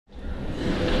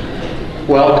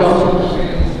Welcome.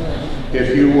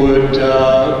 If you would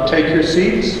take your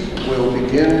seats, we'll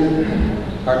begin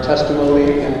our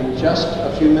testimony in just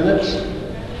a few minutes.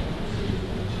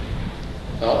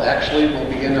 Well, actually,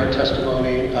 we'll begin our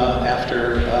testimony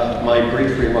after my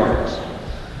brief remarks.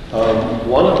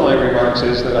 One of my remarks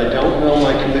is that I don't know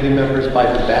my committee members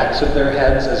by the backs of their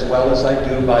heads as well as I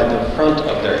do by the front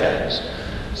of their heads.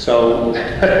 So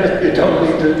you don't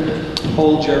need to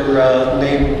hold your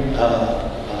name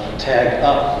tag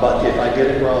up, but if I get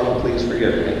it wrong, please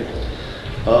forgive me.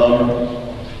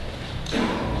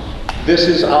 This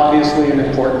is obviously an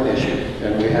important issue,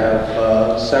 and we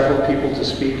have several people to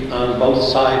speak on both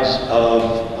sides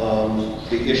of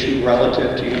the issue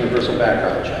relative to universal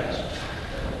background checks.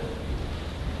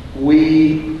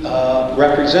 We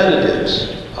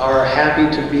representatives are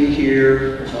happy to be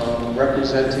here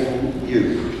representing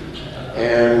you,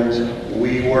 and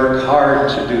we work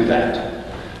hard to do that.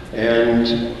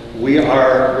 And we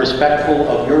are respectful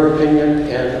of your opinion,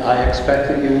 and I expect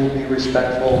that you will be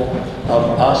respectful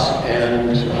of us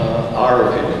and our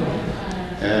opinion.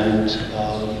 And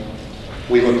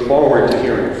we look forward to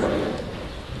hearing from you.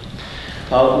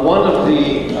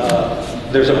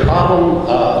 There's a problem,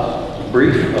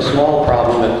 a small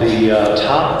problem at the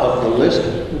top of the list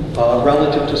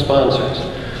relative to sponsors.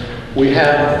 We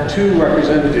have two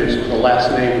representatives with the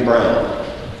last name Brown.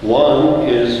 One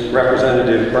is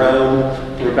Representative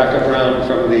Rebecca Brown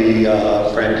from the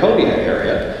Franconia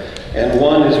area, and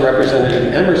one is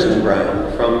Representative Emerson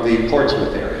Brown from the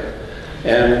Portsmouth area.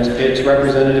 And it's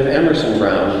Representative Emerson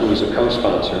Brown who is a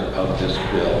co-sponsor of this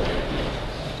bill.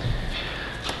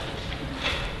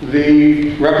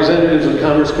 The representatives of the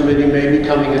Commerce Committee may be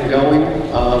coming and going.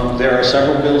 There are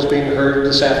several bills being heard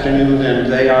this afternoon,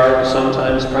 and they are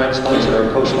sometimes prime sponsor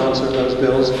or co-sponsor of those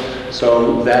bills.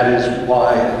 So that is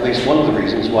why, at least one of the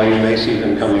reasons why you may see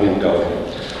them coming and going.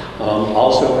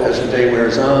 Also, as the day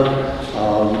wears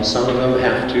on, some of them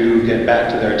have to get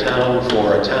back to their town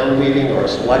for a town meeting or a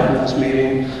selectmen's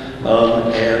meeting.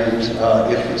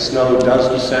 If the snow does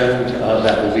descend,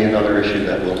 that will be another issue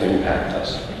that will impact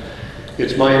us.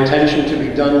 It's my intention to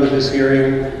be done with this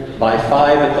hearing by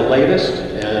 5 at the latest,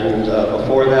 and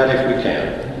before that if we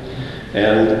can.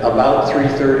 And about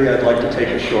 3:30, I'd like to take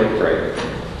a short break.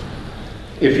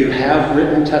 If you have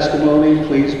written testimony,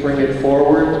 please bring it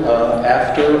forward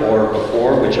after or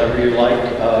before, whichever you like,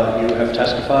 you have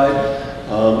testified,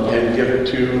 and give it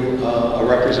to a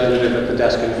representative at the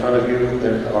desk in front of you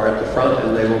or at the front,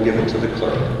 and they will give it to the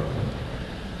clerk.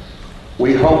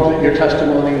 We hope that your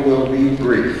testimony will be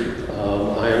brief.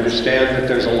 I understand that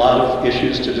there's a lot of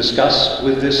issues to discuss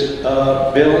with this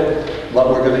bill, but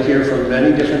we're going to hear from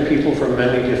many different people from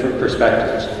many different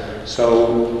perspectives.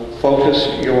 So focus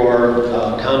your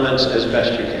comments as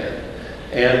best you can.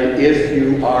 And if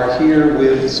you are here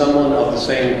with someone of the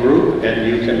same group and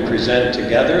you can present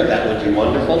together, that would be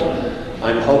wonderful.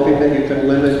 I'm hoping that you can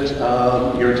limit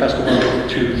your testimony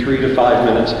to 3 to 5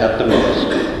 minutes at the most.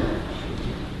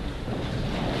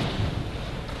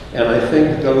 And I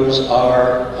think those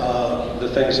are the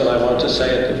things that I want to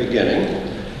say at the beginning.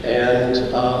 And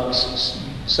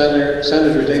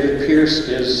Senator David Pierce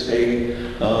is a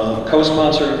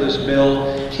co-sponsor of this bill.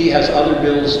 He has other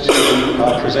bills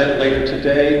to present later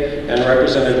today, and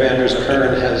Representative Anders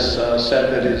Kern has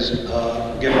said that is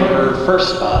given her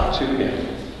first spot to him.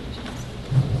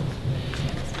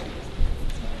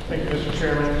 Thank you, Mr.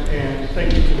 Chairman, and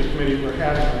thank you to the committee for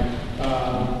having me.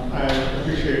 I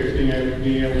appreciate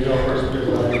being able to go first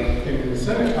because I think in the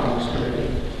Senate Commerce Committee,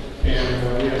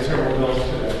 and we have several bills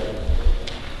today.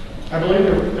 I believe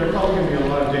there are probably going to be a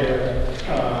lot of data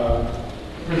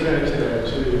presented today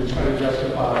to try to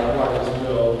justify why this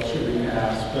bill should be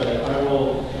passed, but I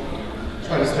will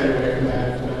try to stay away from that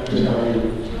and tell you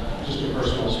just a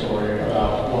personal story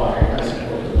about why I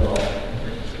support the bill.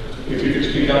 If you could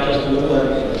speak out just a little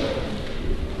bit.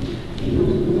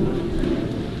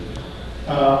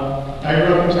 I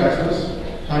grew up in Texas.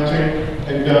 Hunting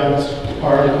and guns were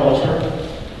part of the culture.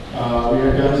 We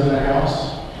had guns in the house.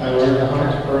 I learned to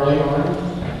hunt early on,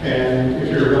 and if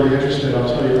you're really interested, I'll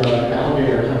tell you about an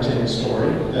alligator hunting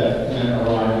story that meant a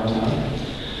lot of time.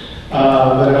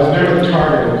 But I was never the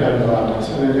target of gun violence,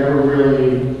 and I never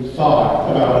really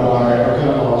thought about why our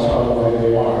gun laws are the way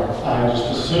they are. I just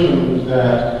assumed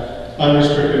that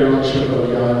unrestricted ownership of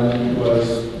a gun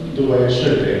was the way it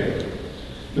should be.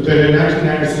 But then in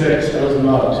 1996, I was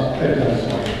mugged at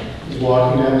gunpoint. I was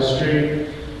walking down the street,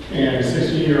 and a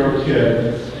 16-year-old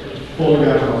kid pulled a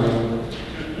gun on me,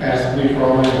 asked me for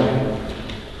all my money.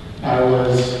 I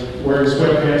was wearing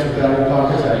sweatpants without any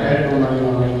pockets. I had no money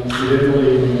on me. He didn't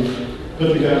believe me. Put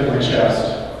the gun in my chest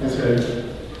and said,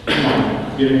 "Come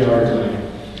on, give me all your money."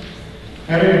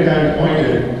 Having a gun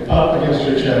pointed up against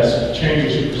your chest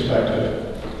changes your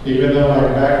perspective. Even though my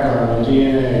background in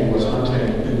DNA was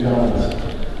hunting and guns,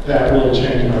 that really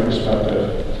changed my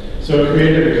perspective. So it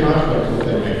created a conflict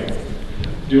within me.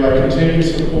 Do I continue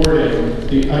supporting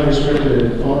the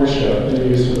unrestricted ownership and the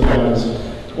use of guns,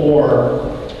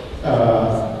 or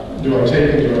do I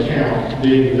take into account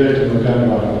being the victim of gun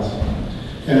violence?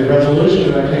 And the resolution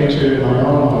that I came to in my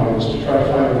own mind was to try to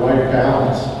find the right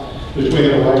balance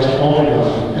between the right to own a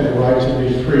gun and the right to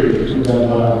be free from gun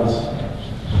violence.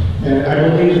 And I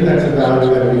believe that that's a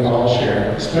value that we all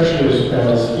share, especially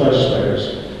as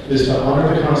legislators, is to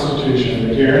honor the Constitution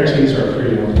that guarantees our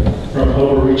freedom from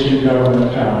overreaching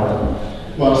government power,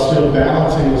 while still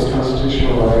balancing those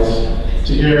constitutional rights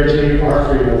to guarantee our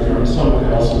freedom from someone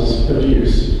else's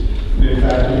abuse. And in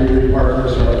fact, if you read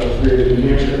Parkhurst Article 3 of the New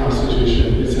Hampshire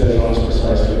Constitution, it says almost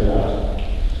precisely that.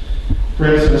 For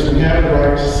instance, we have the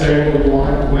right to say what we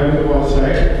want, when we want to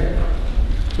say,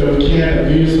 but we can't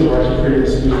abuse the right to freedom of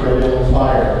speech by yelling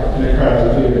fire in a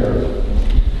crowded theater.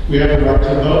 We have the right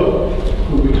to vote,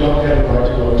 but we don't have the right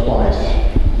to vote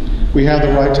twice. We have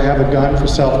the right to have a gun for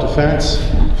self-defense,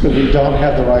 but we don't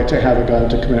have the right to have a gun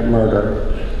to commit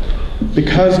murder.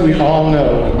 Because we all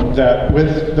know that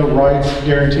with the rights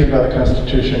guaranteed by the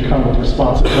Constitution come with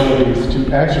responsibilities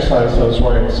to exercise those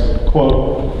rights,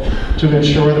 quote, to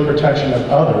ensure the protection of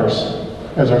others,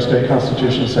 as our state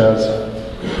constitution says,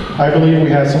 I believe we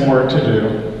have some work to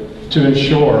do to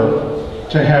ensure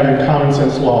to having common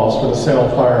sense laws for the sale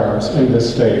of firearms in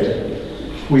this state.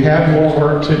 We have more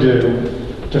work to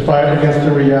do to fight against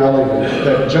the reality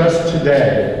that just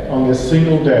today, on this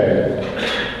single day,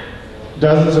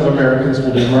 dozens of Americans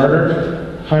will be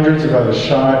murdered, hundreds of others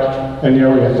shot, and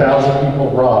nearly 1,000 people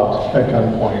robbed at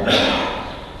gunpoint.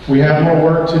 We have more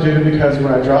work to do because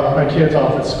when I drop my kids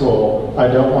off at school, I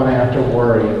don't want to have to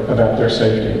worry about their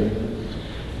safety.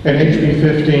 And HB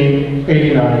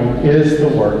 1589 is the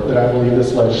work that I believe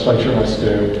this legislature must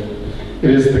do. It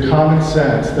is the common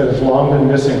sense that has long been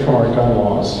missing from our gun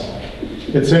laws.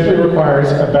 It simply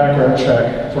requires a background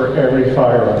check for every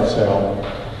firearm sale.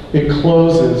 It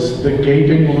closes the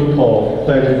gaping loophole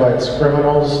that invites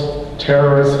criminals,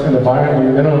 terrorists, and the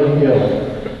violently mentally ill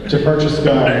to purchase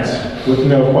guns with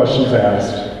no questions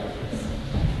asked.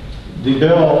 The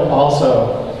bill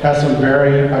also has some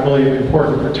very, I believe,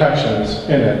 important protections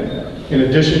in it. In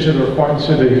addition to the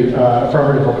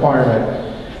affirmative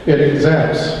requirement, it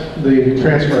exempts the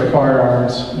transfer of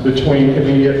firearms between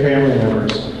immediate family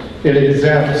members. It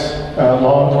exempts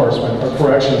law enforcement or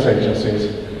corrections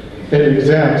agencies. It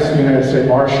exempts the United States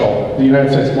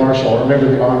Marshal, or member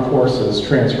of the Armed Forces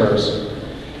transfers.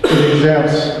 It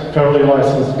exempts federally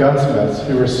licensed gunsmiths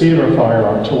who receive a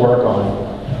firearm to work on.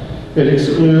 It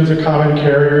excludes a common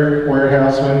carrier,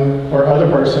 warehouseman, or other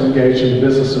person engaged in the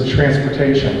business of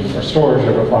transportation or storage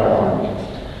of a firearm.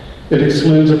 It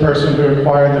excludes a person who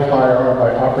acquired the firearm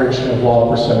by operation of law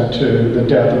pursuant to the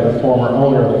death of the former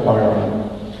owner of the firearm.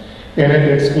 And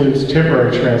it excludes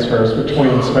temporary transfers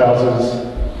between spouses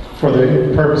for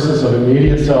the purposes of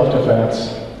immediate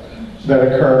self-defense that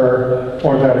occur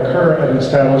at an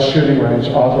established shooting range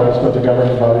authorized by the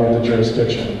governing body of the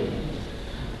jurisdiction.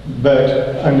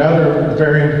 But another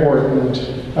very important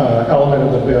element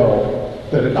of the bill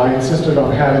that I insisted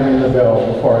on having in the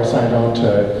bill before I signed on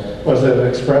to it was that it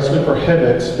expressly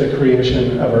prohibits the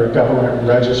creation of a government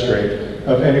registry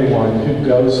of anyone who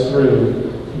goes through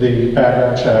the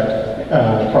background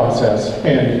check process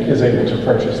and is able to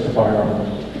purchase the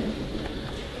firearm.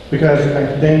 Because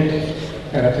I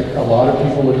think a lot of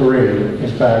people agree,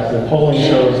 in fact, the polling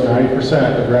shows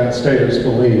 90% of Granite Staters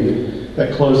believe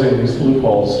that closing these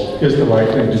loopholes is the right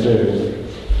thing to do.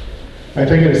 I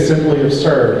think it is simply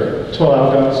absurd to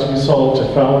allow guns to be sold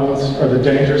to felons or the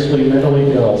dangerously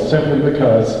mentally ill simply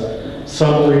because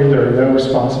some believe there are no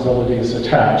responsibilities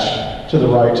attached to the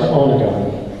right to own a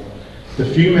gun. The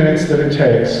few minutes that it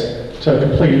takes to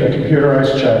complete a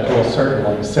computerized check will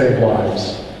certainly save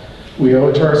lives. We owe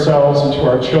it to ourselves and to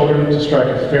our children to strike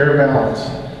a fair balance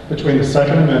between the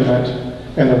Second Amendment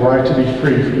and the right to be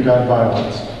free from gun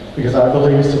violence, because I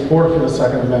believe support for the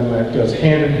Second Amendment goes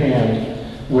hand in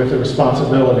hand with the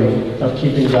responsibility of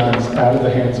keeping guns out of the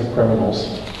hands of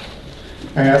criminals.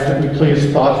 I ask that we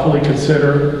please thoughtfully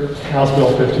consider House Bill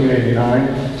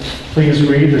 1589. Please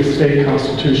read the state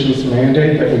constitution's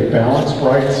mandate that we balance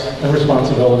rights and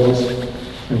responsibilities.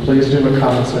 And please do what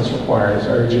common sense requires.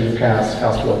 I urge you to pass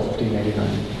House Bill 1589.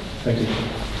 Thank you.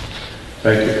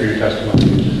 Thank you for your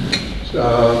testimony.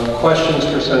 Questions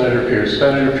for Senator Pierce?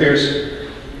 Senator Pierce,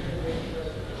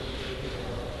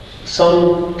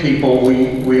 some people,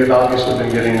 we have obviously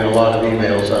been getting a lot of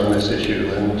emails on this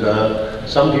issue, and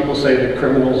some people say that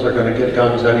criminals are going to get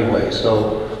guns anyway.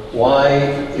 So why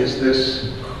is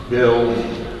this bill,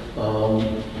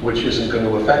 which isn't going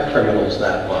to affect criminals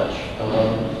that much,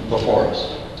 before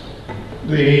us?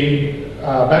 The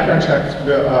background check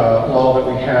law that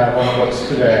we have on the books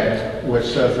today, which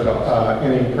says that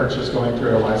any purchase going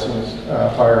through a licensed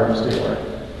firearms dealer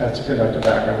has to conduct a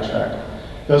background check.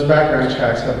 Those background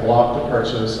checks have blocked the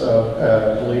purchase of,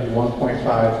 I believe,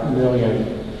 1.5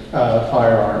 million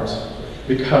firearms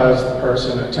because the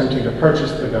person attempting to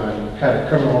purchase the gun had a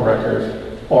criminal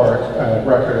record or a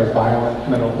record of violent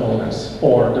mental illness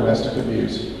or domestic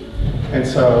abuse. And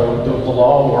so the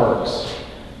law works.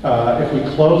 If we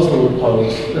close the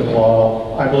loopholes in the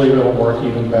law, I believe it will work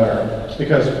even better.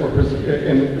 Because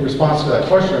in response to that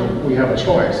question, we have a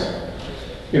choice.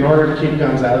 In order to keep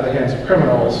guns out of the hands of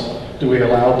criminals, do we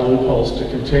allow the loopholes to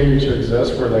continue to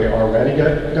exist where they already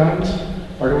get guns?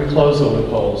 Or do we close the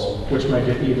loopholes, which make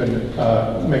it even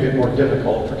make it more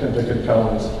difficult for convicted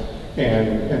felons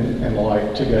and the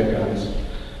like to get guns?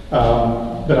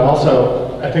 But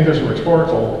also, I think there's a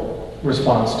rhetorical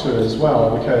response to it as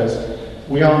well, because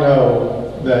we all know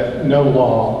that no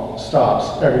law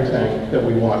stops everything that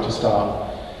we want to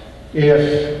stop.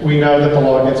 If we know that the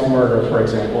law against murder, for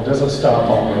example, doesn't stop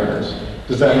all murders,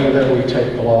 does that mean that we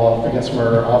take the law against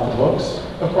murder off the books?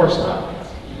 Of course not.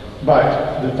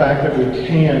 But the fact that we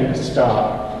can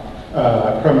stop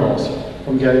criminals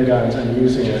from getting guns and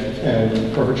using it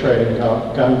and perpetrating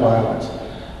gun violence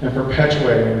and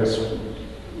perpetuating this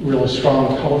really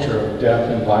strong culture of death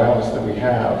and violence that we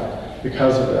have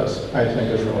because of this, I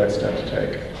think is the right step to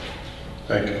take.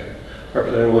 Thank you.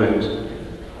 Representative Williams.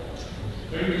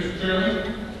 Thank you, Mr. Chairman.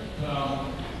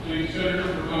 Thank you, Senator,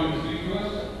 for coming to speak to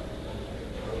us.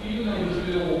 Even though this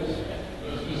bill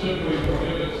specifically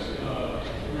prohibits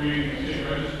creating a state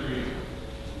registry,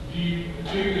 do you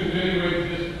think there's any way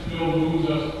this bill moves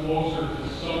us closer to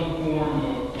some form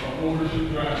of ownership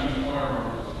tracking of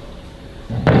firearms?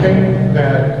 I think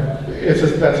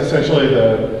that that's essentially the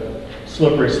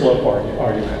slippery slope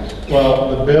argument.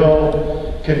 Well, the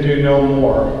bill can do no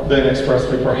more than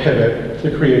expressly prohibit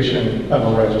the creation of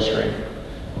a registry.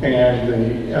 And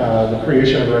the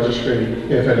creation of a registry,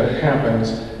 if it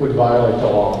happens, would violate the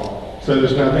law. So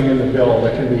there's nothing in the bill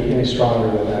that can be any stronger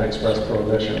than that express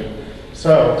prohibition.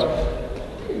 So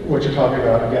what you're talking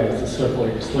about, again, is the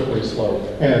slippery slope.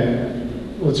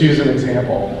 And let's use an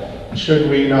example. Should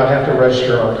we not have to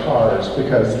register our cars,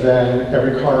 because then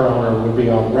every car owner would be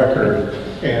on record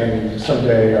and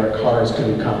someday our cars could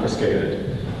be confiscated?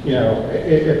 You know,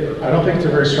 I don't think it's a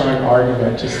very strong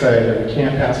argument to say that we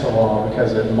can't pass a law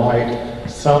because it might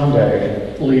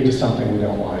someday lead to something we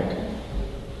don't like.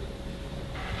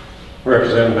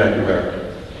 Representative McNamara.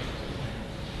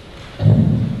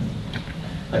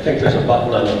 I think there's a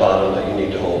button on the bottom that you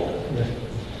need to hold.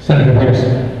 Senator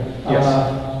Pearson. Yes.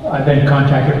 I've been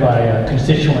contacted by a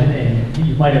constituent, and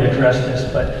you might have addressed this,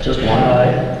 but just one.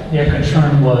 Their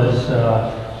concern was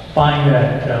buying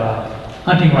that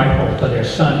hunting rifle for their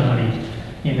son when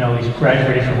he's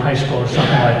graduated from high school or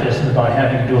something like this, and about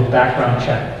having to do a background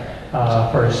check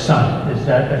for his son. Is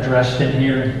that addressed in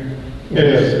here? It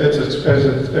is. It's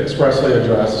expressly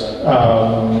addressed.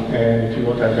 And if you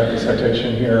look, I've got the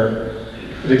citation here.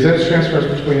 It exempts transfers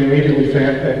between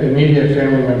immediate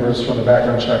family members from the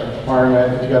background check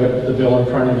requirement. If you got the bill in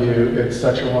front of you, it's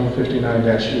section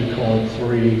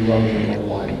 159-E:3, Roman number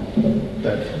 1.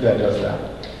 That does that.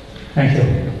 Thank you.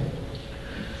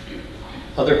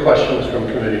 Other questions from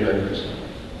committee members?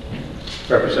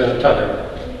 Representative Tucker.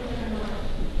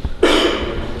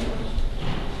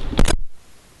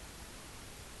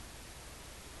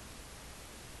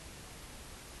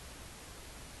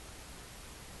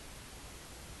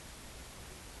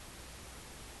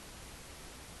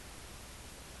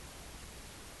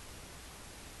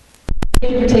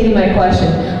 Thank you for taking my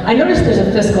question. I noticed there's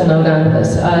a fiscal note on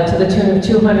this to the tune of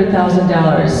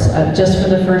 $200,000 just for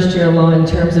the first year alone in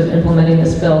terms of implementing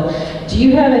this bill. Do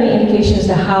you have any indication as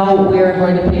to how we're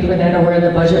going to pay for that, or where in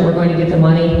the budget we're going to get the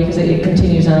money, because it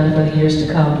continues on for the years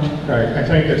to come? Right. I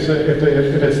think if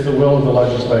it's the will of the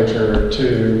legislature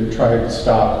to try to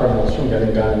stop criminals from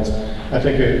getting guns, I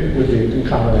think it would be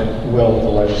concomitant will of the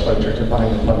legislature to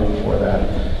find the funding for that.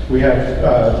 We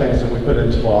have things that we put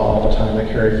into law all the time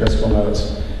that carry fiscal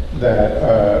notes that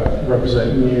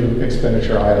represent new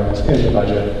expenditure items in the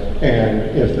budget.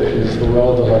 And if it is the will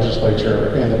of the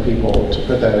legislature and the people to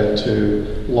put that into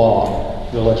law,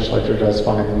 the legislature does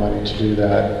find the money to do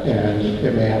that, and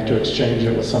it may have to exchange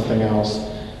it with something else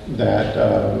that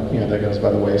that goes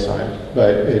by the wayside.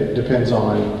 But it depends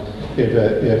on if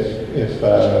if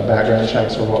background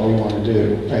checks are what we want to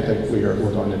do, I think we're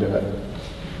going to do it.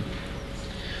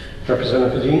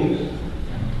 Representative Dean?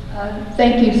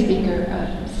 Thank you, Speaker.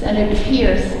 Senator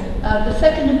Pierce, the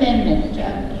Second Amendment,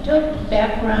 don't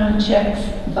background checks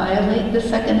violate the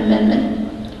Second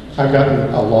Amendment? I've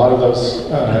gotten a lot of those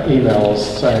emails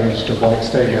saying just a blank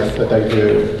statement that they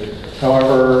do.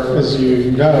 However, as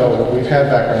you know, we've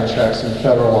had background checks in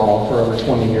federal law for over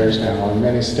 20 years now, and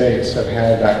many states have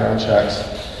had background checks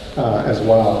as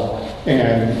well.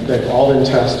 And they've all been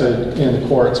tested in the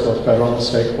courts, both federal and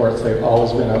state courts. They've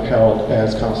always been upheld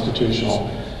as constitutional.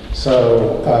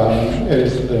 So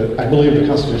I believe the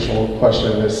constitutional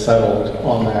question is settled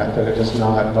on that it does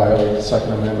not violate the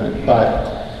Second Amendment.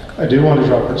 But I do want to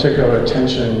draw particular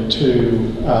attention to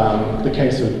the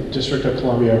case of District of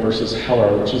Columbia versus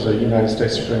Heller, which is a United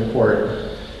States Supreme Court,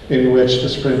 in which the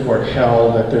Supreme Court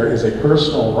held that there is a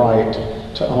personal right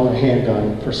to own a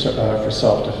handgun for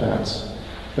self-defense.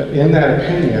 But in that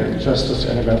opinion, Justice,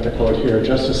 and I got the quote here,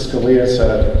 Justice Scalia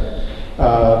said,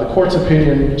 the court's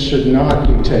opinion should not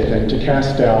be taken to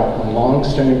cast doubt on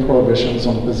long-standing prohibitions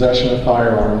on the possession of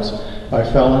firearms by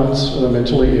felons or the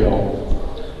mentally ill,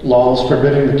 laws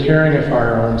forbidding the carrying of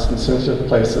firearms in sensitive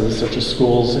places such as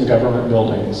schools and government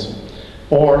buildings,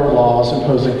 or laws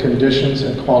imposing conditions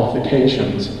and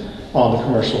qualifications on the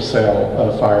commercial sale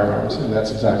of firearms. And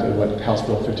that's exactly what House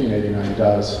Bill 1589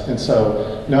 does. And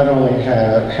so not only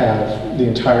have the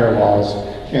entire laws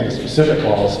and the specific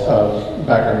laws of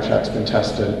background checks been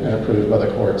tested and approved by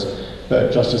the courts,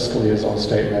 but Justice Scalia's own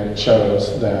statement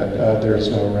shows that there is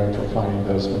no room for finding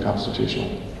those unconstitutional.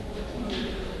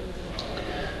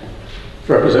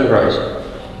 Representative Rice.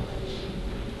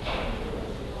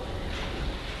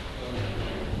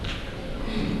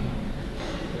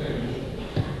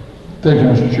 Thank you,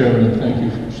 Mr. Chairman, and thank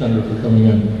you, Senator, for coming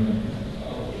in.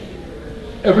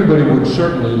 Everybody would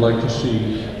certainly like to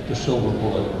see the silver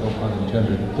bullet, no pun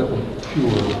intended, that would cure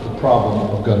the problem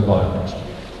of gun violence.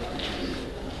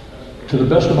 To the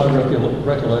best of my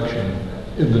recollection,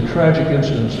 in the tragic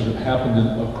incidents that have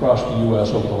happened across the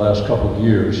U.S. over the last couple of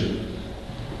years,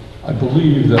 I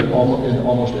believe that in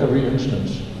almost every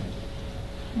instance,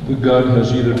 the gun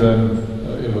has either been,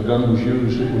 if a gun was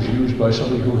used, it was used by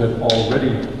somebody who had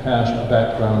already passed a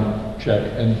background check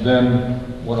and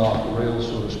then went off the rails,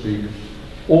 so to speak,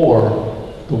 or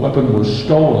the weapon was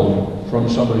stolen from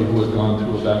somebody who had gone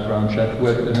through a background check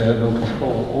and they had no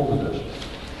control over this.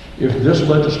 If this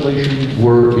legislation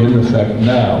were in effect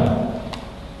now,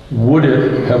 would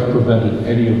it have prevented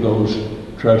any of those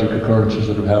tragic occurrences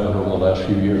that have happened over the last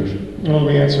few years? Well,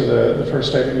 let me answer the first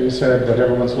statement you said, but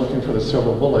everyone's looking for the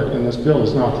silver bullet, and this bill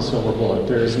is not the silver bullet.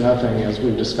 There is nothing, as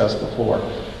we've discussed before.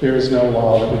 There is no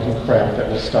law that we can craft that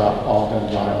will stop all gun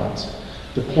violence.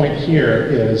 The point here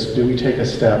is, do we take a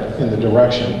step in the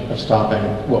direction of stopping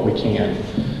what we can?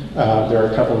 There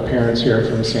are a couple of parents here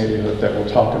from San Diego that will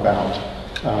talk about,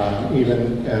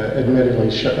 even admittedly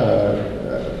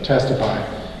testify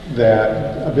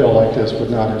that a bill like this would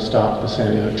not have stopped the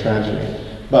Sandy Hook tragedy.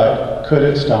 But could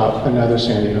it stop another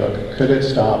Sandy Hook? Could it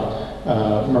stop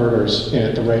murders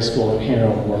at the Ray School in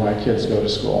Hanover where my kids go to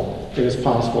school? It is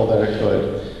possible that it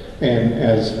could. And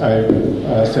as I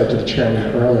said to the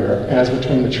chairman earlier, as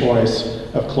between the choice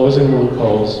of closing the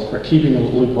loopholes or keeping the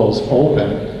loopholes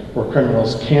open where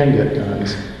criminals can get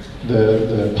guns,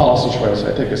 the policy choice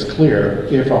I think is clear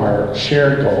if our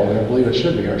shared goal, and I believe it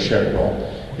should be our shared goal,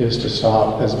 is to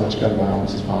stop as much gun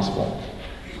violence as possible.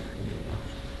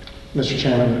 Mr.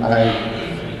 Chairman,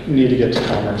 I need to get to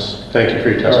commerce. Thank you for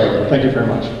your testimony. All right, thank you very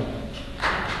much.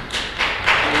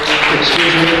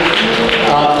 Excuse me.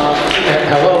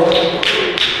 Hello.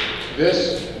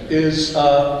 This is,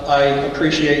 I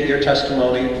appreciate your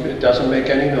testimony. It doesn't make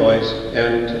any noise,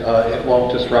 and it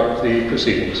won't disrupt the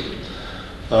proceedings.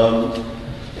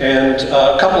 And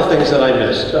a couple of things that I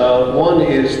missed. One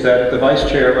is that the Vice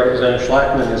Chair, Representative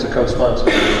Schlackman, is a co-sponsor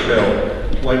of this bill.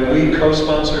 When we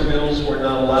co-sponsor bills, we're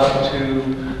not allowed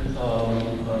to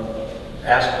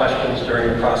ask questions during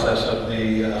the process of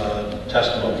the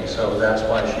testimony, so that's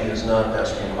why she is not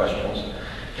asking questions.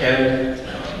 And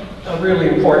a really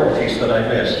important piece that I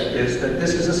missed is that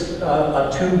this is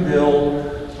a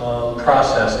two-bill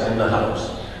process in the House.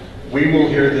 We will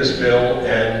hear this bill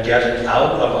and get it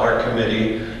out of our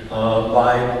committee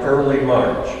by early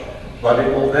March, but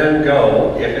it will then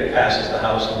go, if it passes the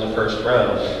House in the first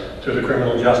round, to the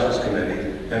Criminal Justice Committee,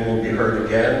 and will be heard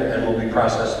again, and will be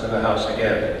processed through the House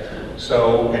again.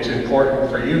 So it's important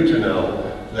for you to know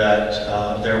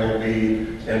that there will be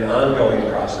an ongoing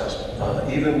process,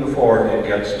 even before it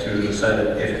gets to the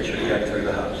Senate, if it should get through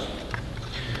the House.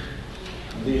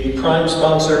 The prime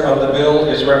sponsor of the bill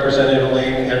is Representative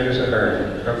Elaine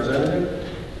Andrews-Ahern. Representative?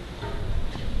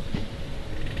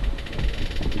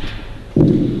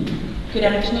 Good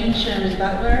afternoon, Chairman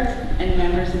Butler and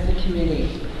members of the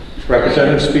committee.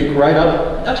 Representative, speak right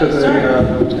up to the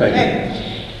thank you.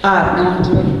 Okay. I'll have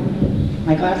to move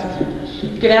my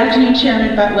glasses. Good afternoon,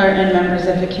 Chairman Butler and members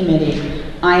of the committee.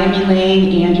 I am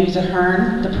Elaine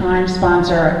Andrews-Ahern, the prime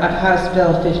sponsor of House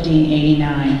Bill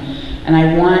 1589, and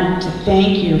I want to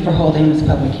thank you for holding this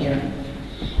public hearing.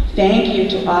 Thank you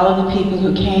to all of the people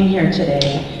who came here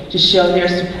today to show their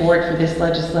support for this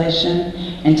legislation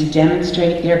and to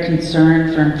demonstrate their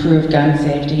concern for improved gun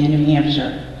safety in New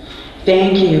Hampshire.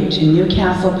 Thank you to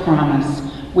Newcastle Promise,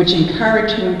 which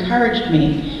encouraged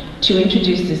me to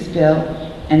introduce this bill,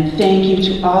 and thank you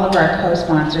to all of our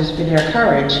co-sponsors for their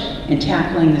courage in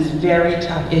tackling this very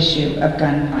tough issue of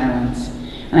gun violence.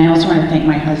 And I also want to thank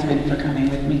my husband for coming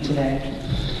with me today.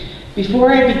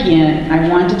 Before I begin, I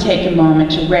want to take a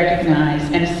moment to recognize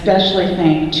and especially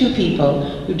thank two people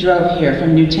who drove here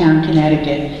from Newtown,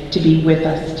 Connecticut to be with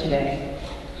us today.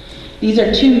 These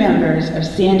are two members of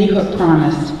Sandy Hook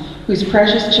Promise, whose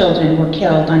precious children were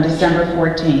killed on December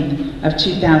 14th of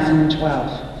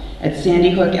 2012 at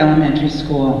Sandy Hook Elementary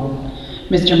School.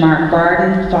 Mr. Mark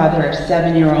Barden, father of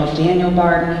 7-year-old Daniel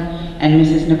Barden, and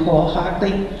Mrs. Nicole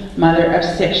Hockley, mother of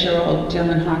 6-year-old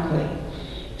Dylan Hockley.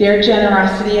 Their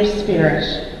generosity of spirit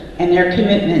and their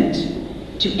commitment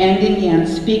to ending the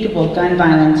unspeakable gun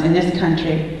violence in this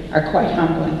country are quite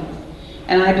humbling.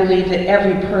 And I believe that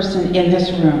every person in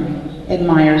this room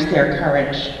admires their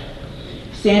courage.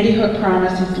 Sandy Hook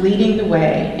Promise is leading the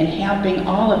way in helping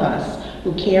all of us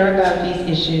who care about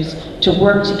these issues to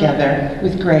work together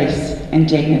with grace and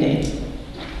dignity.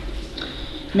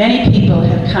 Many people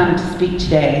have come to speak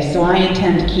today, so I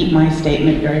intend to keep my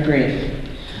statement very brief.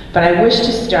 But I wish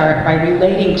to start by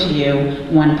relating to you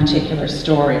one particular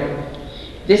story.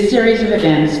 This series of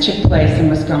events took place in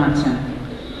Wisconsin.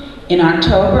 In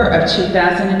October of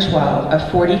 2012, a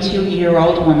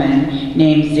 42-year-old woman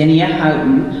named Zinnia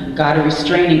Houghton got a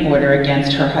restraining order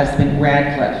against her husband,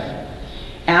 Radcliffe,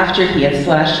 after he had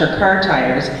slashed her car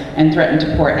tires and threatened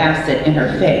to pour acid in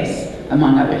her face,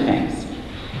 among other things.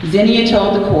 Zinnia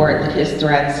told the court that his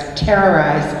threats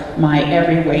terrorized my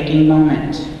every waking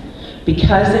moment.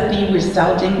 Because of the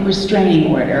resulting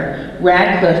restraining order,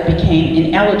 Radcliffe became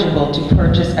ineligible to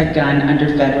purchase a gun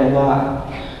under federal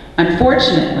law.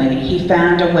 Unfortunately, he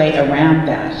found a way around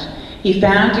that. He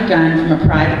found a gun from a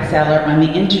private seller on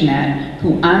the internet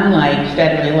who, unlike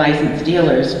federally licensed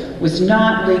dealers, was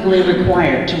not legally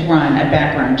required to run a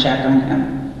background check on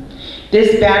him.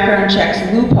 This background check's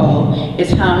loophole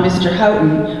is how Mr.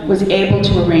 Houghton was able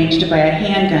to arrange to buy a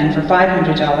handgun for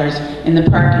 $500 in the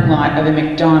parking lot of a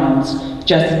McDonald's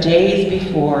just days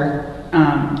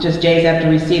after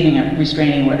receiving a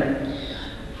restraining order.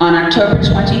 On October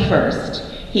 21st,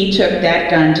 he took that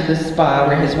gun to the spa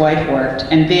where his wife worked,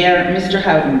 and there Mr.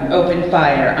 Houghton opened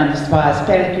fire on the spa's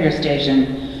pedicure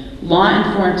station. Law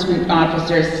enforcement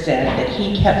officers said that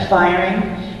he kept firing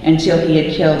until he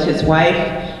had killed his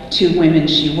wife, 2 women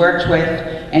she worked with,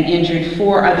 and injured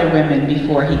 4 other women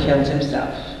before he killed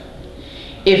himself.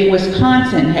 If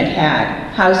Wisconsin had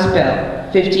had House Bill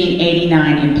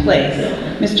 1589 in place,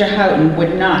 Mr. Houghton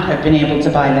would not have been able to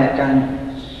buy that gun.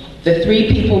 The 3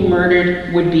 people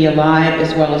murdered would be alive,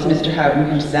 as well as Mr. Houghton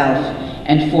himself,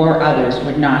 and 4 others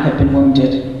would not have been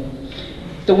wounded.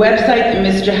 The website that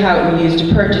Mr. Houghton used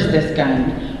to purchase this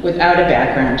gun without a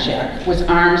background check was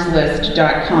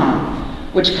armslist.com,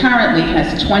 which currently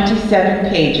has 27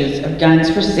 pages of guns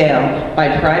for sale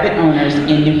by private owners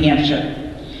in New Hampshire,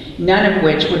 none of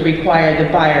which would require the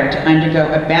buyer to undergo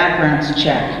a background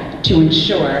check to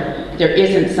ensure there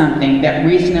isn't something that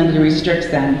reasonably restricts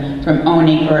them from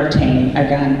owning or obtaining a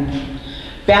gun.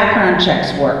 Background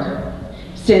checks work.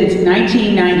 Since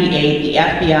 1998, the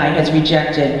FBI has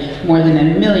rejected more than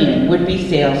 1 million would-be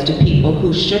sales to people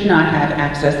who should not have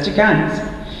access to guns.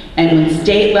 And when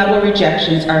state-level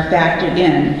rejections are factored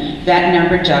in, that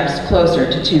number jumps closer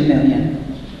to 2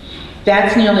 million.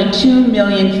 That's nearly 2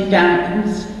 million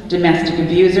felons, domestic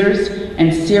abusers,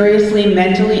 and seriously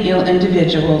mentally ill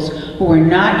individuals who are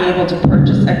not able to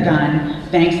purchase a gun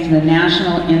thanks to the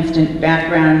National Instant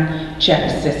Background Check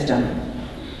System.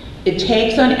 It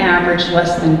takes on average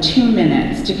less than 2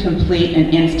 minutes to complete an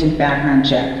instant background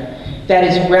check. That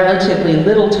is relatively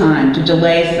little time to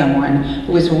delay someone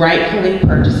who is rightfully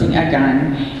purchasing a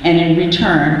gun, and in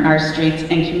return, our streets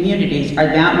and communities are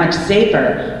that much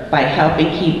safer by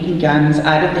helping keep guns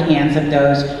out of the hands of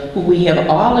those who we have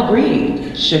all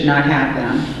agreed should not have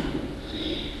them.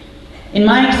 In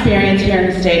my experience here in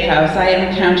the State House, I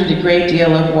have encountered a great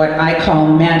deal of what I call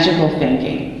magical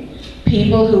thinking.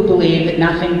 People who believe that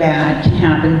nothing bad can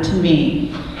happen to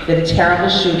me, that a terrible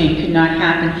shooting could not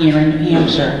happen here in New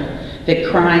Hampshire,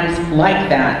 that crimes like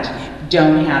that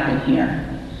don't happen here.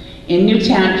 In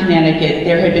Newtown, Connecticut,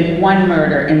 there had been one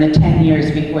murder in the 10 years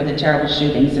before the terrible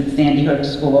shootings at Sandy Hook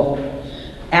School.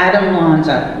 Adam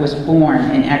Lanza was born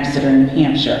in Exeter, New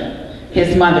Hampshire.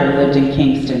 His mother lived in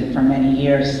Kingston for many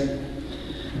years.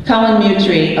 Colin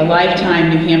Mutry, a lifetime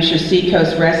New Hampshire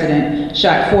Seacoast resident,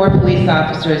 shot 4 police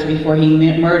officers before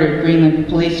he murdered Greenland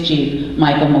Police Chief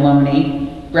Michael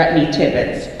Maloney, Brittany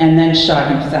Tibbetts, and then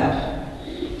shot himself.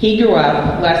 He grew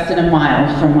up less than a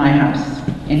mile from my house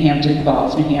in Hampton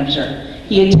Falls, New Hampshire.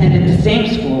 He attended the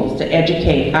same schools to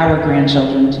educate our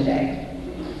grandchildren today.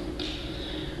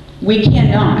 We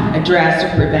cannot address or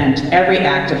prevent every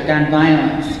act of gun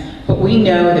violence, but we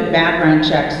know that background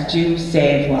checks do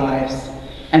save lives.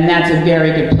 And that's a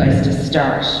very good place to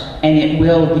start, and it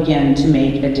will begin to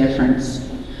make a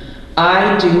difference.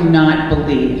 I do not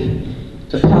believe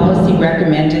the policy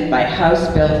recommended by House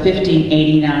Bill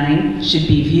 1589 should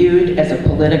be viewed as a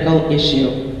political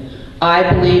issue.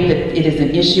 I believe that it is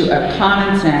an issue of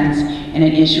common sense and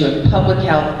an issue of public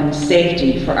health and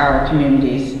safety for our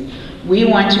communities. We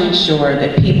want to ensure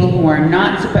that people who are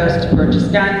not supposed to purchase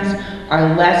guns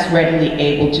are less readily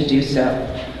able to do so.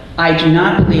 I do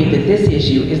not believe that this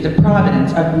issue is the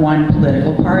providence of one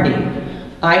political party.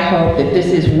 I hope that this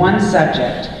is one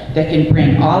subject that can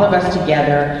bring all of us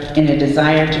together in a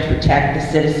desire to protect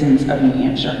the citizens of New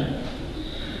Hampshire.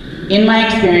 In my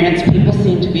experience, people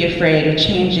seem to be afraid of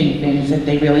changing things that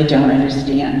they really don't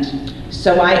understand.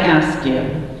 So I ask you,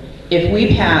 if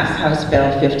we pass House Bill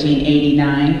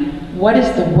 1589, what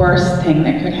is the worst thing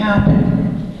that could happen?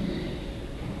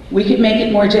 We could make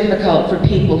it more difficult for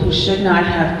people who should not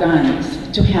have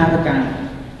guns to have a gun.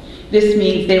 This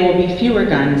means there will be fewer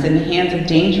guns in the hands of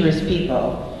dangerous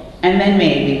people, and then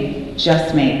maybe,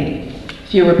 just maybe,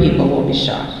 fewer people will be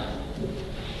shot.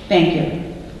 Thank you.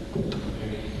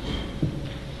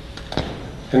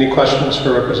 Any questions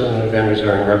for Representative Van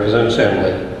Reserve? Representative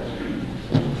Samley.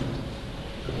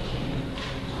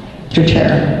 Mr.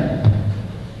 Chair.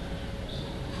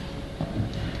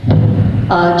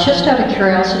 Just out of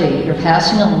curiosity, you're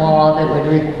passing a law that would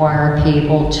require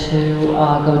people to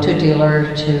go to a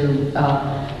dealer, to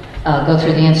go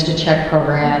through the Instant Check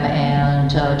program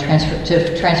and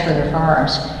transfer their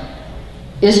firearms.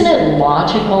 Isn't it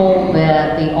logical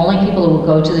that the only people who will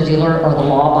go to the dealer are the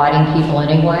law-abiding people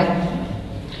anyway?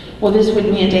 Well, this would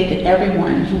mandate that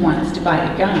everyone who wants to buy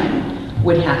a gun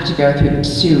would have to go through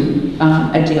to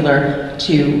a dealer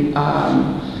to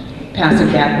pass a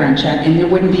background check, and there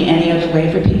wouldn't be any other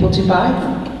way for people to buy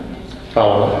them.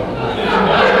 Follow up.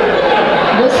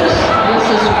 This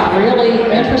is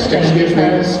really interesting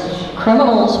because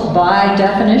criminals, by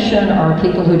definition, are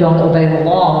people who don't obey the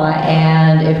law,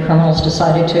 and if criminals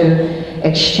decided to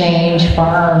exchange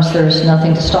firearms, there's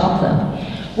nothing to stop them.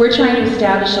 We're trying to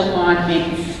establish a law to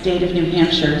make the state of New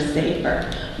Hampshire safer.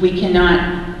 We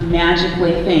cannot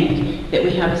magically think that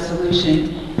we have a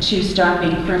solution to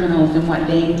stopping criminals and what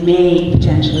they may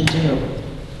potentially do.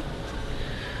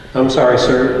 I'm sorry,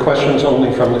 sir. Questions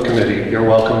only from the committee. You're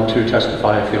welcome to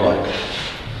testify if you like.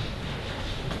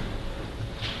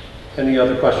 Any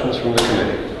other questions from the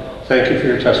committee? Thank you for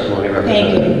your testimony,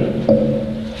 Representative.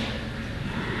 Thank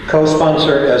you.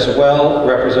 Co-sponsor as well,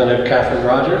 Representative Catherine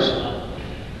Rogers.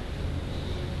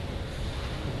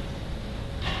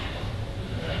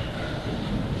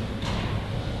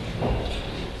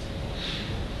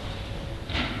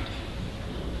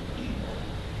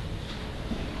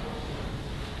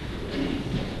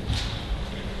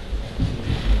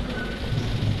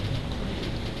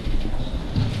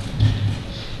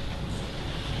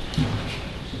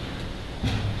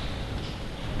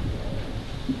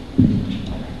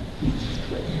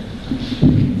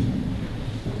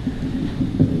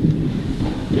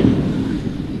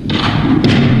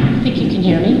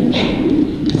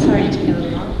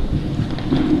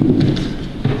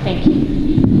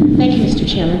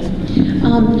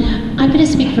 I'm going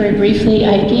to speak very briefly.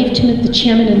 I gave to the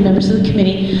chairman and members of the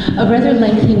committee a rather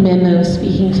lengthy memo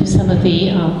speaking to some of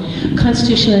the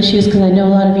constitutional issues, because I know a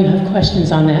lot of you have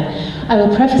questions on that. I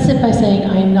will preface it by saying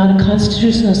I am not a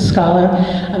constitutional scholar.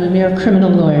 I'm a mere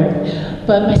criminal lawyer.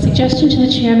 But my suggestion to the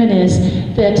chairman is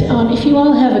that if you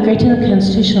all have a great deal of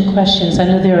constitutional questions, I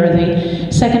know there are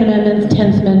the Second Amendment, the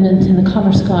 10th Amendment, and the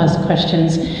Commerce Clause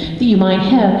questions that you might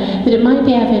have, that it might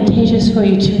be advantageous for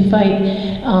you to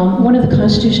invite one of the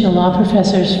constitutional law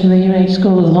professors from the United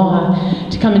School of Law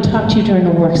to come and talk to you during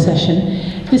a work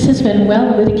session. This has been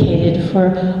well litigated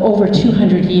for over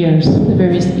 200 years, the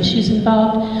various issues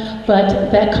involved,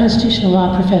 but that constitutional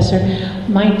law professor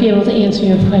might be able to answer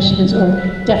your questions,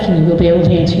 or definitely will be able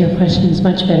to answer your questions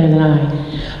much better than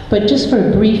I. But just for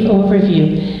a brief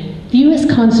overview, the U.S.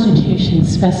 Constitution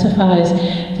specifies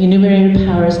the enumerated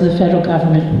powers of the federal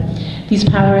government. These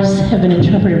powers have been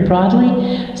interpreted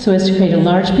broadly so as to create a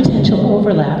large potential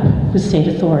overlap with state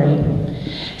authority.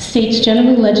 States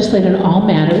generally legislate on all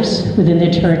matters within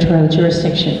their territorial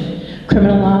jurisdiction.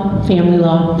 Criminal law, family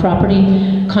law,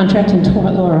 property, contract and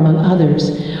tort law, among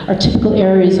others, are typical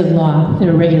areas of law that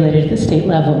are regulated at the state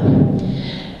level.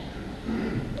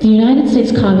 The United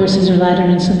States Congress has relied on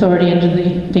its authority under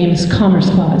the famous Commerce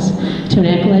Clause to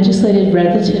enact legislation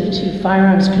relative to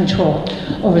firearms control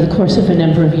over the course of a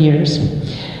number of years.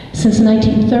 Since the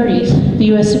 1930s, the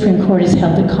U.S. Supreme Court has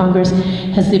held that Congress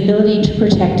has the ability to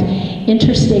protect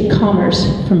interstate commerce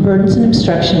from burdens and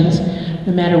obstructions,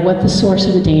 no matter what the source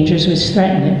of the dangers which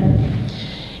threaten it.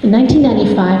 In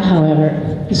 1995,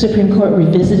 however, the Supreme Court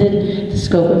revisited the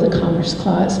scope of the Commerce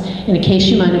Clause in a case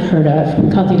you might have heard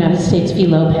of called the United States v.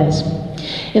 Lopez.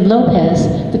 In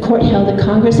Lopez, the court held that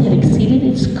Congress had exceeded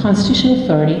its constitutional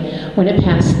authority when it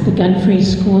passed the Gun-Free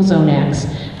School Zone Acts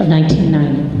of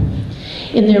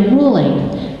 1990. In their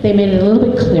ruling, they made it a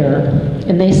little bit clearer,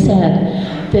 and they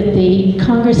said that the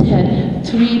Congress had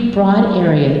three broad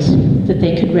areas that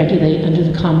they could regulate under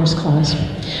the Commerce Clause.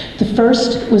 The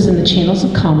first was in the channels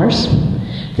of commerce.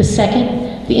 The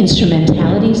second, the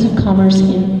instrumentalities of commerce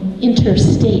in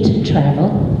interstate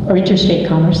travel, or interstate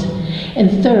commerce.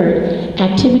 And third,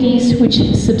 activities which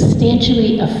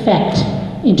substantially affect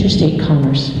interstate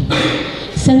commerce.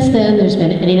 Since then, there's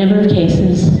been any number of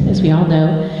cases, as we all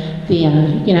know. The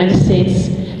United States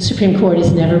Supreme Court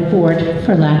is never bored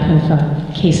for lack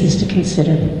of cases to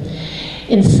consider.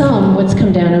 In sum, what's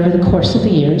come down over the course of the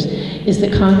years is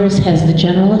that Congress has the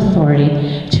general authority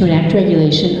to enact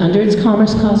regulation under its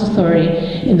Commerce Clause authority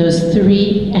in those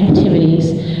three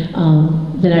activities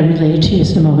that I related to you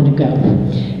just a moment ago.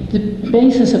 The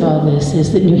basis of all this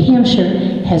is that New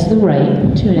Hampshire has the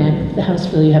right to enact the House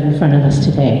bill you have in front of us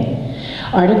today.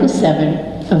 Article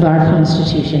 7 of our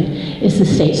Constitution is the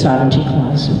State Sovereignty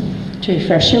Clause. To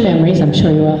refresh your memories, I'm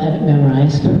sure you all have it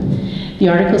memorized. The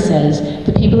article says,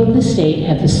 the people of the state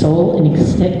have the sole and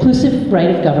exclusive right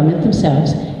of government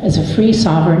themselves as a free,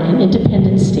 sovereign, and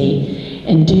independent state,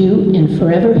 and do, and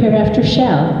forever hereafter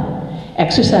shall,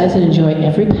 exercise and enjoy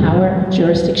every power,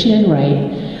 jurisdiction, and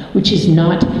right, which is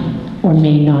not or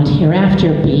may not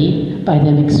hereafter be by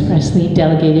them expressly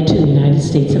delegated to the United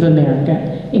States of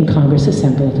America in Congress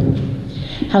assembled.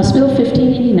 House Bill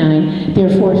 1589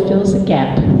 therefore fills a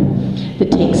gap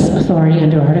that takes authority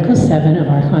under Article 7 of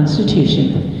our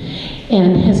Constitution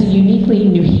and has a uniquely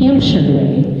New Hampshire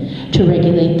way to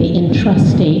regulate the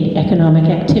intrastate economic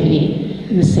activity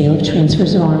in the sale of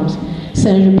transfers of arms.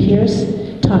 Senator Pierce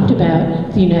talked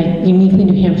about the uniquely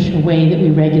New Hampshire way that we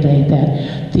regulate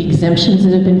that, the exemptions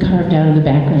that have been carved out of the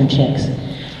background checks.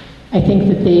 I think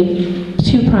that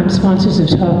two prime sponsors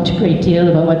have talked a great deal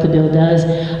about what the bill does.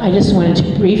 I just wanted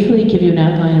to briefly give you an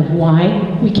outline of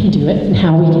why we can do it and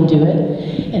how we can do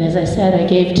it. And as I said, I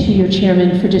gave to your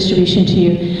chairman for distribution to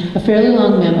you a fairly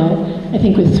long memo, I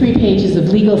think with 3 pages of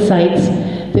legal sites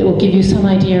that will give you some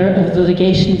idea of the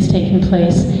litigation that's taken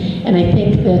place. And I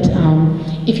think that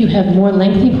if you have more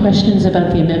lengthy questions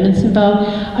about the amendments involved,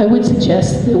 I would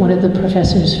suggest that one of the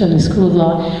professors from the School of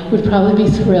Law would probably be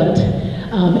thrilled.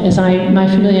 My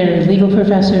familiarity with legal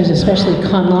professors, especially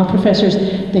con law professors,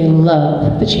 they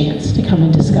love the chance to come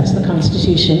and discuss the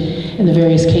Constitution and the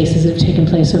various cases that have taken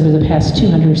place over the past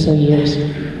 200 or so years.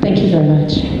 Thank you very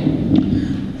much.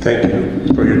 Thank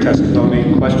you for your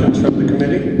testimony. Questions from the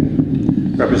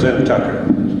committee? Representative Tucker.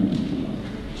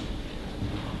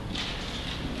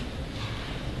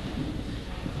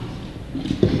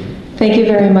 Thank you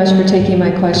very much for taking my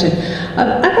question.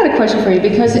 I've got a question for you,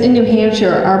 because in New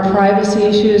Hampshire, our privacy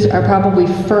issues are probably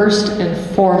first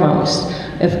and foremost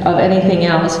of anything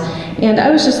else. And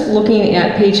I was just looking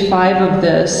at page 5 of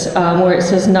this, where it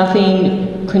says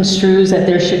nothing construes that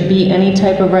there should be any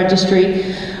type of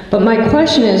registry. But my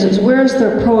question is where's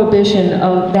the prohibition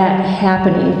of that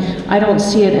happening? I don't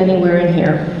see it anywhere in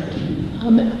here.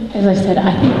 As I said,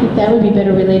 I think that would be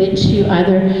better related to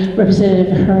either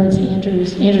Representative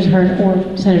Andrews Hearn,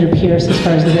 or Senator Pierce as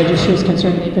far as the registry is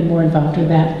concerned. They've been more involved with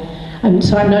that.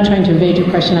 So I'm not trying to evade your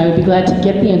question. I would be glad to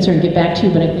get the answer and get back to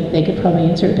you, but I think they could probably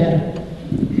answer it better.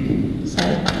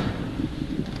 Sorry.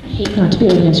 I hate not to be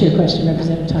able to answer your question,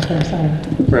 Representative Tucker. I'm sorry.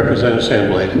 Representative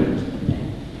Sandblade.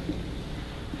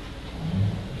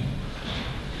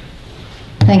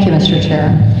 Thank you, Mr. Chair.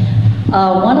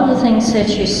 One of the things that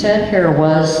you said here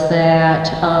was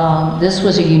that this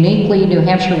was a uniquely New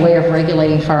Hampshire way of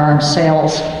regulating firearm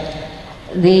sales.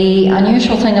 The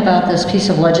unusual thing about this piece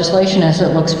of legislation is it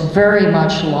looks very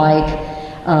much like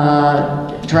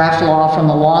draft law from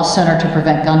the Law Center to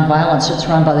Prevent Gun Violence. It's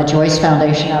run by the Joyce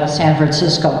Foundation out of San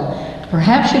Francisco.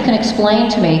 Perhaps you can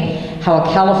explain to me how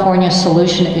a California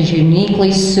solution is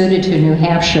uniquely suited to New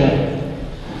Hampshire.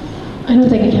 I don't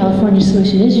think a California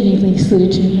solution is uniquely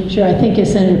suited to New Hampshire. I think,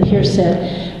 as Senator Pierce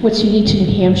said, what's unique to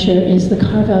New Hampshire is the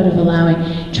carve-out of allowing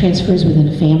transfers within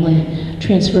a family,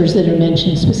 transfers that are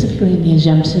mentioned specifically in the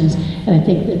exemptions, and I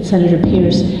think that Senator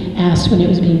Pierce asked when it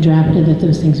was being drafted that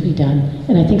those things be done.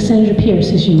 And I think Senator Pierce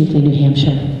is uniquely New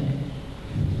Hampshire.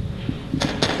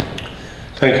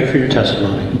 Thank you for your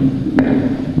testimony.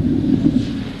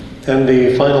 And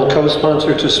the final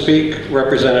co-sponsor to speak,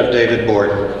 Representative David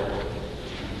Borden.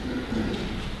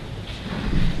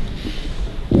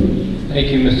 Thank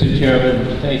you, Mr.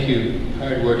 Chairman. Thank you,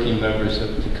 hardworking members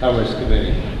of the Commerce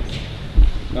Committee.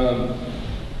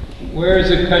 Where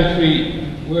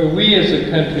we as a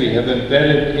country have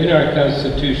embedded in our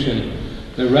Constitution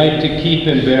the right to keep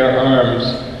and bear arms,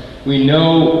 we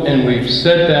know, and we've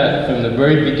said that from the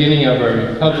very beginning of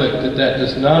our republic, that that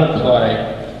does not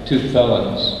apply to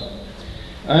felons.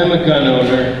 I'm a gun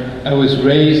owner. I was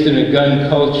raised in a gun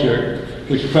culture,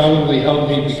 which probably helped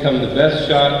me become the best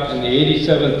shot in the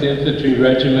 87th Infantry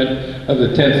Regiment of the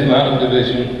 10th Mountain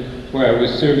Division, where I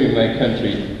was serving my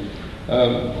country.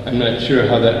 I'm not sure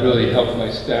how that really helped my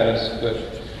status, but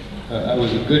I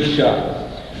was a good shot.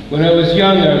 When I was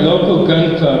young, our local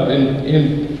gun club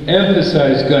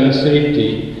emphasized gun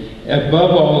safety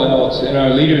above all else, and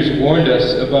our leaders warned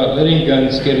us about letting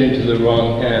guns get into the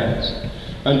wrong hands.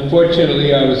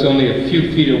 Unfortunately, I was only a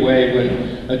few feet away when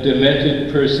a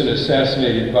demented person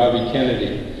assassinated Bobby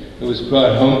Kennedy. It was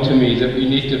brought home to me that we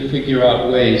need to figure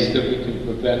out ways that we can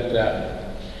prevent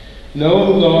that. No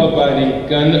law-abiding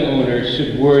gun owner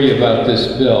should worry about this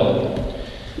bill.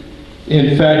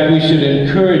 In fact, we should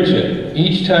encourage it.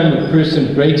 Each time a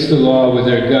person breaks the law with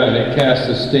their gun, it casts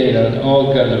a stain on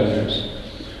all gun owners.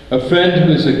 A friend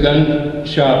who is a gun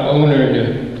shop owner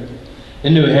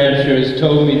in New Hampshire has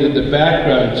told me that the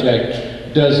background check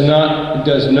does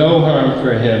no harm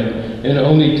for him and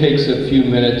only takes a few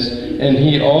minutes, and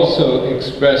he also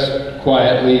expressed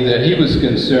quietly that he was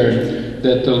concerned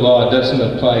that the law doesn't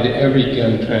apply to every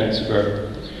gun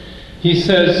transfer. He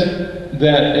says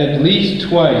that at least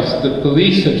twice the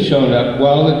police have shown up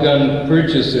while the gun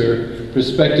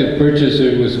prospective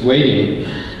purchaser was waiting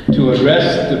to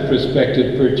arrest the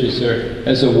prospective purchaser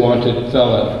as a wanted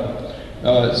felon.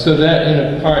 So that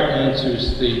in a part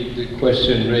answers the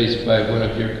question raised by one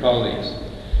of your colleagues.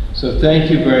 So thank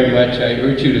you very much. I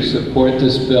urge you to support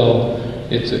this bill.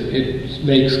 It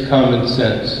makes common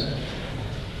sense.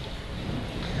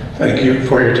 Thank you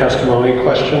for your testimony.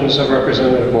 Questions of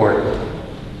Representative Borden?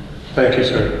 Thank you,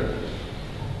 sir.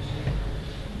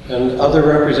 And other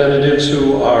representatives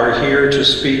who are here to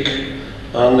speak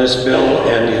on this bill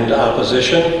and in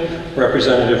opposition,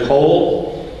 Representative Hole.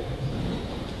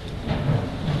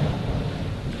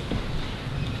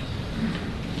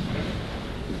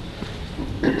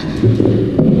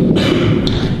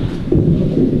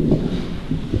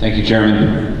 Thank you,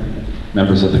 Chairman,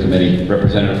 members of the committee,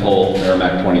 Representative Hull,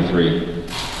 Merrimack 23.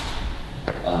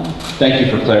 Thank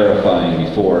you for clarifying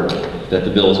before that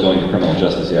the bill is going to criminal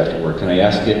justice afterward. Can I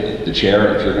ask the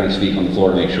chair, if you're going to speak on the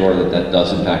floor, to make sure that that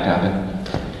does in fact happen?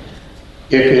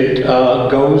 If it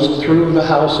goes through the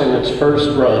House in its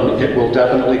first run, it will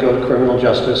definitely go to criminal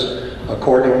justice,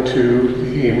 according to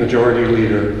the majority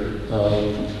leader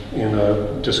in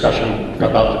a discussion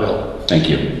about the bill. Thank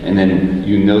you. And then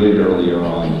you noted earlier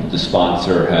on the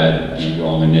sponsor had the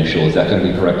wrong initial. Is that going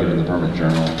to be corrected in the permanent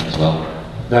journal as well?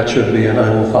 That should be, and I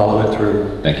will follow it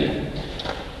through. Thank you.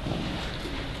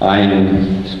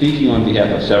 I'm speaking on behalf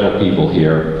of several people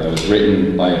here. I was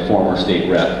written by a former state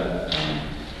rep,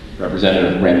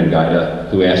 Representative Brandon Gaida,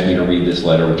 who asked me to read this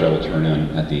letter, which I will turn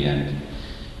in at the end.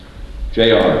 JR,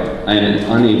 I am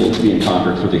unable to be in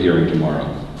Concord for the hearing tomorrow.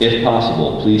 If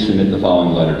possible, please submit the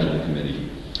following letter to the committee.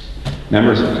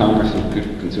 Members of Commerce and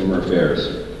Consumer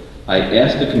Affairs, I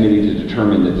ask the committee to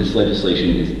determine that this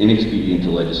legislation is inexpedient to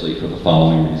legislate for the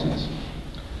following reasons.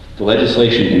 The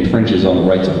legislation infringes on the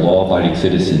rights of law-abiding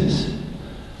citizens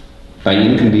by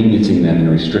inconveniencing them and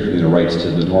restricting their rights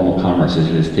to the normal commerce as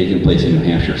it has taken place in New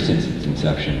Hampshire since its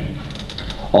inception.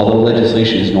 Although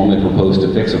legislation is normally proposed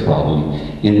to fix a problem,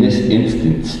 in this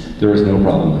instance, there is no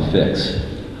problem to fix.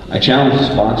 I challenge the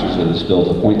sponsors of this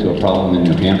bill to point to a problem in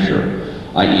New Hampshire.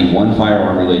 i.e. one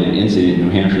firearm-related incident in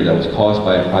New Hampshire that was caused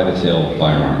by a private sale of a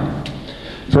firearm.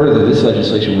 Further, this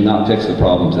legislation would not fix the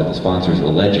problems that the sponsors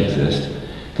allege exist.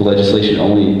 The legislation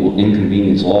only will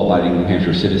inconvenience law-abiding New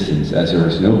Hampshire citizens, as there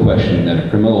is no question that a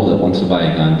criminal that wants to buy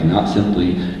a gun cannot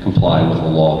simply comply with the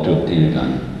law to obtain a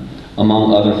gun.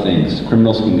 Among other things,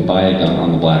 criminals can buy a gun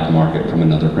on the black market from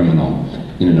another criminal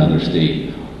in another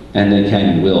state, and they can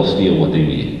and will steal what they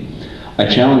need. I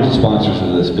challenge the sponsors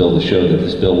of this bill to show that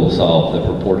this bill will solve the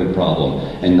purported problem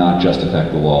and not just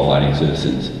affect the law-abiding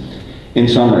citizens. In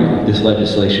summary, this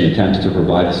legislation attempts to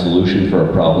provide a solution for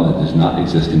a problem that does not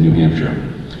exist in New Hampshire.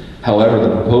 However,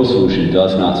 the proposed solution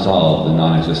does not solve the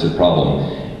non-existent problem,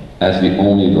 as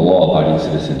only the law-abiding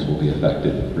citizens will be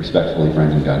affected. Respectfully,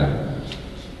 Brendan Gaida.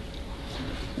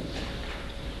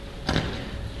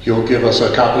 You'll give us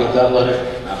a copy of that letter?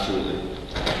 Absolutely.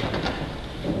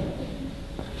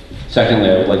 Secondly,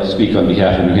 I would like to speak on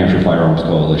behalf of New Hampshire Firearms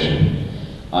Coalition.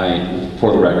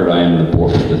 For the record, I am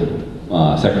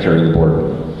the secretary of the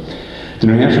board. The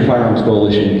New Hampshire Firearms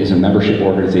Coalition is a membership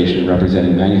organization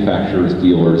representing manufacturers,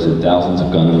 dealers, and thousands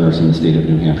of gun owners in the state of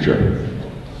New Hampshire.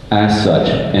 As such,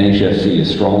 NHFC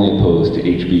is strongly opposed to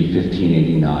HB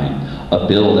 1589, a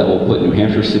bill that will put New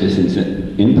Hampshire citizens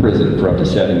in prison for up to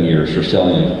 7 years for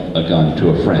selling a gun to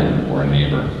a friend or a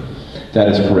neighbor. That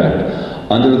is correct.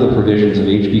 Under the provisions of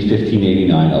HB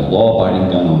 1589, a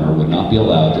law-abiding gun owner would not be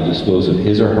allowed to dispose of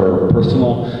his or her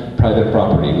personal private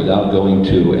property without going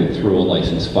to and through a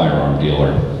licensed firearm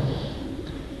dealer.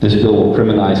 This bill will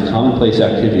criminalize commonplace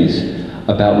activities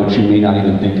about which you may not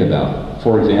even think about.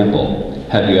 For example,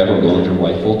 have you ever loaned your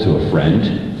rifle to a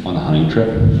friend on a hunting trip?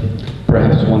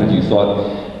 Perhaps one of you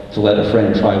thought to let a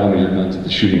friend try one of your guns at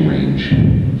the shooting range.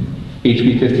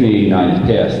 HB 1589 is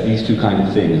passed. These two kinds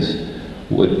of things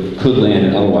could land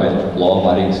an otherwise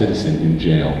law-abiding citizen in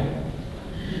jail.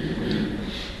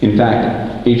 In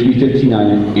fact, HB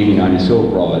 1589 is so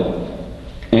broad,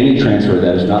 any transfer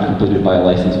that is not completed by a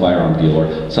licensed firearm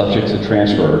dealer subjects a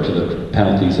transfer to the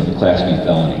penalties of a Class B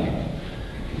felony.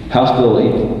 House Bill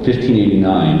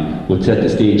 1589 would set the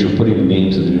stage for putting the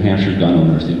names of the New Hampshire gun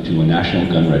owners into a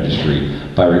national gun registry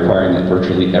by requiring that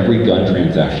virtually every gun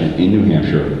transaction in New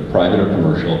Hampshire, private or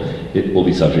commercial, it will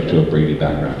be subject to a Brady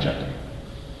background check.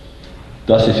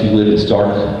 Thus, if you live in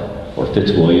Stark or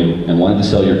Fitzwilliam and wanted to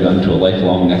sell your gun to a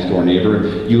lifelong next-door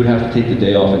neighbor, you would have to take the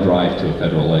day off and drive to a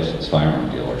federal licensed firearm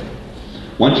dealer.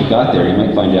 Once you got there, you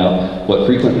might find out what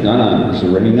frequent gun owners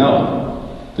already know.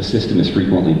 The system is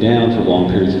frequently down for long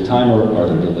periods of time or are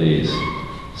there delays,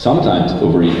 sometimes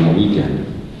over even a weekend.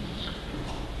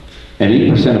 And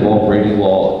 8% of all Brady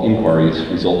law inquiries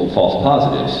result in false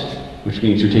positives, which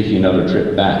means you're taking another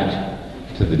trip back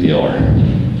to the dealer.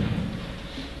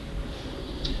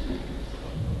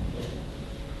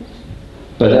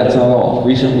 But that's not all.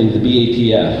 Recently, the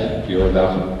BATF, Bureau of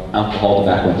Alcohol,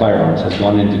 Tobacco, and Firearms, has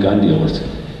gone into gun dealers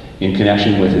in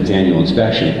connection with its annual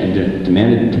inspection and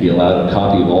demanded to be allowed a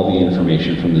copy of all the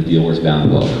information from the dealer's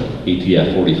bound book,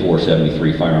 ATF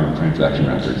 4473 firearm transaction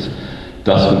records,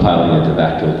 thus compiling a de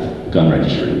facto gun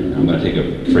registry. I'm going to take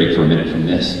a break for a minute from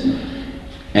this.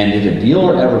 And if a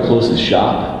dealer ever closes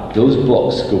shop, those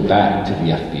books go back to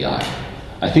the FBI.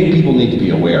 I think people need to be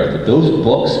aware that those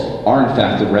books are in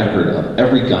fact the record of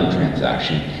every gun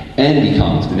transaction and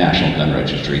becomes the National Gun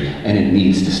Registry, and it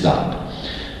needs to stop.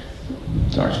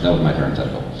 Sorry, that was my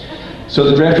parenthetical. So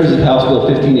the drafters of House Bill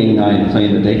 1589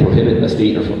 claim that they prohibit a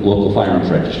state or local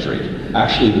firearms registry.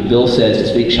 Actually, the bill says the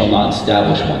state shall not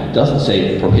establish one. It doesn't say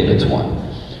it prohibits one.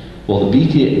 Well, the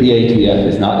BATF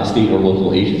is not a state or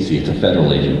local agency, it's a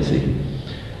federal agency.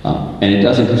 And it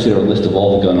doesn't consider a list of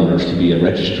all the gun owners to be a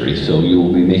registry, so you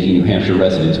will be making New Hampshire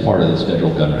residents part of this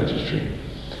federal gun registry.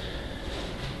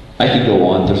 I could go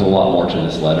on, there's a lot more to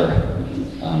this letter.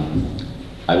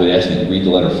 I would ask you to read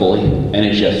the letter fully.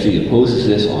 NHFC opposes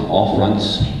this on all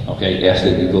fronts, okay? Ask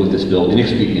that you vote this bill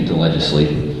inexpedient to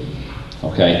legislate,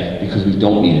 okay? Because we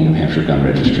don't need a New Hampshire gun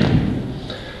registry.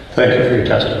 Thank you for your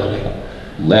testimony.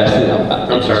 Lastly,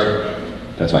 I'm sorry.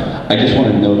 That's fine. I just want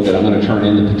to note that I'm going to turn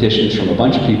in the petitions from a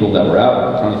bunch of people that were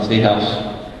out in front of the State House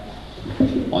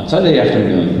on Sunday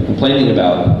afternoon complaining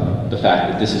about the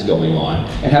fact that this is going on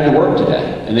and had to work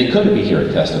today, and they couldn't be here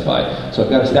to testify. So I've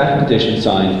got a stack of petitions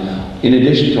signed, in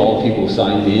addition to all the people who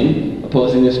signed in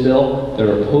opposing this bill that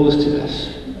are opposed to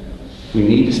this. We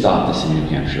need to stop this in New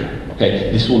Hampshire,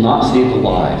 okay? This will not save the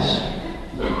lives.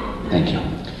 Thank you.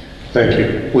 Thank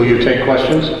you. Will you take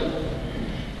questions?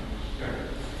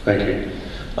 Thank you.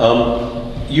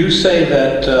 You say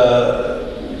that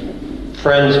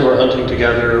friends who are hunting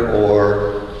together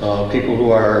or people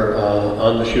who are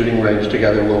on the shooting range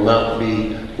together will not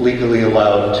be legally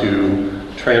allowed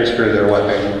to transfer their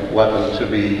weapon to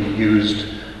be used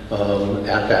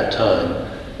at that time.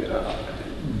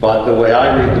 But the way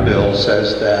I read the bill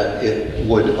says that it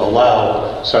would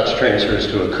allow such transfers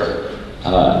to occur.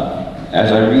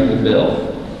 As I read the bill,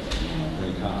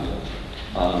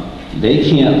 they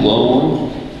can't loan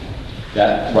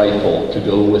that rifle to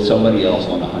go with somebody else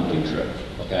on a hunting trip,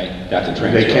 okay? That's a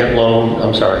transfer. They can't loan,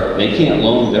 I'm sorry. They can't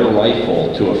loan their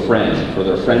rifle to a friend for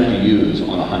their friend to use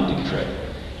on a hunting trip.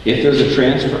 If there's a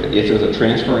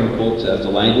transfer in quotes as the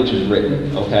language is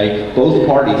written, okay, both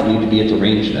parties need to be at the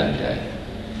range that day.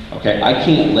 Okay, I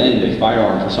can't lend a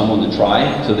firearm for someone to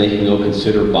try so they can go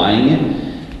consider buying it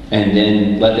and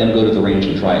then let them go to the range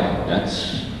and try it.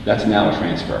 That's now a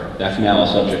transfer. That's now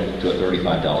subject to a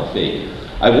 $35 fee.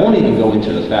 I won't even go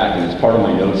into the fact, and it's part of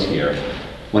my notes here,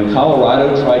 when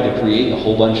Colorado tried to create a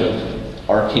whole bunch of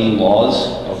arcane laws,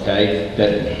 okay,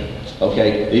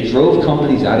 they drove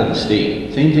companies out of the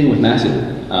state. Same thing with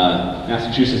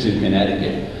Massachusetts and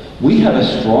Connecticut. We have a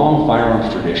strong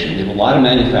firearms tradition. We have a lot of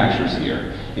manufacturers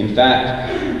here. In fact,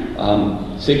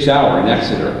 6 Hour in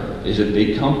Exeter is a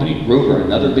big company. Ruger,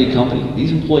 another big company.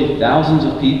 These employ thousands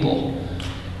of people.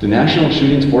 The National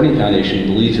Shooting Sporting Foundation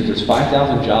believes that there's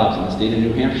 5,000 jobs in the state of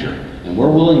New Hampshire, and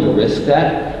we're willing to risk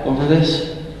that over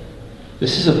this.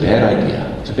 This is a bad idea.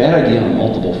 It's a bad idea on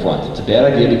multiple fronts. It's a bad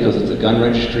idea because it's a gun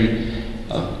registry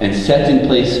and sets in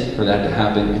place for that to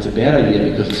happen. It's a bad idea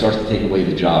because it starts to take away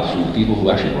the jobs from the people who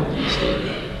actually work in the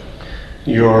state.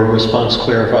 Your response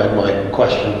clarified my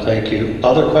question. Thank you.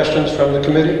 Other questions from the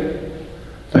committee?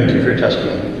 Thank you for your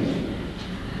testimony.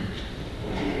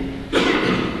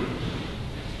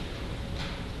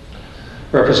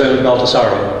 Representative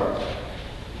Baldassarre.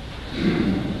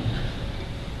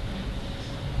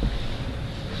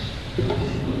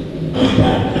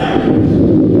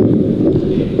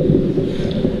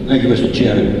 Thank you, Mr.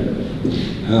 Chairman.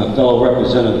 Fellow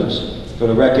representatives, for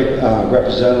the record,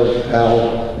 Representative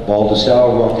Al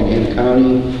Baldassarre, Rockingham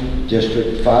County,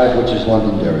 District 5, which is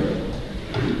Londonderry.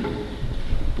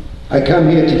 I come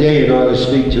here today in order to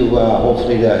speak to,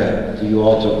 hopefully, for you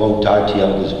all to vote to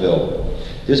RTL this bill.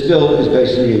 This bill is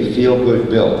basically a feel-good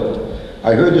bill.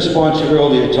 I heard the sponsor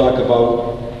earlier talk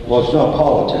about, well, it's not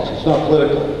politics, it's not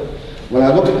political. When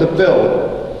I look at the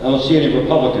bill, I don't see any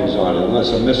Republicans on it, unless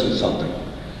I'm missing something.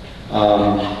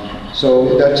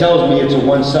 So that tells me it's a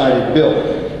one-sided bill.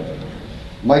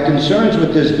 My concerns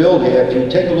with this bill here, if you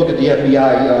take a look at the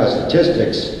FBI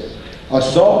statistics,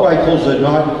 assault rifles are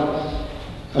not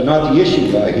the issue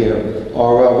here,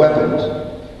 or weapons.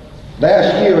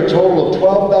 Last year, a total of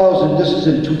 12,000, this is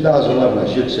in 2011, I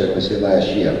should say, when I say last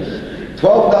year,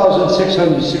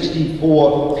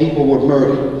 12,664 people were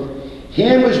murdered.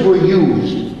 Hammers were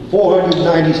used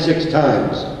 496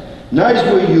 times. Knives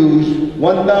were used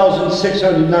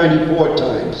 1,694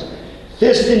 times.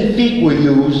 Fists and feet were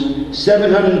used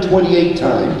 728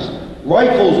 times.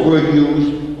 Rifles were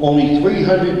used only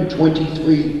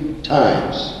 323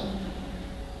 times.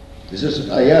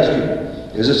 I ask you,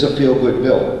 is this a feel-good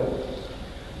bill?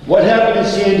 What happened in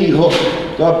Sandy Hook?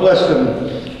 God bless them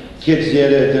kids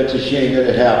there, that's a shame that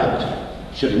it happened.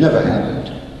 Should have never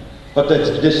happened. But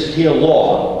this here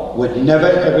law would never,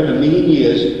 ever in a million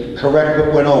years correct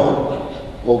what went on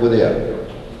over there.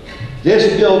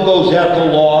 This bill goes after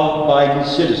law-abiding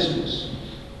citizens.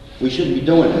 We shouldn't be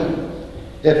doing that.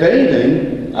 If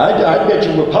anything, I bet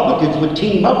you Republicans would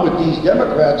team up with these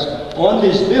Democrats on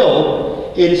this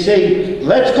bill and say,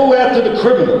 let's go after the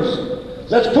criminals.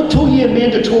 Let's put 2-year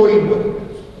mandatory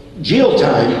jail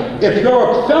time if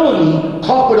you're a felony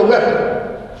caught with a weapon.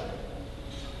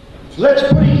 Let's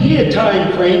put a year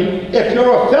time frame if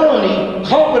you're a felony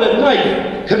caught with a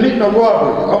knife committing a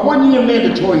robbery. A 1-year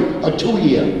mandatory, a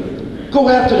 2-year. Go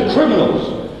after the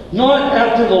criminals, not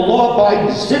after the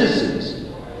law-abiding citizens.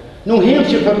 New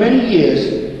Hampshire for many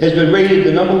years has been rated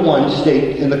the #1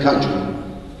 state in the country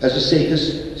as the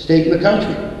safest state in the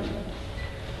country.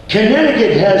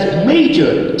 Connecticut has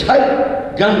major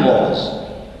tight gun laws.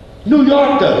 New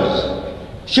York does.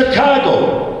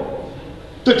 Chicago,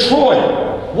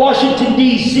 Detroit, Washington,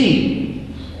 D.C.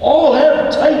 all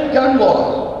have tight gun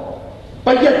laws.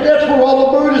 But yet that's where all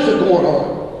the murders are going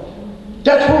on.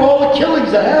 That's where all the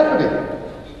killings are happening.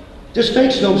 This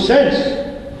makes no sense.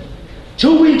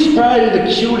 2 weeks prior to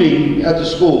the shooting at the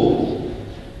school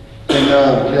in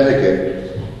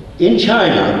Connecticut, in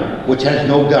China, which has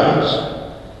no guns,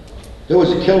 there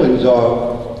was a killings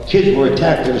of kids were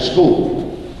attacked at a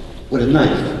school with a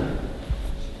knife.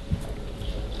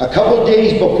 A couple of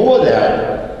days before that,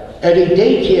 at a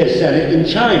daycare center in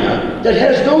China that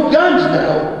has no guns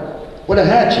now, with a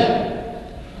hatchet.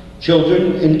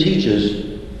 Children and teachers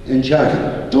in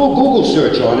China. Do a Google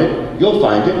search on it. You'll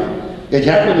find it. It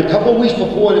happened a couple of weeks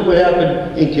before it would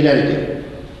happen in Connecticut.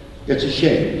 It's a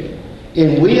shame.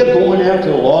 And we are going after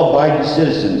the law-abiding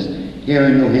citizens here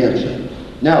in New Hampshire.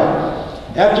 Now,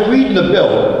 after reading the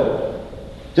bill,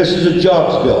 this is a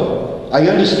jobs bill. I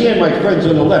understand my friends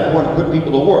on the left want to put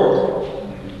people to work.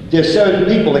 There's certain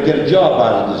people that get a job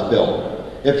out of this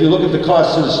bill. If you look at the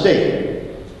costs of the state.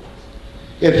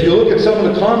 If you look at some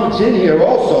of the comments in here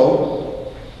also,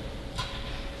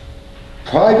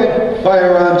 private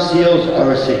firearm sales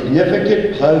are a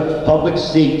significant public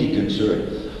safety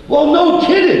concern. Well, no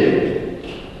kidding.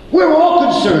 We're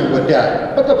all concerned with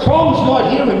that. But the problem's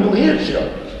not here in New Hampshire.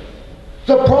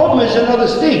 The problem is in other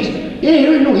states.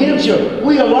 Here in New Hampshire,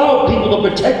 we allow people to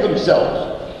protect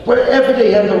themselves wherever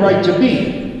they have the right to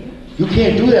be. You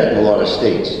can't do that in a lot of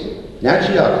states.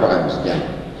 Naturally, our crime is down.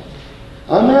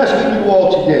 I'm asking you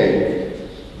all today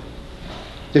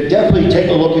to definitely take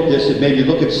a look at this and maybe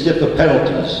look at stiffer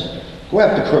penalties. Go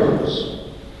after criminals.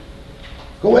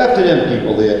 Go after them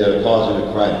people there that are causing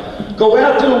the crime. Go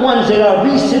after the ones that our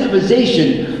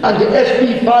recidivization under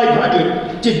SB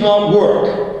 500 did not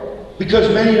work. Because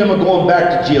many of them are going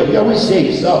back to jail. Yeah, we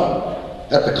saved some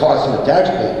at the cost of the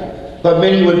taxpayer. But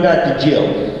many went back to jail.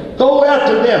 Go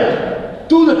after them.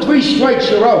 Do the 3 strikes,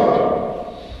 you're out.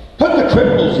 Put the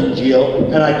criminals in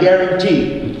jail, and I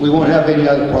guarantee we won't have any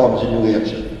other problems in New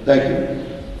Hampshire. Thank you.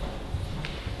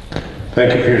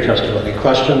 Thank you for your testimony.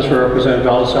 Questions for Representative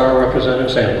Baldessaro, Representative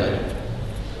Sandlin?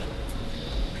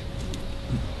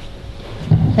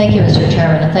 Thank you, Mr.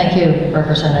 Chairman, and thank you,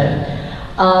 Representative.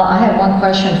 I have one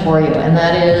question for you, and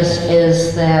that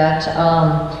is that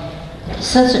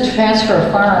since the transfer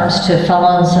of firearms to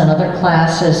felons and other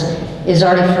classes is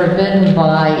already forbidden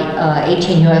by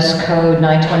 18 U.S. Code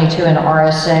 922 and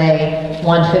RSA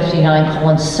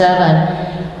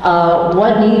 159:7,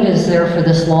 what need is there for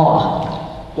this law?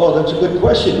 Well, that's a good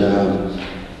question.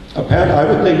 Apparently, I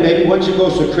would think maybe once it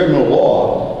goes to criminal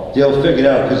law, they'll figure it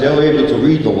out because they're able to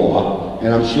read the law.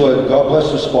 And I'm sure, God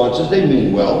bless the sponsors, they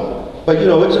mean well. But you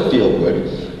know, it's a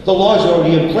feel-good. The law's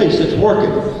already in place, it's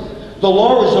working. The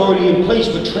law is already in place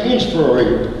for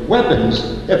transferring weapons.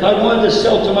 If I wanted to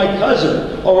sell to my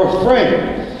cousin or a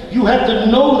friend, you have to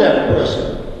know that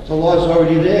person. The law's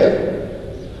already there.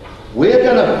 We're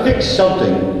gonna fix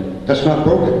something that's not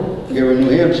broken here in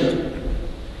New Hampshire.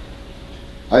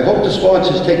 I hope the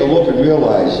sponsors take a look and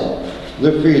realize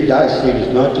Live Free or Die State is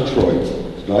not Detroit,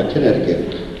 it's not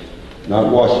Connecticut, not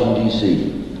Washington,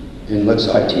 D.C. And let's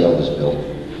ITL this bill.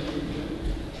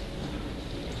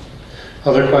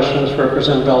 Other questions for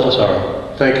Representative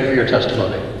Baldessaro? Thank you for your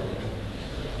testimony.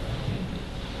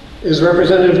 Is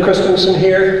Representative Christensen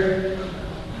here?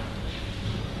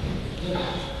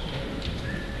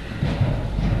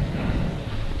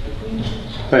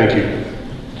 Thank you.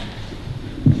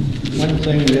 One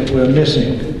thing that we're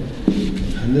missing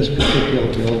in this particular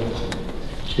bill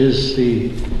is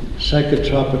the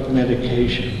psychotropic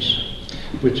medications,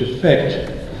 which affect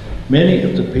many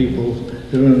of the people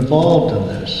that are involved in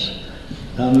this.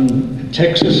 Down in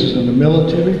Texas is on a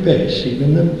military base.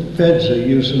 Even the feds are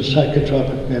using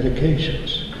psychotropic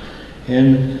medications.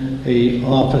 And an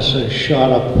officer shot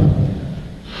up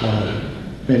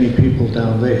many people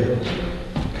down there.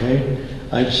 Okay?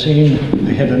 I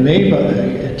had a neighbor,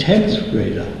 a 10th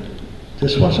grader.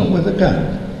 This wasn't with a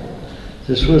gun.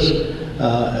 This was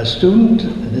a student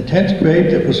in the 10th grade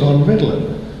that was on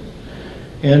Ritalin.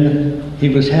 And he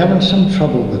was having some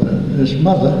trouble with it. His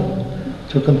mother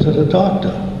took him to the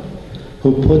doctor,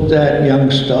 who put that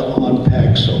youngster on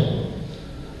Paxil.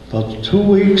 About 2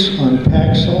 weeks on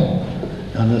Paxil.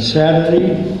 On a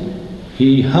Saturday,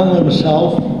 he hung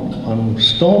himself on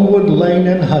Stonewood Lane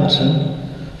in Hudson,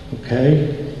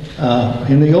 okay,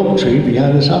 in the oak tree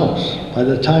behind his house. By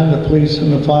the time the police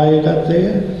and the fire got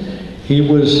there, he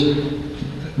was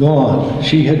gone.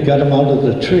 She had got him out of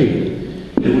the tree.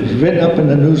 It was written up in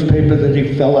the newspaper that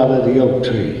he fell out of the oak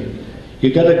tree. You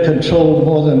got to control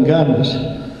more than guns.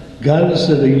 Guns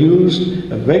that are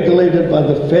used are regulated by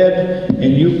the Fed,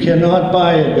 and you cannot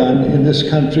buy a gun in this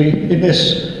country, in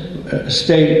this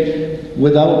state,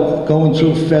 without going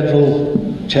through federal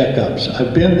checkups.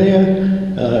 I've been there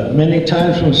many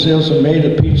times when sales are made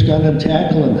at Pete's Gun and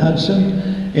Tackle in Hudson,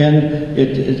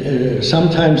 and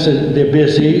sometimes they're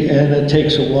busy and it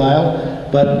takes a while,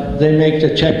 but they make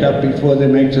the checkup before they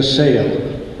make the sale.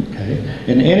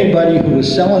 And anybody who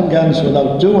is selling guns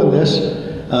without doing this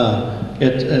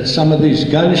at some of these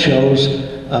gun shows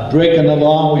are breaking the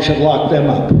law. We should lock them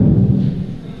up.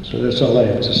 So that's all I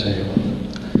have to say about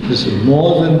it. This is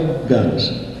more than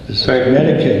guns. This is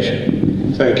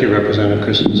medication. Thank you, Representative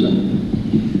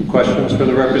Christensen. Questions for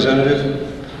the representative?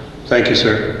 Thank you,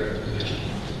 sir.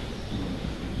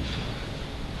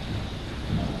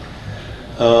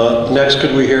 Next,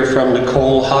 could we hear from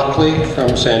Nicole Hockley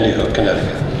from Sandy Hook,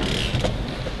 Connecticut?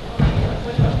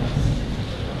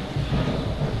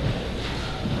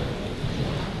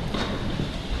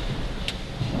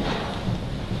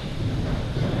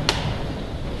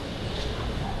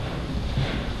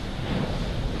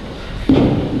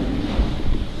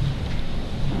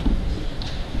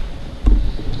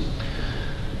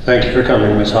 Thank you for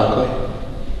coming, Ms. Hockley.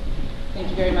 Thank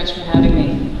you very much for having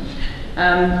me.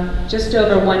 Just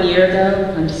over 1 year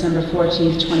ago, on December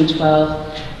 14th,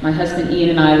 2012, my husband Ian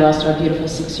and I lost our beautiful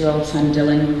 6-year-old son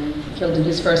Dylan, killed in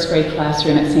his first grade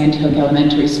classroom at Sandy Hook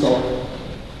Elementary School.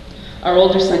 Our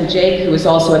older son Jake, who was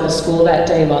also at the school that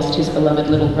day, lost his beloved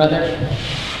little brother.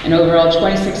 And overall,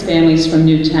 26 families from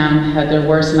Newtown had their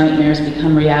worst nightmares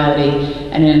become reality,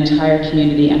 and an entire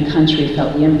community and country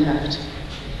felt the impact.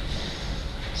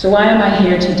 So why am I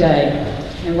here today?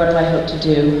 And what do I hope to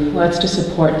do? Well, it's to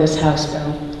support this House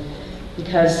bill.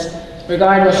 Because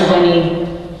regardless of any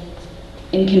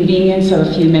inconvenience of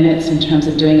a few minutes in terms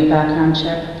of doing a background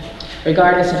check,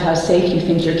 regardless of how safe you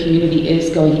think your community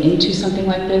is going into something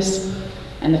like this,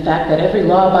 and the fact that every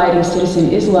law-abiding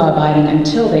citizen is law-abiding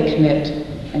until they commit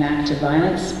an act of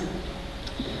violence,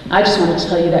 I just want to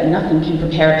tell you that nothing can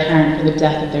prepare a parent for the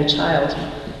death of their child.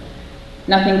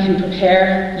 Nothing can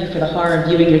prepare you for the horror of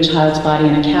viewing your child's body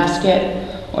in a casket,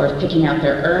 or of picking out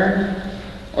their urn,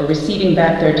 or receiving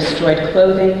back their destroyed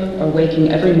clothing, or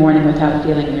waking every morning without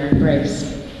feeling their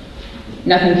embrace.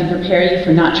 Nothing can prepare you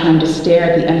for not trying to stare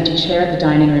at the empty chair at the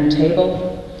dining room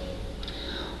table,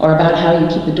 or about how you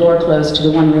keep the door closed to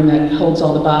the one room that holds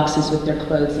all the boxes with their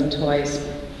clothes and toys.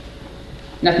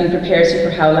 Nothing prepares you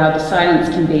for how loud the silence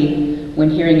can be when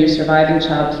hearing your surviving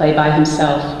child play by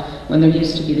himself when there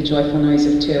used to be the joyful noise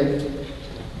of two.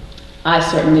 I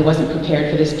certainly wasn't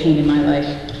prepared for this pain in my life,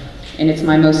 and it's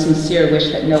my most sincere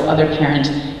wish that no other parent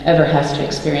ever has to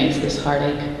experience this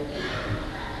heartache.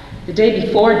 The day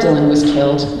before Dylan was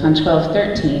killed, on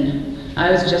 12/13,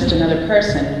 I was just another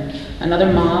person,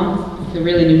 another mom who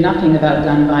really knew nothing about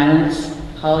gun violence,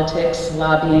 politics,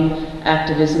 lobbying,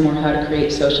 activism, or how to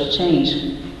create social change.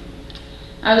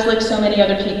 I was like so many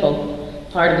other people,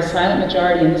 part of the silent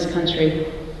majority in this country.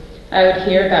 I would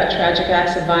hear about tragic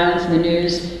acts of violence in the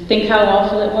news, think how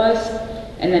awful it was,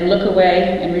 and then look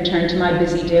away and return to my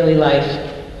busy daily life.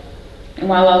 And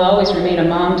while I'll always remain a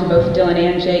mom to both Dylan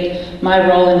and Jake, my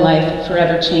role in life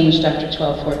forever changed after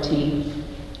 12/14.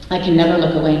 I can never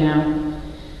look away now.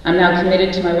 I'm now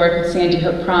committed to my work with Sandy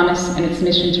Hook Promise and its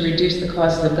mission to reduce the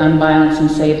causes of gun violence and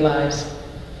save lives.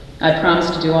 I promise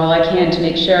to do all I can to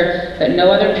make sure that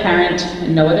no other parent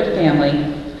and no other family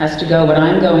has to go what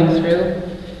I'm going through,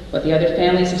 what the other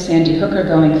families of Sandy Hook are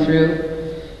going through,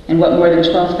 and what more than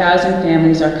 12,000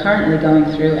 families are currently going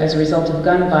through as a result of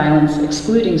gun violence,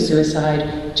 excluding suicide,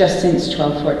 just since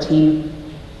 12/14.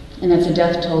 And that's a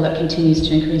death toll that continues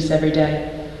to increase every day.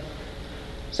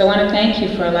 So I want to thank you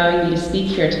for allowing me to speak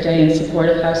here today in support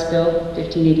of House Bill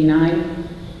 1589.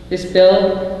 This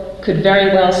bill could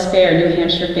very well spare New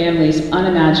Hampshire families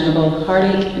unimaginable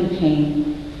heartache and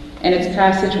pain, and its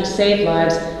passage will save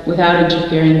lives without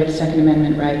interfering with Second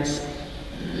Amendment rights.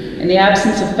 In the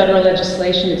absence of federal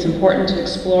legislation, it's important to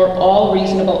explore all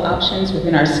reasonable options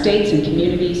within our states and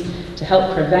communities to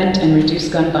help prevent and reduce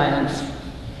gun violence.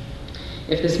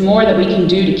 If there's more that we can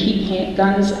do to keep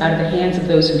guns out of the hands of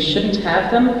those who shouldn't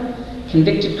have them,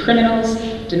 convicted criminals,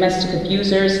 domestic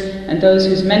abusers, and those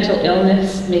whose mental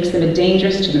illness makes them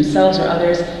dangerous to themselves or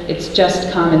others, it's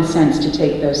just common sense to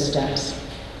take those steps.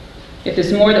 If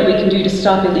there's more that we can do to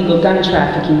stop illegal gun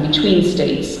trafficking between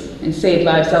states and save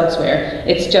lives elsewhere,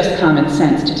 it's just common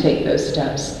sense to take those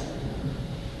steps.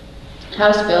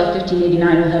 House Bill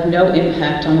 1589 will have no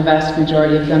impact on the vast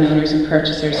majority of gun owners and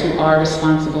purchasers who are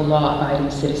responsible, law-abiding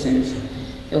citizens.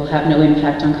 It will have no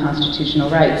impact on constitutional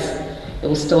rights. It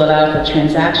will still allow for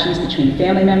transactions between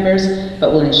family members,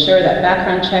 but will ensure that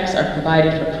background checks are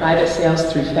provided for private sales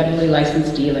through federally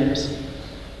licensed dealers.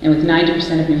 And with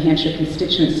 90% of New Hampshire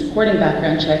constituents supporting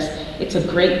background checks, it's a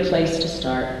great place to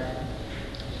start.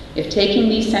 If taking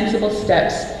these sensible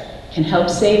steps can help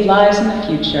save lives in the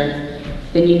future,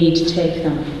 then you need to take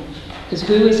them. Because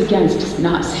who is against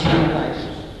not saving a life?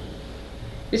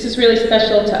 This is really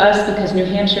special to us because New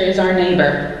Hampshire is our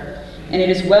neighbor. And it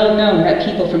is well known that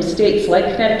people from states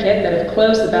like Connecticut that have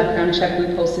closed the background check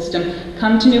loophole system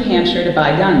come to New Hampshire to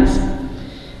buy guns.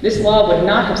 This law would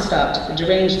not have stopped the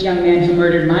deranged young man who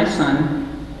murdered my son,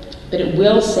 but it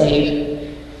will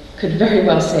save, could very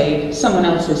well save, someone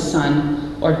else's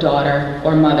son or daughter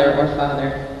or mother or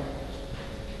father.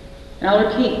 And I'll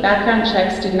repeat, background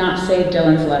checks did not save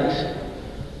Dylan's life.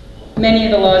 Many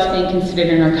of the laws being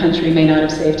considered in our country may not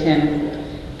have saved him,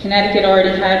 Connecticut already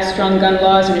had strong gun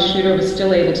laws, and a shooter was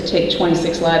still able to take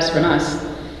 26 lives from us.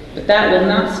 But that will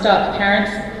not stop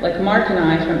parents like Mark and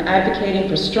I from advocating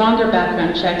for stronger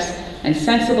background checks and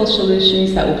sensible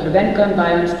solutions that will prevent gun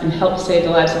violence and help save the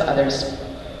lives of others.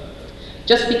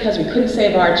 Just because we couldn't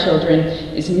save our children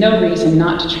is no reason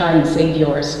not to try and save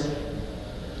yours.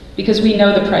 Because we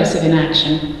know the price of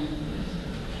inaction.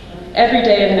 Every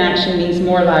day of inaction means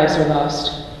more lives are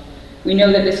lost. We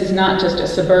know that this is not just a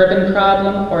suburban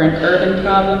problem or an urban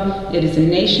problem. It is a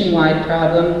nationwide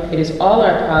problem. It is all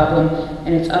our problem,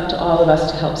 and it's up to all of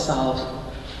us to help solve,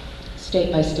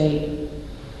 state by state.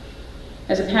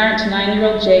 As a parent to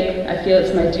 9-year-old Jake, I feel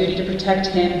it's my duty to protect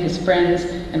him, his friends,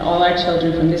 and all our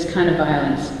children from this kind of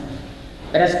violence.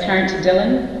 But as a parent to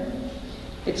Dylan,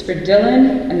 it's for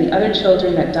Dylan and the other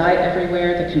children that die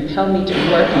everywhere that compel me to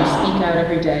work and speak out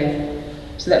every day,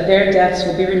 so that their deaths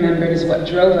will be remembered as what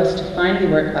drove us to finally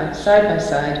work side by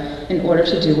side in order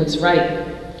to do what's right.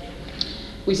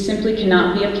 We simply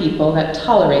cannot be a people that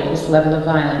tolerate this level of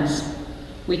violence.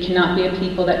 We cannot be a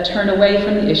people that turn away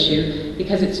from the issue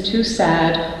because it's too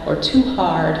sad, or too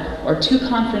hard, or too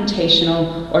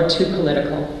confrontational, or too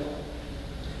political.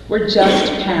 We're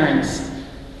just parents,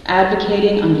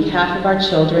 advocating on behalf of our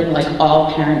children like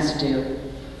all parents do.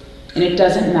 And it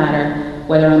doesn't matter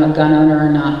whether I'm a gun owner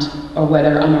or not, or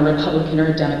whether I'm a Republican or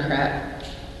a Democrat.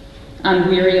 I'm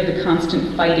weary of the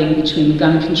constant fighting between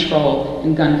gun control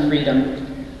and gun freedom.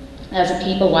 As a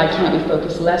people, why can't we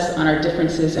focus less on our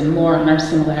differences and more on our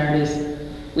similarities?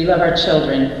 We love our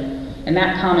children, and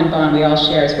that common bond we all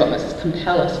share is what must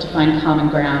compel us to find common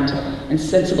ground and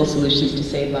sensible solutions to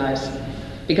save lives.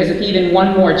 Because if even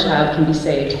one more child can be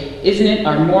saved, isn't it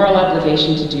our moral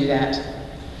obligation to do that?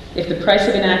 If the price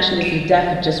of inaction is the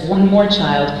death of just one more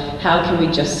child, how can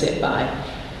we just sit by?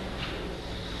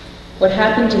 What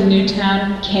happened in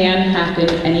Newtown can happen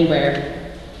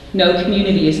anywhere. No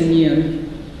community is immune.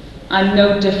 I'm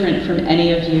no different from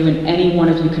any of you, and any one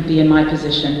of you could be in my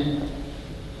position.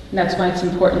 And that's why it's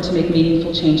important to make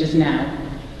meaningful changes now.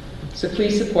 So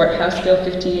please support House Bill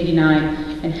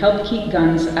 1589 and help keep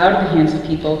guns out of the hands of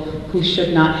people who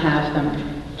should not have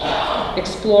them.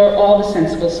 Explore all the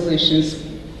sensible solutions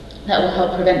that will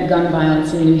help prevent gun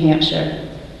violence in New Hampshire.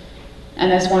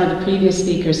 And as one of the previous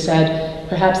speakers said,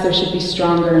 perhaps there should be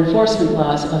stronger enforcement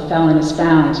laws if a felon is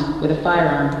found with a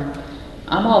firearm.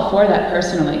 I'm all for that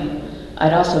personally.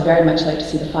 I'd also very much like to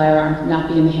see the firearm not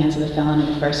be in the hands of the felon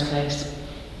in the first place.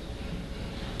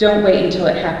 Don't wait until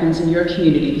it happens in your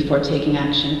community before taking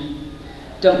action.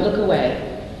 Don't look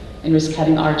away and risk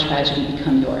having our tragedy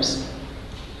become yours.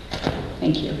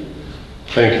 Thank you.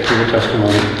 Thank you for your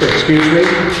testimony. Excuse me.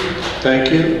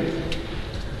 Thank you.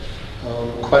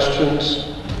 Questions?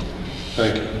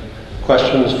 Thank you.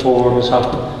 Questions for Ms.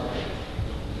 Hoffman?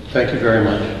 Thank you very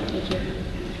much. Thank you.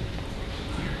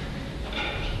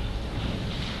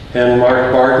 And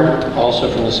Mark Barton,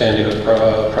 also from the Sandy Hook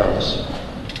Promise.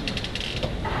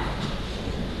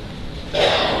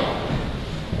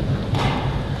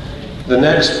 The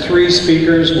next three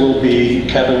speakers will be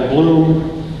Kevin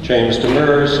Bloom, James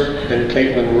Demers, and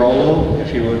Caitlin Rollo,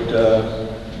 if you would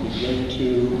begin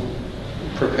to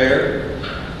prepare.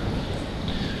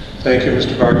 Thank you,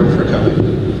 Mr. Barton, for coming.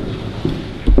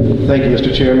 Thank you,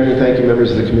 Mr. Chairman, and thank you,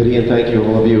 members of the committee, and thank you,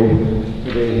 all of you,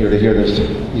 for being here to hear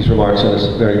these remarks on this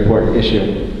very important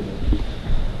issue.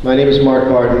 My name is Mark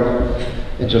Barton,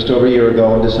 and just over a year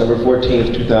ago, on December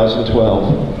 14th,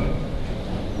 2012,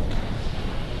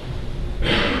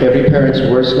 every parent's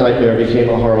worst nightmare became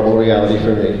a horrible reality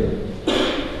for me.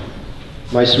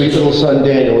 My sweet little son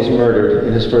Daniel was murdered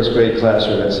in his first grade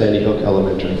classroom at Sandy Hook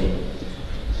Elementary.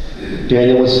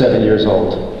 Daniel was 7 years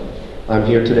old. I'm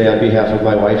here today on behalf of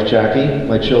my wife Jackie,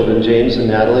 my children James and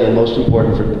Natalie, and most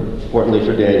importantly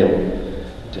for Daniel,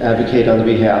 to advocate on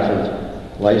behalf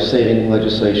of life-saving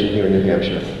legislation here in New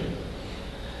Hampshire.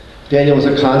 Daniel was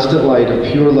a constant light of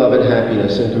pure love and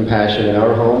happiness and compassion in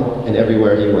our home and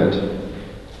everywhere he went.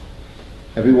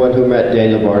 Everyone who met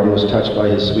Daniel Barton was touched by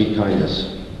his sweet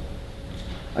kindness.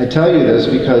 I tell you this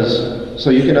so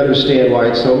you can understand why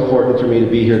it's so important for me to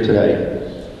be here today.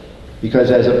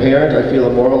 Because as a parent, I feel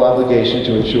a moral obligation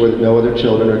to ensure that no other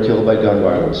children are killed by gun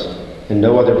violence, and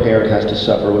no other parent has to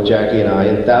suffer what Jackie and I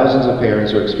and thousands of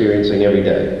parents are experiencing every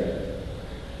day.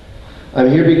 I'm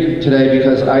here today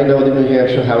because I know that New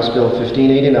Hampshire House Bill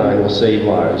 1589 will save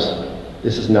lives.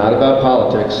 This is not about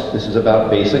politics, this is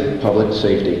about basic public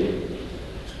safety.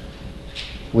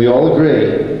 We all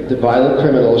agree that violent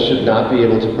criminals should not be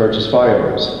able to purchase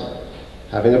firearms.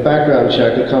 Having a background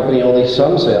check accompany only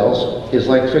some sales is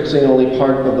like fixing only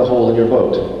part of the hole in your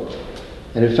boat.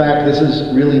 And in fact, this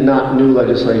is really not new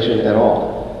legislation at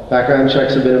all. Background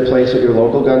checks have been in place at your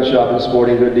local gun shop and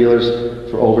sporting good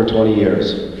dealers for over 20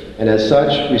 years. And as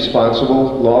such,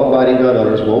 responsible, law-abiding gun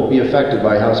owners won't be affected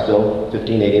by House Bill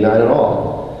 1589 at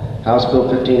all. House Bill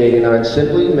 1589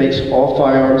 simply makes all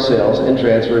firearm sales and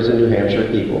transfers in New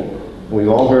Hampshire equal. And we've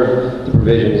all heard the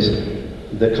provisions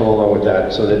that come along with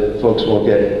that so that folks won't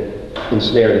get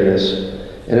ensnared in this.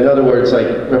 And in other words, like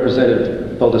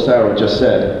Representative Baldessaro just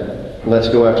said, let's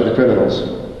go after the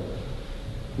criminals.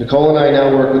 Nicole and I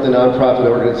now work with the nonprofit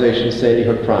organization Sandy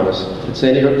Hook Promise. At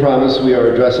Sandy Hook Promise, we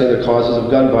are addressing the causes of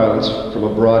gun violence from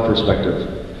a broad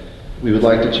perspective. We would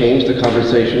like to change the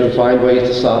conversation and find ways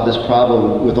to solve this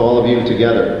problem with all of you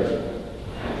together.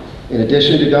 In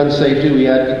addition to gun safety, we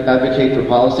advocate for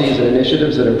policies and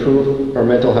initiatives that improve our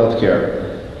mental health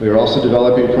care. We are also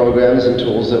developing programs and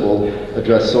tools that will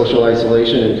address social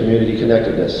isolation and community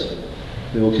connectedness.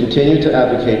 We will continue to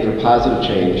advocate for positive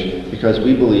change because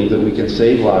we believe that we can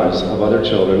save lives of other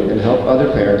children and help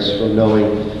other parents from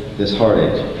knowing this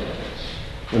heartache.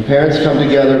 When parents come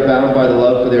together bound by the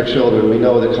love for their children, we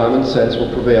know that common sense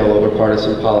will prevail over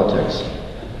partisan politics.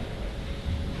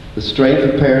 The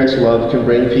strength of parents' love can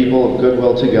bring people of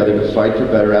goodwill together to fight for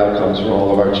better outcomes for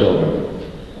all of our children.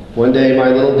 One day, my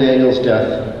little Daniel's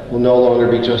death will no longer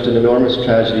be just an enormous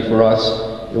tragedy for us.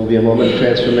 It will be a moment of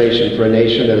transformation for a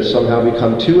nation that has somehow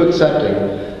become too accepting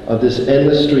of this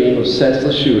endless stream of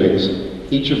senseless shootings,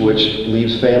 each of which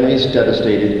leaves families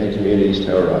devastated and communities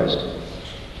terrorized.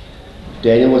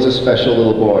 Daniel was a special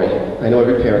little boy. I know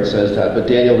every parent says that, but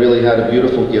Daniel really had a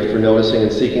beautiful gift for noticing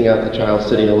and seeking out the child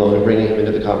sitting alone and bringing him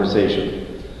into the conversation.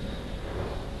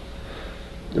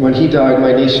 When he died,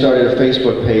 my niece started a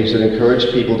Facebook page that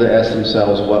encouraged people to ask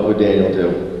themselves, what would Daniel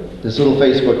do? This little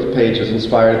Facebook page has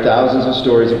inspired thousands of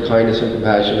stories of kindness and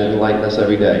compassion that enlighten us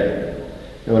every day.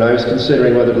 And when I was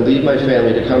considering whether to leave my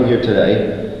family to come here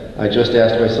today, I just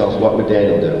asked myself, what would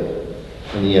Daniel do?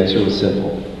 And the answer was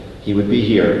simple. He would be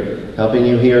here, helping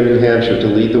you here in New Hampshire to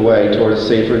lead the way toward a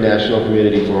safer national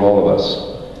community for all of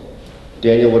us.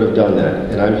 Daniel would have done that,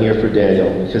 and I'm here for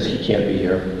Daniel because he can't be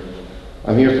here.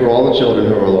 I'm here for all the children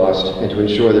who are lost and to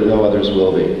ensure that no others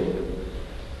will be.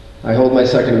 I hold my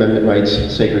Second Amendment rights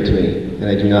sacred to me, and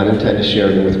I do not intend to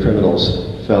share them with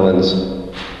criminals, felons,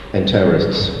 and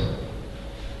terrorists.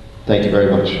 Thank you very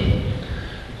much.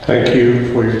 Thank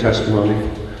you for your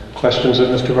testimony. Questions of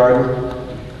Mr. Varden?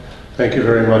 Thank you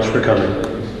very much for coming.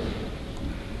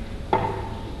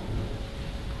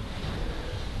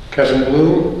 Kevin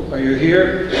Bloom, are you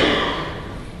here?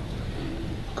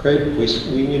 Great,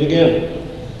 we meet again.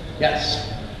 Yes.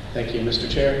 Thank you, Mr.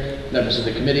 Chair, members of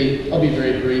the committee. I'll be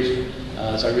very brief,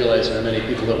 as I realize there are many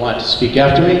people that want to speak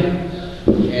after me.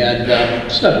 And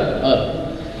just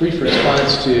a brief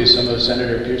response to some of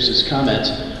Senator Pierce's comments.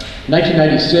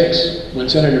 1996, when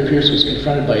Senator Pierce was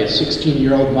confronted by a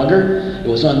 16-year-old mugger, it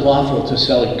was unlawful to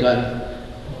sell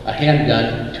a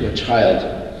handgun to a child.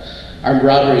 Armed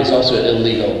robbery is also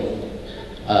illegal.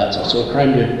 It's also a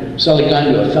crime to sell a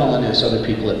gun to a felon, as other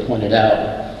people have pointed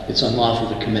out. It's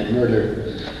unlawful to commit murder.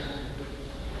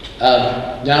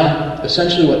 Now,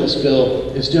 essentially what this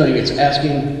bill is doing, it's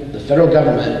asking the federal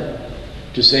government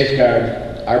to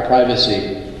safeguard our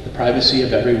privacy, the privacy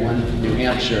of everyone in New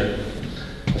Hampshire.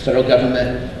 A federal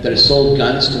government that has sold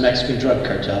guns to Mexican drug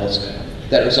cartels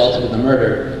that resulted in the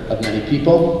murder of many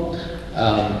people.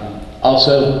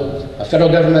 Also, a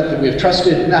federal government that we have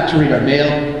trusted not to read our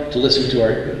mail, to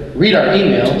read our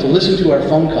email, to listen to our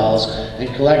phone calls, and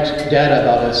collect data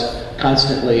about us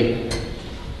constantly.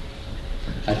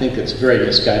 I think it's very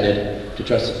misguided to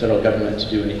trust the federal government to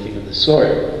do anything of the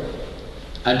sort.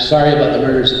 I'm sorry about the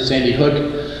murders at Sandy Hook,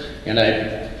 and I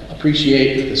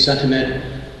appreciate the sentiment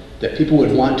that people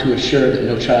would want to assure that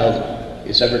no child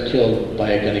is ever killed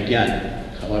by a gun again.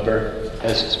 However,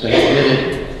 as it's been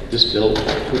admitted, this bill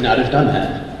would not have done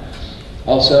that.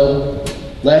 Also,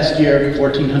 last year,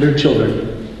 1,400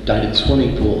 children died in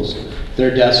swimming pools.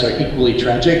 Their deaths are equally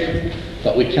tragic,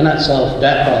 but we cannot solve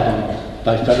that problem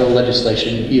by federal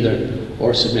legislation either,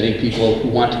 or submitting people who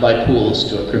want to buy pools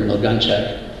to a criminal gun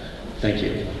check. Thank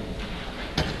you.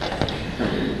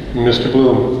 Mr.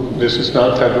 Bloom, this is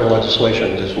not federal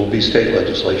legislation. This will be state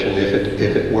legislation if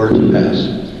it were to pass.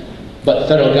 But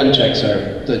federal gun checks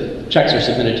the checks are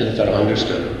submitted to the federal.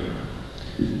 Understood.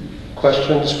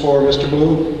 Questions for Mr.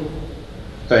 Bloom?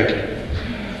 Thank you.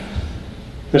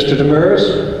 Mr.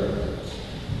 Demers?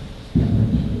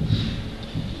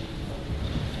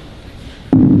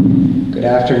 Good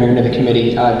afternoon to the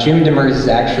committee. Jim Demers is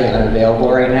actually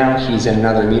unavailable right now. He's in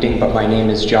another meeting, but my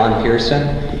name is John Pearson,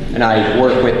 and I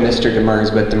work with Mr.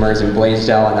 Demers with Demers and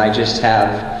Blaisdell, and I just have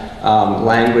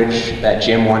language that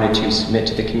Jim wanted to submit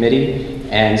to the committee,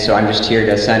 And so I'm just here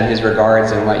to send his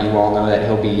regards and let you all know that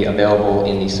he'll be available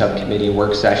in the subcommittee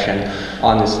work session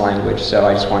on this language. So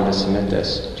I just wanted to submit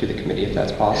this to the committee if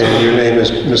that's possible. And your name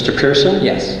is Mr. Pearson?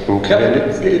 Yes.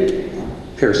 Okay.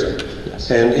 Pearson.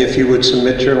 Yes. And And if you would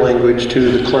submit your language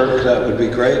to the clerk, that would be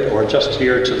great, or just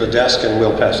here to the desk and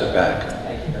we'll pass it back.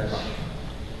 thank you very much.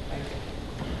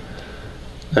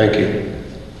 Thank you.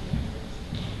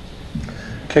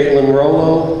 Caitlin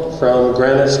Rollo from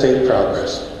Granite State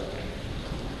Progress.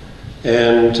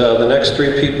 And the next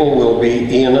three people will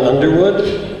be Ian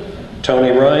Underwood,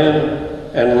 Tony Ryan,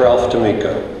 and Ralph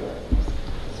D'Amico.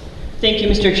 Thank you,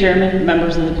 Mr. Chairman,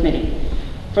 members of the committee.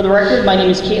 For the record, my name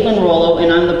is Caitlin Rollo, and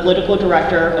I'm the political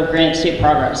director of Granite State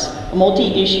Progress, a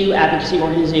multi-issue advocacy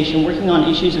organization working on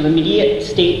issues of immediate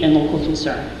state and local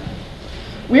concern.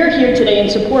 We are here today in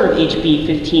support of HB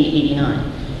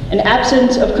 1589. In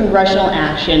absence of congressional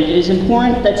action, it is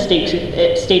important that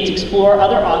states explore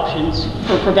other options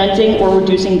for preventing or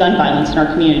reducing gun violence in our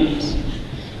communities.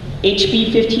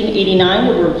 HB 1589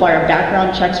 would require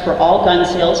background checks for all gun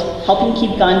sales, helping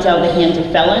keep guns out of the hands of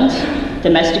felons,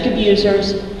 domestic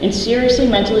abusers, and seriously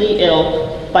mentally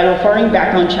ill by requiring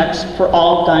background checks for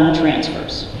all gun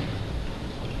transfers.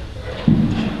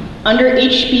 Under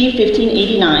HB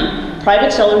 1589,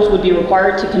 private sellers would be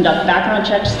required to conduct background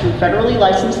checks through federally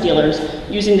licensed dealers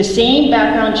using the same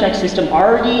background check system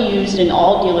already used in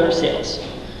all dealer sales.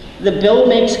 The bill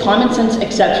makes common sense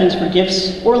exceptions for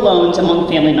gifts or loans among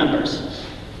family members.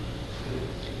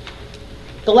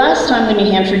 The last time the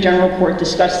New Hampshire General Court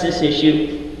discussed this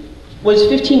issue was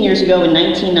 15 years ago in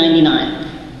 1999.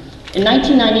 In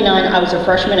 1999, I was a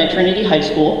freshman at Trinity High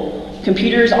School.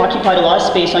 Computers occupied a lot of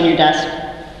space on your desk.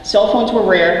 Cell phones were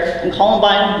rare, and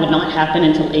Columbine would not happen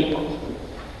until April.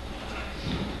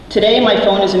 Today, my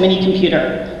phone is a mini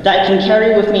computer that I can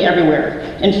carry with me everywhere.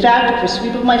 In fact, with a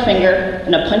sweep of my finger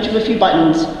and a punch of a few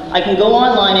buttons, I can go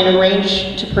online and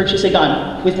arrange to purchase a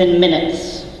gun within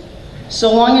minutes.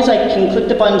 So long as I can click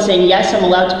the button saying, yes, I'm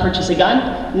allowed to purchase a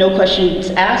gun, no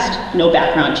questions asked, no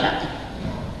background check.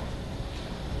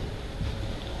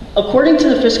 According to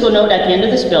the fiscal note at the end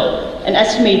of this bill, an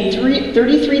estimated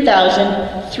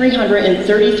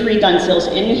 33,333 gun sales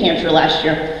in New Hampshire last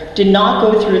year did not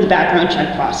go through the background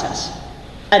check process.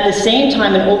 At the same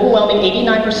time, an overwhelming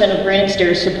 89% of Granite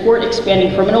Stairs support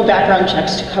expanding criminal background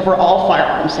checks to cover all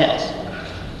firearm sales,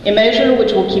 a measure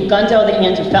which will keep guns out of the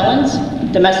hands of felons,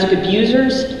 domestic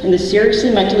abusers, and the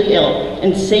seriously mentally ill,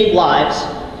 and save lives.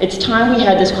 It's time we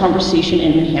had this conversation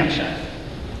in New Hampshire.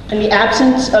 In the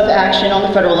absence of action on the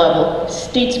federal level,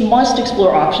 states must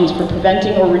explore options for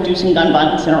preventing or reducing gun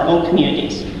violence in our own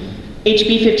communities.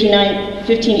 HB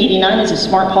 1589 is a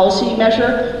smart policy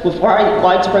measure with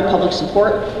widespread public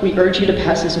support. We urge you to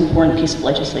pass this important piece of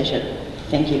legislation.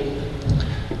 Thank you.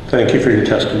 Thank you for your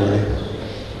testimony.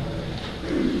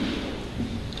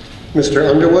 Mr.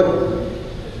 Underwood?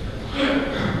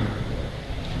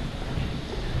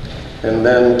 And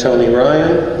then Tony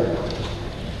Ryan.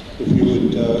 If you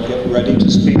would get ready to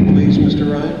speak, please, Mr.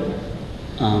 Ryan.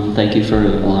 Thank you for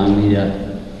allowing me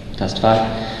to testify.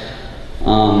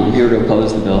 I'm here to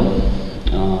oppose the bill.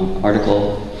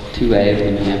 Article 2A of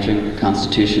the New Hampshire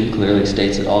Constitution clearly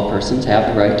states that all persons have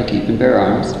the right to keep and bear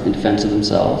arms in defense of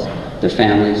themselves, their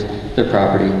families, their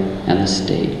property, and the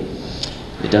state.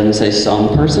 It doesn't say some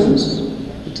persons.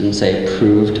 It doesn't say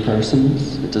approved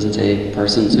persons. It doesn't say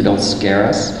persons who don't scare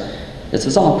us. It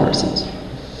says all persons.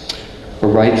 A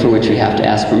right for which we have to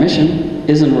ask permission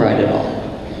isn't a right at all.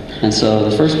 And so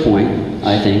the first point,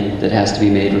 I think, that has to be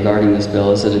made regarding this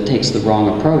bill is that it takes the wrong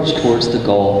approach towards the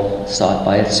goal sought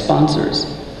by its sponsors.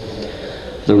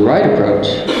 The right approach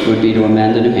would be to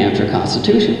amend the New Hampshire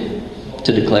Constitution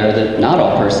to declare that not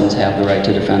all persons have the right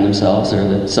to defend themselves, or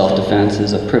that self-defense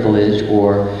is a privilege,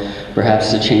 or perhaps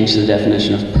to change the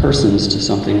definition of persons to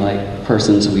something like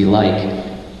persons we like.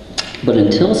 But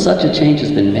until such a change has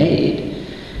been made,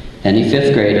 any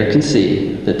fifth grader can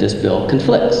see that this bill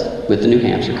conflicts with the New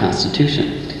Hampshire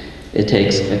Constitution. It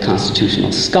takes a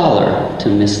constitutional scholar to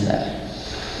miss that.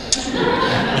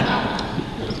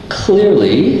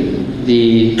 Clearly,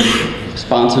 the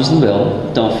sponsors of the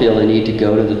bill don't feel the need to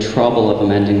go to the trouble of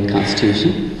amending the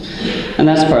Constitution. And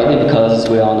that's partly because, as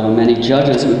we all know, many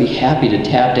judges would be happy to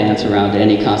tap dance around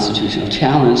any constitutional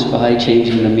challenge by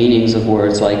changing the meanings of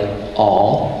words like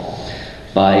all,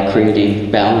 by creating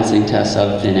balancing tests out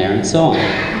of thin air, and so on.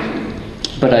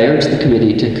 But I urge the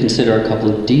committee to consider a couple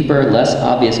of deeper, less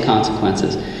obvious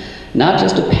consequences, not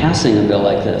just of passing a bill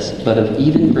like this, but of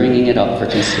even bringing it up for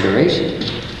consideration.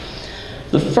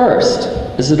 The first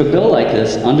is that a bill like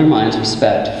this undermines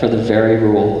respect for the very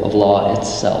rule of law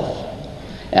itself.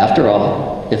 After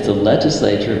all, if the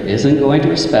legislature isn't going to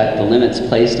respect the limits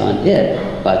placed on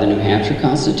it by the New Hampshire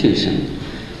Constitution,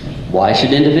 why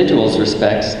should individuals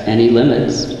respect any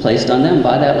limits placed on them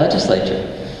by that legislature,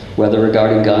 whether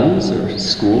regarding guns or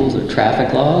schools or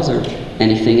traffic laws or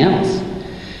anything else?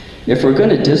 If we're going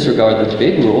to disregard the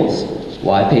big rules,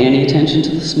 why pay any attention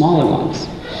to the smaller ones?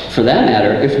 For that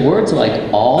matter, if words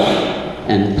like all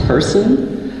and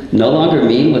person no longer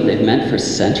mean what they've meant for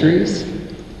centuries,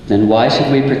 then why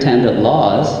should we pretend that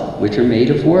laws, which are made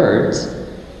of words,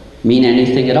 mean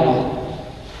anything at all?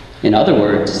 In other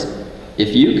words,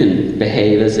 if you can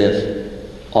behave as if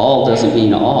all doesn't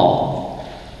mean all,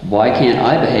 why can't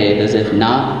I behave as if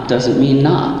not doesn't mean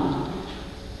not?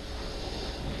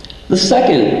 The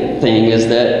second thing is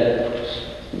that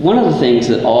one of the things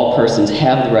that all persons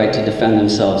have the right to defend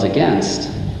themselves against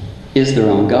is their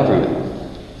own government.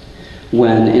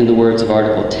 When, in the words of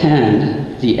Article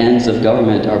 10, the ends of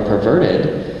government are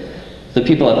perverted, the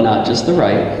people have not just the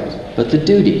right, but the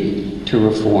duty to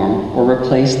reform or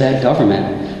replace that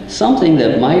government, something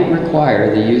that might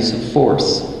require the use of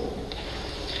force.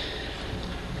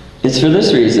 It's for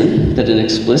this reason that an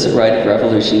explicit right of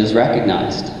revolution is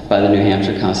recognized by the New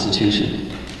Hampshire Constitution.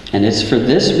 And it's for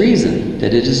this reason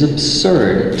that it is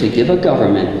absurd to give a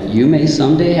government you may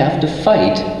someday have to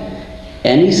fight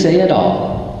any say at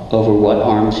all over what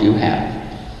arms you have.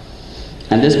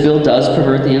 And this bill does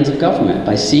pervert the ends of government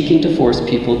by seeking to force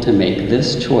people to make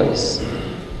this choice.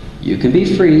 You can be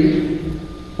free,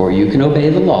 or you can obey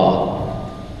the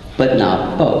law, but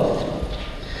not both.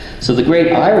 So the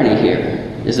great irony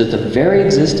here is that the very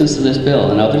existence of this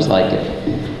bill and others like it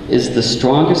is the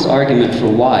strongest argument for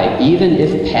why, even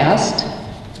if passed,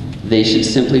 they should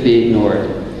simply be ignored,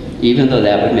 even though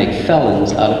that would make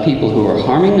felons out of people who are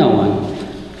harming no one,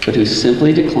 but who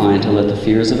simply decline to let the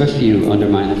fears of a few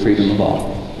undermine the freedom of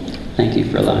all. Thank you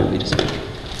for allowing me to speak.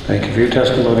 Thank you for your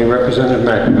testimony. Representative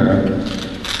McNamara.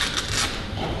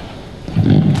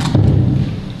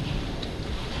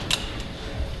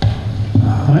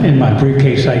 In my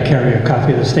briefcase, I carry a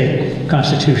copy of the state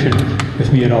constitution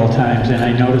with me at all times, and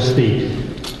I noticed the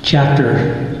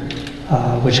chapter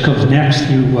which comes next.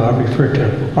 You refer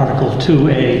to Article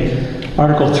 2A.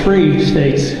 Article 3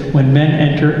 states, when men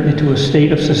enter into a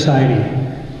state of society,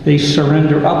 they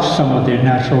surrender up some of their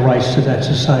natural rights to that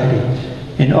society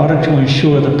in order to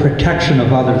ensure the protection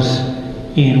of others,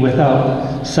 and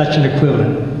without such an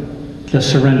equivalent, the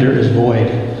surrender is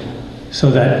void. So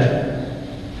that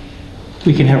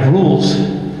we can have rules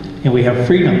and we have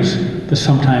freedoms, but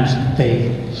sometimes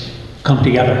they come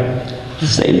together. The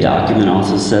same document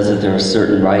also says that there are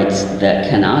certain rights that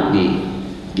cannot be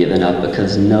given up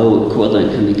because no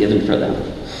equivalent can be given for them.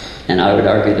 And I would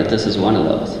argue that this is one of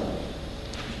those.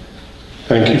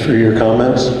 Thank you for your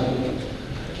comments.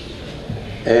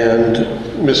 And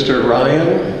Mr.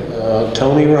 Ryan,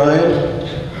 Tony Ryan.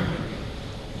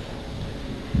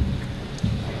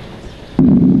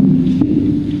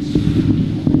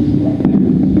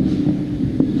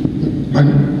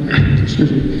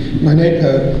 Excuse me. My name,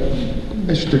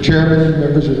 Mr. Chairman,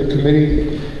 members of the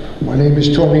committee, my name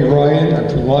is Tony Ryan. I'm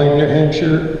from Lyme, New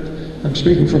Hampshire. I'm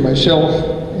speaking for myself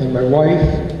and my wife,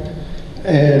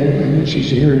 and she's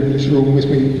here in this room with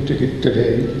me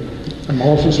today. I'm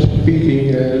also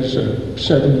speaking as a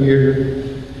 7-year,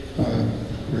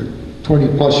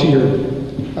 20-plus year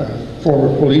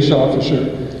former police officer,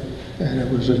 and I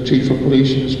was a chief of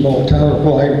police in a small town of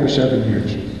Lyme for 7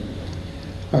 years.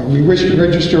 We wish to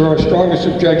register our strongest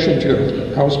objection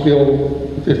to House Bill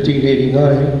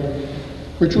 1589,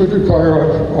 which would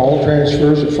require all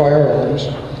transfers of firearms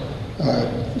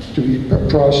to be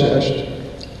processed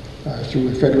through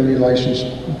a federally licensed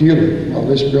dealer. While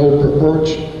this bill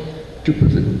purports to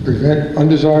prevent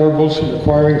undesirables from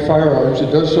acquiring firearms,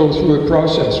 it does so through a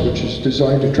process which is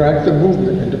designed to track the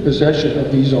movement and the possession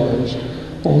of these arms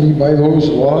only by those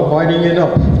law-abiding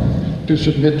enough to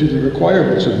submit to the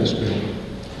requirements of this bill.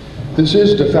 This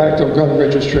is de facto gun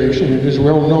registration. It is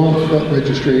well known that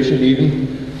registration, even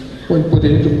when put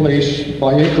into place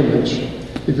by increments,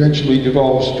 eventually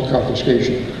devolves to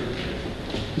confiscation.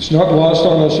 It's not lost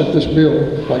on us that this bill,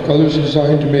 like others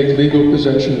designed to make legal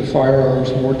possession of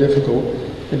firearms more difficult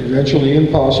and eventually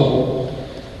impossible,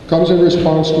 comes in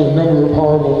response to a number of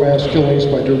horrible mass killings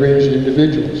by deranged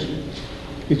individuals.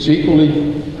 It's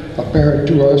equally apparent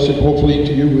to us, and hopefully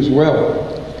to you as well,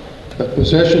 that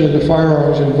possession of the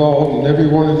firearms involved in every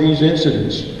one of these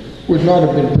incidents would not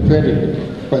have been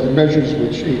prevented by the measures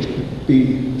which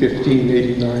HB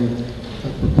 1589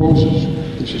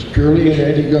 proposes. This is purely an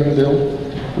anti-gun bill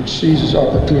which seizes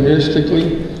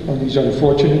opportunistically on these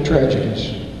unfortunate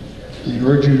tragedies. We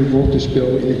urge you to vote this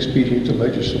bill inexpedient to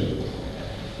legislate.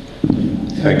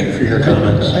 Thank you for your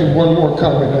comments. I have one more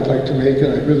comment I'd like to make,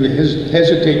 and I really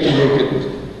hesitate to make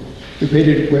it,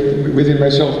 debated within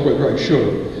myself whether I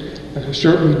should. And I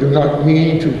certainly do not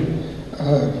mean to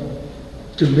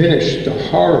diminish the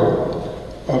horror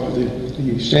of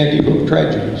the Sandy Hook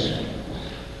tragedies,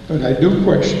 but I do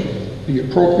question the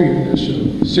appropriateness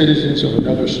of citizens of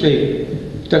another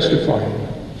state testifying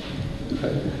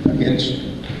against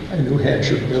a New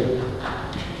Hampshire bill.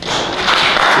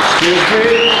 Excuse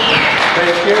me.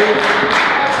 Thank you.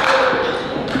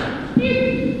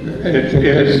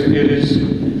 It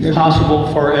is possible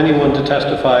for anyone to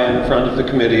testify in front of the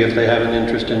committee if they have an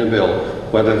interest in a bill,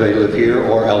 whether they live here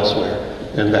or elsewhere.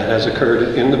 And that has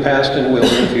occurred in the past and will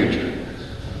in the future.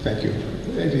 Thank you.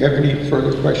 If you have any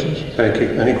further questions? Thank you.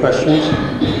 Any questions?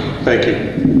 Thank you.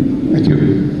 Thank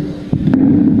you.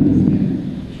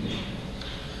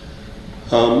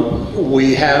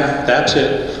 That's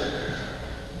it.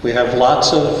 We have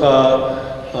lots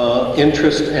of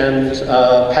interest and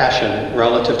passion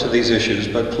relative to these issues,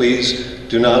 but please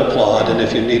do not applaud. And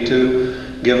if you need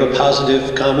to give a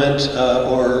positive comment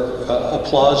or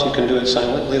applause, you can do it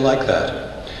silently like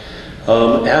that.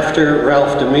 After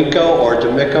Ralph D'Amico, or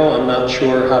D'Amico, I'm not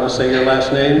sure how to say your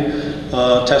last name,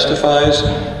 testifies,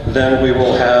 then we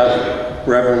will have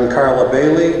Reverend Carla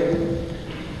Bailey,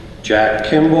 Jack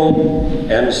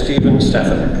Kimball, and Stephen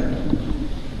Stefanik.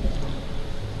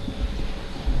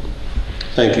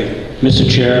 Thank you. Mr.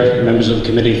 Chair, members of the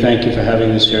committee, thank you for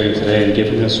having this hearing today and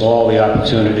giving us all the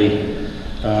opportunity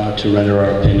to render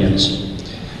our opinions.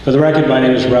 For the record, my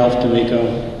name is Ralph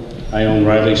D'Amico. I own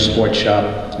Riley's Sports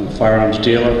Shop. I'm a firearms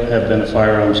dealer, have been a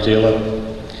firearms dealer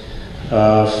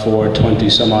for 20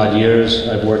 some odd years.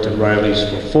 I've worked at Riley's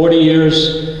for 40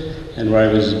 years, and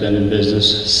Riley's has been in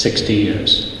business 60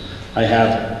 years. I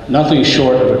have nothing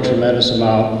short of a tremendous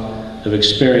amount of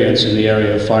experience in the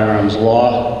area of firearms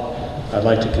law. I'd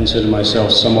like to consider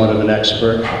myself somewhat of an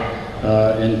expert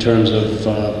in terms of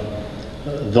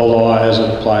the law as it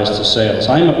applies to sales.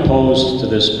 I'm opposed to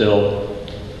this bill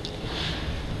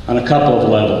on a couple of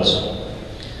levels.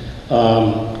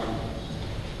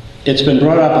 It's been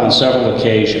brought up on several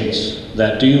occasions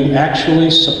that do you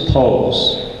actually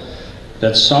suppose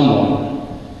that someone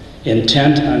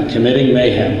intent on committing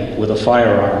mayhem with a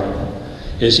firearm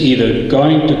is either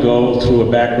going to go through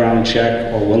a background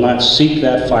check or will not seek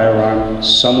that firearm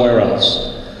somewhere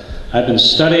else? I've been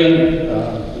studying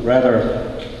rather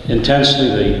intensely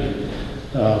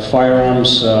the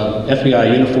firearms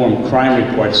FBI Uniform Crime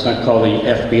Report. It's not called the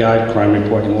FBI Crime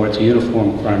Report anymore, it's a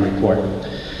Uniform Crime Report.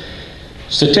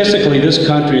 Statistically, this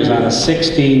country is on a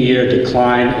 16-year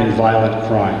decline in violent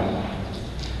crime.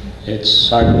 It's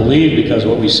hard to believe because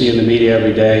what we see in the media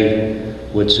every day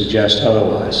would suggest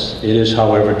otherwise. It is,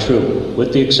 however, true,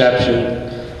 with the exception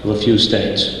of a few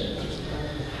states.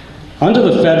 Under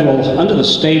the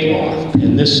state law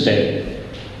in this state,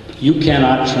 you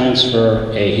cannot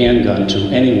transfer a handgun to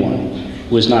anyone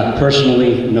who is not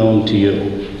personally known to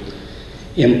you.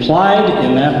 Implied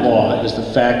in that law is the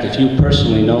fact that if you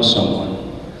personally know someone,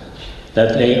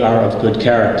 that they are of good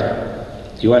character.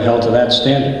 You are held to that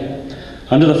standard.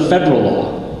 Under the federal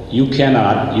law, you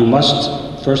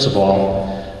must, first of all,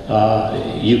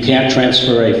 you can't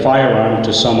transfer a firearm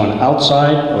to someone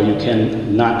outside, or you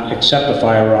cannot accept a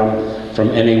firearm from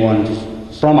anyone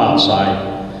from outside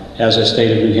as a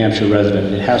state of New Hampshire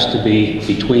resident. It has to be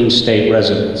between state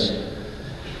residents.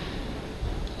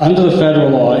 Under the federal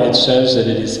law, it says that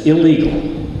it is illegal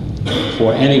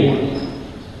for anyone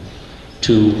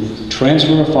to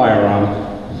transfer a firearm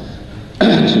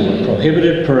to a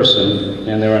prohibited person,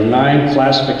 and there are 9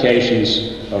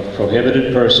 classifications of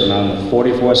prohibited person on the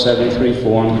 4473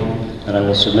 form that I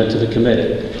will submit to the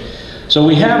committee. So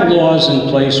we have laws in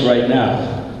place right now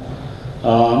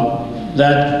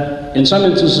that in some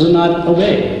instances are not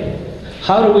obeyed.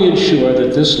 How do we ensure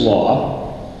that this law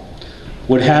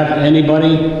would have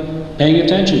anybody paying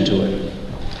attention to it?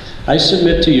 I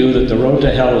submit to you that the road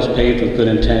to hell is paved with good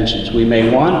intentions. We may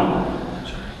want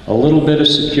a little bit of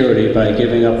security by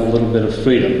giving up a little bit of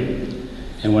freedom,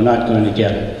 and we're not going to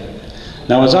get it.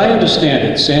 Now, as I understand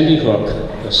it, Sandy Hook,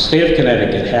 the state of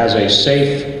Connecticut, has a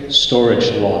safe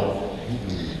storage law.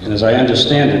 And as I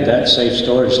understand it, that safe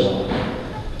storage law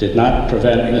did not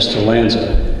prevent Mr.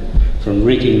 Lanza from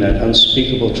wreaking that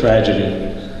unspeakable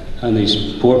tragedy on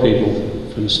these poor people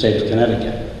from the state of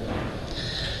Connecticut.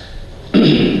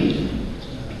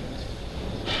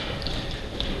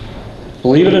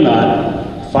 Believe it or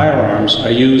not, firearms are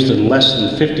used in less than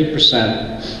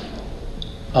 50%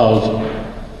 of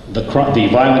the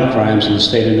violent crimes in the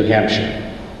state of New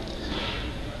Hampshire.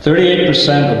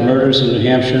 38% of murders in New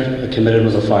Hampshire are committed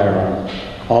with a firearm.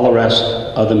 All the rest,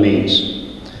 other means.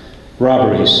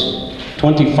 robberies,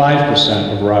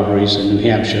 25% of robberies in New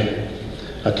Hampshire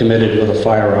are committed with a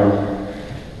firearm.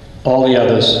 All the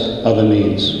others, other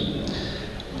means.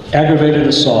 Aggravated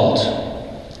assault.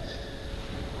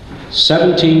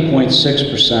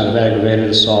 17.6% of aggravated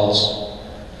assaults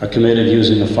are committed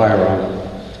using a firearm.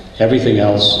 Everything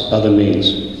else, other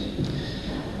means.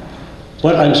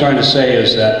 What I'm trying to say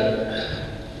is that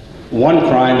one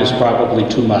crime is probably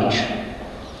too much.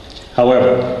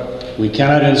 However, we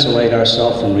cannot insulate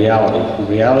ourselves from reality. The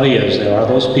reality is there are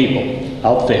those people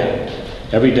out there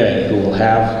every day who will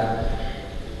have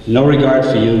no regard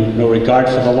for you, no regard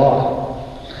for the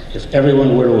law. If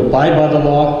everyone were to abide by the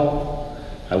law,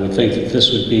 I would think that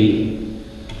this would be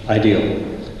ideal.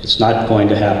 It's not going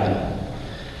to happen.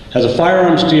 As a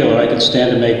firearms dealer, I could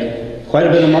stand to make quite a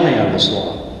bit of money on this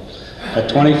law. At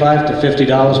 $25 to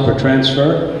 $50 per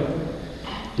transfer,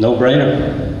 no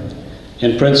brainer.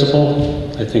 In principle,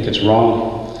 I think it's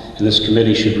wrong, and this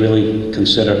committee should really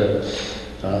consider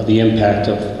the impact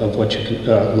of what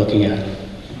you're looking at.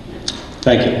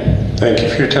 Thank you. Thank you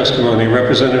for your testimony.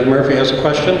 Representative Murphy has a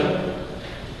question.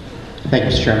 Thank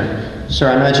you, Mr. Chairman. Sir,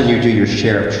 I imagine you do your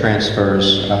share of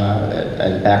transfers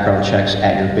and background checks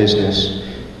at your business.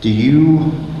 Can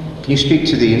you speak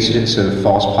to the incidence of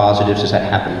false positives? Does that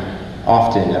happen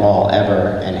often, at all,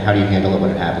 ever, and how do you handle it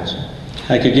when it happens?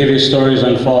 I could give you stories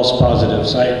on false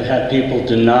positives. I've had people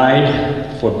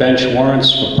denied for bench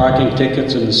warrants for parking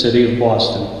tickets in the city of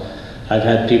Boston. I've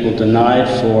had people denied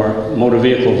for motor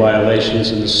vehicle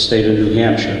violations in the state of New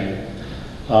Hampshire.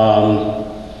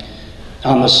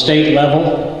 On the state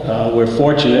level, we're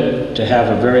fortunate to have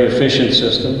a very efficient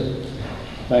system,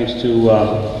 thanks to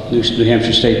New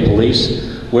Hampshire State Police,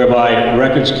 whereby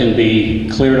records can be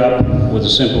cleared up with a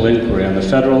simple inquiry. On the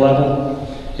federal level,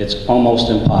 it's almost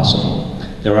impossible.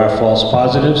 There are false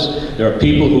positives. There are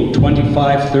people who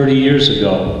 25, 30 years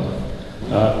ago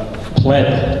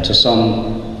pled to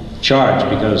some charge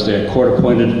because their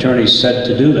court-appointed attorneys said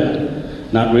to do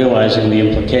that, not realizing the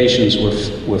implications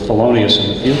were felonious in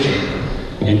the future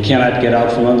and cannot get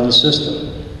out from under the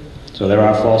system. So there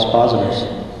are false positives.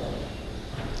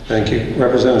 Thank you.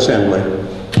 Representative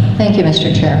Sandblade. Thank you,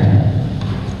 Mr. Chair.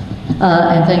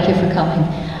 And thank you for coming.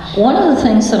 One of the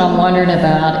things that I'm wondering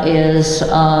about is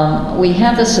we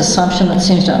have this assumption that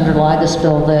seems to underlie this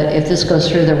bill that if this goes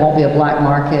through, there won't be a black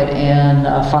market in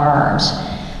firearms.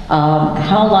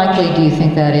 How likely do you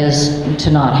think that is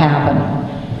to not happen?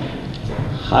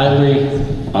 Highly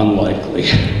unlikely.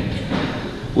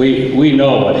 We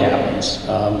know what happens.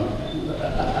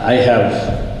 I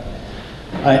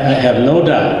have no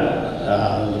doubt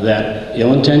that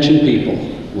ill-intentioned people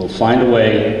will find a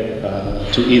way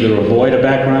to either avoid a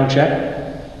background check.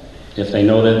 If they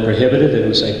know they're prohibited, they're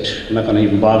going to say, I'm not going to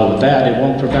even bother with that. It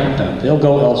won't prevent them. They'll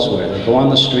go elsewhere. They'll go on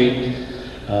the street.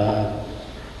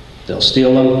 They'll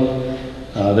steal them.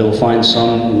 They will find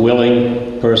some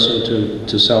willing person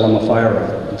to sell them a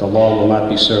firearm. The law will not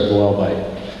be served well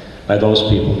by those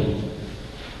people.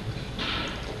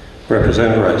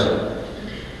 Representative Rice.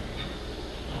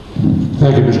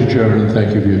 Thank you, Mr. Chairman, and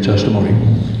thank you for your testimony.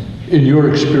 In your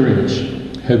experience,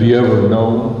 have you ever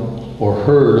known or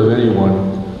heard of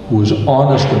anyone who was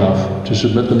honest enough to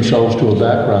submit themselves to a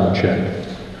background check,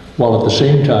 while at the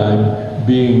same time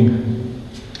being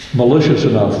malicious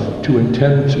enough to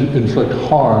intend to inflict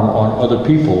harm on other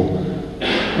people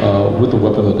with the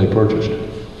weapon that they purchased?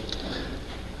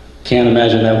 Can't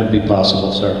imagine that would be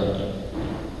possible, sir.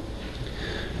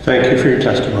 Thank you for your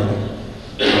testimony.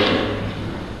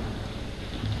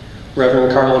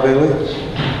 Reverend Carla Bailey.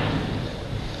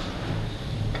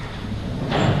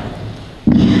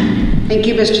 Thank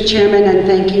you, Mr. Chairman, and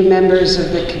thank you, members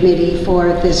of the committee, for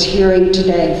this hearing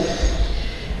today.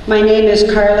 My name is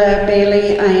Carla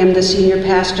Bailey. I am the senior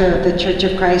pastor of the Church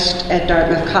of Christ at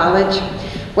Dartmouth College,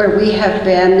 where we have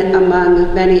been,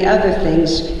 among many other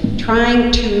things,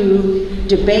 trying to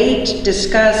debate,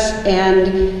 discuss,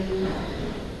 and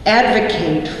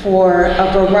advocate for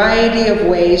a variety of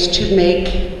ways to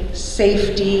make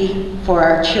safety for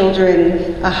our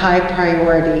children a high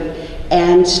priority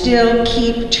and still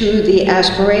keep to the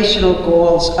aspirational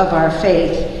goals of our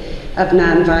faith of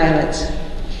nonviolence.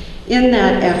 In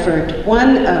that effort,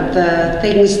 one of the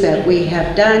things that we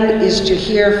have done is to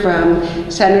hear from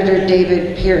Senator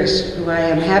David Pierce, who I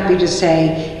am happy to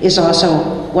say is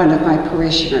also one of my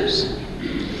parishioners.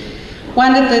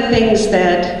 One of the things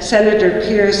that Senator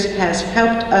Pierce has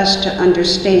helped us to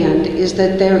understand is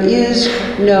that there is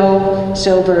no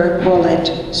silver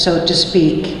bullet, so to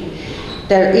speak.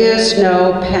 There is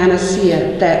no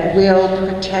panacea that will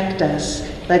protect us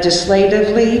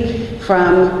legislatively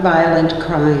from violent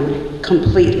crime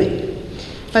completely.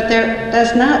 But that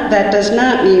does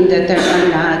not mean that there are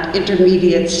not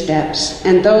intermediate steps,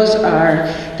 and those are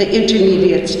the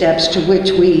intermediate steps to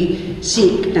which we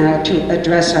seek now to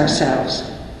address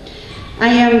ourselves. I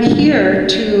am here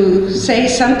to say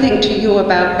something to you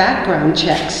about background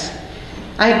checks.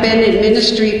 I've been in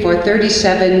ministry for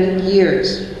 37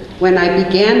 years. When I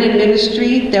began in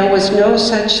ministry, there was no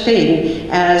such thing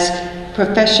as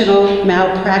professional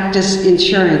malpractice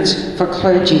insurance for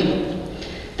clergy.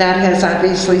 That has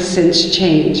obviously since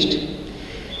changed.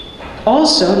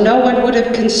 Also, no one would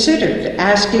have considered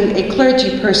asking a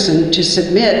clergy person to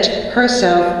submit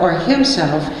herself or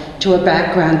himself to a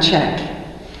background check.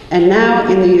 And now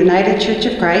in the United Church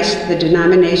of Christ, the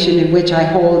denomination in which I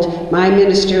hold my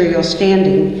ministerial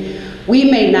standing,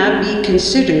 we may not be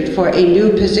considered for a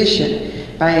new position.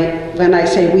 When I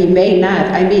say we may not,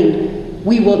 I mean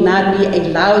we will not be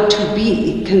allowed to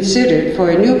be considered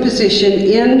for a new position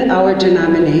in our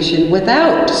denomination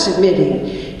without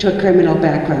submitting to a criminal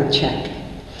background check.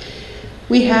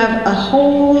 We have a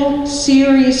whole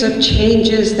series of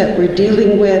changes that we're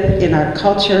dealing with in our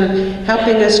culture,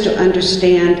 helping us to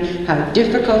understand how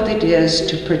difficult it is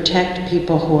to protect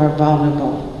people who are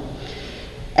vulnerable.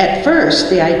 At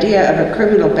first, the idea of a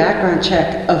criminal background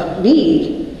check of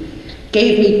me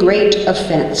gave me great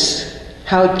offense.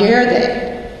 How dare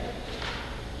they?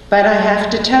 But I have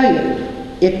to tell you,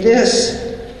 if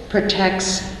this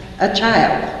protects a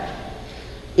child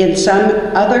in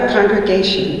some other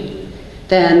congregation,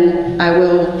 then I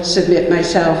will submit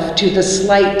myself to the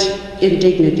slight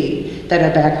indignity that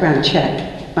a background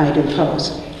check might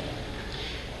impose.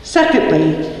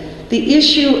 Secondly, the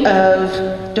issue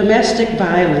of domestic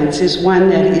violence is one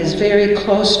that is very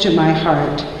close to my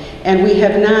heart. And we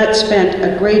have not spent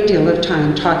a great deal of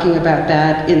time talking about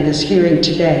that in this hearing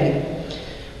today.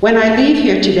 When I leave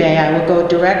here today, I will go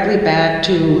directly back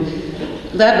to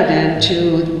Lebanon,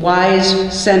 to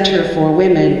Wise Center for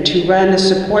Women, to run a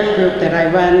support group that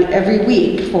I run every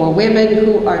week for women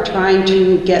who are trying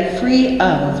to get free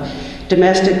of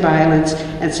domestic violence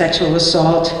and sexual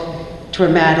assault,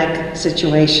 traumatic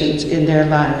situations in their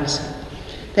lives.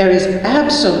 There is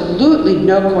absolutely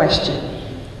no question.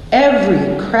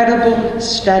 Every credible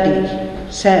study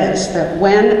says that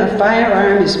when a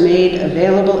firearm is made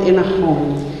available in a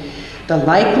home, the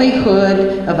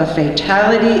likelihood of a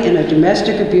fatality in a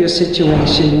domestic abuse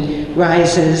situation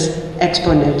rises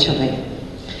exponentially.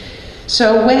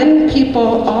 So when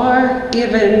people are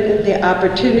given the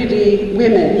opportunity,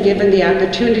 women given the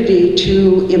opportunity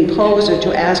to impose or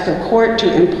to ask a court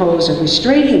to impose a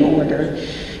restraining order,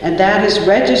 and that is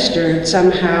registered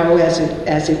somehow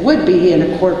as it would be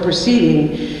in a court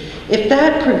proceeding, if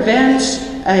that prevents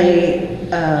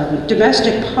a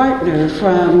domestic partner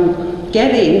from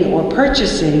getting or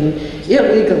purchasing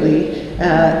illegally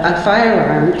a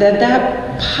firearm, then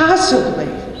that possibly,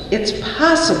 it's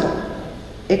possible,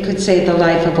 it could save the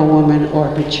life of a woman or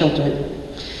her children.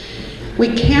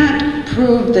 We can't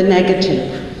prove the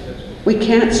negative. We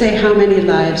can't say how many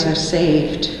lives are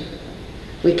saved.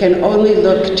 We can only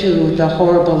look to the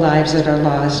horrible lives that are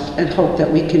lost and hope that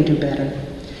we can do better.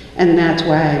 And that's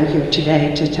why I'm here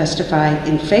today to testify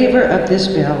in favor of this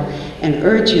bill and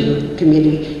urge you,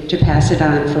 committee, to pass it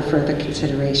on for further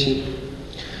consideration.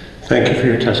 Thank you for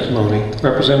your testimony.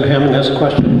 Representative Hammond has a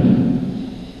question.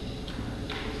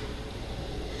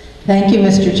 Thank you,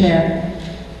 Mr. Chair.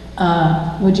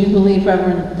 Would you believe,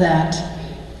 Reverend, that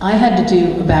I had to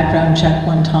do a background check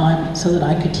one time so that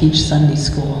I could teach Sunday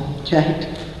school? Right.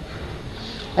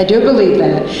 I do believe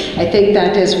that. I think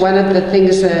that is one of the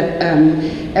things that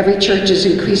every church is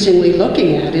increasingly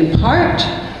looking at, in part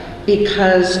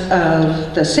because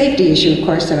of the safety issue, of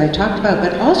course, that I talked about,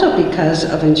 but also because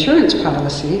of insurance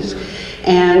policies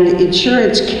and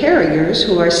insurance carriers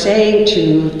who are saying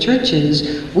to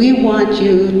churches, we want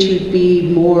you to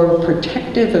be more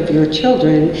protective of your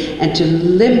children and to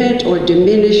limit or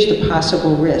diminish the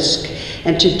possible risk.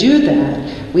 And to do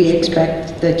that, we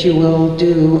expect that you will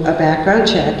do a background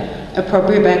check,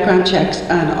 appropriate background checks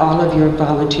on all of your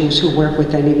volunteers who work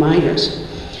with any minors.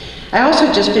 I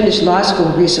also just finished law school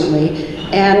recently,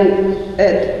 and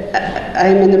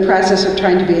I'm in the process of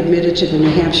trying to be admitted to the New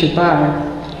Hampshire bar.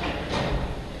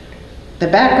 The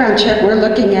background check we're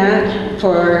looking at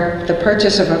for the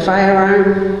purchase of a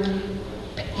firearm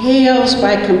pales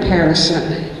by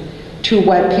comparison to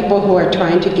what people who are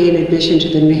trying to gain admission to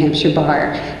the New Hampshire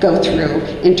bar go through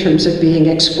in terms of being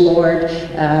explored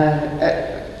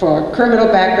for criminal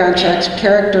background checks,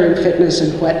 character and fitness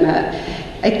and whatnot.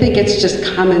 I think it's just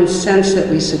common sense that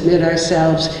we submit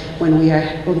ourselves when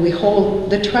we hold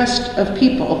the trust of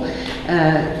people,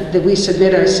 that we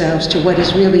submit ourselves to what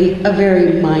is really a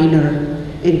very minor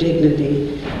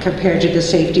indignity. compared to the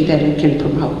safety that it can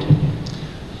promote.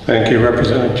 Thank you.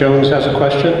 Representative Jones has a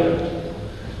question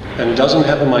and doesn't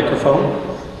have a microphone.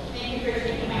 Thank you for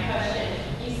taking my question.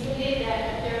 You stated that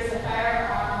if there is a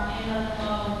firearm in the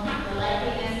home, the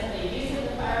likeliness of the use of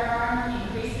the firearm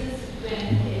increases when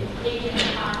it's taken in the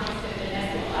context of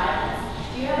domestic violence.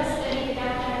 Do you have a study to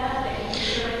back that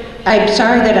up? I'm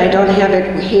sorry that I don't have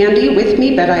it handy with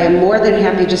me, but I am more than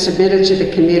happy to submit it to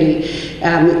the committee.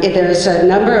 There's a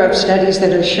number of studies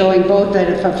that are showing both that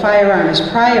if a firearm is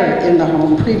prior in the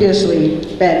home, previously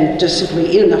been just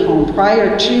simply in the home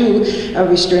prior to a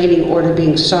restraining order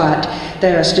being sought,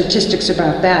 there are statistics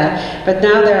about that. But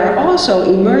now there are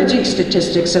also emerging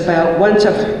statistics about once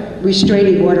a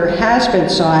restraining order has been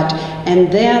sought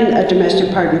and then a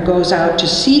domestic partner goes out to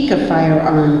seek a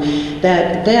firearm,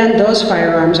 that then those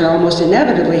firearms are almost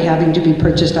inevitably having to be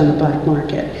purchased on the black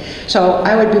market. So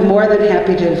I would be more than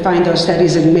happy to find those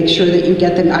studies and make sure that you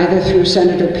get them either through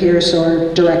Senator Pierce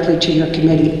or directly to your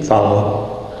committee. Follow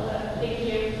up. Thank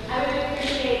you. I would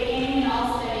appreciate any and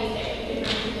all studies that you could bring to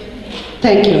the committee.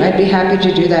 Thank you. I'd be happy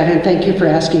to do that, and thank you for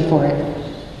asking for it.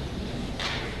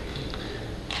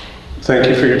 Thank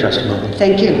you for your testimony.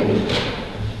 Thank you.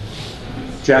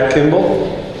 Jack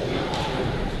Kimball.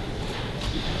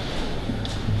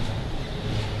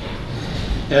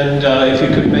 And if you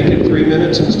could make it 3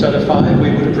 minutes instead of 5,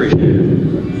 we would appreciate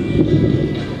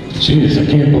it. Jeez, I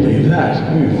can't believe that.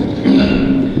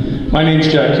 My name's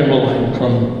Jack Kimball. I'm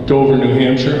from Dover, New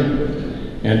Hampshire,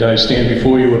 and I stand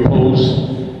before you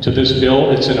opposed to this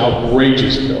bill. It's an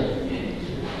outrageous bill.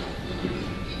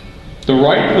 The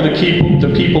right for the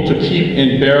people to keep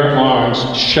and bear arms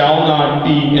shall not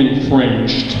be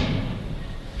infringed.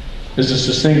 Is a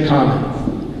succinct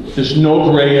comment. There's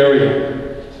no gray area.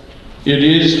 It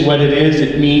is what it is.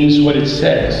 It means what it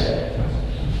says.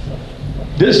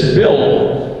 This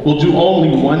bill will do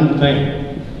only one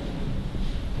thing.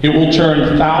 It will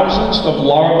turn thousands of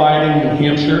law-abiding New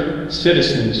Hampshire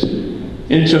citizens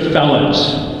into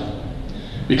felons.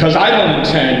 Because I don't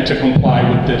intend to comply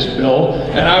with this bill,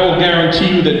 and I will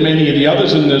guarantee you that many of the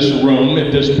others in this room,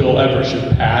 if this bill ever should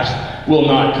pass, will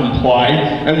not comply.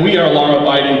 And we are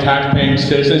law-abiding, tax-paying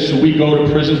citizens. Should we go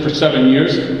to prison for 7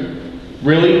 years?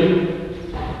 Really?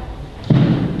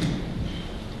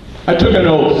 I took an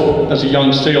oath as a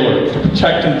young sailor to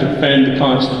protect and defend the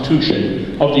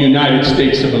Constitution of the United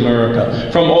States of America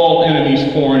from all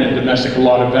enemies, foreign and domestic. A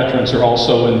lot of veterans are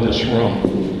also in this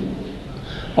room.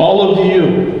 All of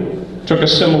you took a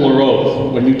similar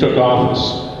oath when you took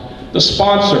office. The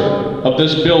sponsor of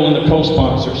this bill and the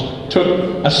co-sponsors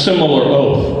took a similar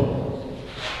oath.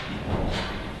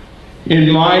 In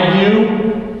my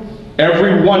view,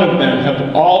 every one of them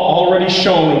have all already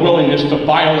shown a willingness to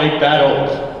violate that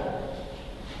oath.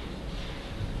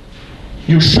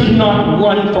 You should not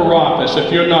run for office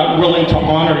if you're not willing to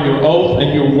honor your oath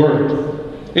and your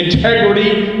word.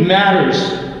 Integrity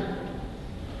matters.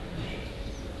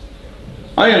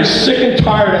 I am sick and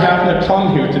tired of having to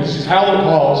come here to these hallowed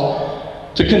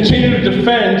halls to continue to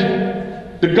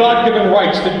defend the God-given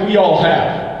rights that we all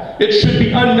have. It should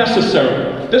be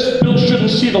unnecessary. This bill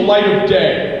shouldn't see the light of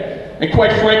day. And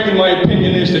quite frankly, my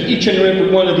opinion is that each and every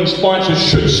one of these sponsors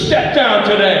should step down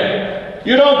today.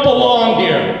 You don't belong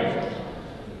here.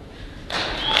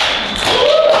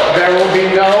 There will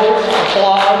be no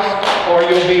applause or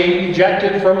you'll be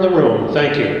ejected from the room.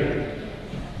 Thank you.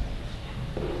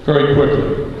 Very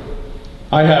quickly.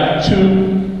 I have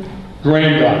 2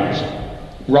 granddaughters,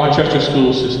 Rochester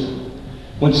school system.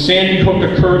 When Sandy Hook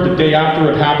occurred the day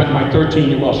after it happened, my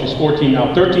 13-year-old, she's 14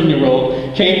 now,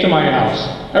 13-year-old came to my house.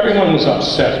 Everyone was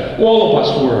upset. All of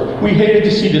us were. We hated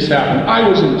to see this happen. I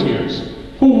was in tears.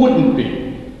 Who wouldn't be?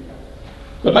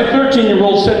 But my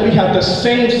 13-year-old said we have the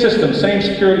same system, same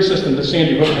security system that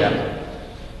Sandy Hook had.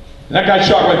 And that guy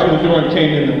shot right through the door and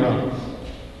came in the room.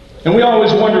 And we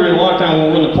always wonder in lockdown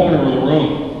when we're in the corner of the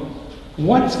room,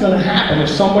 what's going to happen if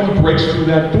somebody breaks through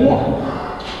that door?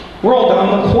 We're all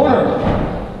down in the corner.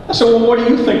 I said, well, what are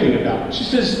you thinking about? She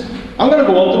says, I'm going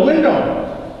to go out the window.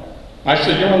 I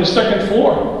said, you're on the 2nd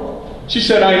floor. She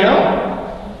said, I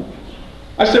know.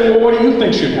 I said, well, what do you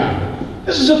think should happen?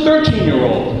 This is a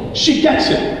 13-year-old. She gets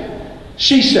it.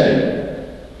 She said,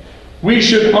 we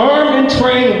should arm and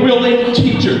train willing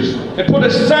teachers and put a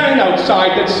sign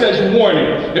outside that says,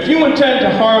 warning, if you intend to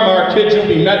harm our kids, you'll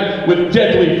be met with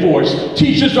deadly force.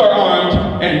 Teachers are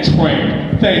armed and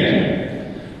trained. Thank you.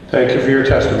 Thank you for your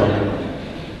testimony.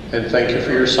 And thank you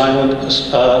for your silent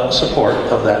support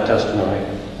of that testimony.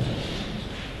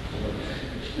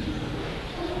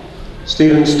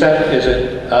 Stephen is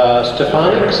it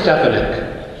Stefanik? Stefanik.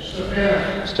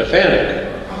 Stefanik.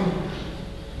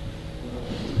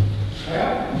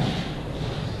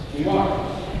 We are.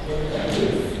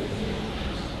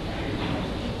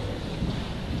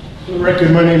 For the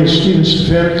record, my name is Stephen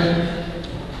Stefanik.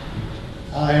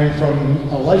 I am from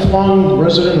a lifelong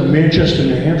resident of Manchester,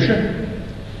 New Hampshire,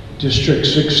 District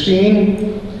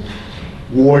 16,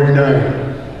 Ward 9.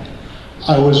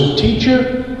 I was a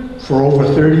teacher for over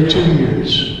 32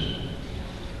 years.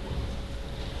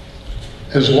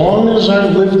 As long as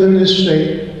I've lived in this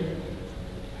state,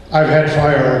 I've had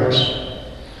firearms.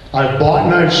 I've bought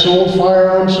and I've sold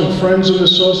firearms from friends and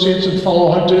associates and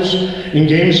fellow hunters and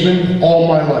gamesmen all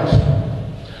my life.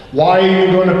 Why are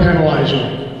you going to penalize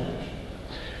me?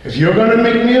 If you're going to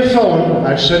make me a felon, and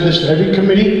I've said this to every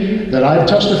committee that I've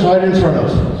testified in front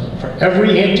of, for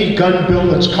every anti-gun bill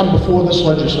that's come before this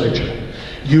legislature,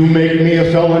 you make me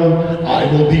a felon, I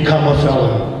will become a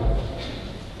felon.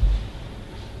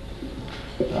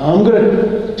 I'm going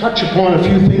to touch upon a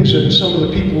few things that some of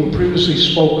the people who previously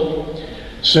spoke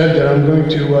said that I'm going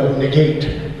to negate.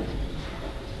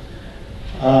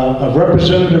 A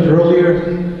representative earlier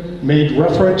made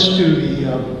reference to the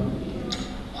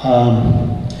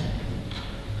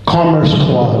Commerce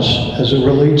Clause as it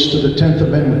relates to the 10th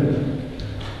Amendment.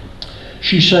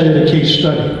 She cited a case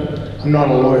study. I'm not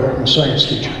a lawyer, I'm a science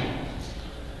teacher.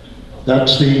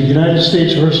 That's the United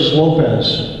States versus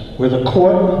Lopez, where the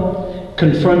court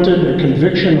confronted a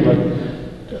conviction of a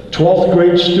 12th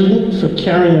grade student for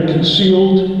carrying a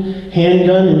concealed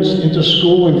handgun into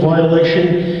school in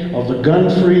violation of the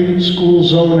Gun-Free School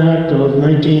Zone Act of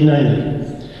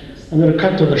 1990. I'm going to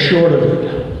cut to the short of it,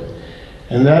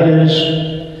 and that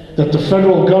is that the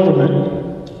federal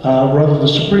government, rather the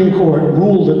Supreme Court,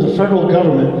 ruled that the federal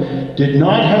government did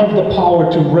not have the power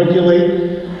to regulate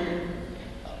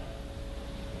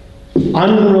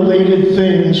unrelated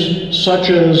things such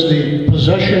as the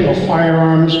possession of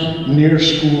firearms near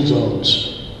school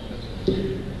zones.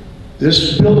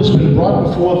 This bill has been brought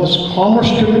before this Commerce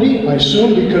Committee, I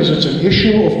assume because it's an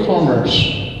issue of commerce.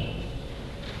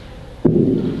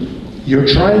 You're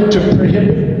trying to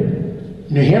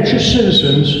prohibit New Hampshire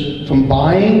citizens from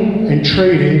buying and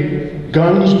trading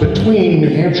guns between New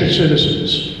Hampshire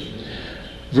citizens.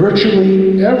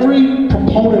 Virtually every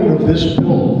proponent of this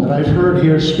bill that I've heard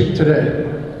here speak today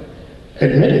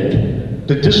admitted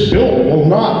that this bill will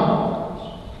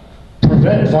not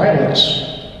prevent violence.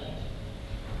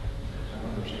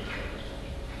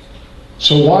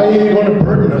 So why are you going to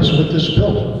burden us with this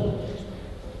bill?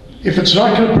 If it's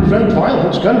not going to prevent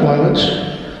violence, gun violence,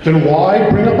 then why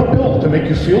bring up a bill? To make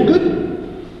you feel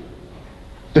good?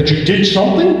 That you did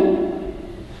something?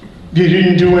 You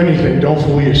didn't do anything. Don't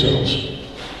fool yourselves.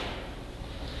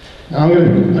 Now I'm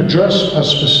going to address a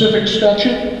specific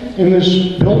statute in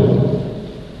this bill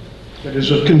that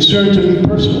is of concern to me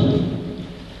personally.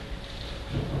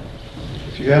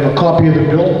 If you have a copy of the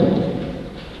bill,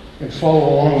 you can follow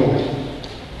along with me.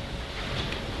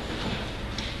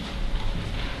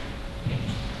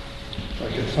 If I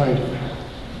can find it.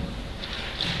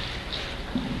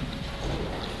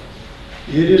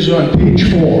 It is on page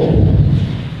 4.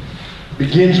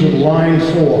 Begins with line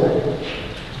 4.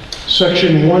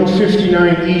 Section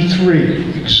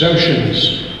 159E3,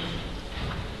 exemptions.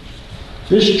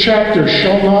 This chapter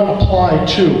shall not apply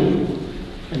to,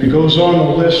 and it goes on the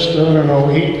list, I don't know,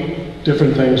 8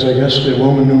 different things, I guess, they're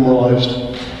Roman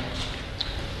numeralized.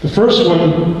 The first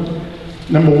one,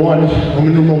 number 1,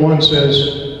 Roman numeral 1 says,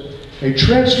 a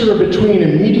transfer between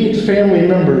immediate family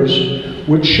members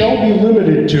which shall be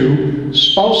limited to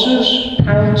spouses,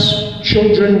 parents,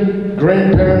 children,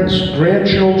 grandparents,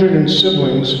 grandchildren, and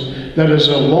siblings, that is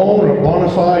a loan or bona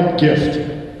fide gift.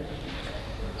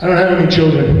 I don't have any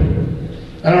children.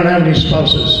 I don't have any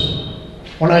spouses.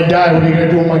 When I die, what are you going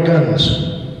to do with my guns?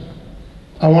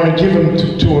 I want to give them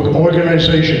to an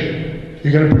organization.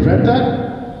 You're going to prevent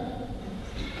that?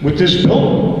 With this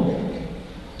bill?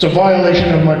 It's a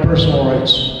violation of my personal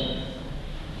rights.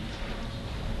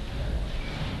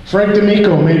 Frank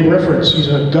D'Amico made reference. He's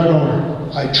a gun owner.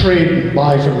 I trade and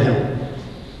buy from him.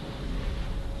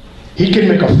 He can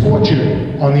make a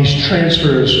fortune on these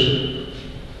transfers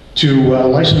to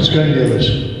licensed gun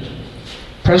dealers.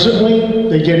 Presently,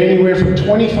 they get anywhere from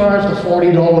 $25 to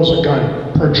 $40 a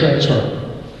gun per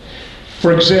transfer.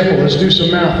 For example, let's do some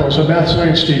math. I was a math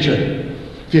science teacher.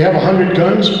 If you have 100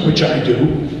 guns, which I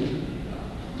do,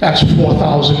 that's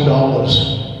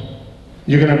 $4,000.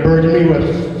 You're going to burden me with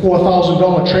a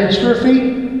 $4,000 transfer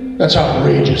fee? That's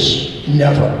outrageous.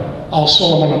 Never. I'll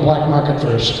sell them on the black market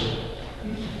first.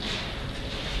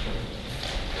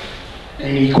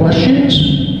 Any questions?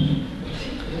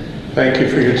 Thank you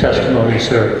for your testimony,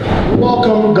 sir. You're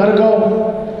welcome. Gotta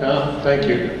go. Yeah, thank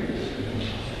you.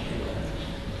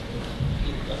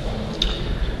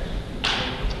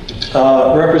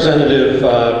 Representative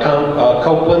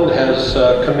Copeland has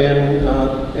come in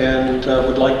and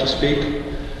would like to speak.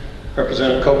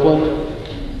 Representative Copeland?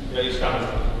 Yeah, he's coming.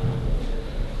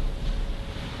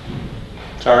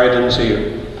 Sorry, I didn't see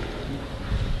you.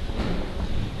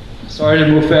 Sorry to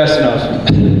move fast enough.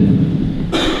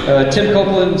 Tim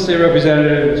Copeland, State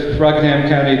Representative, Rockingham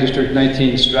County, District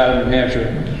 19, Stratham, New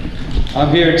Hampshire.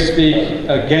 I'm here to speak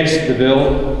against the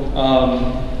bill,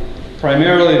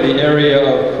 primarily the area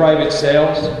of private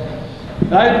sales.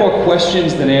 And I have more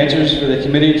questions than answers for the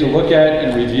committee to look at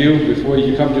and review before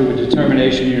you come to a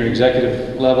determination at your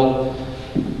executive level.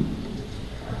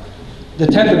 The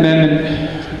 10th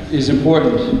Amendment is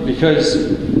important because,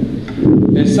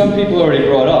 as some people already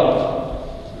brought up,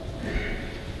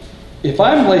 if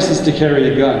I'm licensed to carry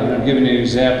a gun, and I'm giving you an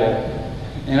example,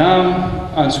 and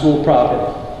I'm on school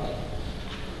property,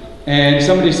 and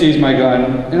somebody sees my gun,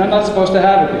 and I'm not supposed to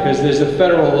have it because there's a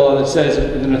federal law that says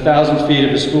within 1,000 feet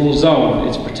of a school zone,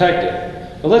 it's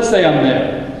protected. But let's say I'm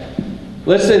there.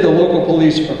 Let's say the local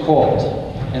police are called,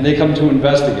 and they come to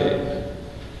investigate.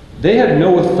 They have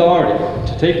no authority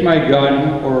to take my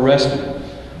gun or arrest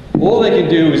me. All they can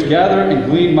do is gather and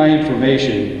glean my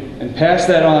information and pass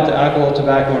that on to Alcohol,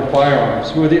 Tobacco, and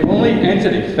Firearms, who are the only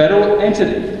entity, federal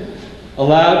entity,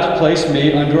 allowed to place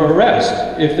me under arrest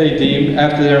if they deem,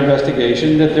 after their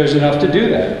investigation, that there's enough to do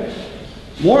that.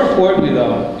 More importantly,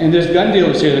 though, and there's gun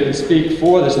dealers here that can speak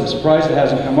for this, I'm surprised it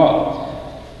hasn't come up,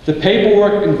 the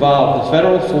paperwork involved, the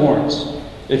federal forms,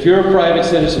 if you're a private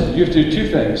citizen, you have to do two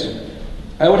things.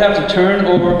 I would have to turn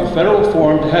over a federal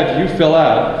form to have you fill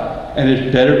out, and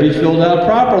it better be filled out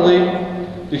properly,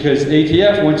 because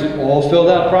ATF wants it all filled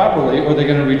out properly, or they're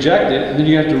going to reject it, and then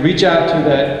you have to reach out to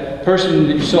that person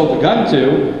that you sold the gun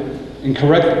to and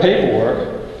correct the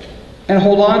paperwork and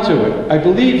hold on to it. I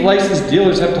believe licensed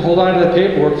dealers have to hold on to that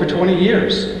paperwork for 20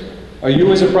 years. Are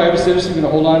you as a private citizen going to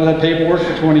hold on to that paperwork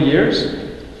for 20 years?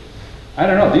 I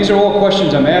don't know. These are all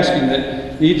questions I'm asking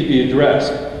that need to be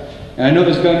addressed. And I know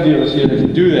there's gun dealers here that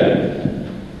can do that.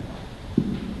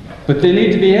 But they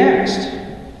need to be asked.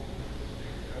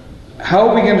 How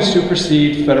are we going to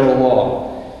supersede federal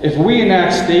law? If we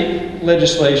enact state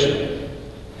legislation,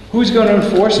 who's going to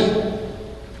enforce it?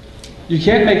 You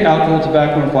can't make Alcohol,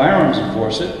 Tobacco, and Firearms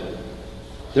enforce it.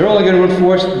 They're only going to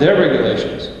enforce their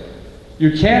regulations.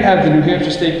 You can't have the New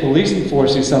Hampshire State Police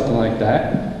enforcing something like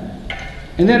that.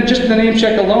 And then just the name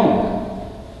check alone.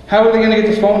 How are they going to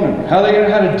get the phone number? How are they going to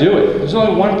know how to do it? There's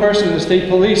only one person in the state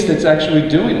police that's actually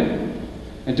doing it.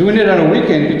 And doing it on a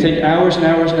weekend could take hours and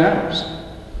hours and hours.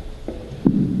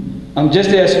 I'm just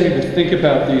asking you to think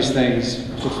about these things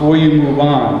before you move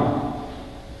on.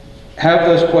 Have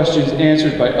those questions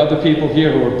answered by other people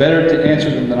here who are better to answer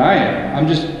them than I am.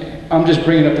 I'm just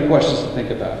bringing up the questions to think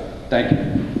about. Thank you.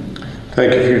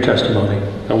 Thank you for your testimony.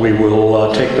 And we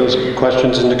will take those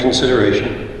questions into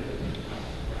consideration.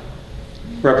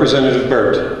 Representative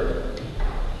Burt.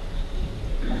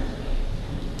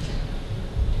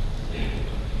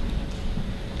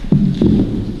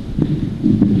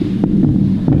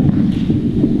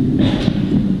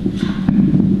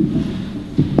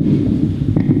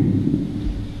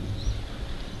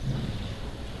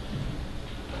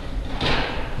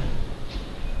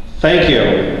 Thank you,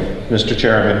 Mr.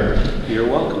 Chairman. You're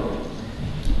welcome.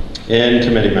 And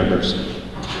committee members.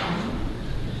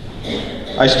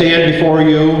 I stand before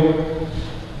you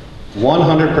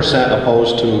 100%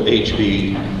 opposed to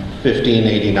HB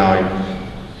 1589,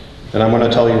 and I'm going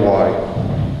to tell you why.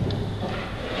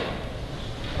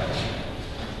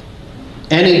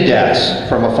 Any deaths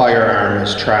from a firearm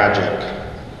is tragic,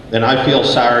 and I feel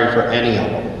sorry for any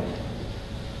of them.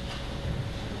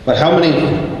 But how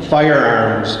many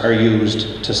firearms are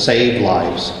used to save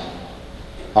lives?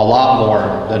 A lot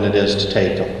more than it is to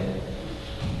take them.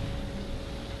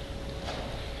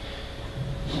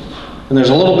 And there's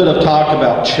a little bit of talk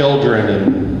about children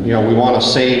and, you know, we want to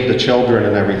save the children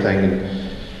and everything,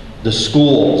 and the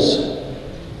schools.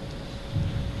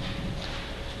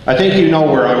 I think you know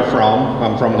where I'm from.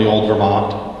 I'm from the old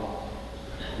Vermont.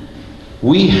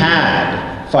 We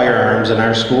had firearms in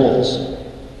our schools.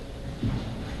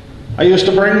 I used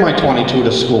to bring my .22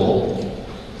 to school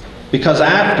because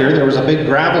after there was a big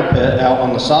gravel pit out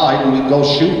on the side and we'd go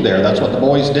shoot there. That's what the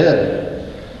boys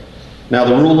did. Now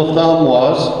the rule of thumb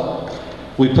was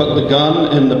we put the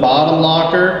gun in the bottom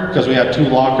locker because we had 2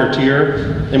 locker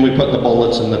tier, and we put the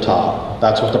bullets in the top.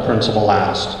 That's what the principal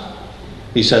asked.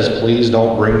 He says, please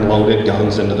don't bring loaded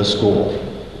guns into the school.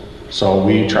 So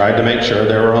we tried to make sure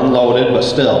they were unloaded, but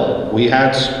still, we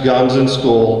had guns in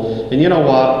school, and you know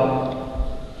what?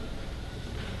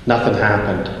 Nothing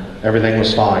happened. Everything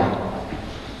was fine.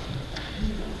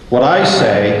 What I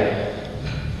say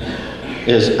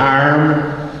is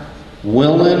arm,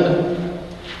 willing,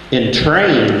 and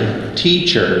trained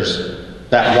teachers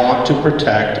that want to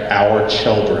protect our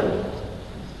children.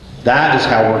 That is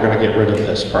how we're going to get rid of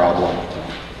this problem.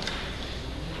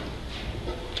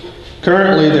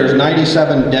 Currently, there's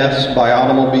 97 deaths by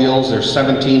automobiles. There's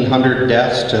 1,700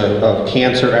 deaths of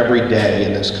cancer every day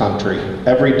in this country.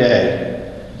 Every day.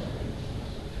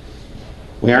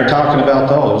 We aren't talking about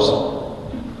those.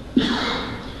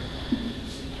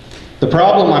 The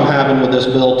problem I'm having with this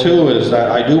bill, too, is that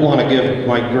I do want to give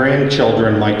my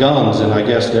grandchildren my guns, and I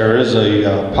guess there is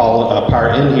a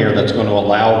part in here that's going to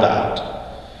allow that.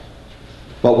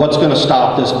 But what's going to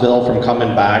stop this bill from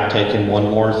coming back, taking one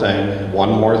more thing,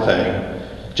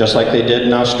 just like they did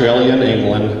in Australia and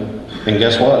England, and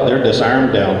guess what? They're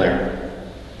disarmed down there.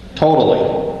 Totally.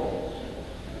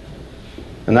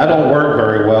 And that don't work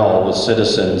very well with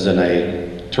citizens in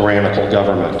a tyrannical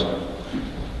government.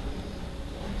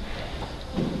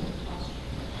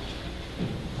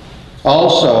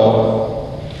 Also,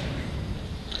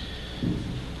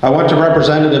 I went to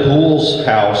Representative Hoole's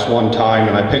house one time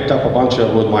and I picked up a bunch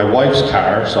with my wife's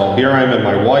car. So here I am in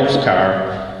my wife's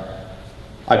car.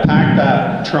 I packed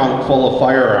that trunk full of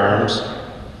firearms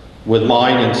with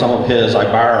mine and some of his I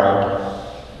borrowed.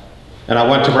 And I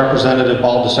went to Representative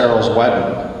Baldessaro's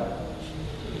wedding.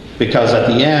 Because at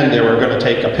the end they were going to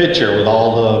take a picture with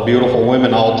all the beautiful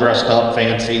women all dressed up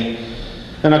fancy.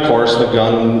 And of course the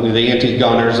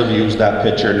anti-gunners have used that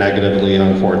picture negatively,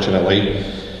 unfortunately.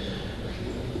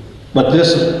 But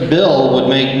this bill would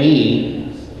make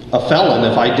me a felon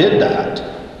if I did that.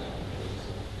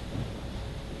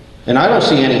 And I don't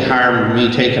see any harm in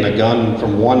me taking a gun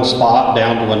from one spot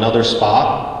down to another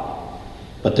spot.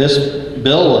 But this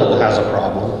bill has a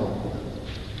problem.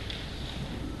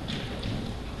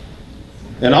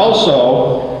 And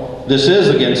also, this is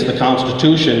against the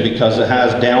Constitution because it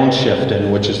has downshifting,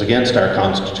 which is against our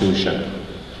Constitution.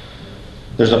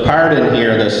 There's a part in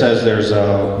here that says there's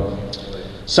a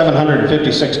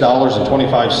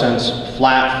 $756.25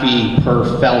 flat fee per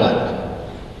felon.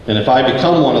 And if I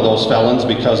become one of those felons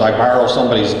because I borrow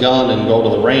somebody's gun and go to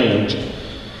the range,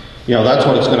 you know, that's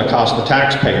what it's going to cost the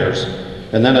taxpayers.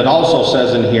 And then it also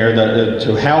says in here that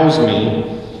to house me,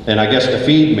 and I guess to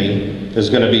feed me, is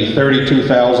going to be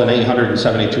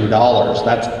 $32,872.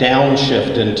 That's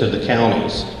downshift into the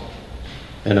counties.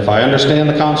 And if I understand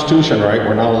the Constitution right,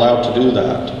 we're not allowed to do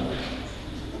that.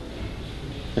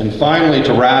 And finally,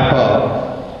 to wrap up,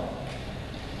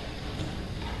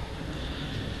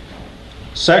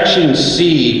 Section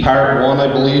C, Part 1, I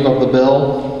believe, of the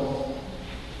bill,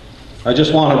 I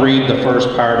just want to read the first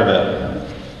part of it.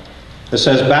 It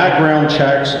says, background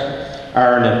checks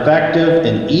are an effective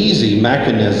and easy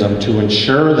mechanism to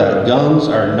ensure that guns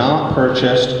are not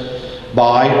purchased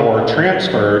by or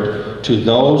transferred to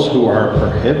those who are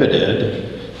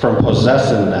prohibited from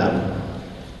possessing them.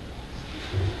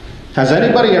 Has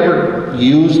anybody ever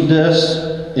used this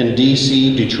in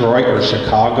DC, Detroit, or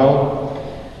Chicago?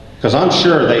 Because I'm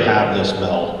sure they have this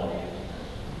bill.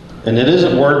 And it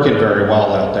isn't working very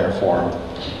well out there for them.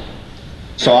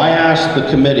 So I ask the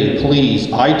committee, please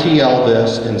ITL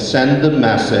this and send the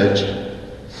message,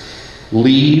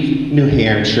 leave New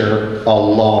Hampshire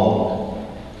alone.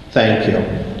 Thank you.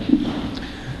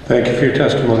 Thank you for your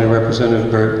testimony, Representative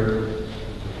Byrd.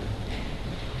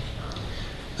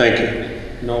 Thank you.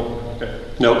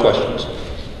 No questions.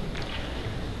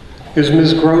 Is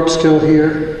Ms. Grote still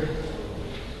here?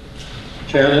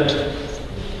 Janet?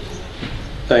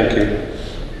 Thank you.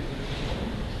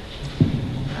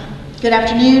 Good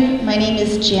afternoon. My name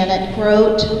is Janet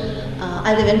Grote.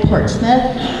 I live in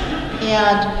Portsmouth,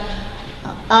 and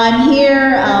I'm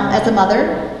here as a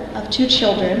mother of 2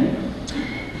 children,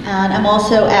 and I'm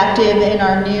also active in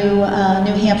our new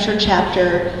New Hampshire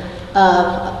chapter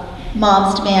of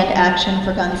Moms Demand Action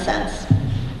for Gun Sense.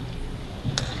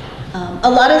 A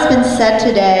lot has been said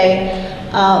today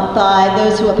by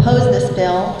those who oppose this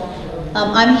bill.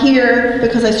 I'm here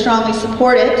because I strongly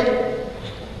support it.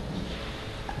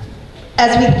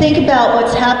 As we think about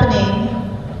what's happening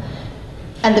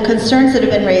and the concerns that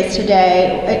have been raised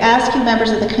today, I ask you members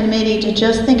of the committee to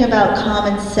just think about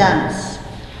common sense.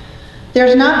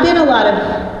 There's not been a lot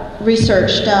of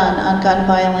research done on gun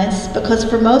violence because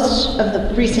for most of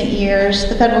the recent years,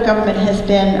 the federal government has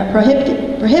been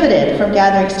prohibited from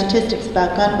gathering statistics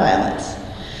about gun violence.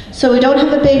 So we don't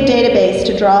have a big database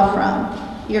to draw from.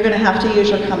 You're going to have to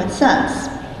use your common sense.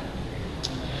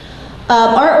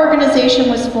 Our organization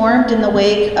was formed in the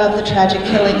wake of the tragic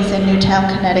killings in Newtown,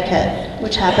 Connecticut,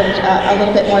 which happened a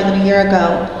little bit more than a year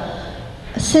ago.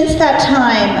 Since that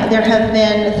time, there have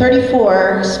been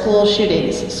 34 school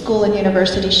shootings, school and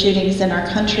university shootings in our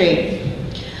country.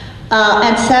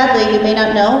 And sadly, you may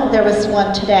not know, there was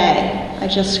one today. I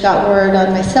just got word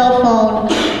on my cell phone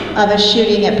of a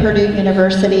shooting at Purdue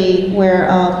University where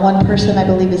one person, I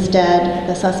believe, is dead.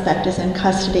 The suspect is in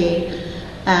custody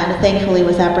and thankfully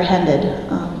was apprehended.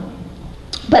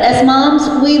 But as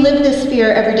moms, we live this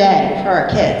fear every day for our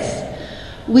kids.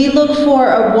 We look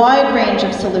for a wide range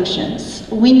of solutions.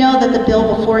 We know that the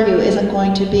bill before you isn't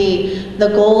going to be the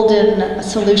golden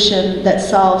solution that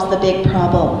solves the big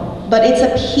problem, but it's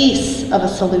a piece of a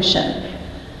solution.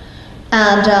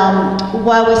 And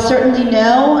while we certainly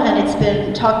know, and it's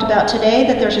been talked about today,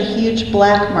 that there's a huge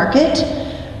black market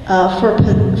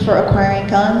for acquiring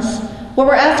guns, what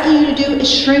we're asking you to do is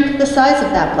shrink the size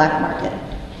of that black market.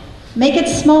 Make it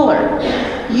smaller.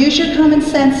 Use your common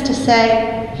sense to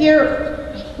say, here,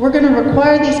 we're going to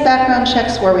require these background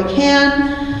checks where we can.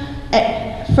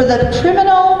 For the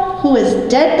criminal who is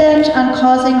dead bent on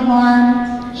causing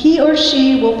harm, he or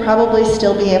she will probably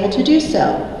still be able to do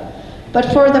so.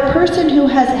 But for the person who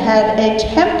has had a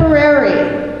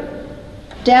temporary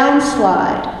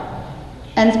downslide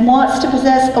and wants to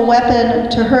possess a weapon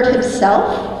to hurt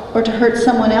himself or to hurt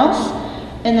someone else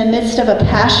in the midst of a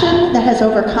passion that has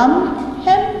overcome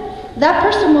him, that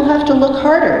person will have to look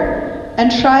harder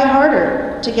and try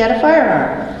harder to get a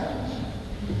firearm.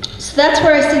 So that's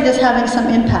where I see this having some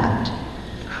impact.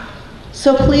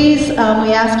 So please, we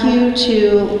ask you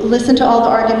to listen to all the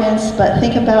arguments, but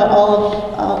think about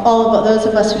all of those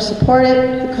of us who support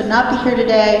it, who could not be here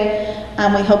today,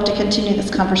 and we hope to continue this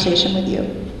conversation with you.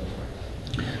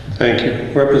 Thank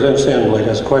you. Representative Sandblade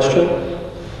has a question.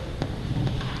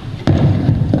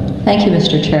 Thank you,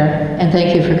 Mr. Chair, and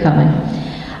thank you for coming.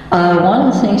 One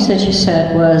of the things that you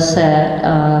said was that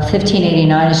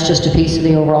 1589 is just a piece of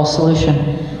the overall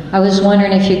solution. I was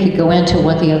wondering if you could go into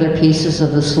what the other pieces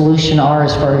of the solution are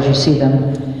as far as you see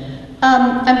them.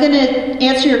 I'm going to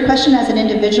answer your question as an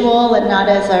individual and not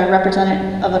as a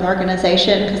representative of an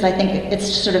organization, because I think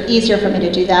it's sort of easier for me to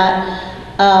do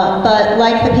that. But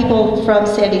like the people from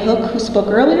Sandy Hook who spoke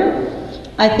earlier,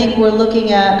 I think we're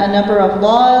looking at a number of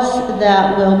laws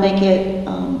that will make it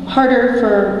harder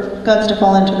for guns to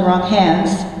fall into the wrong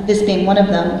hands, this being one of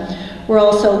them. We're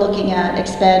also looking at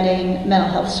expanding mental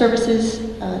health services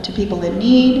to people in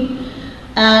need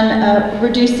and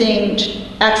reducing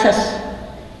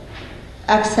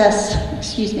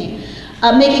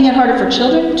making it harder for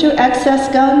children to access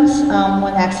guns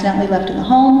when accidentally left in the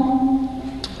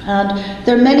home. And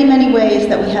there are many, many ways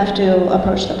that we have to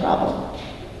approach the problem.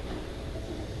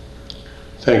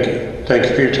 Thank you. Thank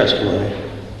you for your testimony.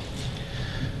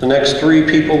 The next three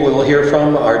people we'll hear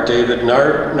from are David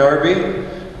Narby,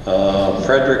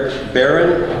 Frederick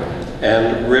Barron,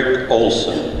 and Rick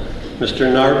Olson. Mr.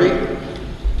 Narby,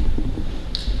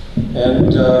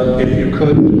 and if you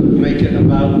could make it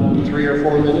about 3 or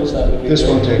 4 minutes, that would be This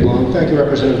great. won't take long. Thank you,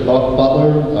 Representative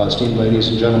Butler, esteemed ladies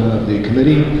and gentlemen of the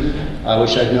committee. I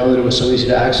wish I'd known that it was so easy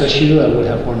to access you. I would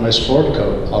have worn my sport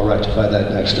coat. I'll rectify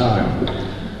that next time.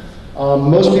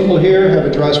 Most people here have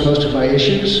addressed most of my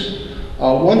issues.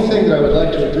 One thing that I would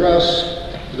like to address,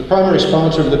 the primary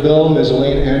sponsor of the bill, Ms.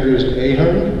 Elaine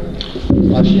Andrews-Ahern,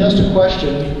 she asked a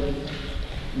question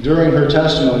during her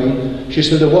testimony. She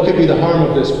said that what could be the harm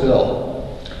of this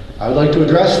bill? I would like to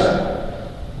address that.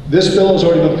 This bill has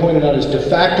already been pointed out as de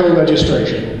facto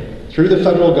registration through the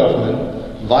federal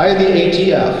government via the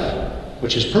ATF,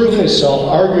 which has proven itself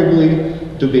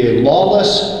arguably to be a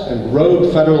lawless and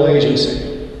rogue federal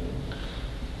agency.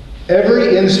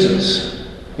 Every instance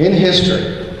in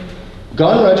history,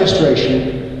 gun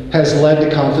registration has led to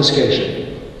confiscation.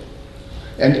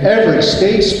 And every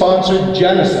state-sponsored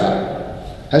genocide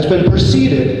has been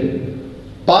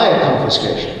preceded by a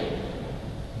confiscation.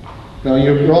 Now,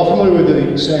 you're all familiar with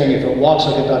the saying, if it walks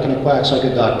like a duck and it quacks like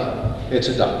a duck, it's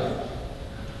a duck.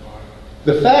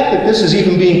 The fact that this is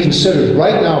even being considered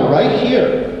right now, right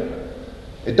here,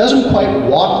 it doesn't quite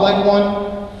walk like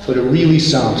one, but it really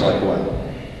sounds like one.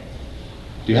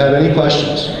 Do you have any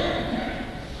questions?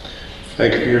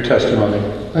 Thank you for your testimony.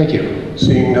 Thank you.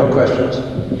 Seeing no questions.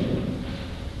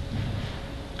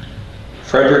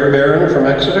 Frederick Barron from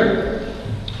Exeter.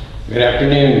 Good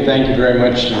afternoon. Thank you very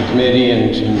much to the committee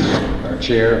and to our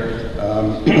chair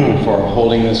for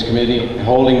holding this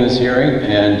hearing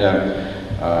and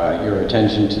your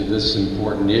attention to this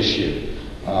important issue.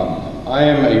 I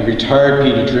am a retired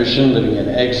pediatrician living in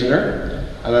Exeter.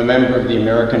 I'm a member of the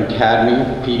American Academy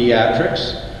of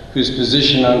Pediatrics, whose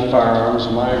position on firearms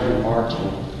my remarks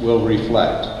will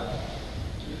reflect.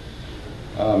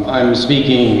 I'm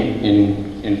speaking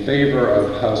in favor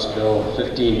of House Bill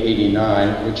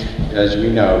 1589, which, as we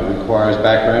know, requires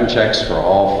background checks for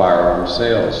all firearm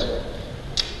sales.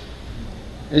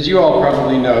 As you all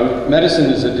probably know, medicine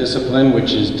is a discipline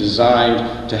which is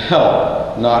designed to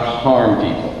help, not harm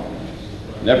people.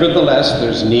 Nevertheless,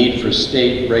 there's need for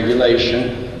state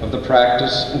regulation of the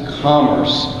practice and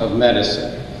commerce of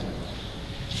medicine.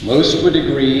 Most would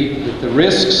agree that the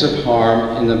risks of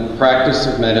harm in the practice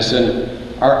of medicine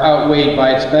are outweighed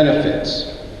by its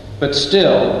benefits. But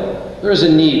still, there is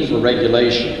a need for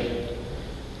regulation.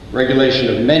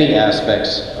 Regulation of many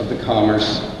aspects of the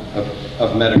commerce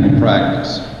of medical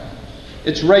practice.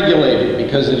 It's regulated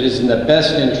because it is in the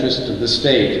best interest of the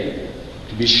state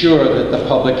to be sure that the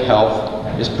public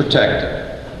health is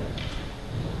protected.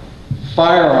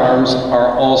 Firearms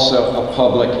are also a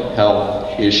public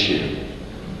health issue.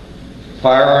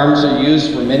 Firearms are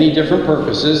used for many different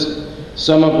purposes,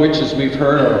 some of which, as we've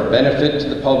heard, are of benefit to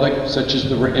the public, such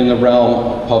as in the realm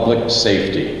of public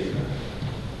safety.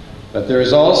 But there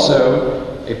is also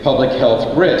a public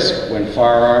health risk when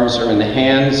firearms are in the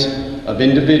hands of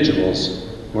individuals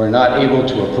who are not able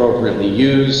to appropriately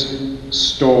use,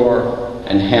 store,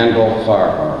 and handle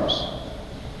firearms.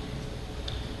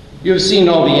 You have seen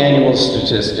all the annual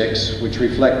statistics which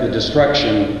reflect the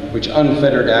destruction which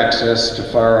unfettered access to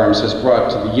firearms has brought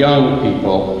to the young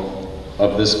people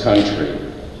of this country.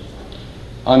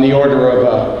 On the order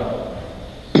of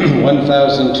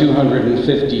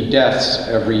 1,250 deaths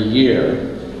every year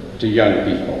to young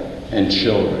people and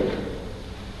children.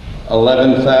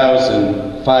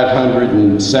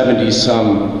 11,570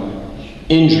 some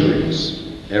injuries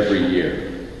every year.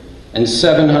 And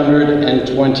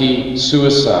 720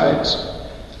 suicides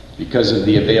because of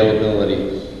the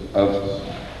availability of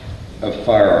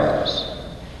firearms.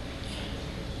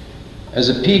 As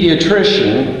a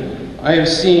pediatrician, I have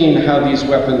seen how these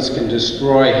weapons can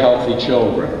destroy healthy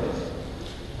children,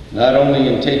 not only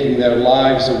in taking their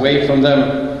lives away from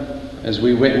them, as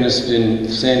we witnessed in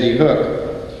Sandy Hook,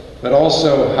 but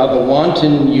also how the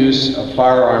wanton use of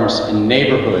firearms in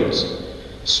neighborhoods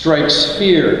strikes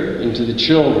fear into the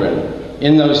children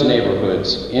in those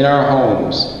neighborhoods, in our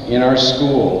homes, in our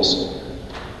schools,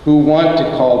 who want to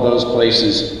call those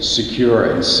places secure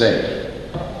and safe.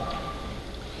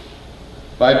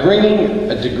 By bringing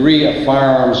a degree of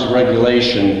firearms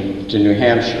regulation to New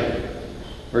Hampshire,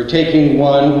 we're taking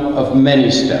one of many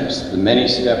steps, the many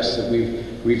steps that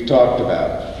we've talked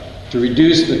about, to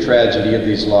reduce the tragedy of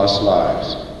these lost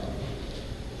lives.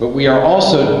 But we are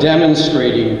also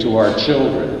demonstrating to our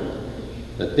children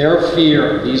that their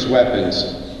fear of these weapons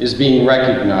is being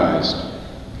recognized,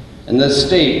 and the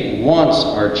state wants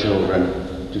our children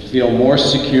to feel more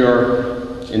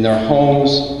secure in their homes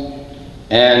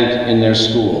and in their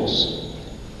schools.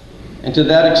 And to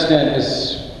that extent,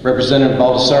 as Representative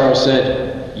Baldessaro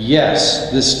said, yes,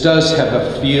 this does have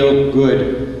a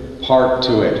feel-good part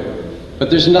to it, but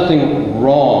there's nothing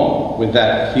wrong with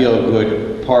that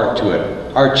feel-good part to it.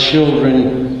 Our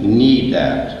children need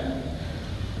that.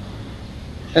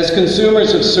 As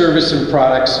consumers of service and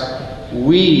products,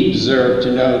 we deserve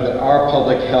to know that our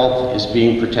public health is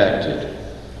being protected.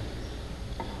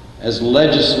 As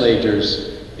legislators,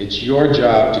 it's your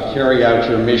job to carry out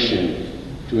your mission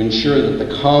to ensure that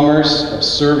the commerce of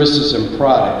services and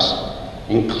products,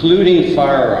 including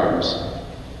firearms,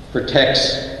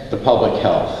 protects the public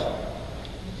health.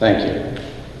 Thank you.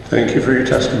 Thank you for your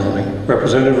testimony.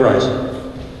 Representative Rice.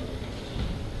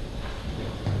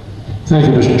 Thank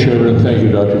you, Mr. Chairman, and thank you,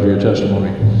 Doctor, for your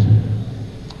testimony.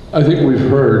 I think we've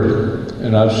heard,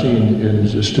 and I've seen in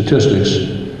the statistics,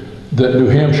 that New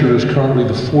Hampshire is currently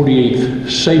the 48th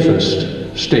safest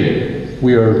state.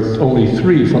 We are only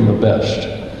 3 from the best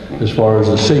as far as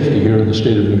the safety here in the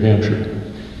state of New Hampshire.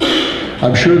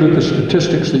 I'm sure that the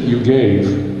statistics that you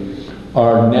gave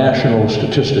are national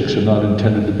statistics and not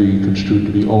intended to be construed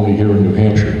to be only here in New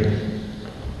Hampshire.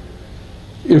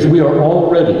 If we are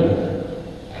already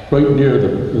right near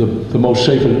the most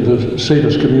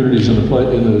safest communities in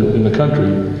the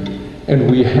country, and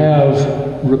we have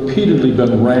repeatedly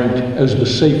been ranked as the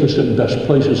safest and best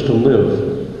places to live,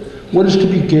 what is to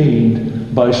be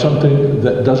gained by something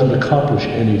that doesn't accomplish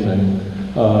anything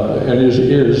and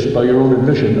is, by your own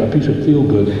admission, a piece of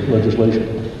feel-good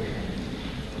legislation?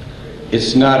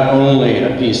 It's not only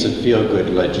a piece of feel-good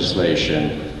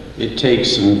legislation, it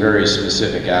takes some very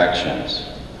specific actions.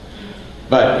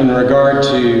 But in regard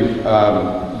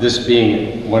to this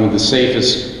being one of the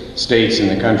safest states in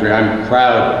the country, I'm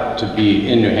proud to be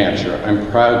in New Hampshire. I'm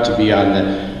proud to be on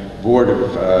the board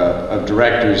of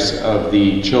directors of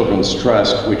the Children's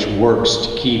Trust, which works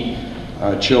to keep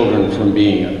children from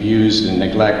being abused and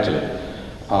neglected.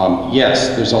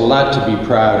 Yes, there's a lot to be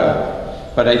proud of.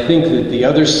 But I think that the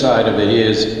other side of it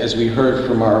is, as we heard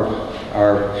from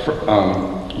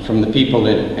from the people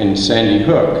in Sandy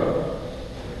Hook,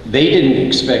 They didn't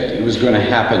expect it was going to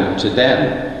happen to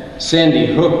them.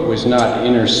 Sandy Hook was not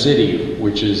inner city,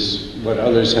 which is what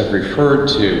others have referred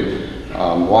to,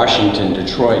 Washington,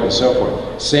 Detroit, and so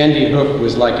forth. Sandy Hook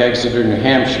was like Exeter, New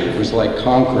Hampshire. It was like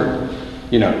Concord.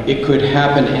 You know, it could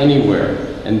happen anywhere.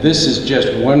 And this is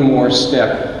just one more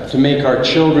step to make our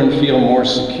children feel more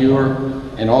secure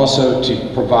and also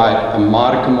to provide a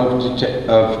modicum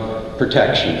of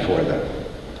protection for them.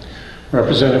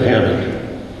 Representative Hammond.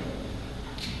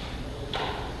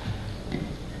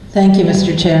 Thank you,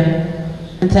 Mr. Chair,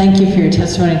 and thank you for your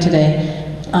testimony today.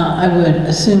 I would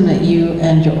assume that you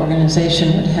and your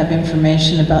organization would have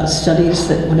information about studies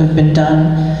that would have been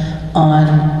done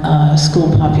on school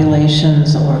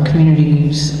populations or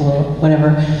communities or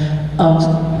whatever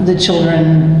of the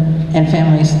children and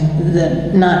families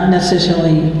that not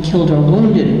necessarily killed or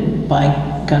wounded by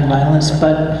gun violence,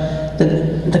 but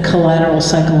the collateral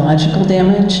psychological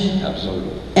damage. Absolutely.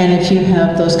 And if you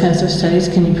have those kinds of studies,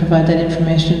 can you provide that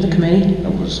information to the committee?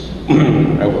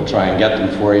 I will try and get them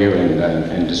for you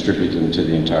and distribute them to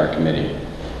the entire committee.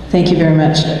 Thank you very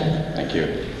much. Thank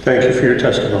you. Thank you for your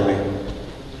testimony.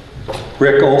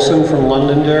 Rick Olson from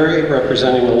Londonderry,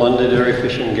 representing the Londonderry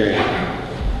Fish and Game.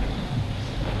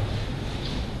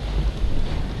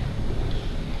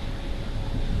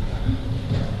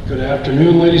 Good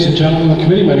afternoon, ladies and gentlemen of the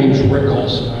committee. My name is Rick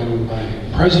Olson. I'm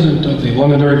president of the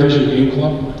Londonderry Fish and Game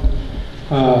Club.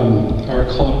 Our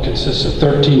club consists of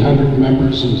 1,300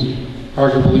 members and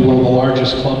arguably one of the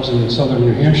largest clubs in southern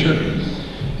New Hampshire.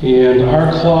 And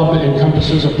our club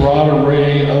encompasses a broad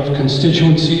array of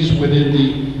constituencies within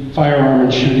the firearm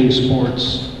and shooting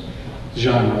sports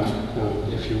genre,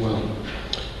 if you will.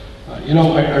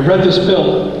 I read this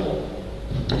bill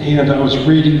and I was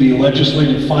reading the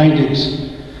legislative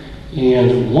findings,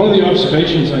 and one of the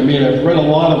observations I made, I've read a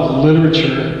lot of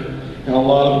literature and a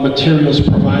lot of materials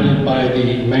provided by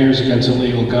the Mayors Against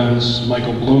Illegal Guns,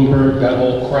 Michael Bloomberg, that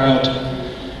whole crowd,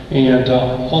 and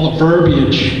all the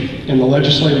verbiage in the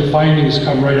legislative findings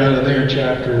come right out of their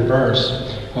chapter and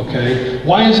verse. Okay,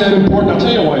 why is that important? I'll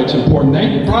tell you why it's important.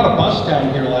 They brought a bus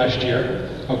down here last year,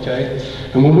 okay?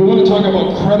 And when we want to talk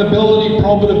about credibility,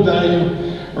 probative value,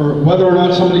 or whether or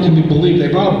not somebody can be believed, they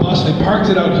brought a bus, they parked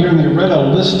it out here, and they read a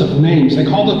list of names. They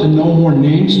called it the No More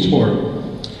Names Tour.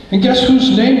 And guess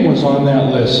whose name was on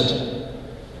that list?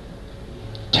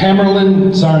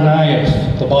 Tamerlan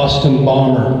Tsarnaev, the Boston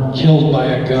bomber, killed by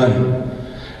a gun.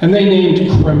 And they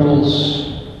named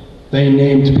criminals. They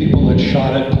named people that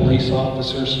shot at police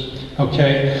officers.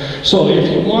 Okay? So if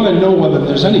you want to know whether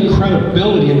there's any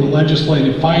credibility in the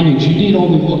legislative findings, you need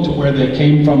only look to where they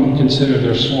came from and consider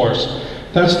their source.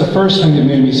 That's the first thing that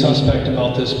made me suspect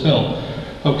about this bill.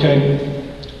 Okay?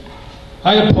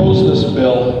 I oppose this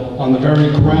bill on the very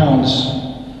grounds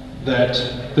that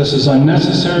this is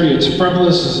unnecessary, it's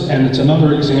frivolous, and it's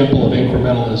another example of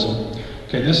incrementalism.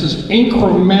 Okay, this is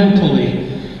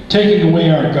incrementally taking away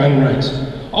our gun rights.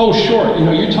 Oh, sure,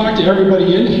 you talk to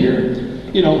everybody in here,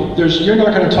 you're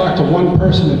not going to talk to one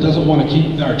person that doesn't want to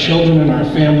keep our children and our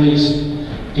families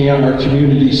and our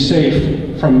communities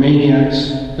safe from maniacs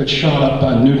that shot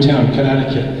up Newtown,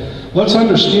 Connecticut. Let's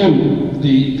understand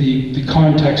the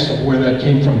context of where that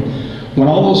came from. When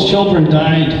all those children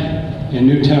died in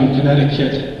Newtown,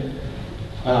 Connecticut,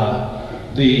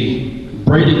 the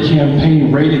Brady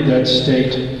campaign rated that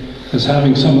state as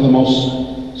having some of the most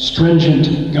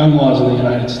stringent gun laws in the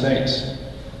United States.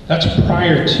 That's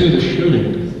prior to the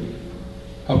shooting.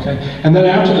 Okay? And then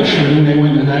after the shooting, they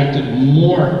went and enacted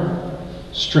more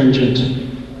stringent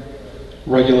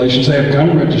regulations. They have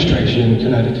gun registration in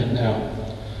Connecticut now.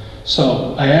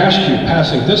 So I ask you,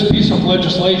 passing this piece of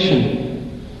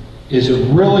legislation, is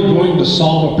it really going to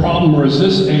solve a problem, or is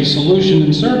this a solution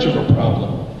in search of a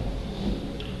problem?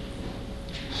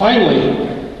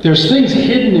 Finally, there's things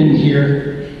hidden in here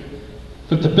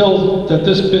that the bill, that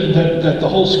the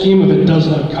whole scheme of it does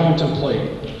not contemplate.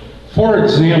 For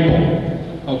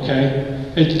example,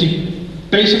 okay,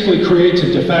 it basically creates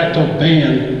a de facto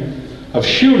ban of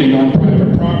shooting on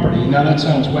private property. Now that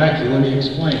sounds wacky, let me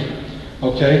explain.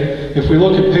 Okay, if we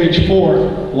look at page 4,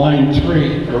 line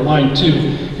 3, or line 2,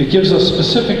 it gives us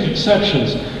specific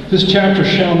exceptions. This chapter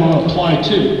shall not apply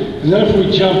to. And then if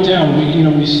we jump down,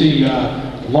 we see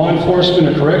law enforcement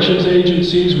or corrections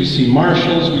agencies, we see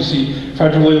marshals, we see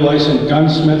federally licensed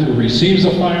gunsmith who receives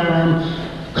a firearm,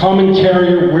 common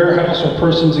carrier, warehouse, or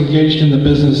persons engaged in the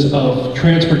business of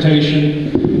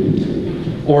transportation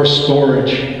or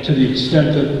storage to the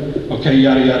extent that, okay,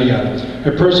 yada, yada, yada.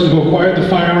 A person who acquired the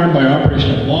firearm by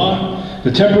operation of law,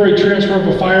 the temporary transfer of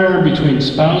a firearm between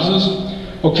spouses.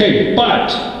 Okay,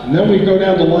 but, and then we go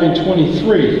down to line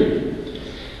 23.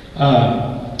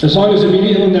 as long as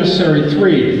immediately necessary.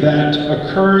 3, that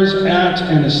occurs at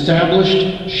an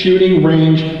established shooting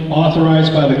range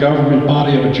authorized by the government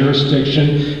body of a jurisdiction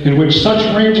in which such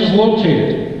range is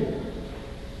located.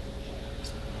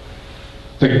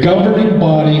 The governing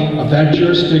body of that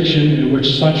jurisdiction in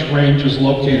which such range is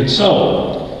located.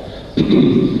 So,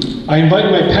 I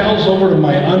invite my pals over to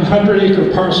my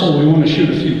 100-acre parcel. We want to shoot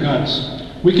a few guns.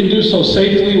 We can do so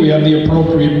safely. We have the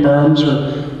appropriate berms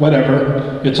or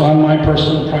whatever. It's on my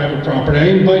personal private property. I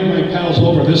invite my pals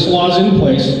over. This law's in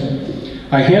place.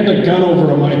 I hand a gun over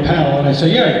to my pal and I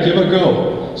say, yeah, give a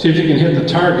go. See if you can hit the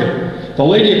target. The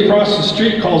lady across the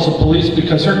street calls the police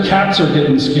because her cats are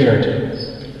getting scared.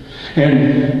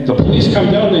 And the police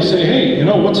come down and they say, hey, you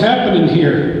know, what's happening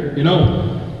here? You know,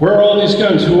 where are all these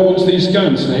guns? Who owns these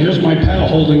guns? And here's my pal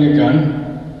holding a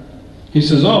gun. He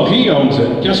says, oh, he owns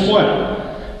it. Guess what?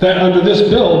 That under this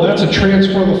bill, that's a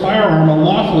transfer of the firearm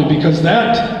unlawfully because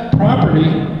that property,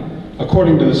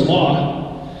 according to this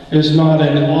law, is not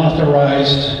an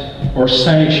authorized or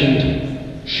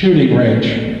sanctioned shooting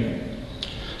range.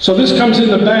 So this comes in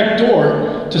the back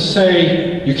door to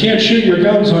say you can't shoot your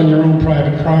guns on your own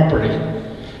private property.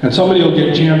 And somebody will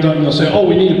get jammed up and they'll say, oh,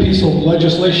 we need a piece of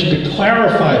legislation to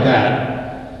clarify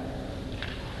that.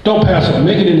 Don't pass it.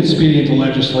 Make it inexpedient to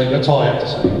legislate. That's all I have to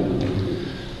say.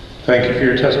 Thank you for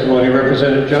your testimony.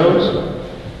 Representative Jones?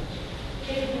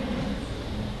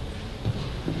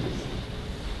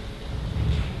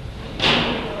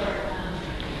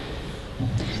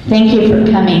 Thank you for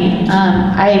coming.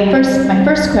 My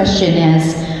first question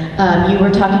is, you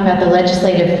were talking about the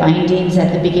legislative findings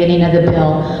at the beginning of the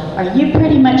bill. Are you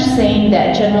pretty much saying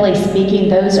that, generally speaking,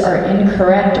 those are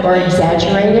incorrect or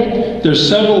exaggerated? There's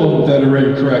several of them that are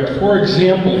incorrect. For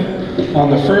example,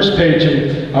 on the first page,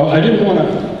 and I didn't want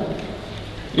to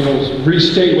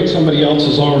restate what somebody else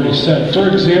has already said. For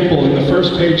example, in the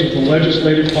first page of the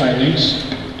legislative findings,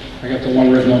 I got the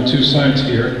one written on 2 sides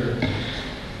here,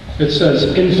 it says,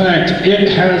 in fact, it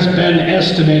has been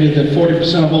estimated that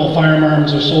 40% of all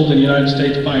firearms are sold in the United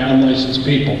States by unlicensed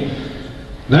people.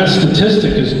 That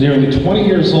statistic is nearly 20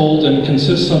 years old and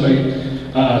consists of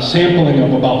a sampling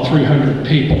of about 300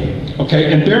 people.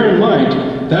 Okay, and bear in mind,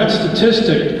 that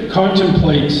statistic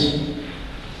contemplates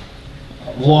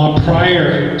law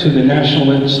prior to the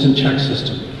National Instant Check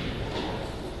System.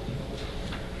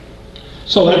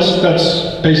 So that's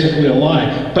basically a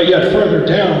lie. But yet further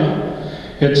down,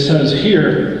 it says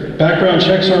here, background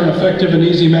checks are an effective and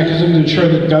easy mechanism to ensure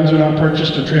that guns are not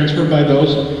purchased or transferred by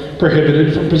those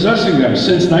prohibited from possessing them.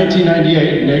 Since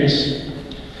 1998, NICS,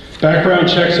 background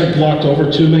checks have blocked over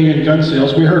 2 million gun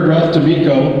sales. We heard Ralph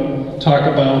D'Amico talk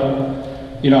about,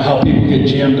 how people get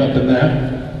jammed up in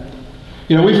that.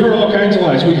 We've heard all kinds of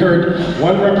lies. We heard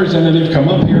one representative come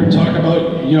up here and talk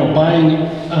about, buying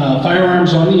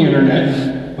firearms on the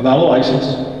internet without a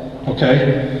license.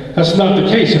 Okay? That's not the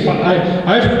case.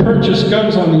 I've purchased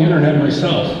guns on the internet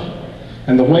myself.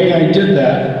 And the way I did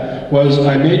that was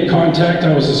I made contact.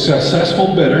 I was a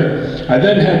successful bidder. I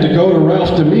then had to go to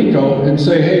Ralph D'Amico and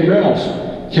say, hey, Ralph,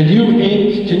 can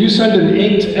you send an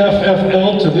inked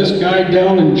FFL to this guy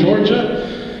down in Georgia?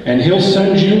 And he'll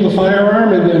send you the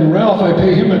firearm, and then Ralph, I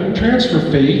pay him a transfer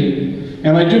fee,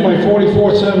 and I do my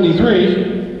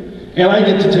 4473, and I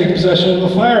get to take possession of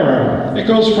the firearm. It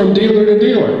goes from dealer to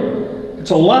dealer. It's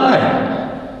a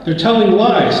lie. They're telling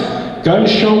lies. Gun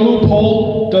show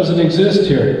loophole doesn't exist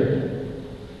here.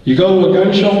 You go to a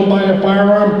gun show and buy a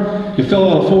firearm, you fill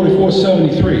out a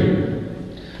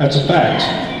 4473. That's a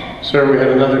fact. Sir, we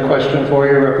have another question for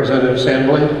you, Representative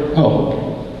Sandblade. Oh.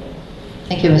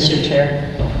 Thank you, Mr. Chair,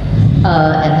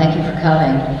 and thank you for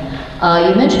coming.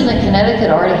 You mentioned that Connecticut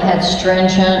already had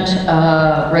stringent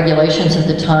regulations at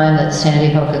the time that Sandy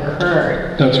Hook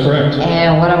occurred. That's correct.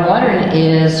 And what I'm wondering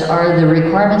is, are the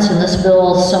requirements in this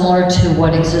bill similar to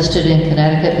what existed in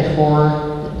Connecticut before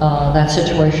that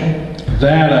situation?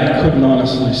 That I couldn't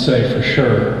honestly say for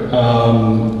sure.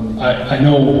 I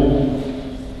know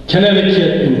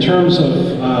Connecticut, in terms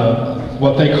of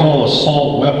what they call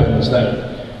assault weapons, that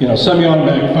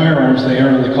semi-automatic firearms, they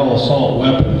erroneously call assault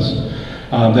weapons.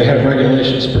 They had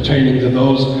regulations pertaining to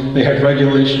those. They had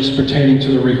regulations pertaining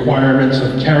to the requirements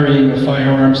of carrying the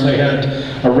firearms. They had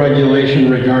a regulation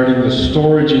regarding the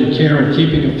storage and care and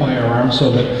keeping of firearms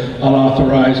so that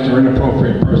unauthorized or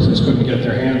inappropriate persons couldn't get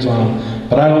their hands on them.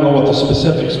 But I don't know what the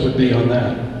specifics would be on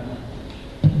that.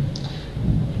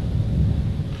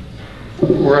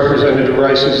 Representative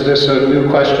Rice, is this a new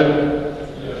question?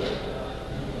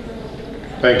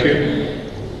 Thank you.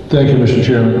 Thank you, Mr.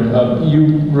 Chairman.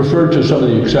 You referred to some of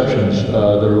the exceptions that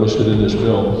are listed in this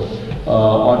bill.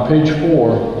 On page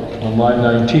 4, on line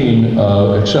 19,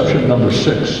 exception number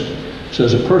 6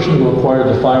 says a person who acquired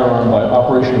the firearm by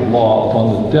operation of law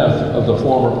upon the death of the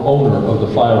former owner of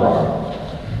the firearm.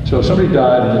 So if somebody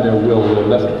died and in their will they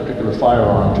left a particular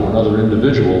firearm to another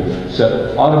individual,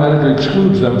 that automatically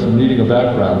excludes them from needing a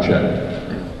background check.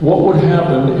 What would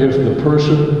happen if the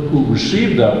person who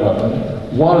received that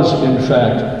weapon was in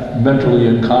fact mentally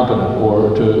incompetent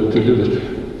or to do this?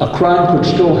 A crime could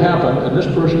still happen and this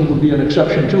person would be an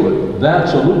exception to it.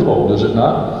 That's a loophole, is it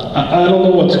not? I don't know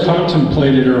what's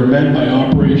contemplated or meant by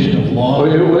operation of law.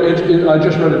 I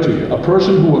just read it to you. A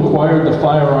person who acquired the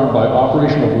firearm by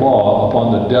operation of law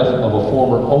upon the death of a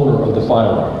former owner of the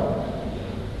firearm.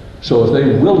 So if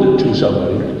they willed it to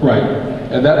somebody, right,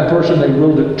 and that person they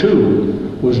willed it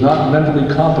to was not mentally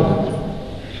competent,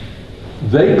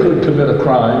 they could commit a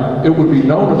crime. It would be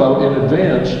known about in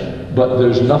advance, but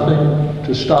there's nothing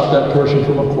to stop that person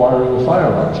from acquiring a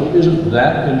firearm. So isn't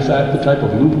that, in fact, the type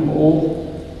of loophole?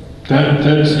 That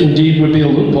indeed would be a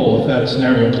loophole if that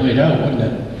scenario played out, wouldn't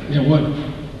it? It would.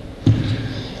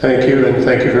 Thank you, and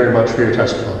thank you very much for your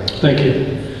testimony. Thank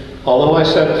you. Although I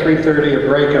said 3:30 a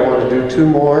break, I want to do two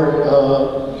more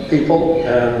people,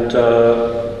 and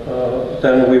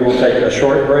then we will take a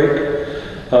short break.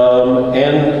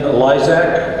 Ann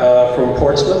Lysak from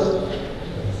Portsmouth.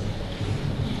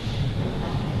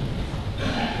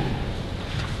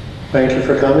 Thank you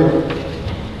for coming.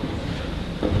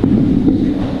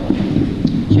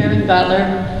 Chairman Butler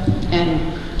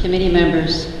and committee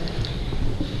members,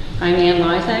 I'm Ann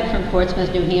Lysak from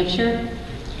Portsmouth, New Hampshire.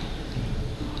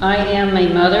 I am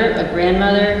a mother, a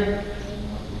grandmother,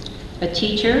 a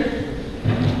teacher,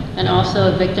 and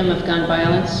also a victim of gun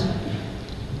violence.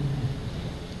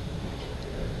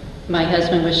 My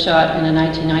husband was shot in a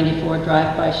 1994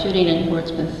 drive-by shooting in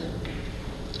Portsmouth.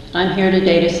 I'm here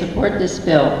today to support this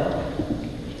bill.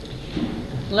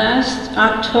 Last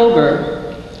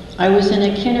October, I was in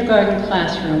a kindergarten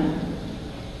classroom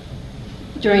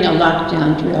during a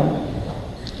lockdown drill.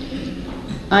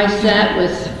 I sat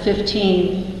with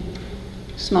 15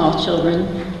 small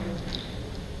children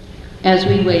as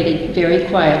we waited very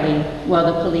quietly while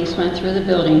the police went through the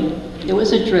building. It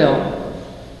was a drill.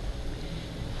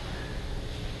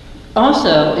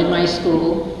 Also, in my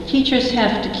school, teachers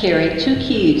have to carry 2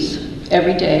 keys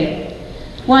every day.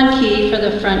 1 key for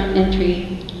the front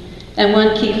entry and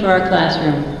 1 key for our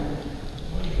classroom.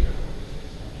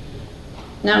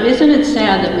 Now, isn't it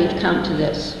sad that we've come to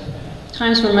this?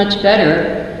 Times were much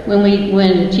better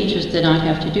when teachers did not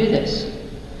have to do this.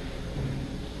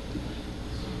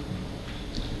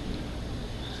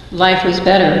 Life was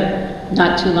better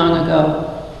not too long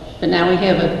ago, but now we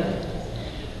have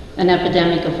an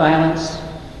epidemic of violence.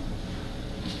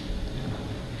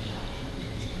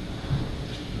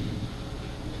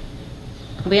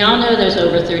 We all know there's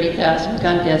over 30,000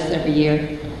 gun deaths every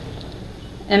year.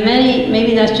 And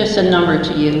maybe that's just a number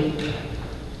to you.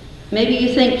 Maybe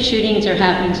you think shootings are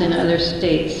happening in other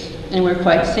states and we're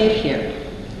quite safe here.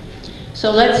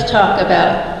 So let's talk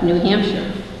about New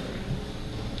Hampshire.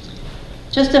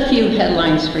 Just a few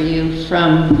headlines for you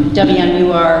from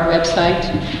WNUR website,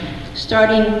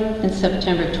 starting in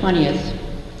September 30th.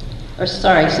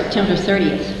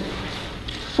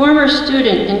 Former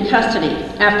student in custody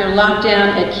after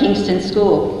lockdown at Kingston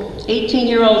School.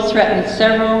 18-year-old threatened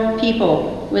several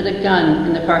people with a gun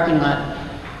in the parking lot.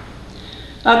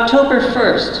 October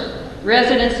 1st,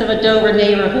 residents of a Dover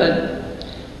neighborhood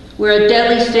where a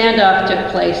deadly standoff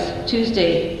took place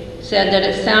Tuesday said that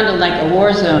it sounded like a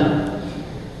war zone.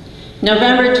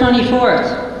 November 24th,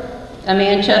 a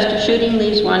Manchester shooting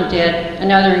leaves 1 dead,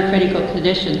 another in critical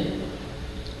condition.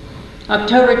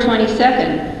 October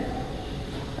 22nd,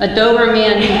 a Dover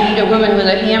man who beat a woman with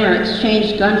a hammer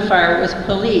exchanged gunfire with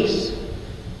police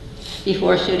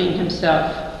before shooting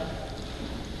himself.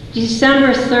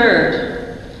 December 3rd,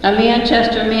 a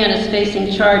Manchester man is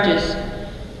facing charges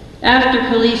after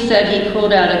police said he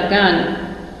pulled out a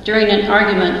gun during an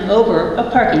argument over a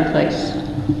parking place.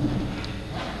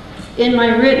 In my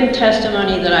written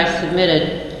testimony that I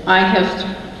submitted, I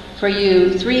have for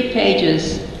you 3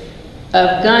 pages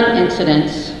of gun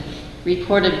incidents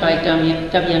reported by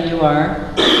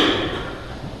WNUR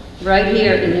right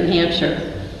here in New Hampshire.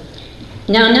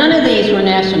 Now, none of these were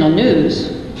national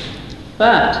news,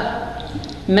 but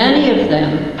many of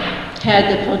them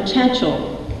had the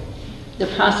potential, the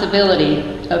possibility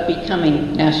of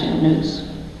becoming national news.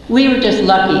 We were just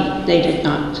lucky they did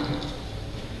not.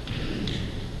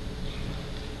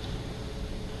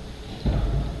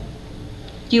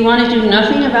 Do you want to do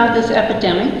nothing about this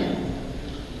epidemic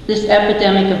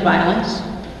of violence?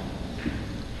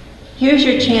 Here's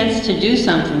your chance to do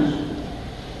something,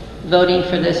 voting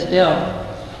for this bill.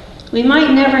 We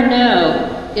might never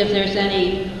know if there's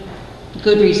any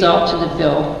good result to the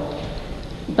bill,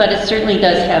 but it certainly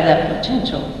does have that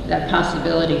potential, that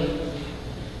possibility.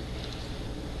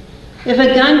 If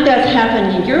a gun death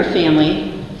happened in your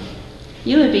family,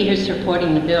 you would be here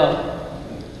supporting the bill.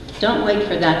 Don't wait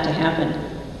for that to happen.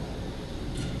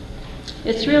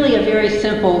 It's really a very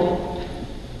simple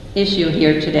issue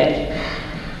here today.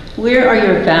 Where are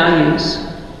your values?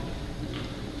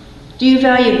 Do you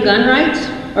value gun rights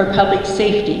or public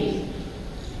safety?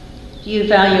 Do you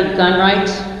value gun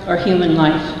rights or human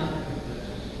life?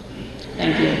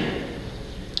 Thank you.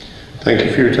 Thank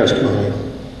you for your testimony.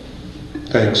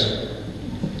 Thanks.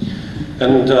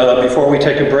 And before we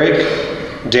take a break,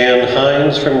 Dan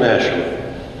Hines from Nashville.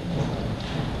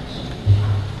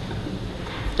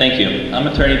 Thank you. I'm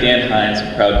attorney Dan Hines,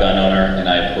 a proud gun owner, and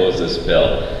I oppose this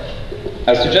bill.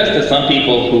 I suggest that some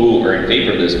people who are in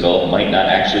favor of this bill might not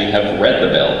actually have read the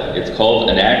bill. It's called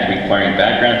an act requiring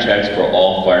background checks for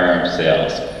all firearm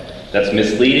sales. That's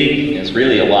misleading, and it's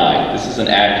really a lie. This is an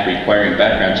act requiring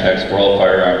background checks for all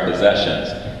firearm possessions.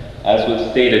 As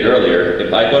was stated earlier,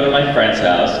 if I go to my friend's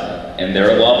house and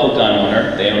they're a lawful gun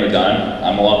owner, they own a gun,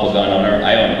 I'm a lawful gun owner,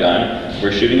 I own a gun,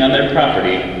 we're shooting on their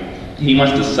property, he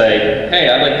wants to say, hey,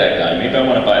 I like that gun, maybe I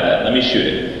want to buy that, let me shoot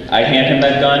it. I hand him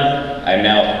that gun, I'm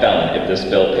now a felon if this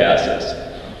bill passes.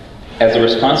 As a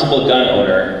responsible gun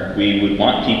owner, we would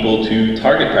want people to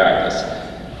target practice.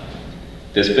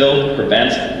 This bill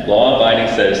prevents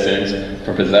law-abiding citizens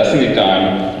from possessing a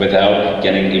gun without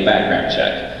getting a background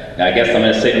check. Now, I guess I'm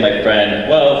going to say to my friend,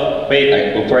 well,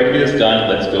 wait, before I give you this gun,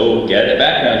 let's go get a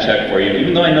background check for you,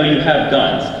 even though I know you have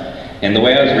guns. And the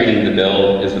way I was reading the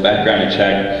bill is the background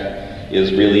check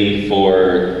is really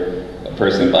for a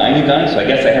person buying a gun, so I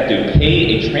guess I have to pay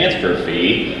a transfer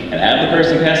fee and have the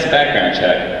person pass the background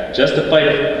check just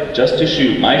to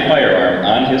shoot my firearm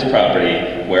on his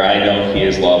property where I know he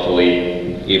is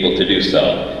lawfully able to do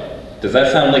so. Does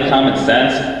that sound like common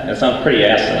sense? That sounds pretty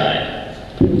asinine.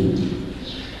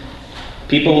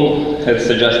 People have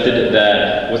suggested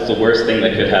that what's the worst thing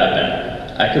that could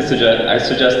happen? I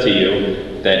suggest to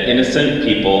you that innocent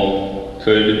people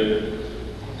could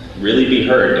really be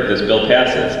hurt if this bill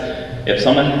passes. If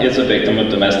someone is a victim of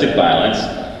domestic violence,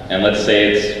 and let's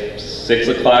say it's 6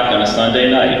 o'clock on a Sunday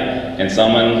night, and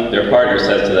their partner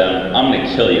says to them, I'm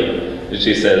gonna kill you. And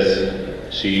she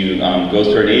goes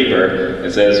to her neighbor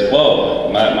and says, whoa,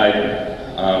 my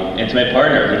intimate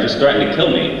partner, he just threatened to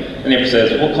kill me. The neighbor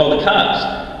says, well, call the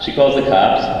cops. She calls the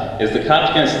cops. Is the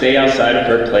cops going to stay outside of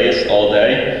her place all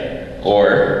day?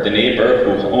 Or the neighbor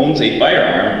who owns a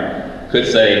firearm could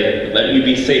say, let me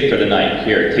be safe for the night.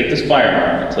 Here, take this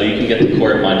firearm until you can get to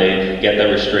court Monday, get that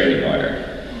restraining order.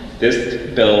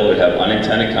 This bill would have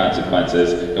unintended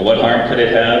consequences. And what harm could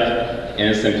it have?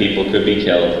 Innocent people could be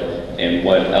killed. And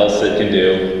what else it can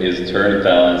do is turn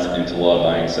felons into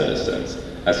law-abiding citizens.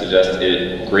 I suggest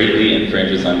it greatly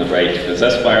infringes on the right to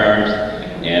possess firearms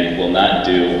and will not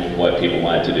do what people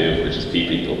want it to do, which is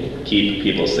keep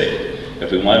people safe. If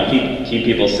we want to keep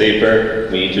people safer,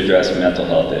 we need to address mental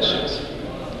health issues.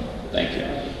 Thank you.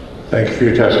 Thank you for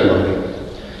your testimony.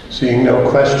 Seeing no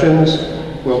questions,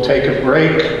 we'll take a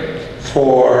break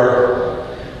for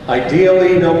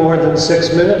ideally no more than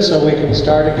 6 minutes so we can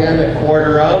start again at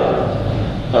 1:45.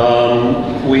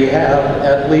 We have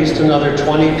at least another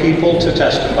 20 people to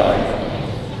testify.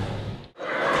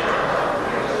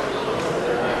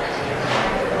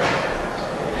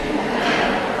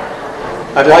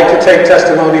 I'd like to take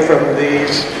testimony from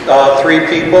these 3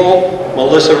 people,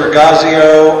 Melissa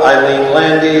Regazio, Eileen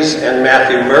Landis, and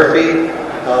Matthew Murphy.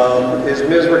 Is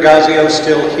Ms. Regazio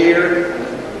still here?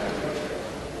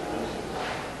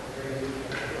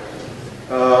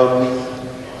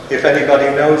 If anybody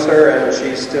knows her and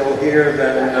she's still here,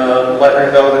 then let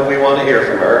her know that we want to hear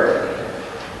from her.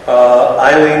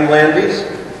 Eileen Landis.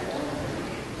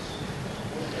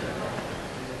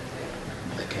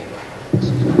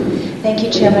 Thank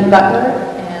you, Chairman Butler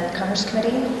and Commerce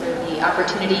Committee, for the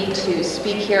opportunity to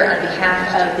speak here on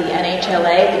behalf of the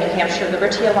NHLA, the New Hampshire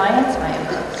Liberty Alliance. I am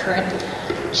the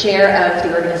current chair of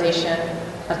the organization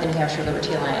of the New Hampshire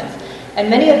Liberty Alliance. And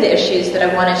many of the issues that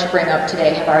I wanted to bring up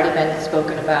today have already been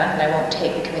spoken about, and I won't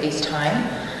take the committee's time.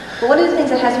 But one of the things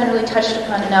that hasn't been really touched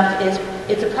upon enough is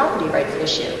it's a property rights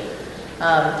issue.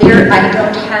 I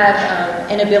don't have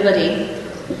an ability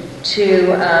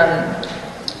to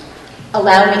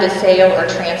allow me to sale or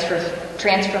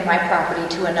transfer my property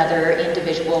to another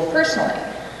individual personally.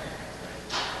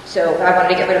 So if I wanted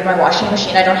to get rid of my washing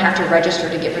machine, I don't have to register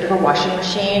to get rid of a washing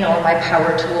machine, or my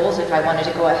power tools. If I wanted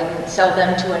to go ahead and sell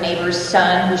them to a neighbor's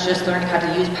son who's just learning how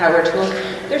to use power tools,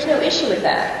 there's no issue with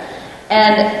that.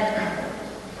 And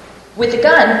With the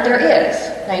gun, there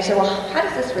is. Now you say, well, how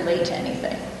does this relate to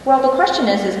anything? Well, the question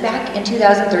is back in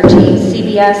 2013,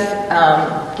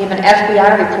 CBS gave an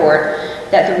FBI report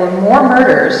that there were more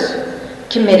murders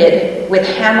committed with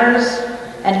hammers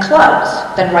and clubs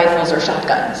than rifles or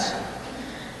shotguns.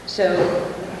 So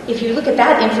if you look at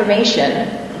that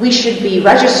information, we should be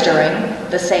registering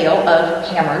the sale of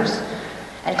hammers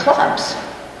and clubs.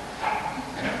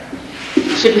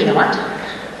 Should we not?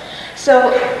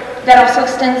 So that also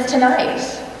extends to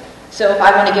knives. So if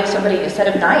I want to give somebody a set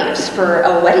of knives for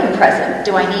a wedding present,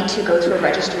 do I need to go to a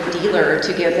registered dealer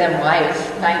to give them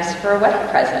knives for a wedding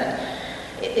present?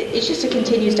 It's just, it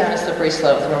continues down a slippery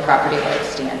slope from a property rights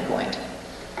standpoint.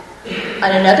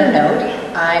 On another note,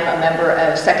 I'm a member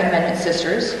of Second Amendment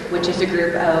Sisters, which is a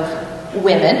group of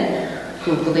women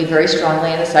who believe very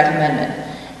strongly in the Second Amendment.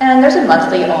 And there's a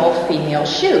monthly all-female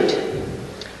shoot.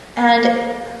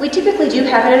 And we typically do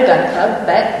have it at a gun club,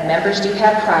 but members do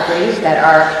have properties that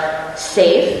are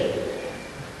safe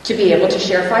to be able to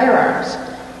share firearms.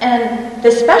 And the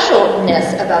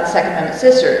specialness about Second Amendment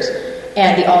Sisters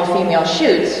and the all-female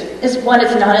shoots is, one,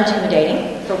 it's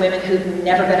non-intimidating for women who've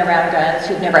never been around guns,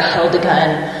 who've never held a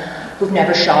gun, who've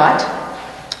never shot.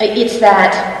 It's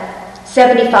that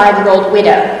 75-year-old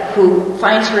widow who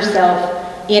finds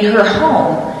herself in her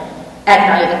home at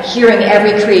night hearing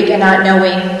every creak and not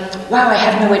knowing, wow, I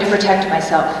have no way to protect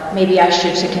myself. Maybe I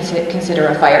should consider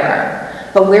a firearm.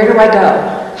 But where do I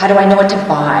go? How do I know what to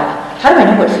buy? How do I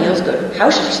know what feels good? How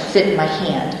should it fit in my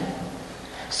hand?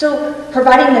 So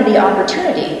providing them the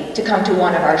opportunity to come to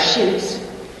one of our shoots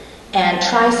and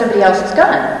try somebody else's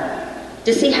gun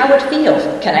to see how it feels.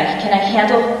 Can I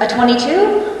handle a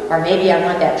 22? Or maybe I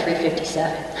want that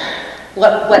 357.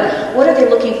 What are they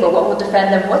looking for? What will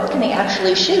defend them? What can they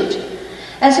actually shoot?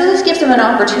 And so this gives them an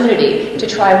opportunity to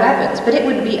try weapons, but it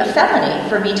would be a felony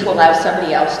for me to allow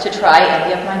somebody else to try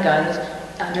any of my guns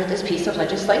under this piece of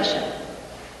legislation.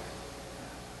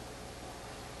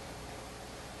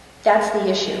 That's the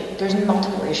issue. There's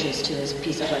multiple issues to this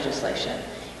piece of legislation.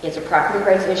 It's a property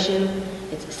rights issue.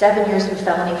 It's 7 years of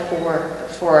felony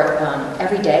for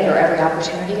every day or every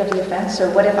opportunity of the offense. So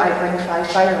what if I bring 5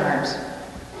 firearms?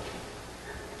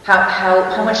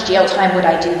 How much jail time would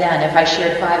I do then if I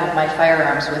shared 5 of my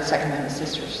firearms with Second Amendment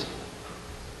Sisters?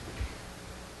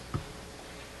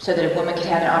 So that a woman could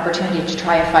have an opportunity to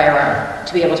try a firearm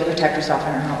to be able to protect herself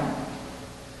in her home.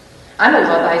 I'm a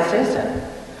law-abiding citizen.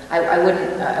 I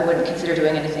wouldn't consider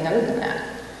doing anything other than that.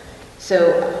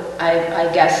 So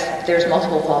I guess there's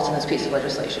multiple faults in this piece of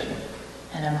legislation,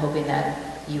 and I'm hoping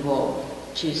that you will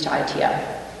choose to ITF.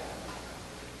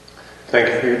 Thank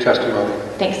you for your testimony.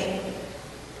 Thanks.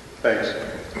 Thanks.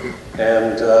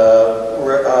 And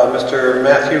Mr.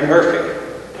 Matthew Murphy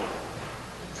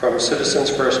from Citizens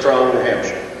for a Strong New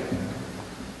Hampshire.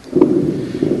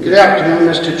 Good afternoon,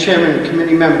 Mr. Chairman and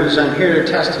committee members. I'm here to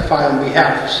testify on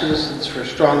behalf of Citizens for a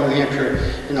Strong New Hampshire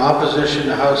in opposition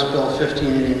to House Bill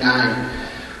 1589.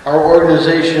 Our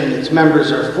organization and its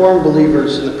members are firm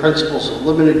believers in the principles of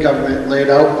limited government laid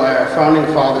out by our founding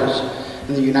fathers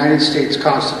in the United States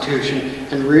Constitution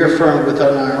and reaffirmed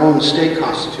within our own state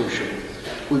constitution.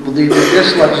 We believe that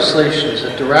this legislation is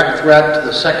a direct threat to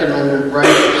the Second Amendment right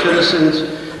of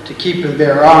citizens to keep and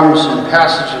bear arms, and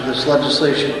passage of this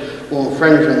legislation will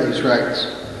infringe on these rights.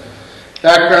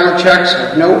 Background checks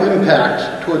have no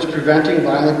impact towards preventing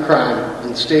violent crime.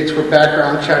 In states where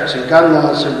background checks and gun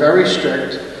laws are very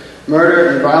strict, murder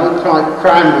and violent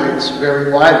crime rates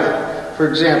vary widely. For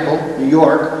example, New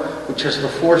York, which has the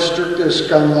 4th strictest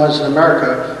gun laws in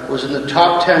America, was in the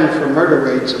top 10 for murder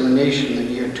rates in the nation in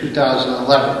the year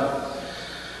 2011.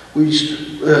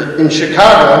 In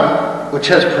Chicago, which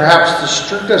has perhaps the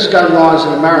strictest gun laws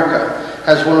in America,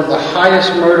 has one of the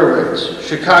highest murder rates.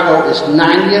 Chicago is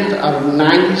 90th out of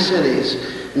 90 cities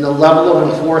in the level of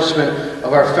enforcement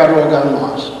of our federal gun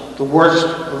laws, the worst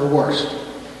of the worst.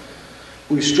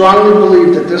 We strongly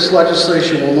believe that this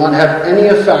legislation will not have any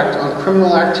effect on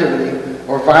criminal activity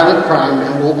or violent crime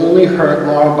and will only hurt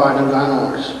law-abiding gun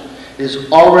owners. It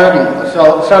is already a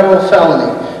federal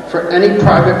felony for any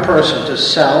private person to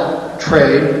sell,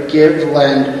 trade, give,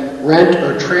 lend, rent,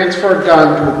 or transfer a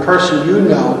gun to a person you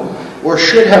know or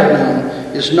should have known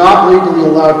is not legally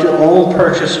allowed to own,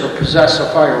 purchase, or possess a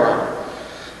firearm.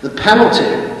 The penalty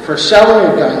for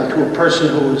selling a gun to a person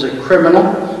who is a criminal,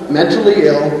 mentally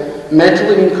ill,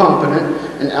 mentally incompetent,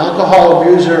 an alcohol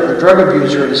abuser or drug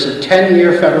abuser is a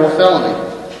 10-year federal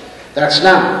felony. That's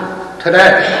now,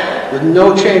 today, with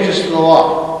no changes to the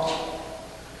law.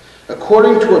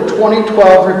 According to a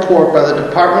 2012 report by the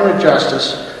Department of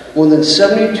Justice, more than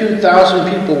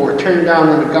 72,000 people were turned down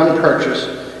on a gun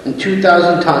purchase in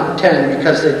 2010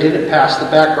 because they didn't pass the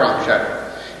background check.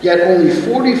 Yet only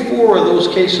 44 of those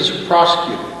cases were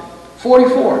prosecuted.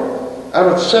 44 out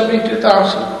of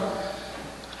 72,000.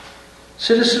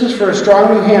 Citizens for a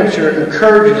Strong New Hampshire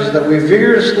encourages that we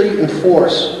vigorously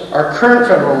enforce our current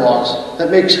federal laws that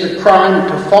makes it a crime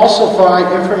to falsify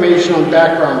information on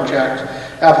background check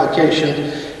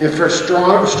applications and for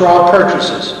straw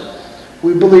purchases.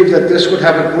 We believe that this would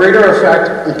have a greater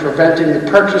effect in preventing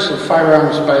the purchase of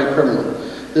firearms by a criminal.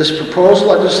 This proposed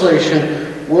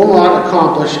legislation will not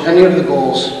accomplish any of the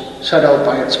goals set out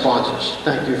by its sponsors.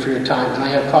 Thank you for your time, and I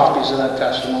have copies of that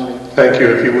testimony. Thank you.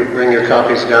 If you would bring your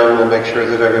copies down, we'll make sure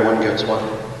that everyone gets one.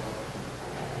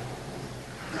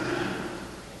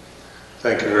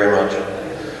 Thank you very much.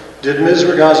 Did Ms.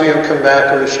 Regazio come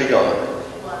back, or is she gone?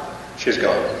 She's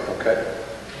gone. Okay.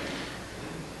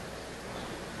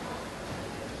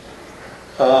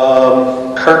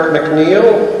 Kirk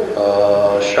McNeil,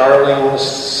 Charlene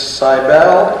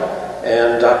Seibel,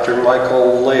 and Dr.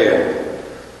 Michael Lehm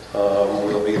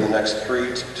will be the next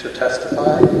three to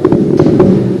testify.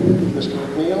 Mr.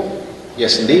 McNeil?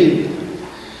 Yes, indeed.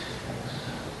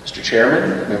 Mr.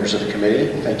 Chairman, members of the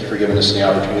committee, thank you for giving us the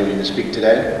opportunity to speak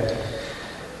today.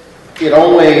 It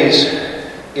always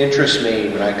interests me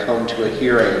when I come to a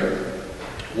hearing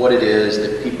what it is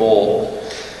that people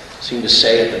seem to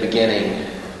say at the beginning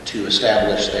to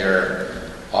establish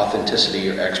their authenticity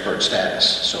or expert status.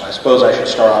 So I suppose I should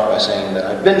start off by saying that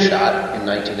I've been shot in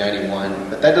 1991,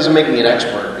 but that doesn't make me an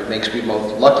expert. It makes me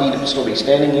both lucky to still be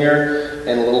standing here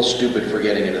and a little stupid for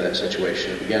getting into that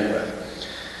situation to begin with.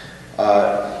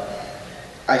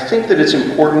 I think that it's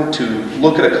important to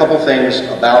look at a couple things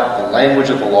about the language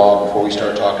of the law before we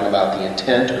start talking about the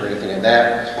intent or anything like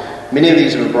that. Many of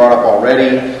these have been brought up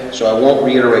already, so I won't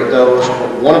reiterate those.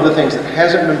 But one of the things that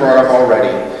hasn't been brought up already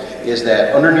is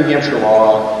that under New Hampshire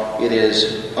law, it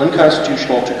is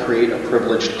unconstitutional to create a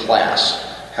privileged class.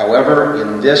 However,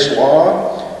 in this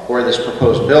law, or this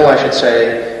proposed bill, I should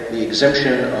say, the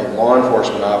exemption of law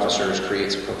enforcement officers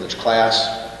creates a privileged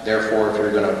class. Therefore, if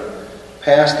you're going to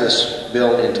pass this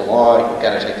bill into law, you've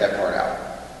got to take that part out.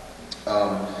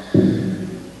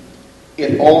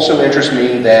 It also interests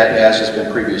me that, as has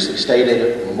been previously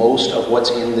stated, most of what's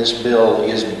in this bill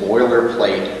is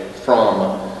boilerplate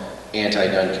from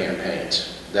anti-gun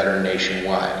campaigns that are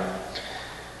nationwide.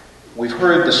 We've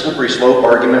heard the slippery slope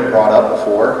argument brought up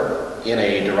before in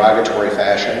a derogatory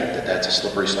fashion, that that's a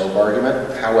slippery slope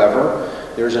argument. However,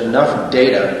 there's enough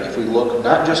data, if we look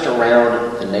not just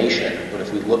around the nation, but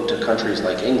if we look to countries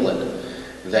like England,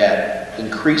 that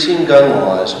increasing gun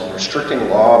laws and restricting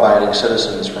law-abiding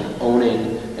citizens from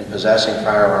owning and possessing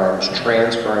firearms,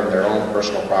 transferring their own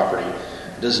personal property,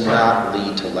 does not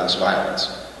lead to less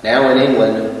violence. Now in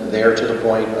England, they're to the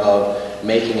point of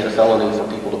making it a felony for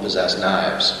people to possess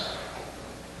knives.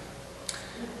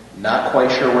 Not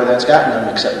quite sure where that's gotten them,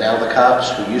 except now the cops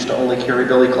who used to only carry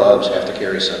billy clubs have to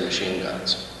carry submachine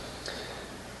guns.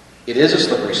 It is a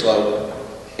slippery slope,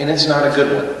 and it's not a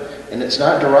good one. And it's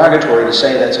not derogatory to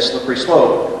say that's a slippery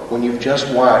slope when you've just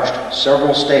watched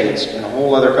several states and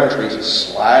whole other countries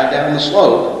slide down the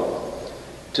slope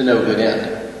to no good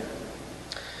end.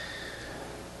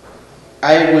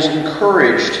 I was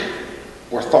encouraged,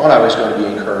 or thought I was going to be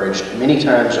encouraged many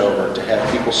times over, to have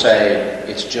people say,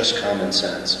 it's just common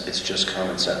sense, it's just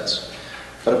common sense.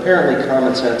 But apparently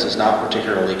common sense is not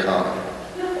particularly common.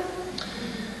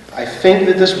 I think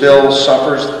that this bill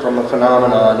suffers from the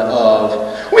phenomenon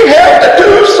of, we have to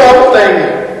do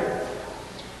something!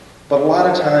 But a lot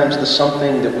of times the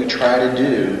something that we try to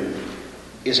do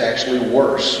is actually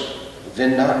worse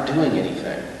than not doing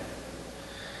anything.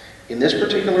 In this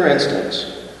particular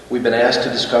instance, we've been asked to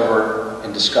discover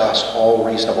and discuss all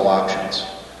reasonable options.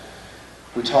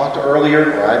 We talked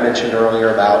earlier, or I mentioned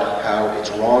earlier, about how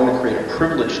it's wrong to create a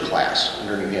privileged class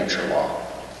under New Hampshire law.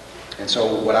 And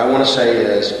so what I want to say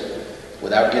is,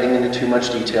 without getting into too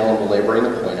much detail and belaboring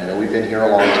the point, I know we've been here a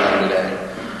long time today,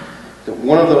 that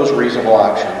one of those reasonable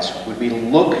options would be to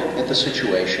look at the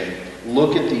situation,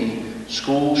 look at the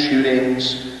school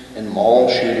shootings and mall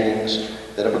shootings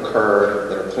that have occurred,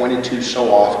 that are pointed to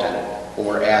so often when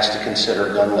we're asked to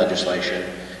consider gun legislation,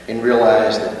 and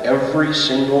realize that every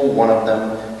single one of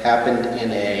them happened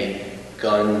in a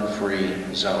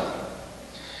gun-free zone.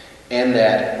 And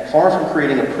that, far from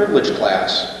creating a privileged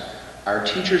class, our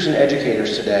teachers and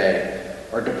educators today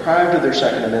are deprived of their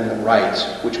Second Amendment rights,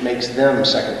 which makes them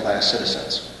second-class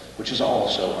citizens, which is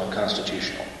also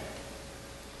unconstitutional.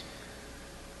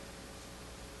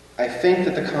 I think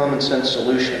that the common sense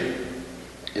solution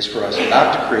is for us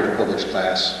not to create a privileged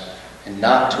class and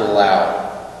not to allow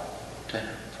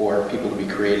for people to be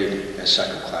created as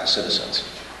second-class citizens.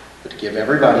 but to give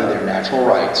everybody their natural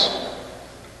rights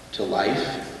to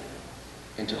life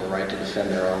and to the right to defend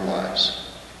their own lives.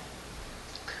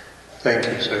 Thank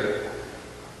you, sir.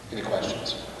 Any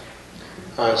questions?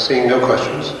 Seeing no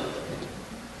questions.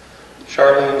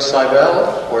 Charlene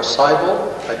Seibel, or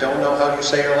Seibel, I don't know how you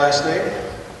say your last name.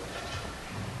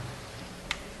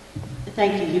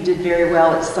 Thank you. You did very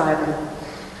well at Seibel.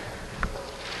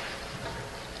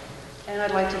 And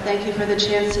I'd like to thank you for the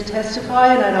chance to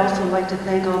testify, and I'd also like to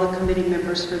thank all the committee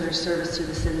members for their service to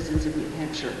the citizens of New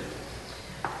Hampshire.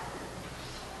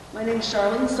 My name is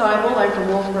Charlene Seibel. I'm from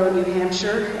Wolfboro, New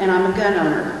Hampshire, and I'm a gun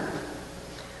owner.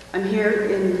 I'm here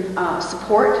in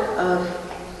support of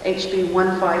HB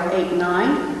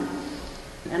 1589,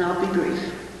 and I'll be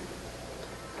brief.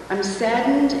 I'm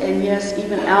saddened and yes,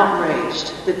 even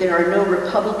outraged that there are no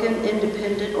Republican,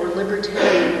 Independent, or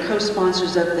Libertarian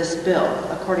co-sponsors of this bill,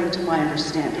 according to my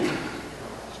understanding.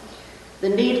 The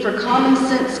need for common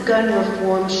sense gun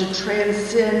reform should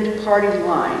transcend party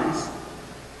lines.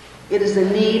 It is a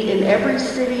need in every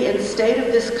city and state of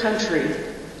this country,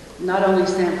 not only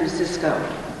San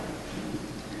Francisco.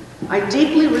 I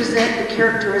deeply resent the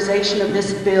characterization of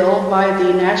this bill by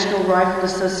the National Rifle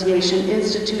Association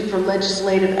Institute for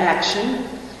Legislative Action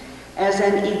as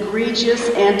an egregious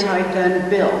anti-gun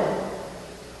bill.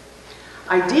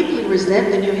 I deeply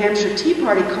resent the New Hampshire Tea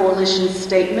Party Coalition's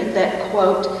statement that,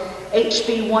 quote,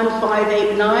 HB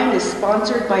 1589 is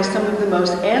sponsored by some of the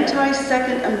most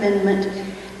anti-Second Amendment,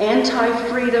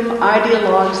 anti-freedom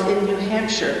ideologues in New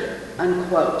Hampshire,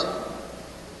 unquote.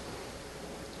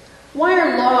 Why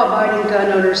are law-abiding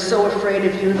gun owners so afraid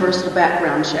of universal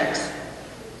background checks?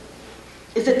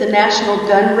 Is it the National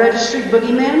Gun Registry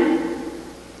boogeyman?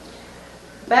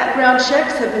 Background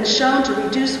checks have been shown to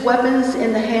reduce weapons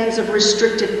in the hands of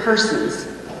restricted persons,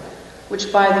 which,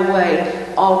 by the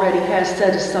way, already has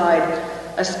set aside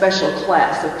a special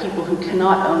class of people who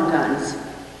cannot own guns.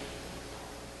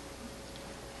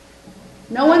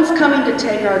 No one's coming to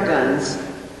take our guns.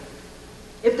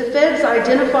 If the feds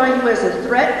identify you as a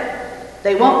threat,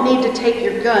 they won't need to take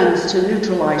your guns to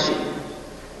neutralize you.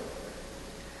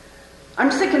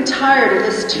 I'm sick and tired of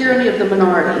this tyranny of the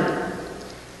minority.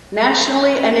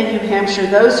 Nationally and in New Hampshire,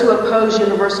 those who oppose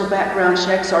universal background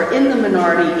checks are in the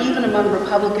minority, even among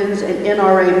Republicans and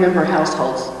NRA member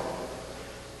households.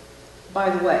 By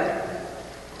the way,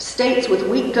 states with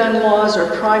weak gun laws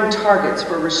are prime targets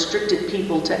for restricted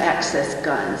people to access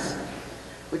guns,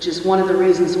 which is one of the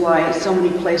reasons why so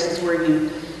many places where you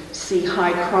see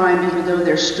high crime, even though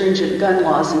there's stringent gun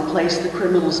laws in place, the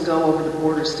criminals go over the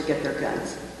borders to get their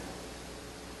guns.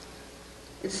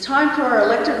 It's time for our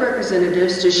elected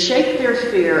representatives to shake their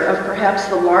fear of perhaps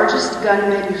the largest gun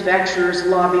manufacturers'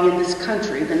 lobby in this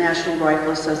country, the National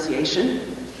Rifle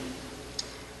Association,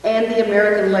 and the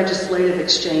American Legislative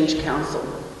Exchange Council.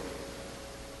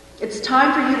 It's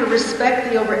time for you to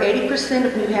respect the over 80%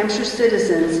 of New Hampshire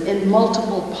citizens in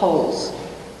multiple polls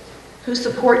who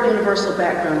support universal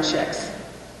background checks.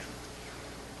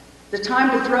 The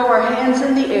time to throw our hands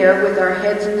in the air with our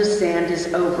heads in the sand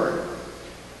is over.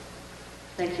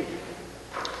 Thank you.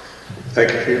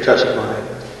 Thank you for your testimony.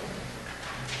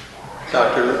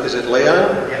 Doctor, is it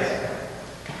Leon? Yes.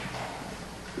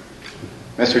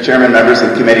 Mr. Chairman, members of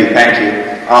the committee, thank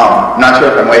you. I'm not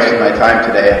sure if I'm wasting my time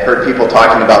today. I've heard people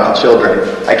talking about the children.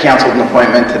 I canceled an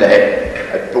appointment today.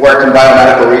 I've worked in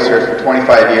biomedical research for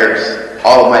 25 years,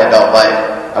 all of my adult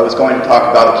life. I was going to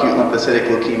talk about acute lymphocytic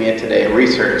leukemia today,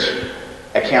 research.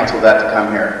 I canceled that to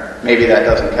come here. Maybe that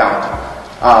doesn't count.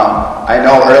 I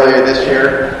know earlier this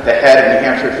year, the head of New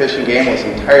Hampshire Fish and Game was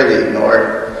entirely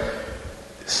ignored.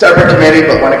 Separate committee,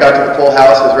 but when it got to the full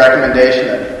House, his recommendation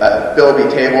that bill be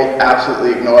tabled,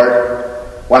 absolutely ignored.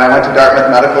 When I went to Dartmouth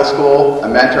Medical School, a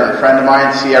mentor and friend of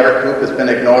mine, C. Everett Koop, has been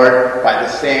ignored by the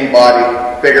same body,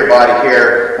 bigger body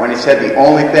here, when he said the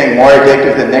only thing more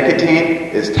addictive than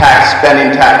nicotine is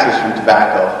spending taxes from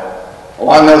tobacco.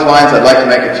 Along those lines, I'd like to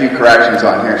make a few corrections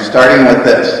on here, starting with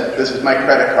this. This is my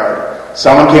credit card.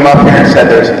 Someone came up here and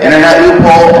said there's an internet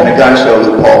loophole and a gun show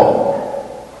loophole.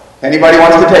 Anybody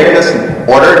wants to take this and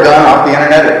order a gun off the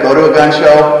internet or go to a gun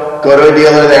show, go to a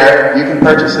dealer there, you can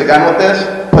purchase a gun with this,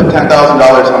 put $10,000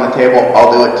 on the table,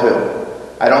 I'll do it too.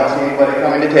 I don't see anybody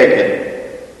coming to take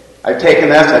it. I've taken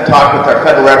this, I've talked with our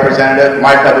federal representative,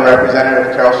 my federal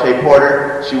representative, Carol Shea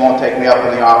Porter, she won't take me up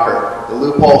on the offer. The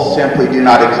loopholes simply do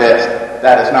not exist.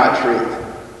 That is not truth.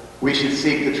 We should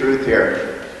seek the truth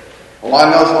here.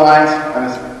 Along those lines, I'm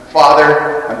his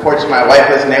father. Unfortunately, my wife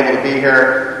isn't able to be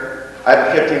here. I have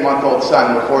a 15-month-old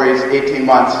son. Before he's 18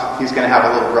 months, he's going to have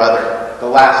a little brother. The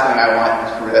last thing I want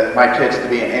is for my kids to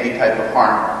be in any type of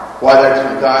harm, whether it's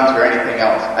from guns or anything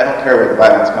else. I don't care where the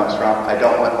violence comes from. I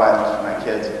don't want violence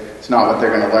kids. It's not what they're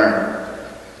going to learn.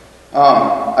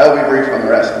 I will be brief on the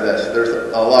rest of this.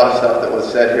 There's a lot of stuff that was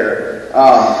said here.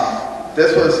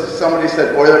 This was, somebody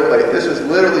said boilerplate. This has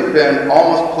literally been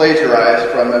almost plagiarized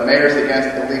from the Mayors Against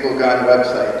Illegal Gun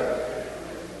website.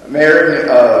 The mayor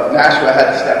of Nashua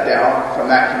had to step down from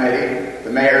that committee. The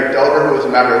mayor of Dover, who was a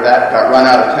member of that, got run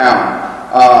out of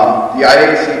town. The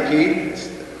IACP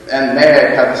and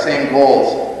NAIG have the same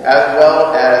goals, as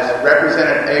well as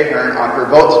Representative Ahern on her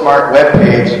Vote Smart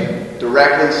webpage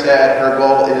directly said her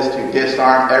goal is to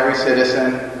disarm every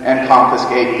citizen and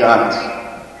confiscate guns.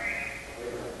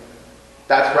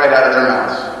 That's right out of their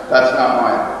mouths. That's not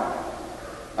mine.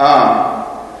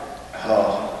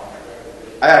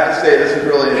 I have to say, this is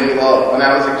really a new low. When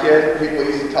I was a kid, people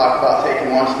used to talk about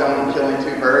taking one stone and killing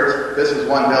two birds. This is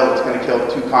one bill that's going to kill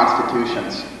two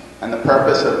constitutions. And the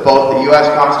purpose of both the U.S.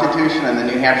 Constitution and the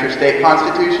New Hampshire State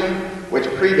Constitution, which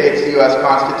predates the U.S.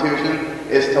 Constitution,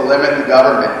 is to limit the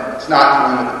government. It's not to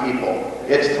limit the people.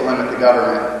 It's to limit the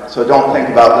government. So don't think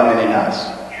about limiting us.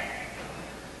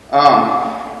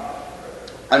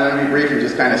 I'm going to be brief and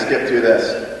just kind of skip through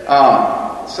this.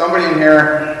 Somebody in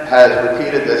here has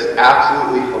repeated this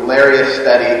absolutely hilarious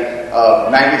study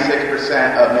of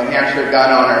 96% of New Hampshire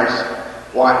gun owners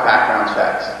want background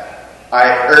checks.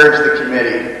 I urge the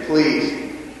committee, please,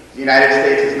 the United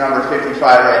States is number 55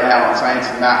 right now in science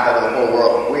and math out of the whole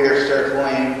world. We are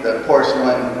circling the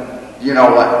porcelain, you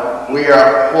know what. We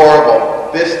are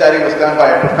horrible. This study was done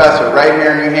by a professor right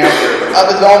here in New Hampshire of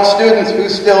his own students who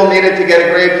still needed to get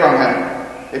a grade from him.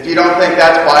 If you don't think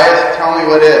that's biased, tell me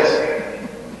what is.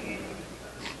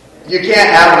 You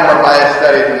can't have a more biased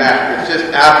study than that. It's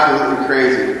just absolutely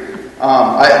crazy.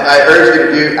 I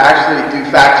urge you to actually do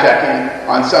fact-checking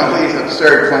on some of these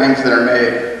absurd claims that are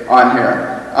made on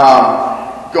here.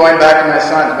 Going back to my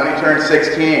son, when he turned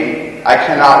 16, I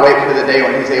cannot wait for the day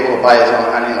when he's able to buy his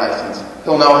own hunting license.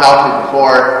 He'll know how to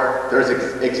before there's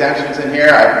exemptions in here.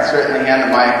 I can certainly hand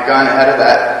him my gun ahead of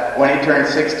that. When he turns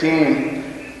 16,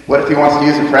 what if he wants to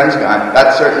use a friend's gun?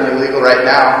 That's certainly legal right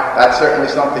now. That's certainly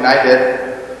something I did.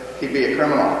 He'd be a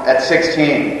criminal. At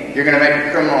 16, you're going to make a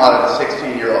criminal out of a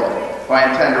 16-year-old who I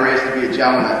intend to raise to be a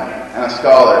gentleman and a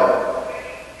scholar.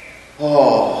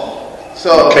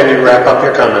 So... Can you wrap up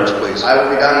your comments, please? I will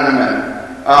be done in a minute.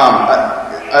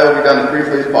 I will be done as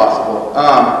briefly as possible.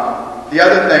 The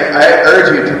other thing, I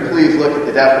urge you to please look at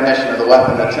the definition of the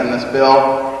weapon that's in this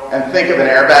bill and think of an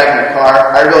airbag in a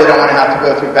car. I really don't want to have to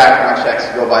go through background checks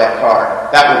to go buy a car.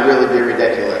 That would really be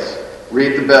ridiculous.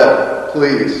 Read the bill,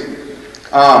 please.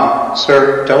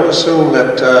 Sir, don't assume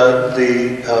that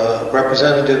the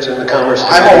representatives in the Commerce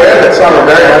Committee... I'm aware that some are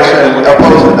very much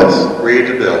opposed to this. Read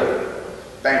the bill.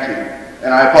 Thank you.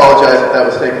 And I apologize if that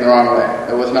was taken the wrong way.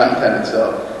 It was not intended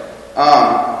so.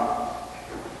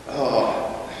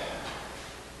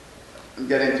 I'm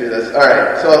getting through this. All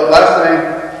right, so last thing,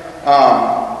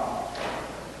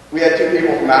 we had two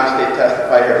people from out of state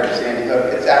testify here for Sandy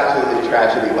Hook. It's absolutely a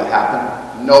tragedy what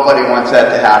happened. Nobody wants that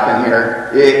to happen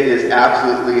here. It is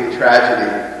absolutely a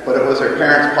tragedy. But it was our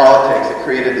parents' politics that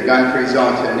created the gun-free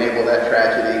zone to enable that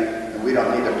tragedy, and we don't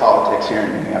need the politics here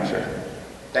in New Hampshire.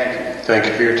 Thank you. Thank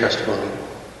you for your testimony.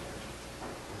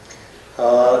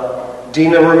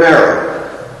 Dina Romero,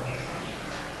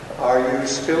 are you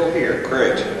still here?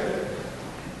 Great.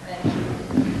 Thank you.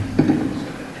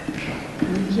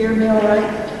 Can you hear me all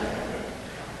right?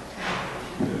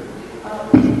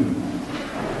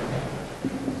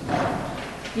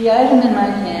 The item in my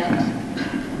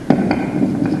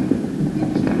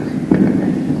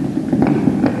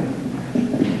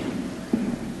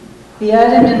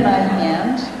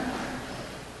hand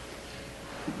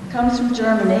comes from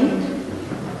Germany,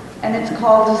 and it's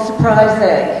called a surprise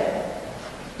egg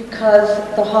because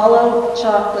the hollow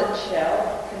chocolate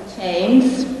shell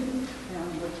contains,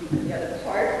 I'm looking at the other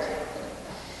part,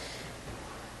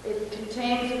 it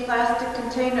contains a plastic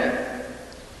container.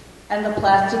 And the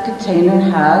plastic container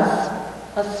has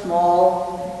a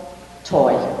small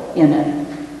toy in it.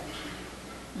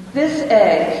 This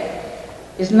egg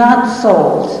is not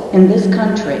sold in this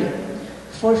country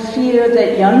for fear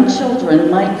that young children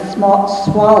might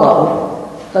swallow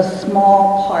the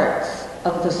small parts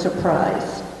of the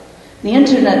surprise. The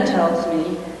internet tells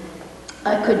me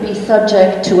I could be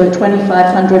subject to a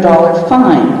 $2,500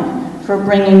 fine for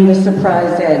bringing the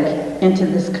surprise egg into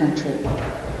this country.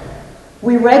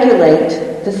 We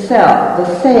regulate the sale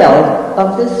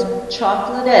of this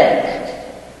chocolate egg,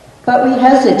 but we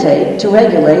hesitate to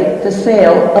regulate the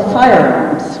sale of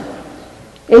firearms.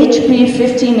 HB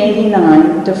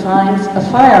 1589 defines a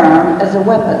firearm as a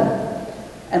weapon,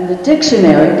 and the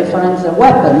dictionary defines a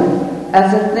weapon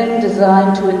as a thing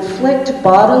designed to inflict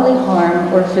bodily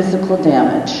harm or physical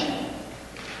damage.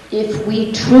 If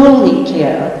we truly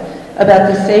care about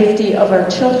the safety of our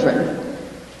children,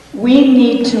 we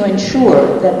need to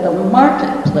ensure that the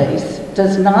marketplace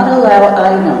does not allow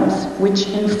items which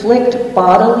inflict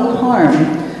bodily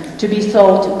harm to be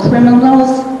sold to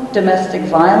criminals, domestic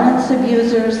violence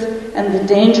abusers, and the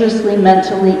dangerously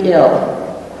mentally ill.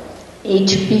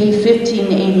 HB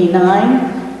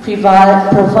 1589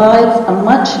 provides a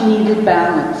much-needed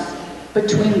balance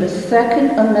between the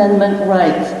Second Amendment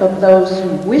rights of those who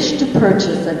wish to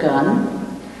purchase a gun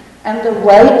and the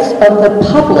rights of the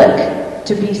public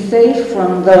to be safe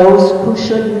from those who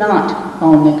should not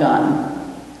own a gun.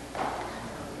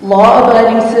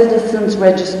 Law-abiding citizens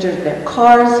register their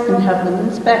cars and have them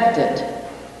inspected.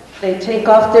 They take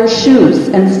off their shoes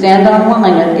and stand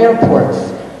online at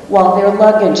airports while their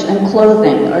luggage and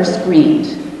clothing are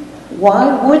screened.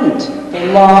 Why wouldn't the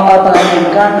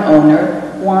law-abiding gun owner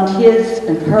want his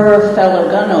and her fellow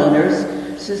gun owners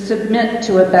to submit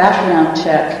to a background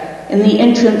check in the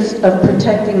interest of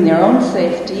protecting their own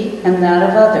safety and that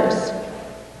of others?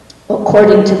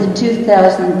 According to the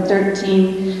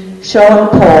 2013 Showing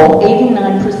poll,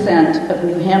 89% of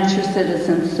New Hampshire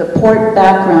citizens support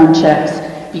background checks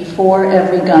before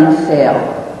every gun sale.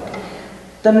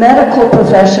 The medical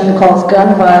profession calls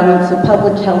gun violence a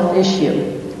public health issue.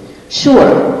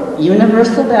 Sure,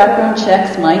 universal background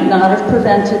checks might not have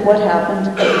prevented what happened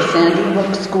at the Sandy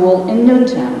Hook School in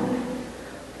Newtown.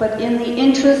 But in the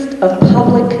interest of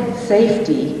public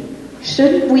safety,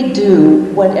 shouldn't we do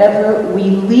whatever we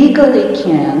legally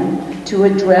can to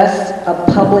address a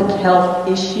public health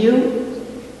issue?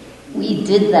 We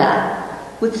did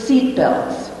that with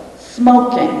seatbelts,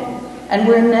 smoking, and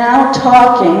we're now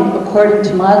talking, according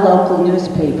to my local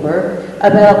newspaper,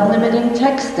 about limiting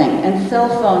texting and cell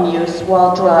phone use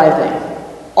while driving,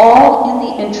 all in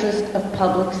the interest of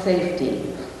public safety.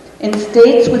 In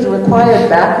states with required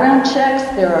background checks,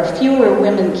 there are fewer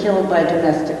women killed by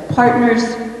domestic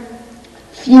partners,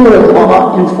 fewer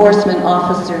law enforcement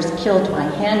officers killed by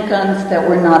handguns that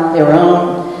were not their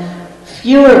own,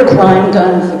 fewer crime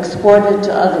guns exported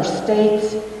to other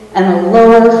states, and a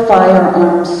lower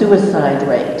firearm suicide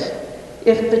rate.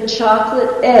 If the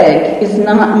chocolate egg is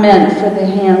not meant for the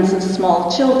hands of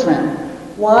small children,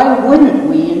 why wouldn't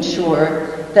we ensure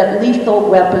that lethal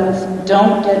weapons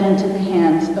don't get into the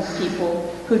hands of people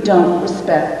who don't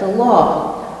respect the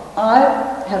law?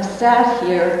 I have sat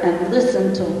here and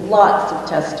listened to lots of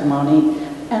testimony,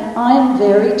 and I'm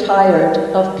very tired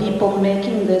of people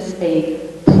making this a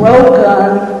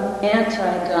pro-gun,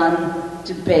 anti-gun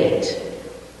debate.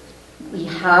 We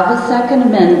have a Second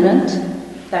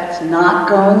Amendment that's not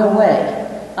going away.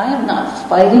 I am not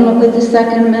fighting with the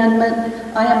Second Amendment.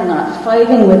 I am not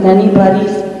fighting with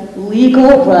anybody's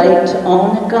legal right to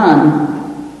own a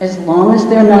gun, as long as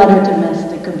they're not a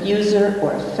domestic abuser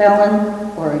or a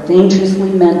felon or are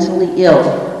dangerously mentally ill.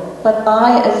 But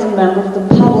I, as a member of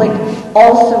the public,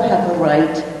 also have a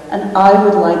right, and I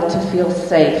would like to feel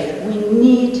safe. We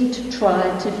need to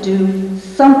try to do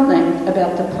something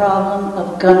about the problem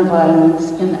of gun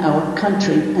violence in our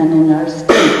country and in our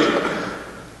state.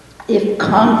 If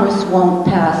Congress won't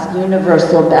pass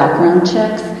universal background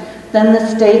checks, then the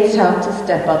states have to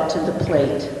step up to the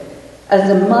plate. As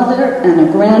a mother and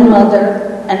a grandmother,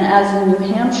 and as a New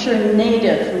Hampshire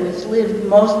native who has lived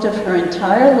most of her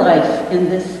entire life in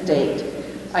this state,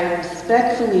 I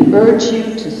respectfully urge you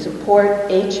to support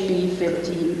HB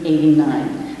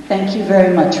 1589. Thank you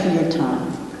very much for your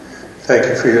time. Thank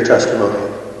you for your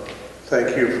testimony.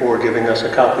 Thank you for giving us a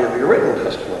copy of your written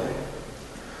testimony.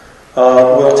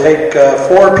 We'll take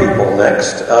 4 people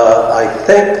next. I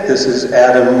think this is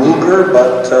Adam Mooger,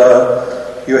 but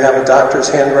you have a doctor's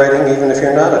handwriting even if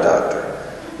you're not a doctor.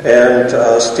 And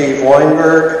Steve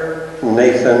Weinberg,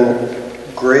 Nathan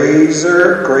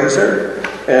Grazer,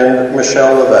 and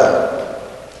Michelle Lavelle.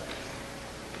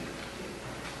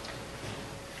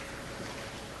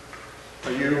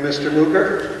 Are you Mr.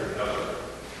 Mooger?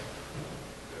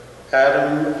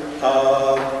 Adam,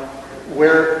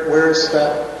 where's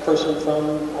that person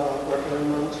from?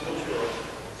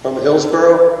 From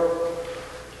Hillsborough?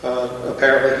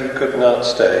 Apparently he could not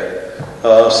stay.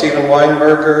 Stephen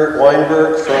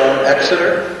Weinberg from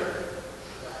Exeter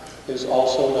is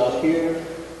also not here.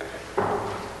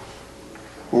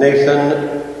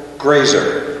 Nathan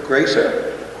Glazer,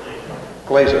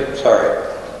 sorry.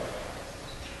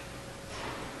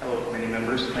 Hello, committee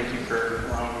members. Thank you for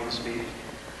allowing me to speak.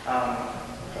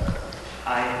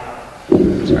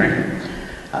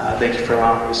 Thank you for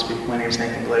allowing me to speak. My name is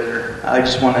Nathan Glazer. I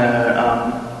just want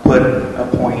to put a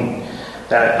point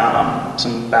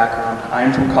some background. I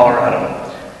am from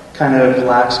Colorado. Kind of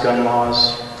lax gun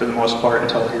laws for the most part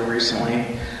until here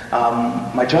recently.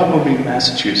 My job moved me to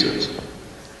Massachusetts.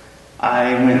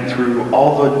 I went through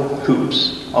all the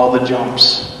hoops, all the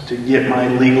jumps to get my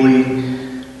legally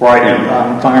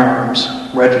firearms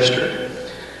registered.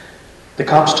 The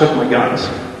cops took my guns.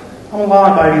 I'm a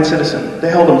law-abiding citizen. They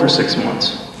held them for 6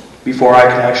 months before I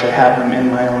could actually have them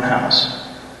in my own house.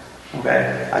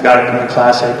 Okay, I got my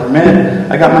Class A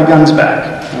permit. I got my guns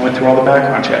back. I went through all the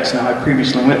background checks. Now, I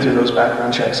previously went through those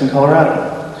background checks in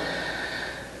Colorado.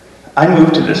 I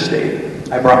moved to this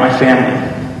state. I brought my family.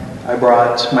 I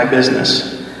brought my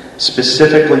business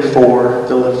specifically for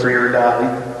the live free or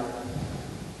die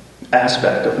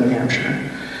aspect of New Hampshire.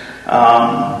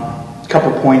 A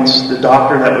couple points. The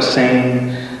doctor that was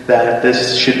saying that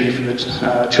this should be for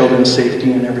the children's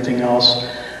safety and everything else.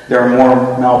 There are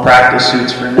more malpractice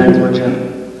suits for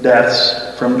negligent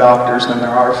deaths from doctors than there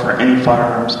are for any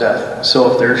firearms death.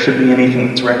 So if there should be anything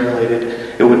that's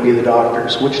regulated, it would be the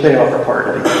doctors, which they are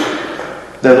partly.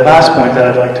 The last point that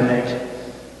I'd like to make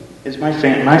is my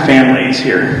family is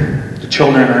here. The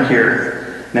children are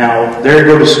here. Now, they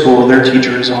go to school, their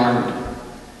teacher is armed.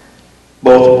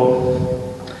 Both of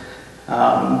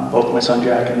them. Both my son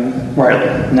Jack and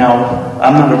Riley. Now,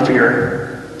 I'm not in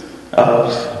fear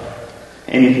of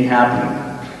anything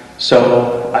happening.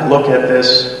 So I look at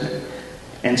this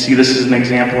and see this as an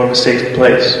example of a safe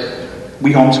place.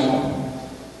 We homeschool.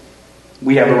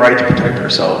 We have a right to protect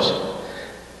ourselves.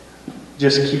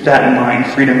 Just keep that in mind.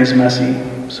 Freedom is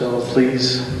messy. So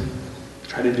please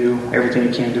try to do everything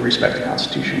you can to respect the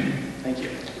Constitution. Thank you.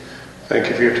 Thank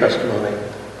you for your testimony.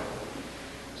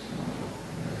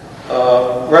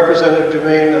 Representative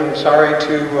Dumaine, I'm sorry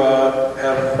to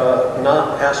have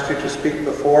not asked you to speak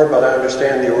before, but I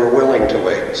understand you were willing to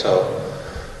wait, so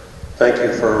thank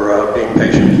you for being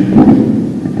patient.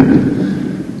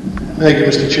 Thank you,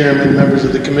 Mr. Chairman, members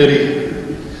of the committee.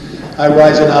 I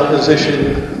rise in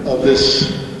opposition of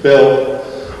this bill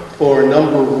for a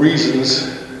number of reasons.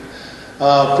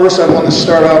 First, I want to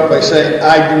start out by saying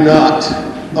I do not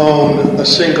own a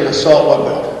single assault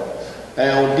weapon. I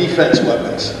own defense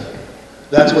weapons.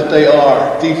 That's what they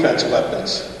are, defense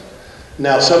weapons.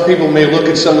 Now, some people may look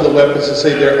at some of the weapons and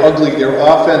say they're ugly, they're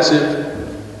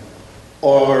offensive,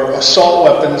 or assault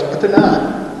weapons, but they're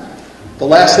not. The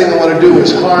last thing I want to do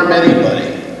is harm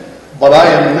anybody, but I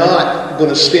am not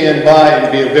going to stand by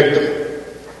and be a victim.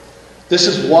 This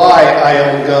is why I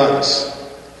own guns.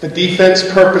 For defense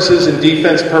purposes and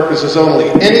defense purposes only.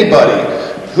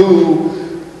 Anybody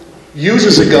who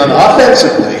uses a gun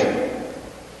offensively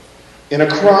in a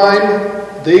crime,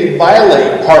 they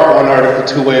violate Part 1,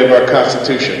 Article 2A of our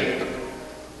Constitution,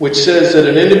 which says that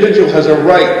an individual has a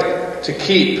right to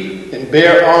keep and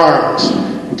bear arms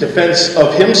in defense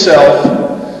of himself,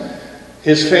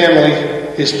 his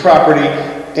family, his property,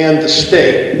 and the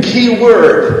state. Key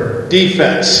word,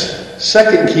 defense.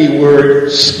 Second key word,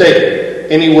 state.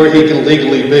 Anywhere he can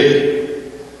legally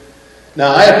be.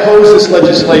 Now, I oppose this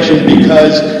legislation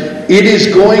because it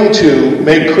is going to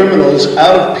make criminals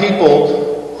out of people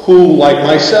who, like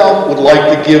myself, would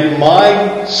like to give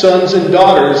my sons and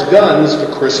daughters guns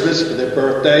for Christmas, for their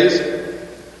birthdays.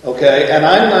 Okay? And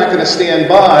I'm not going to stand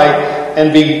by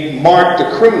and be marked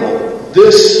a criminal.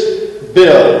 This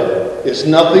bill is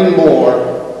nothing more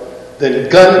than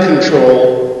gun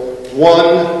control,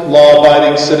 one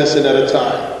law-abiding citizen at a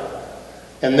time.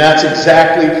 And that's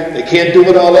exactly, they can't do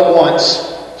it all at once,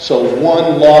 so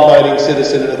one law-abiding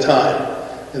citizen at a time.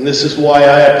 And this is why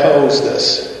I oppose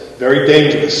this. Very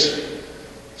dangerous.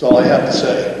 That's all I have to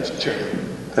say, Mr. Chairman.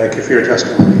 Thank you for your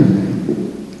testimony.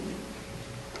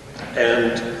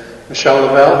 And Michelle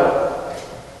Lavelle,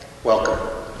 welcome.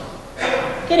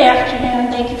 Good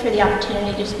afternoon. Thank you for the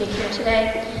opportunity to speak here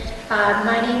today.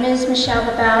 My name is Michelle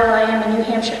Lavelle. I am a New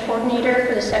Hampshire coordinator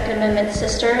for the Second Amendment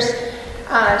Sisters.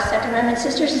 Second Amendment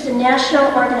Sisters is a national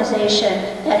organization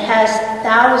that has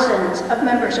thousands of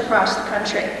members across the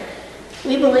country.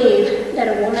 We believe that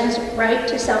a woman's right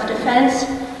to self-defense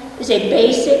is a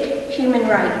basic human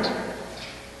right.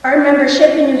 Our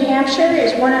membership in New Hampshire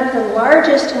is one of the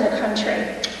largest in the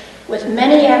country, with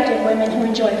many active women who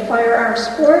enjoy firearm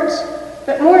sports,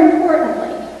 but more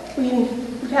importantly, we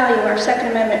value our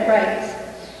Second Amendment rights.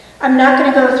 I'm not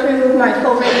going to go through my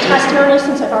full written testimony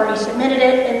since I've already submitted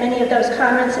it, and many of those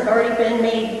comments have already been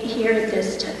made here at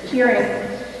this hearing.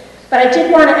 But I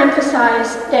did want to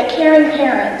emphasize that caring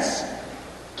parents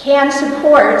can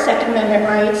support Second Amendment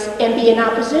rights and be in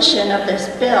opposition of this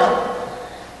bill.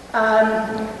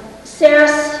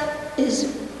 SAS is a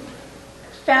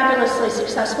fabulously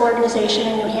successful organization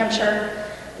in New Hampshire.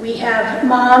 We have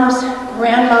moms,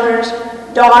 grandmothers,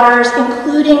 daughters,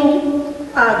 including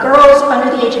girls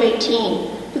under the age of 18,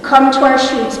 who come to our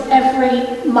shoots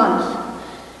every month.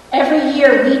 Every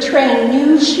year we train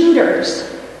new shooters.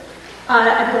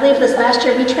 I believe this last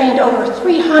year we trained over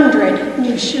 300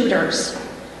 new shooters,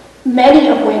 many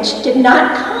of which did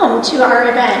not come to our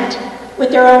event with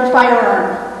their own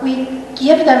firearm. We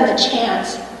give them the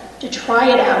chance to try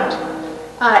it out.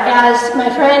 As my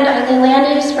friend Eileen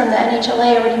Landis from the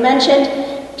NHLA already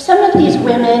mentioned, some of these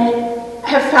women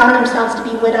have found themselves to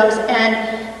be widows and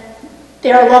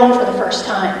they're alone for the first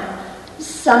time.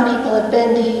 Some people have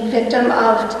been the victim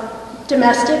of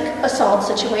domestic assault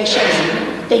situations.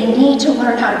 They need to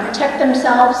learn how to protect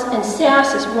themselves, and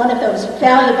SAS is one of those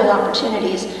valuable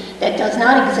opportunities that does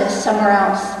not exist somewhere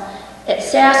else. At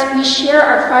SAS, we share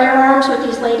our firearms with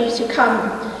these ladies who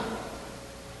come.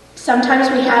 Sometimes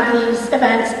we have these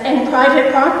events in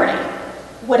private property.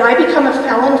 Would I become a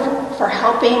felon for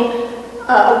helping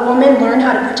a woman learn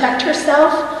how to protect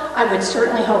herself? I would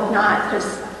certainly hope not,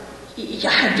 because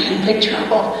I'd be in big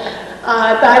trouble.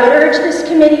 But I would urge this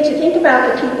committee to think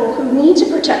about the people who need to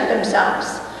protect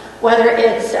themselves, whether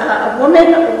it's a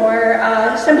woman or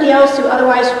somebody else who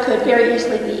otherwise could very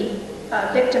easily be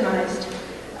victimized.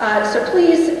 So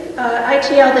please,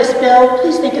 ITL this bill,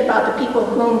 please think about the people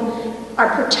whom are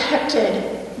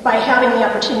protected by having the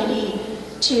opportunity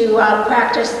to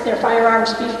practice their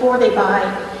firearms before they buy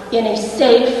in a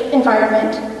safe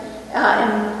environment.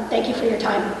 And thank you for your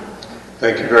time.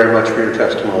 Thank you very much for your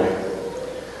testimony.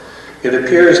 It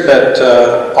appears that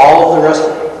all of the rest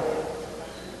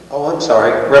oh, I'm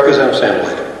sorry, Representative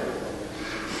Sandblade.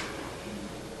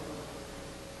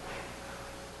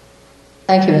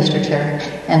 Thank you, Mr. Chair,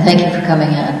 and thank you for coming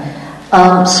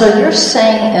in. So you're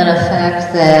saying, in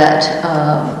effect,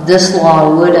 that this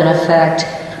law would, in effect,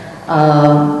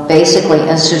 basically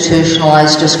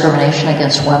institutionalize discrimination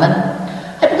against women?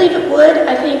 I believe it would.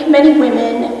 I think many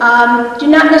women do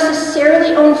not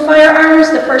necessarily own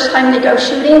firearms the first time they go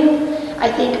shooting.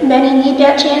 I think many need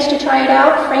that chance to try it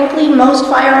out. Frankly, most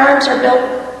firearms are built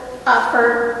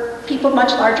for people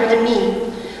much larger than me.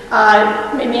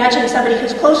 Imagine somebody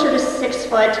who's closer to 6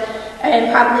 foot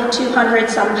and probably 200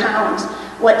 some pounds.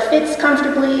 What fits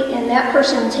comfortably in that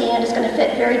person's hand is going to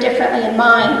fit very differently in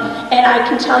mine. And I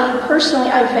can tell you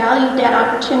personally, I valued that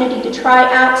opportunity to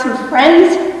try out some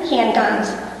friends'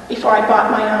 handguns before I bought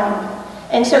my own.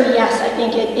 And so yes, I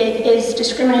think it is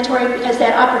discriminatory because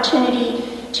that opportunity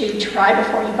to try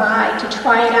before you buy, to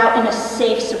try it out in a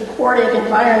safe, supportive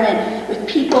environment with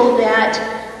people that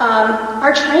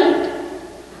are trained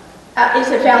is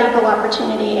a valuable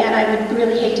opportunity, and I would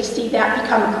really hate to see that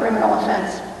become a criminal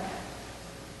offense.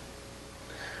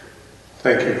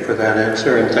 Thank you for that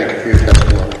answer, and thank you for your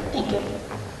testimony. Thank you.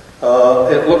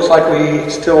 It looks like we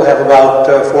still have about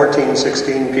 14,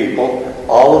 16 people,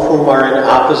 all of whom are in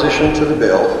opposition to the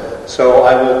bill. So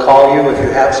I will call you if you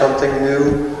have something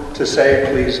new to say,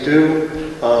 please do.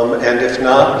 And if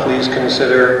not, please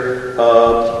consider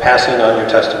passing on your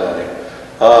testimony.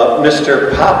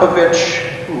 Mr. Popovich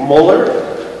Muller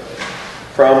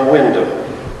from Wyndham.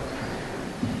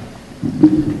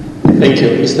 Thank you,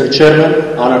 Mr.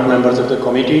 Chairman, honored members of the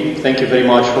committee. Thank you very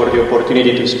much for the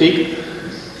opportunity to speak.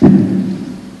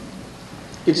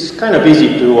 It's kind of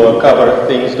easy to cover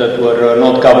things that were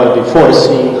not covered before,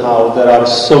 seeing how there are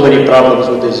so many problems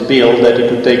with this bill that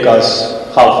it would take us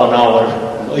half an hour.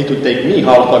 It would take me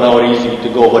half an hour easily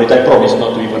to go over it. I promise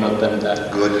not to even attempt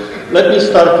that. Good. Let me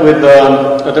start with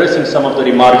addressing some of the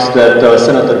remarks that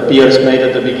Senator Pierce made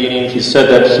at the beginning. He said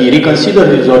that he reconsidered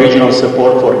his original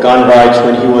support for gun rights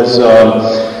when he was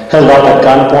held up at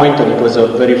gunpoint, and it was a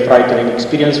very frightening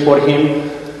experience for him.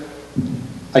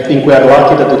 I think we are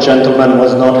lucky that the gentleman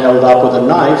was not held up with a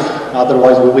knife,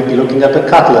 otherwise we would be looking at a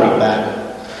cutlery ban.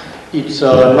 It's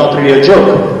not really a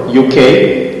joke.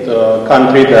 UK, the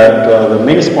country that the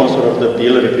main sponsor of the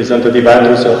bill, Representative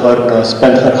Andrews Ahern,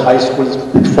 spent her high school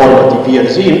formative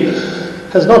years in,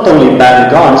 has not only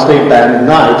banned guns, they banned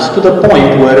knives, to the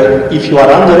point where if you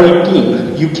are under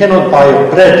 18, you cannot buy a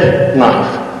bread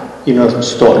knife in a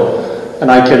store. And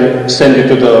I can send you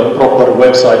to the proper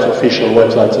websites, official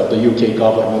websites of the UK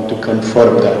government to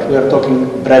confirm that. We are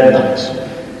talking bread knives.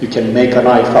 You can make a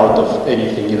knife out of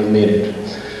anything in a minute.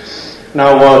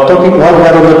 Now, while we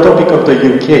are on the topic of the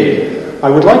UK, I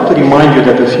would like to remind you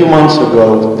that a few months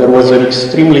ago there was an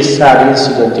extremely sad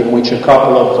incident in which a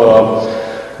couple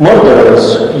of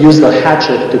murderers used a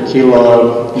hatchet to kill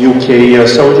a UK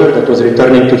soldier that was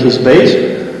returning to his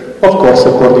base. Of course,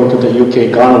 according to the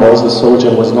UK gun laws, the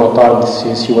soldier was not armed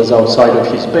since he was outside of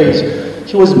his base.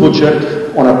 He was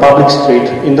butchered on a public street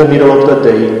in the middle of the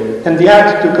day And the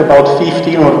act took about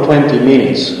 15 or 20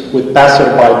 minutes, with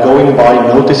passerby going by,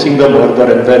 noticing the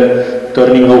murder, and then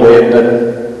turning away, and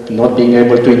then not being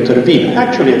able to intervene.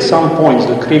 Actually, at some points,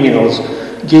 the criminals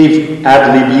gave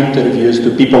ad-lib interviews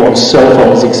to people on cell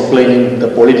phones explaining the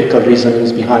political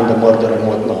reasonings behind the murder and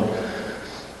whatnot.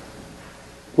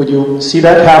 Would you see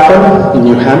that happen in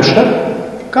New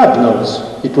Hampshire? God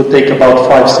knows. It would take about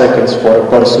 5 seconds for a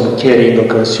person carrying a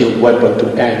concealed weapon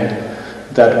to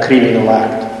end that criminal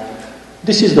act.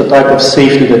 This is the type of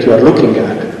safety that you are looking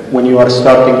at when you are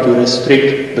starting to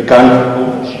restrict the gun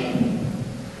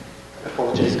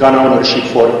ownership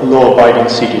for law-abiding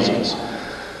citizens.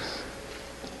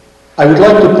 I would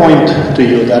like to point to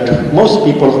you that most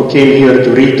people who came here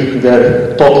to read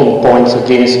their talking points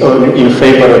in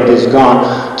favor of this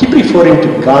gun keep referring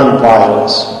to gun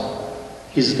violence.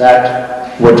 Is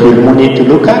that what we need to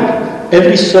look at?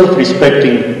 Every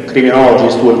self-respecting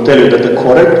criminologist will tell you that the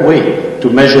correct way to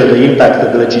measure the impact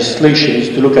of legislation is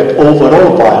to look at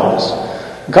overall violence.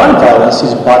 Gun violence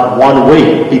is but one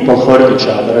way people hurt each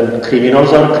other, and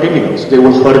criminals are criminals. They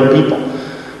will hurt people.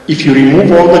 If you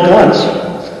remove all the guns,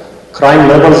 crime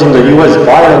levels in the US,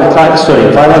 violent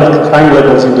crime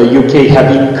levels in the UK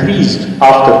have increased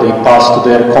after they passed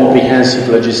their comprehensive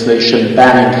legislation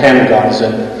banning handguns,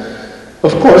 and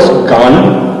of course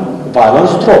gun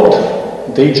violence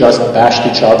dropped. They just bashed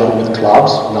each other with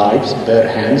clubs, knives, bare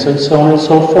hands, and so on and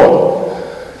so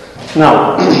forth.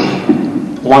 Now,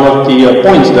 one of the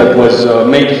points that was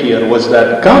made here was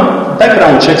that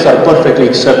background checks are perfectly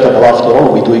acceptable. After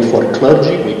all, we do it for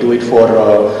clergy, we do it for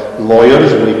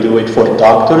lawyers, we do it for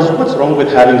doctors. What's wrong with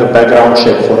having a background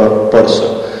check for a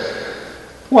person?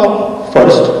 Well,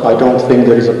 first, I don't think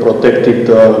there is a protected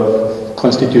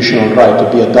constitutional right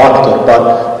to be a doctor,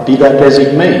 but be that as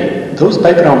it may, those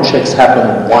background checks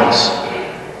happen once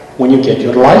when you get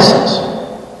your license.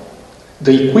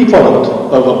 The equivalent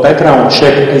of a background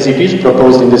check as it is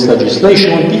proposed in this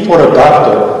legislation would be for a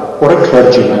doctor or a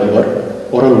clergy member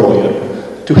or a lawyer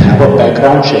to have a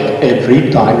background check every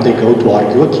time they go to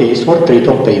argue a case or treat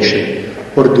a patient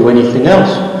or do anything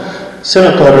else.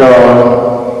 Senator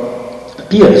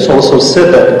Pierce also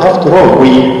said that after all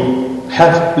we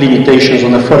have limitations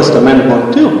on the First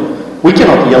Amendment too. We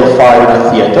cannot yell fire in a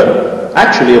theater.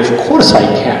 Actually, of course I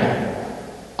can.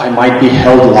 I might be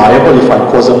held liable if I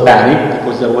cause a panic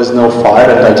because there was no fire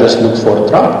and I just looked for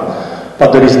trouble.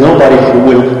 But there is nobody who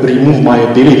will remove my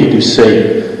ability to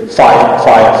say fire,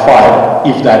 fire, fire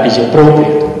if that is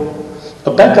appropriate.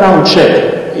 A background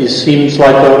check seems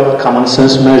like a common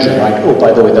sense measure, right? Oh,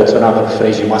 by the way, that's another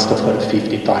phrase you must have heard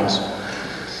 50 times.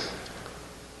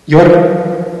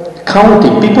 You're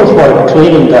counting, people who are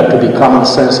claiming that to be common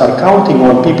sense are counting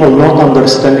on people not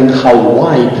understanding how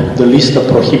wide the list of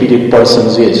prohibited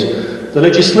persons is. The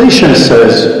legislation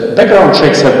says background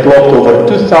checks have blocked over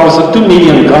 2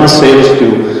 million gun sales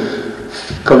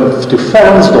to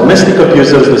felons, domestic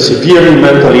abusers, the severely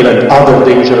mentally ill, and other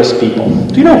dangerous people.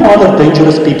 Do you know who other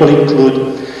dangerous people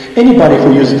include? Anybody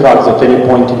who used drugs at any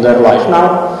point in their life.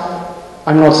 Now,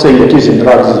 I'm not saying that using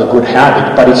drugs is a good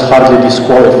habit, but it's hardly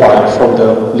disqualified from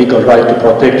the legal right to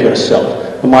protect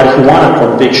yourself. A marijuana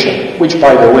conviction, which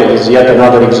by the way is yet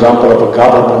another example of a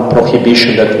government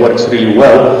prohibition that works really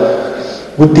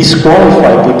well, would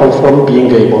disqualify people from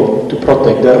being able to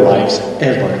protect their lives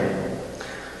ever.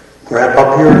 Wrap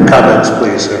up your comments,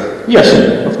 please, sir. Yes,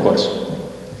 of course.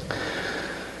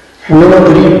 We all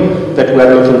agree that we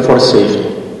are looking for safety.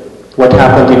 What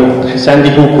happened in Sandy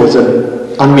Hook was an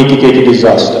unmitigated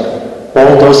disaster.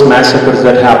 All those massacres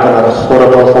that happen are a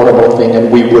horrible, horrible thing, and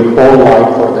we would all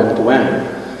like for them to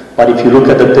end. But if you look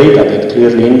at the data, that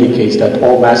clearly indicates that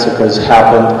all massacres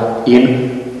happened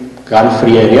in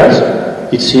gun-free areas.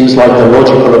 It seems like the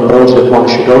logical approach that one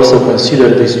should also consider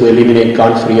is to eliminate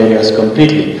gun-free areas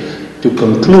completely. To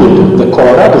conclude, the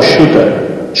Colorado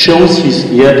shooter chose his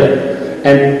theater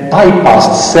and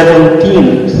bypassed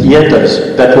 17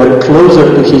 theaters that were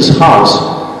closer to his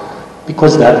house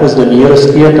because that was the nearest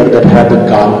theater that had a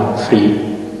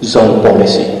gun-free zone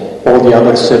policy. All the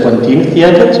other 17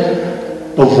 theaters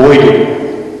avoided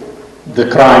the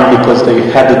crime because they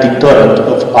had a deterrent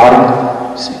of armed,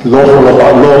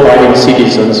 law-abiding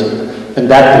citizens, and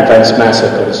that prevents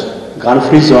massacres.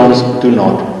 Gun-free zones do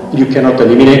not. You cannot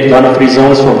eliminate gun-free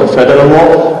zones from the federal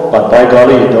law, but by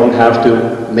golly, you don't have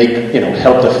to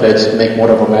help the feds make more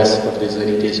of a mess of this than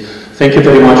it is. Thank you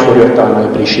very much for your time.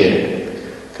 I appreciate it.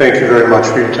 Thank you very much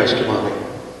for your testimony.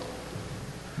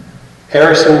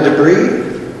 Harrison Debris.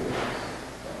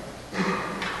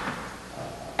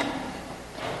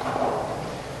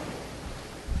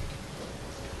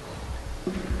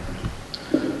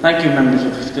 Thank you, members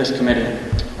of this committee.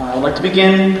 I would like to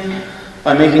begin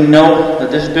by making note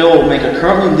that this bill will make a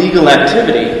currently legal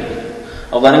activity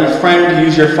of letting a friend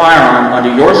use your firearm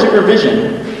under your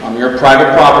supervision on your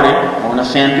private property or in a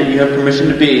sandpit you have permission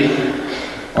to be,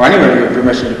 or anywhere you have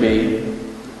permission to be.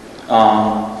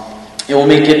 It will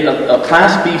make it a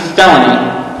Class B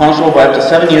felony, punishable by up to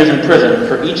 7 years in prison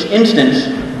for each instance,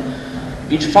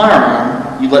 each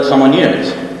firearm you let someone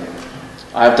use.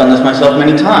 I've done this myself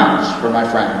many times for my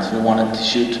friends who wanted to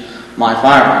shoot my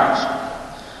firearms.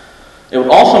 It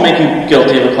would also make you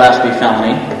guilty of a Class B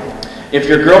felony if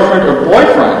your girlfriend or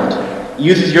boyfriend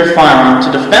uses your firearm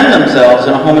to defend themselves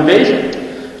in a home invasion.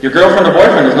 Your girlfriend or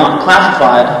boyfriend is not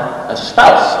classified as a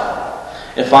spouse.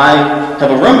 If I have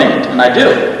a roommate, and I do,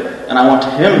 and I want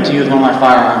him to use one of my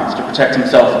firearms to protect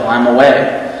himself if I'm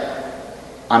away,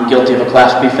 I'm guilty of a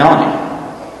Class B felony.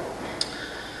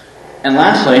 And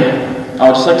lastly, I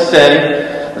would just like to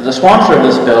say that the sponsor of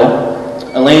this bill,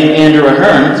 Elaine Andrew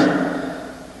Hearns,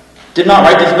 did not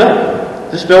write this bill.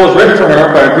 This bill was written for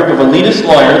her by a group of elitist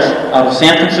lawyers out of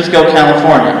San Francisco,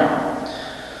 California.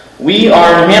 We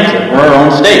are New Hampshire. We're our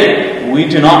own state. We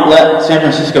do not let San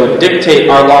Francisco dictate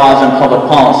our laws and public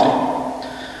policy.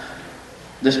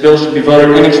 This bill should be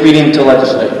voted inexpedient to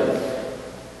legislate.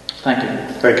 Thank you.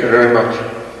 Thank you very much.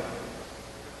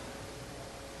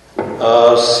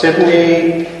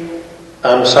 Sydney,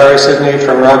 I'm sorry, Sydney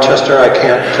from Rochester, I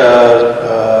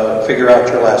can't figure out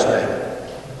your last name.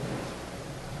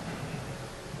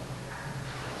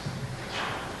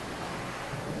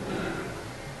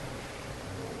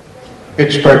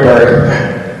 It's Bradbury.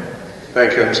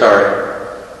 Thank you, I'm sorry.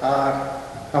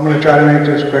 I'm going to try to make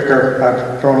this quicker.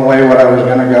 I've thrown away what I was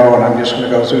going to go, and I'm just going to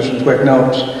go through some quick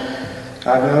notes.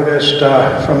 I've noticed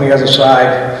from the other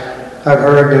side, I've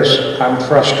heard this, I'm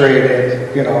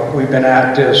frustrated, we've been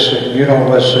at this, and you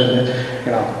don't listen,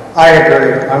 I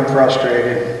agree, I'm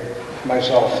frustrated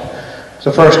myself.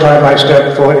 The first time I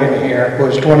stepped foot in here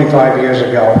was 25 years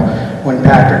ago when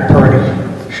Patrick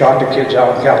Purdy shot the kids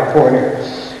out in California.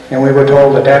 And we were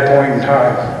told at that point in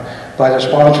time by the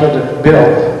sponsor of the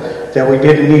bill that we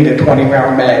didn't need a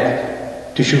 20-round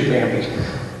mag to shoot Bambi.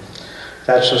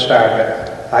 That's the start of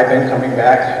it. I've been coming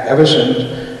back ever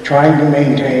since, trying to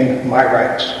maintain my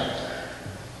rights.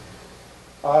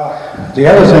 The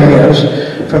other thing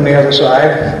is, from the other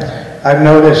side, I've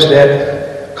noticed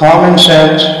that common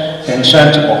sense and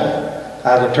sensible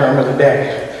are the term of the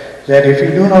day. That if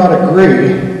you do not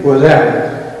agree with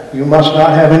them, you must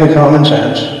not have any common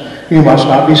sense. You must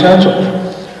not be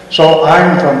sensible. So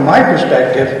I'm, from my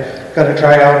perspective, going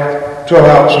to throw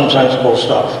out some sensible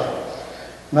stuff.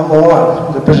 Number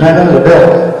one, the presenter of the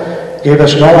bill gave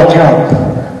us no account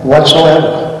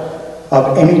whatsoever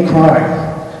of any crime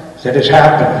that has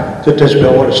happened that this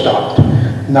bill would have stopped.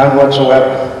 None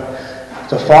whatsoever.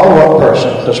 The follow-up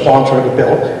person, the sponsor of the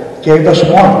bill, gave us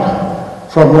one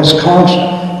from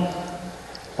Wisconsin.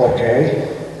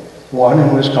 Okay, one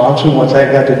in Wisconsin, what's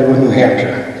that got to do with New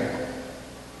Hampshire?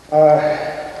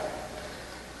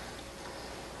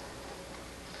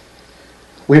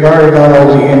 We've already gone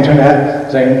over the internet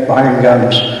thing, buying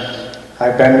guns.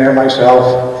 I've been there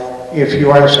myself. If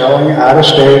you are selling out of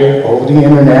state over the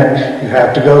internet, you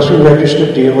have to go through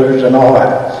registered dealers and all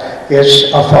that. It's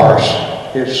a farce.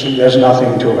 There's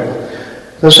nothing to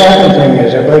it. The second thing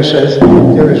is, everybody says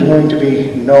there is going to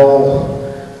be no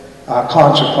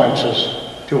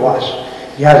consequences to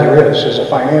us. Yeah, there is. There's a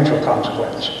financial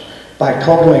consequence. By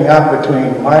totaling up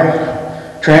between my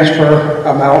transfer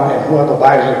amount and whoever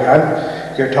buys the gun,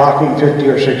 you're talking 50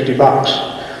 or 60 bucks.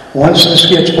 Once this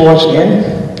gets forced in,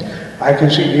 I can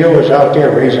see dealers out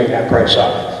there raising that price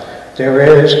up. There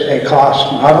is a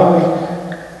cost not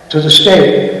only to the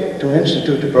state to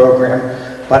institute the program,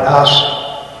 but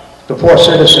us, the poor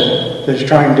citizen that's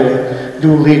trying to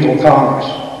do legal commerce.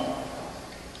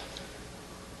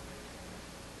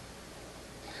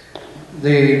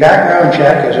 The background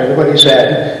check, as everybody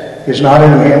said, is not a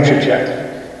New Hampshire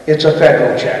check. It's a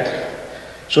federal check.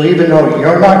 So even though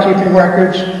you're not keeping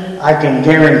records, I can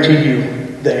guarantee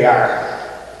you they are.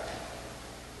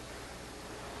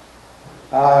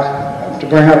 To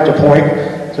bring up the point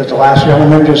that the last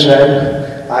gentleman just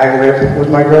said, I live with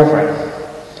my girlfriend.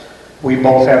 We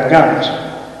both have guns.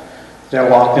 They're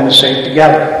locked in a safe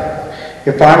together.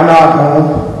 If I'm not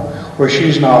home, or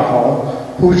she's not home,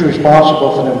 who's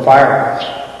responsible for them firearms?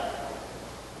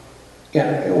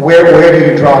 Where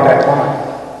do you draw that line?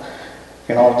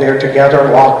 They're together,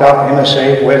 locked up in a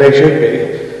safe where they should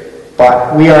be,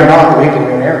 but we are not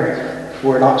legally married.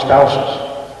 We're not spouses.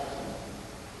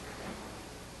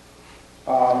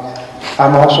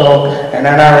 I'm also an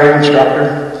NRA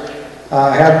instructor.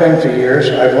 Have been for years.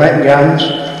 I've lent guns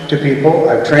to people.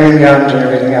 I've trained guns and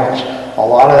everything else. A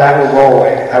lot of that will go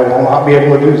away. I will not be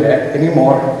able to do that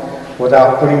anymore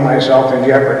without putting myself in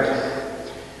jeopardy.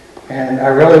 And I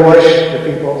really wish the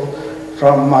people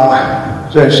from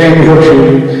the Sandy Hook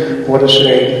shooting would have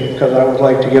stayed, because I would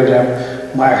like to give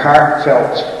them my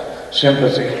heartfelt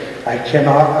sympathy. I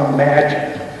cannot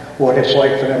imagine what it's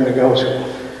like for them to go through.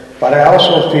 But I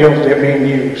also feel they're being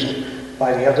used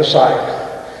by the other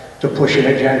side to push an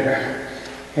agenda.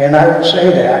 And I would say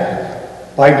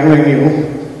that by doing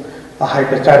you a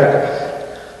hypothetical.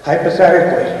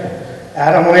 Hypothetically,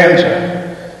 Adam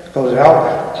Lanza goes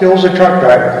out, kills a truck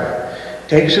driver,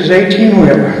 takes his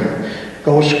 18-wheeler,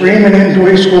 goes screaming into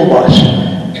a school bus,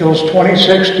 kills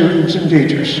 26 students and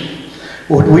teachers.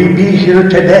 Would we be here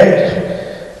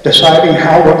today deciding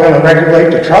how we're going to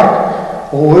regulate the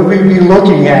truck? Or would we be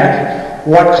looking at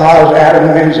what caused Adam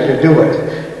Lanza to do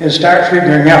it and start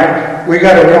figuring out we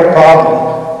got a real problem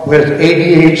with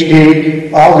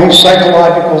ADHD, all these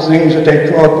psychological things that they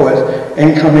come up with,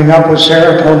 and coming up with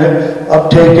serotonin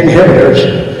uptake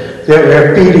inhibitors that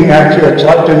are feeding our kids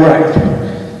left and right.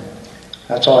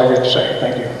 That's all I got to say.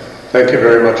 Thank you. Thank you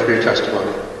very much for your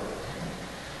testimony.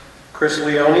 Chris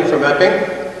Leone from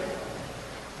Epping.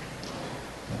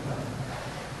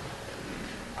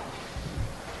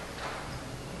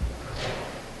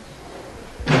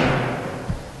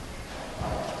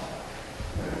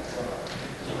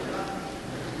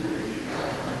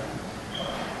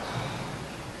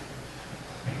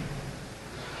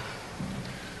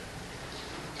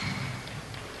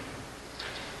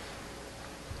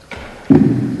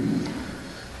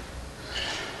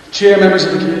 Chair, members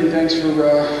of the committee, thanks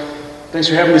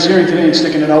for having this hearing today and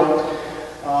sticking it out.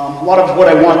 A lot of what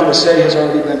I wanted to say has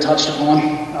already been touched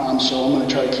upon, so I'm going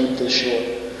to try to keep this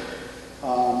short.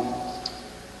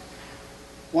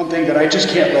 One thing that I just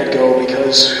can't let go,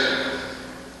 because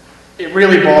it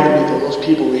really bothered me that those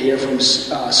people were here from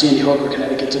Sandy Hook or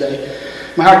Connecticut today.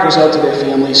 My heart goes out to their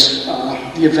families.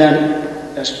 The event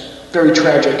is very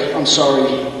tragic. I'm sorry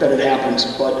that it happened,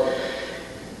 but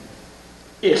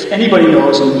if anybody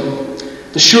knows, and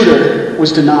the shooter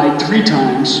was denied 3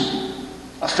 times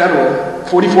a federal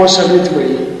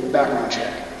 4473 background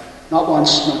check. Not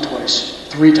once, not twice,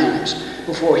 3 times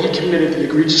before he committed the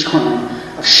egregious crime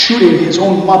of shooting his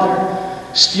own mother,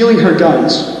 stealing her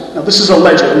guns. Now this is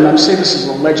alleged, and I'm saying this is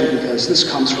alleged because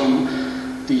this comes from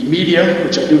the media,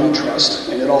 which I do not trust,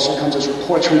 and it also comes as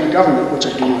reports from the government, which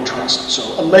I do not trust.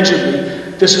 So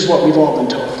allegedly, this is what we've all been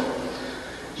told.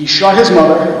 He shot his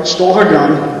mother, stole her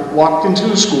gun, walked into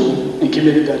the school, and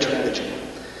committed that tragedy.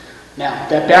 Now,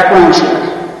 that background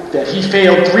check that he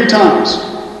failed 3 times,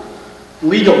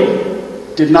 legally,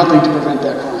 did nothing to prevent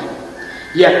that crime.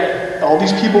 Yet, all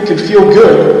these people can feel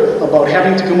good about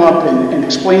having to come up and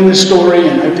explain this story,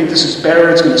 and I think this is better,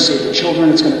 it's going to save the children,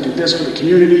 it's going to do this for the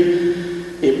community.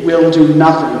 It will do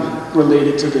nothing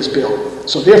related to this bill.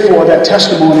 So therefore, that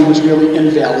testimony was really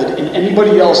invalid, and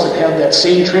anybody else that had that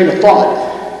same train of thought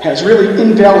has really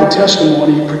invalid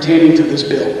testimony pertaining to this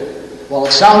bill. While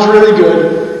it sounds really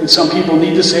good, and some people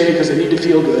need to say it because they need to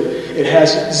feel good, it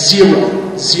has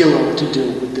zero to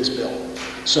do with this bill.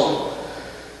 So,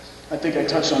 I think I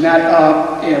touched on that.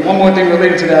 And one more thing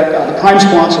related to that, the prime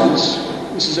sponsor,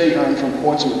 Mrs. Ahern from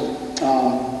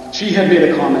Portsmouth, she had made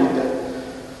a comment that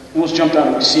almost jumped out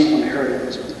of my seat when I heard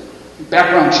it.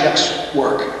 Background checks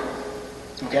work.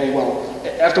 Okay, well,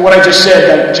 after what I just said,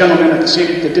 that gentleman that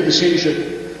did the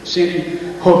Sandy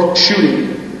Hook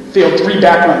shooting failed 3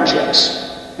 background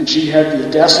checks, and she had the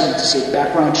audacity to say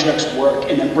background checks work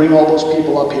and then bring all those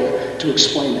people up here to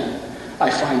explain that. I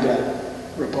find that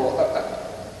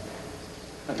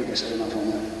I think I said enough on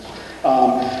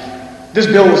that. This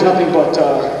bill is nothing but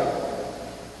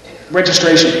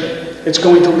registration. It's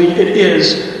going to lead, it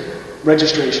is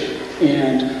registration.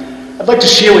 And I'd like to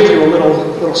share with you a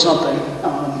little something.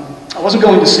 I wasn't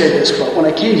going to say this, but when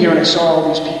I came here and I saw all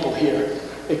these people here,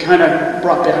 it kind of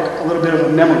brought back a little bit of a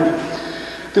memory.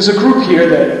 There's a group here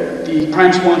that the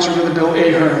prime sponsor of the bill,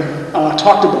 Ahern,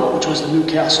 talked about, which was the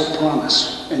Newcastle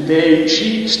Promise. And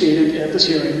she stated at this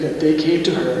hearing that they came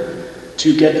to her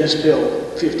to get this bill,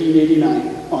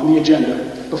 1589, on the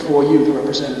agenda before you, the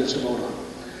representatives, to vote on.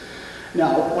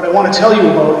 Now, what I want to tell you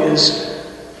about is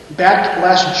back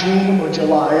last June or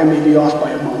July, I may be off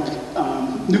by a month,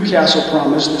 Newcastle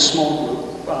Promise, this small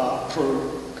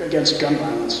group against gun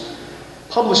violence,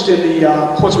 published in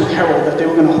the Portsmouth Herald that they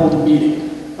were going to hold a meeting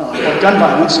about gun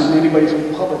violence, and anybody from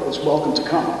the public was welcome to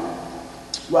come.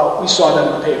 Well, we saw that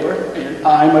in the paper, and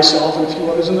I, myself, and a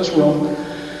few others in this room,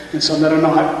 and some that are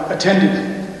not,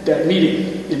 attended that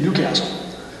meeting in Newcastle.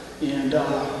 And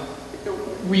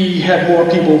we had more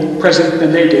people present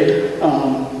than they did.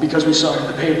 because we saw it in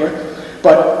the paper.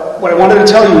 But what I wanted to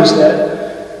tell you is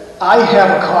that I have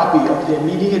a copy of their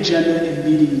meeting agenda and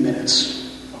meeting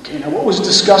minutes. Okay, now what was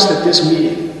discussed at this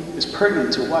meeting is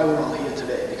pertinent to why we're all here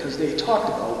today, because they talked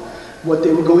about what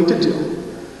they were going to do.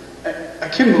 I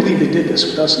can't believe they did this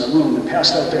with us in the room and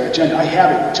passed out their agenda. I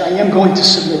have it, which I am going to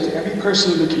submit to every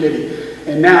person in the committee.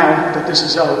 And now that this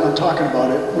is out, I'm talking about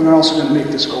it, we're also going to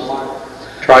make this go viral.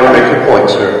 Try to make your point,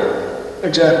 sir.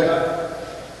 Exactly.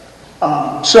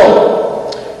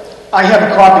 So, I have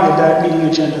a copy of that meeting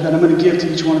agenda that I'm going to give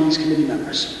to each one of these committee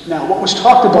members. Now, what was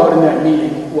talked about in that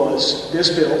meeting was this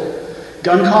bill,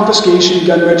 gun confiscation,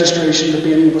 gun registration, the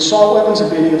banning of assault weapons, the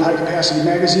banning of high-capacity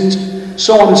magazines,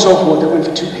 so on and so forth, that went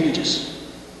for 2 pages.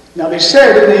 Now, they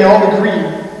said, and they all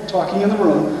agreed, talking in the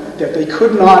room, that they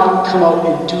could not come out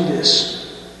and do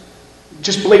this,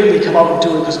 just blatantly come out and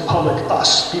do it because the public,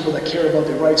 us, people that care about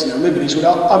their rights and their liberties, would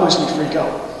obviously freak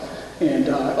out. And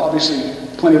obviously,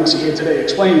 plenty of us are here today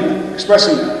explaining that,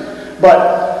 expressing that.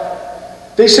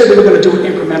 But they said they were going to do it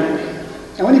incrementally.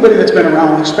 Now, anybody that's been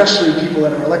around, especially people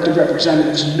that are elected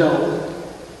representatives, know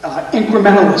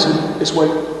incrementalism is what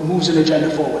moves an agenda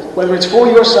forward. Whether it's for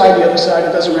your side, the other side,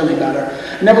 it doesn't really matter.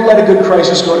 Never let a good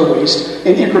crisis go to waste.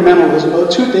 And incrementalism are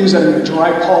the 2 things that are going to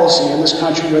drive policy in this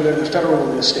country, whether in the federal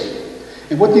or the state.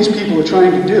 And what these people are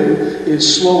trying to do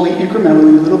is slowly,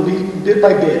 incrementally, little bit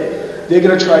by bit, they're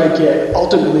going to try to get,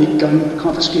 ultimately, gun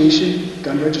confiscation,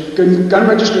 gun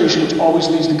registration, which always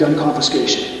leads to gun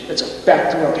confiscation. It's a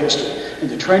fact throughout history. And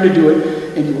they're trying to do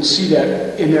it, and you will see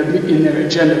that in their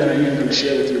agenda that I am going to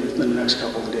share with you within the next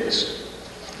couple of days.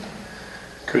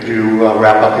 Could you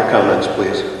wrap up your comments,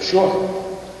 please? Sure.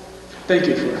 Thank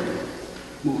you for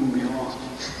moving me along.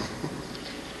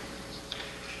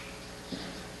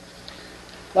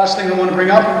 Last thing I want to bring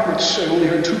up, which I only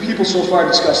heard 2 people so far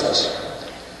discuss this.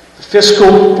 The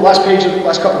last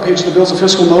couple of pages of the bill is a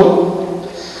fiscal note.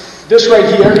 This right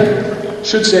here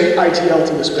should say ITL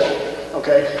to this bill,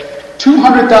 okay?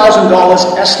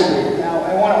 $200,000 estimated. Now,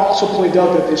 I want to also point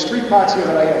out that there's 3 parts here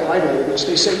that I have highlighted, which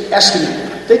they say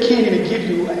estimated. They can't even give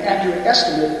you an accurate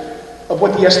estimate of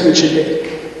what the estimate should be.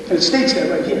 And it states that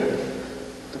right here.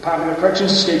 Department of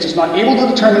Corrections states it's not able to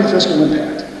determine the fiscal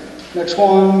impact. Next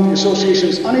one, the association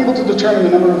is unable to determine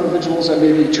the number of individuals that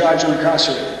may be charged or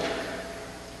incarcerated.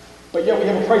 But yet we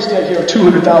have a price tag here of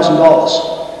 $200,000.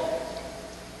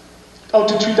 Out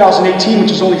to 2018,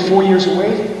 which is only 4 years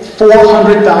away,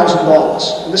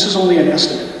 $400,000. And this is only an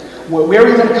estimate. Where are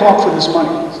we going to come up for this money?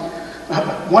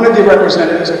 One of the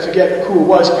representatives, I forget who it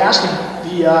was, asked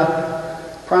the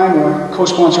prime or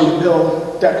co-sponsor of the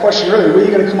bill that question earlier, where are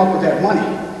you going to come up with that money?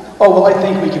 Oh, well, I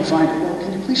think we can find it. Well,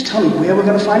 can you please tell me where we're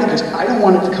going to find it? Because I don't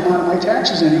want it to come out of my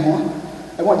taxes anymore.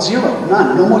 I want 0,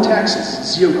 none, no more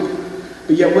taxes, 0.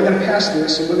 But yet we're going to pass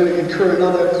this, and we're going to incur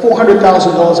another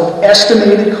 $400,000 of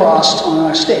estimated costs on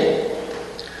our state.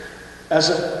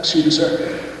 Excuse me,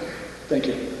 sir. Thank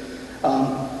you.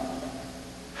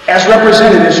 As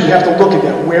representatives, you have to look at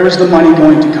that. Where is the money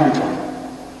going to come from?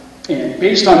 And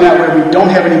based on that, where we don't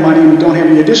have any money and we don't have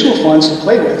any additional funds to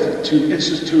play with to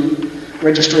institute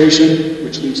registration,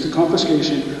 which leads to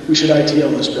confiscation, we should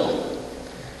ITL this bill.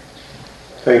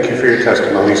 Thank you for your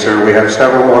testimony, sir. We have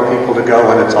several more people to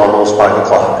go, and it's almost 5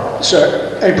 o'clock.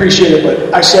 Sir, I appreciate it,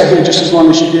 but I sat here just as long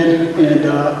as you did, and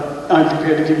I'm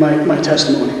prepared to give my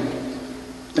testimony.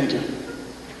 Thank you.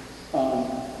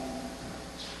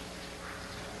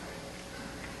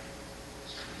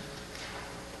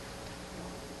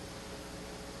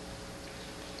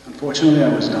 Unfortunately, I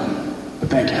was done, but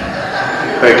thank you.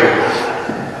 Thank you.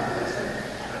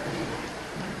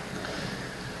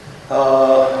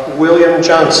 William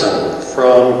Johnson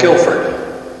from Guilford.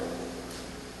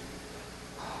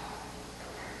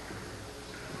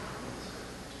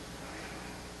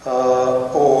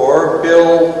 Or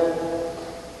Bill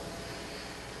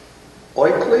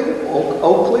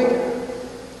Oakley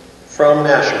from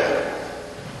Nashua.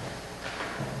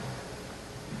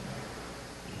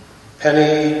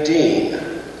 Penny Dean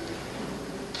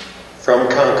from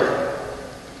Concord.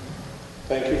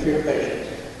 Thank you for your patience.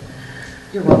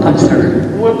 You're welcome, sir.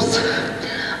 Whoops.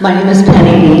 My name is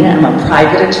Penny Dean. I'm a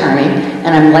private attorney,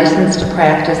 and I'm licensed to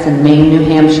practice in Maine, New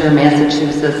Hampshire,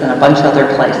 Massachusetts, and a bunch of other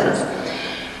places.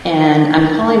 And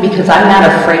I'm calling because I'm not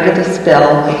afraid of this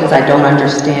bill because I don't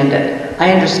understand it.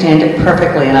 I understand it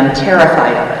perfectly, and I'm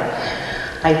terrified of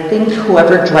it. I think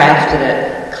whoever drafted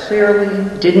it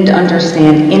clearly didn't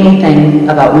understand anything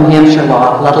about New Hampshire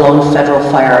law, let alone federal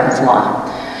firearms law.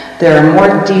 There are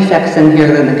more defects in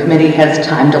here than the committee has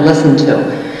time to listen to.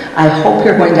 I hope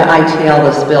you're going to ITL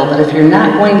this bill, but if you're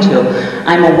not going to,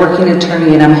 I'm a working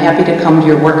attorney and I'm happy to come to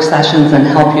your work sessions and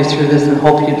help you through this and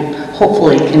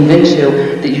hopefully convince you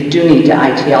that you do need to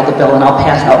ITL the bill, and I'll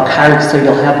pass out cards so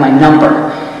you'll have my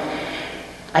number.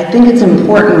 I think it's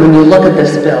important when you look at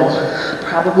this bill,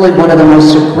 probably one of the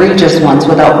most egregious ones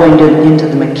without going into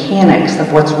the mechanics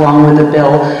of what's wrong with the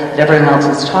bill that everyone else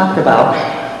has talked about,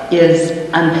 is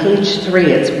on page 3,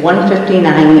 it's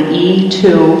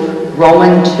 159E2,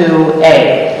 Roman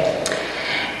 2A.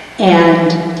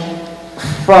 And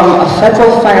from a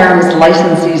federal firearms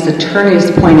licensee's attorney's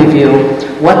point of view,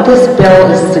 what this bill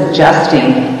is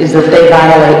suggesting is that they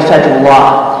violate federal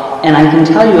law. And I can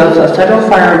tell you, if a federal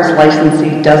firearms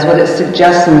licensee does what it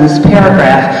suggests in this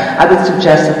paragraph, I would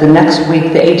suggest that the next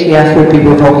week the ATF would be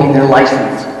revoking their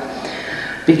license.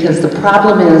 Because the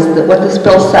problem is that what this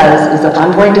bill says is if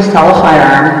I'm going to sell a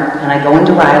firearm and I go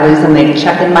into Riley's and they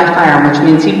check in my firearm, which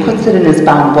means he puts it in his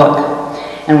bound book,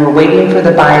 and we're waiting for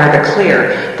the buyer to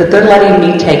clear, that they're letting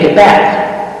me take it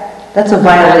back. That's a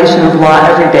violation of law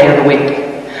every day of the week.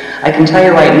 I can tell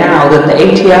you right now that the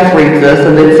ATF reads this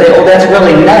and they'd say, oh, that's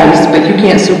really nice, but you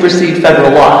can't supersede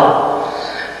federal law.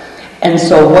 And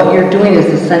so what you're doing is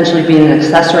essentially being an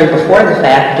accessory before the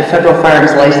fact to federal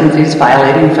firearms licensees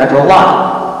violating federal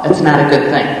law. It's not a good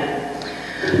thing.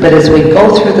 But as we go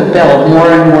through the bill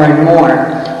more and more and more,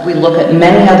 we look at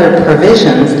many other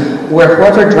provisions where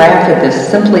whoever drafted this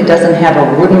simply doesn't have a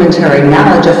rudimentary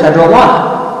knowledge of federal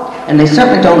law. And they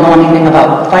certainly don't know anything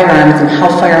about firearms and how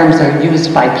firearms are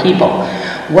used by people.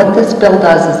 What this bill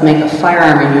does is make a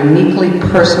firearm a uniquely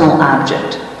personal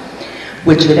object,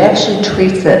 which it actually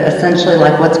treats it essentially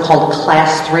like what's called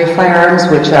Class 3 firearms,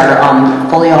 which are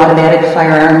fully automatic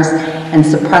firearms and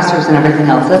suppressors and everything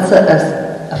else. That's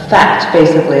a fact,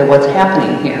 basically, of what's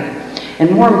happening here.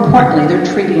 And more importantly, they're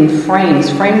treating frames.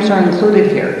 Frames are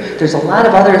included here. There's a lot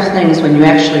of other things when you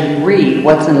actually read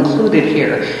what's included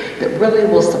here that really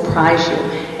will surprise you.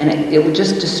 And it would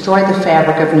just destroy the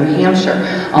fabric of New Hampshire.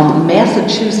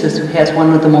 Massachusetts, who has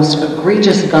one of the most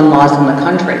egregious gun laws in the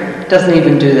country, doesn't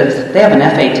even do this. They have an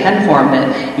FA-10 form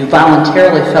that you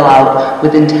voluntarily fill out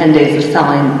within 10 days of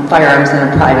selling firearms in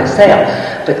a private sale.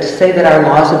 But to say that our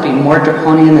laws would be more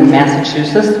draconian than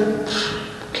Massachusetts,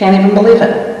 can't even believe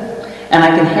it. And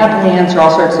I can happily answer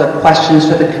all sorts of questions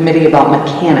for the committee about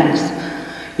mechanics,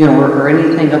 or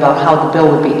anything about how the bill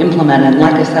would be implemented. And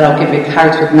like I said, I'll give you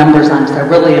cards with numbers on, because I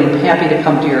really am happy to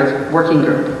come to your working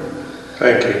group.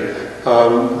 Thank you.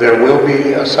 There will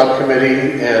be a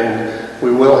subcommittee, and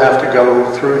we will have to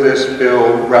go through this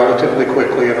bill relatively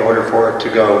quickly in order for it to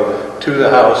go to the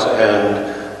House and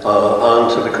on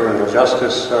to the Criminal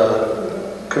Justice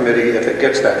Committee if it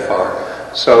gets that far.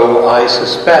 So I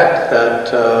suspect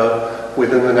that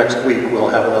within the next week we'll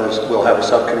have a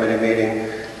subcommittee meeting,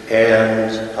 and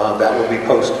that will be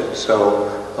posted. So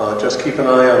just keep an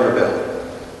eye on the bill.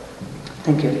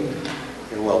 Thank you.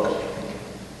 You're welcome.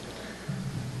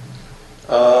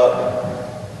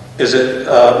 Is it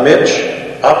Mitch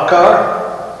Upkar?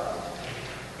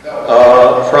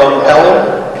 From Pelham?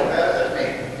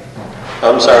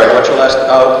 I'm sorry, what's your last?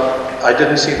 I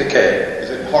didn't see the K.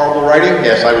 Horrible writing?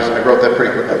 Yes, I wrote that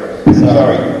pretty quickly.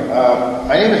 Sorry.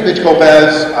 My name is Mitch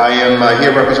Lopez. I am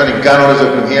here representing gun owners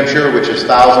of New Hampshire, which is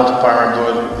thousands of firearms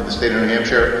owners in the state of New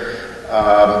Hampshire.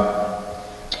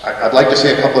 I'd like to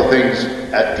say a couple of things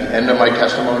at the end of my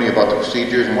testimony about the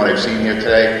procedures and what I've seen here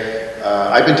today.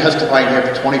 I've been testifying here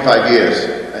for 25 years,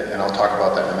 and I'll talk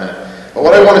about that in a minute. But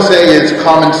what I want to say is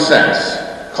common sense.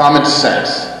 Common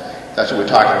sense. That's what we're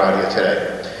talking about here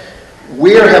today.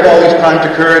 Where have all these crimes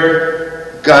occurred?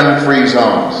 Gun-free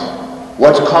zones.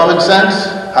 What's common sense?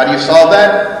 How do you solve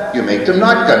that? You make them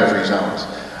not gun-free zones.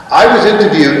 I was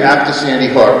interviewed after Sandy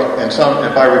Hook, and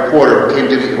by a reporter who came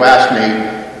to me who asked me,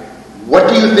 what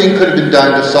do you think could have been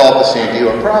done to solve the Sandy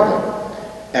Hook problem?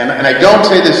 And I don't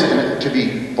say this to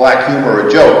be black humor or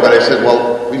a joke, but I said,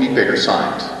 well, we need bigger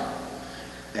signs.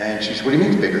 And she said, what do you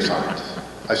mean bigger signs?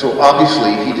 I said, well,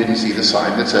 obviously he didn't see the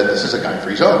sign that said this is a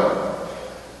gun-free zone.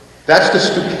 That's the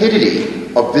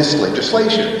stupidity of this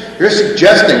legislation. You're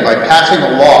suggesting by passing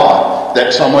a law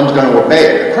that someone's going to obey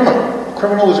it. A criminal. A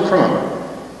criminal is a criminal,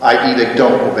 i.e. they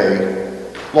don't obey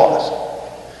laws.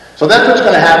 So that's what's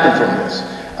going to happen from this.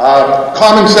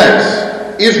 Common sense.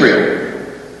 Israel.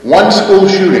 One school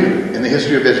shooting in the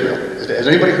history of Israel. Has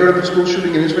anybody heard of a school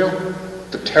shooting in Israel?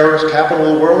 The terrorist capital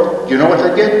of the world? Do you know what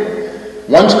they did?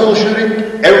 One school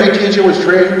shooting, every teacher was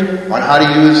trained on how to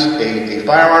use a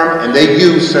firearm, and they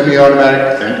use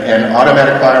semi-automatic and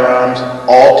automatic firearms.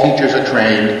 All teachers are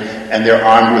trained, and they're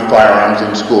armed with firearms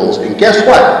in schools. And guess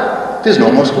what? There's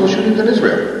no more school shootings in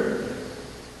Israel.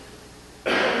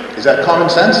 Is that common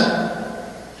sense?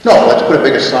 No, let's put a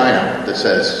bigger sign up that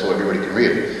says, so everybody can read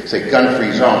it, say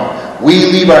gun-free zone. We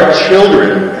leave our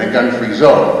children in a gun-free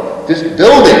zone. This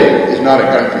building is not a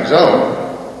gun-free zone.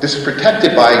 This is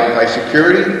protected by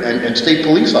security and state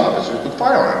police officers with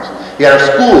firearms. Yet our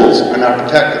schools are not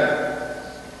protected.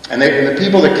 And the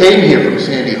people that came here from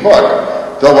Sandy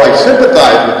Hook, though I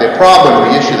sympathize with their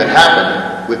problem, the issue that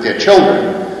happened with their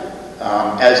children,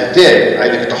 as it did, I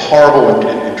think it's a horrible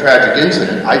and tragic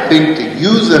incident. I think to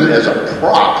use them as a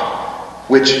prop,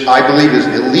 which I believe is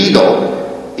illegal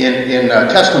in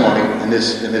testimony in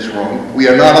this room, we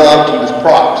are not allowed to use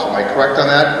props. Am I correct on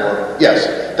that? Or yes,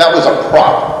 that was a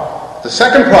prop. The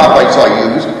second prop I saw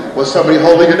used was somebody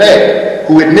holding an egg,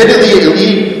 who admitted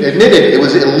it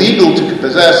was illegal to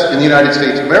possess in the United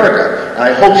States of America, and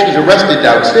I hope she's arrested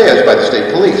downstairs by the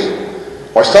state police.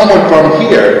 Or someone from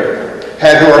here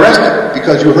had her arrested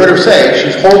because you heard her say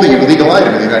she's holding an illegal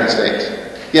item in the United States.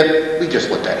 Yet, we just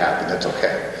let that happen. That's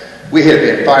okay. We're here to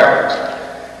ban firearms.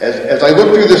 As I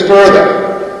look through this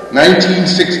further,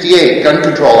 1968 Gun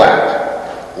Control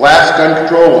Act. Last gun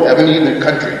control we'll ever need in the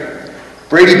country.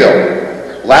 Brady Bill.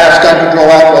 Last gun control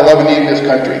act we'll ever need in this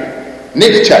country.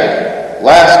 Nix check.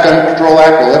 Last gun control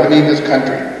act we'll ever need in this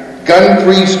country.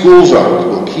 Gun-free school zones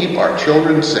will keep our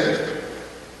children safe.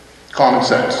 Common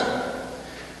sense.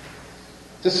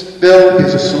 This bill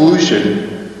is a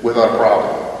solution without a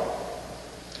problem.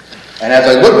 And as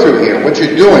I look through here, what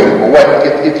you're doing, or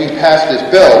if you pass this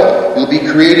bill, you'll be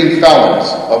creating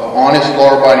felons of honest,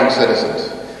 law-abiding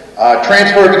citizens.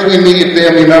 Transfer between immediate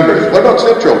family members. What about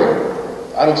stepchildren?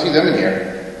 I don't see them in here.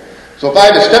 So if I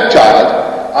have a stepchild,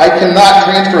 I cannot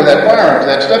transfer that firearm to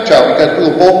that stepchild because we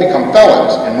will both become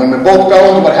felons. And when we're both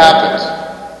felons, what happens?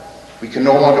 We can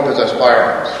no longer possess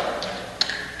firearms.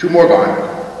 2 more gone.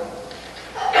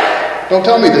 Don't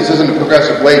tell me this isn't a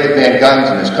progressive way to ban guns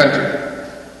in this country.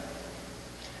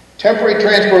 Temporary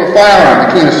transfer of firearm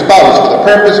between a spouse for the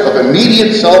purpose of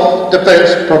immediate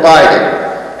self-defense provided.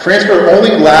 Transfer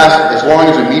only lasts as long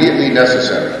as immediately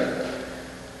necessary.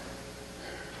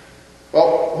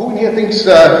 Well, who in here thinks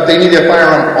they need their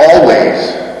firearm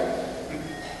always?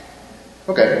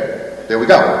 Okay, there we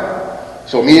go.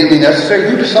 So immediately necessary,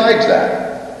 who decides that?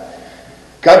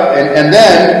 And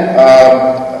then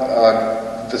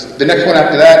the next one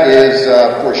after that is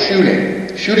for shooting.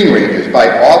 Shooting ranges by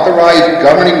authorized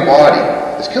governing body.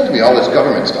 This kills me, all this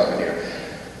government stuff in here.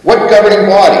 What governing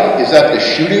body? Is that the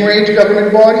shooting range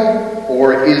governing body?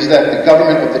 Or is that the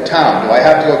government of the town? Do I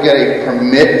have to go get a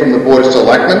permit from the Board of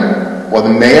Selectmen or the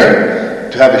mayor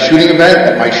to have a shooting event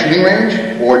at my shooting range?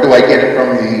 Or do I get it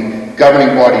from the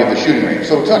governing body of the shooting range?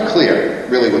 So it's not clear,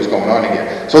 really, what's going on here.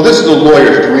 So this is a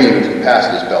lawyer's dream if you pass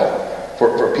this bill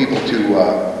for people to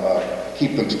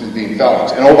keep them from being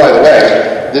felons. And oh, by the way,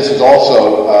 this is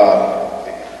also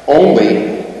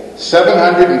only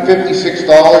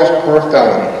 $756 per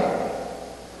felony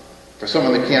for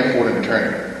someone that can't afford an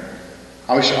attorney.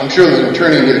 I'm sure there's an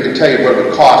attorney here that can tell you what it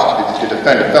would cost to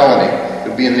defend a felony. It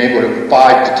would be in the neighborhood of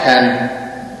 $5,000 to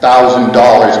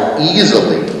 $10,000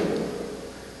 easily.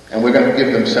 And we're going to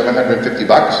give them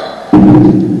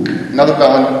 $750. Another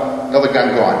felon, another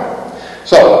gun gone.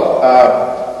 So,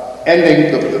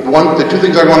 ending, the 2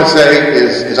 things I want to say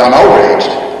is I'm outraged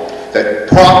that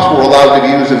props were allowed to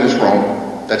be used in this room.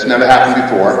 That's never happened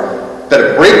before. That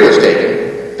a break was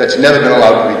taken. That's never been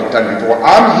allowed to be done before.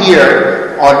 I'm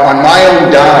here on my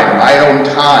own dime, my own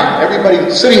time. Everybody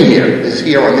sitting here is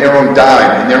here on their own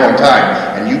dime, in their own time.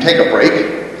 And you take a break?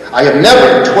 I have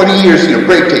never in 20 years seen a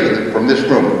break taken from this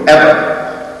room, ever.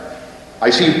 I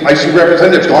see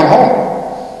representatives going home.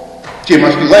 Gee, it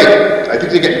must be late. I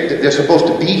think they're supposed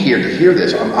to be here to hear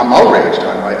this. I'm outraged.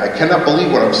 I cannot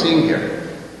believe what I'm seeing here.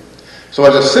 So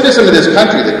as a citizen of this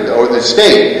country, or this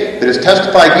state, that has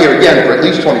testified here again for at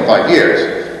least 25 years,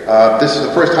 this is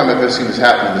the first time I've ever seen this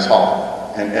happen in this hall.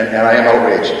 And I am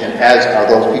outraged, and as are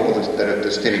those people that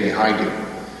are standing behind you,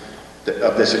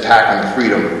 of this attack on the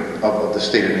freedom of the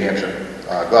state of New Hampshire.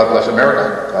 God bless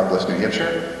America. God bless New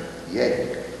Hampshire.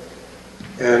 Yay.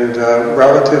 And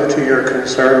relative to your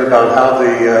concern about how the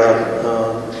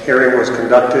hearing was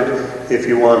conducted, if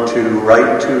you want to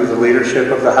write to the leadership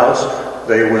of the House,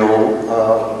 they will...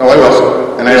 No, I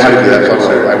will. And I know how to do that,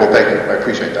 so I will thank you. I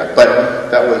appreciate that.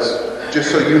 But that was, just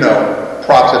so you know,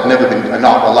 props have never been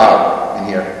not allowed in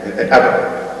here,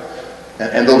 ever.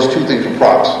 And those 2 things were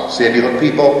props. Sandy Hook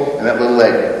people and that little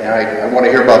lady. And I want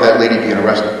to hear about that lady being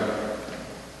arrested.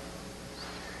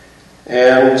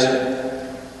 And...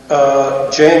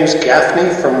 James Gaffney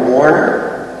from Warner.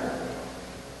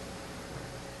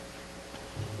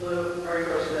 Hello, how are you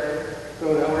folks today?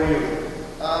 Good, how are you?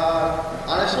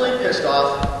 Honestly, pissed off.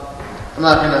 I'm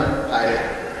not going to hide it.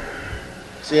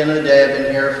 It's the end of the day. I've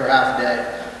been here for half a day.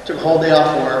 Took a whole day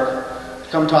off work to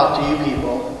come talk to you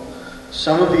people.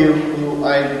 Some of you who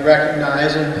I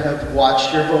recognize and have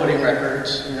watched your voting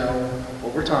records,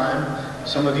 over time.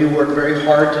 Some of you work very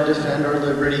hard to defend our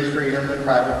liberty, freedom, and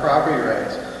private property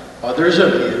rights. Others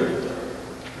of you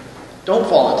don't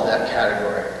fall into that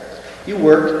category. You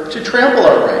work to trample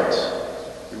our rights.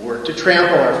 You work to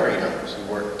trample our freedoms.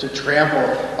 You work to trample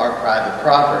our private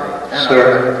property and our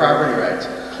private property rights.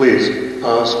 Please,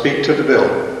 speak to the bill.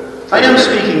 I am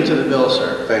speaking to the bill,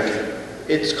 sir. Thank you.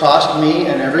 It's cost me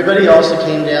and everybody else that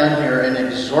came down here an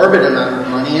exorbitant amount of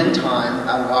money and time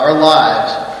out of our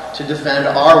lives to defend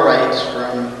our rights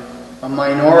from a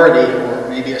minority or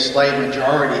maybe a slight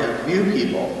majority of you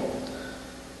people.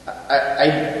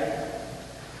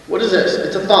 What is this?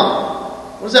 It's a thumb.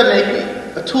 What does that make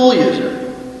me? A tool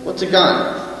user. What's a gun?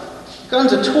 A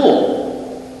gun's a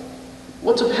tool.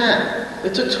 What's a pen?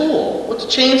 It's a tool. What's a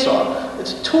chainsaw?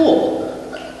 It's a tool.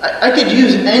 I could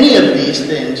use any of these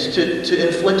things to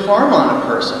inflict harm on a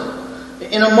person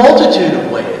in a multitude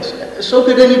of ways. So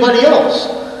could anybody else.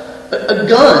 A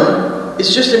gun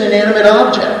is just an inanimate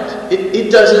object. It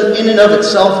doesn't, in and of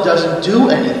itself, doesn't do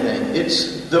anything.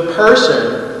 It's the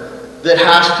person that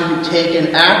has to take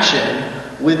an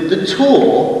action with the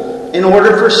tool in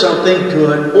order for something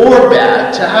good or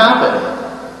bad to happen.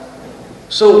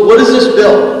 So what is this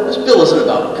bill? This bill isn't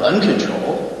about gun control.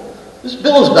 This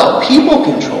bill is about people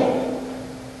control.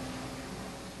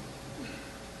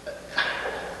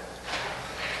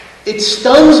 It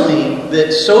stuns me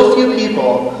that so few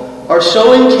people are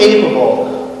so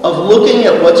incapable of looking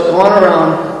at what's gone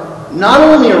around, not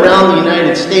only around the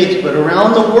United States, but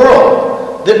around the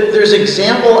world. There's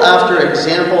example after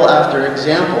example after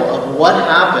example of what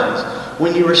happens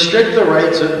when you restrict the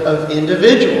rights of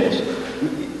individuals.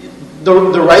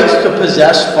 The rights to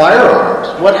possess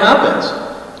firearms. What happens?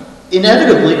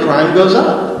 Inevitably, crime goes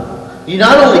up. You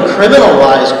not only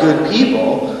criminalize good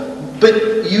people,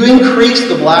 but you increase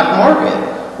the black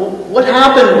market. Well, what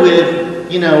happened with,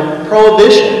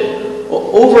 prohibition? Well,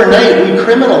 overnight, we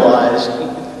criminalized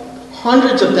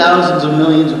hundreds of thousands of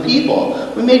millions of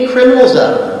people. We made criminals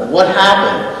out of them. What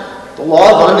happened? The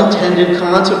law of unintended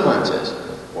consequences.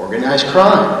 Organized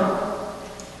crime.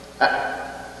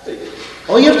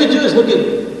 All you have to do is look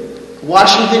at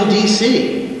Washington,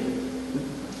 D.C.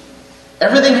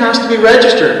 Everything has to be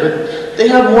registered, but they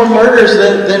have more murders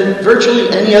than virtually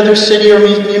any other city or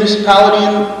municipality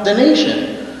in the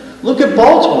nation. Look at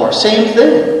Baltimore, same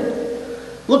thing.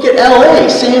 Look at L.A.,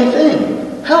 same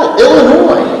thing. Hell,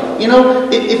 Illinois.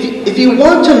 If you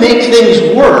want to make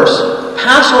things worse,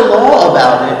 pass a law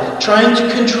about it trying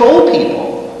to control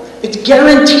people. It's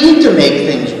guaranteed to make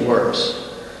things worse.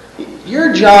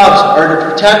 Your jobs are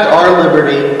to protect our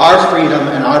liberty, our freedom,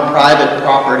 and our private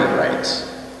property rights.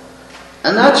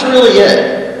 And that's really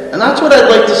it. And that's what I'd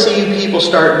like to see you people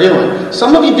start doing.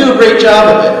 Some of you do a great job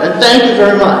of it, and thank you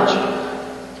very much.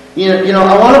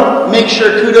 I want to make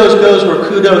sure kudos goes where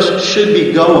kudos should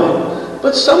be going.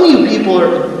 But some of you people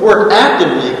work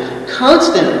actively,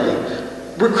 constantly,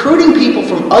 recruiting people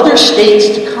from other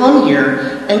states to come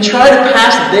here and try to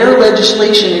pass their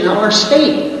legislation in our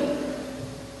state.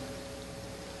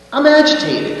 I'm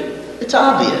agitated. It's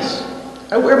obvious.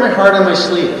 I wear my heart on my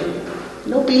sleeve.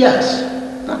 No BS.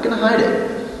 I'm not going to hide it.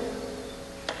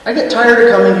 I get tired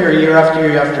of coming here year after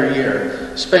year after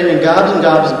year, spending gobs and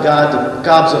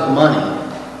gobs of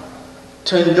money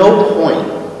to no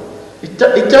point. It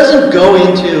doesn't go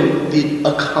into the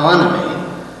economy.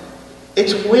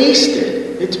 It's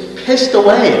wasted. It's pissed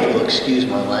away, if you'll excuse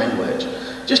my language.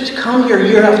 Just to come here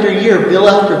year after year, bill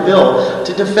after bill,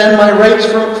 to defend my rights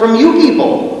from you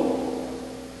people.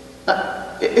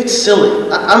 It's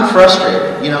silly. I'm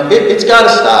frustrated. It's got to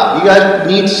stop. You guys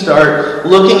need to start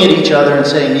looking at each other and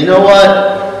saying, you know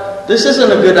what? This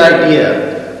isn't a good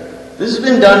idea. This has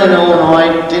been done in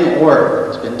Illinois. Didn't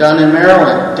work. It's been done in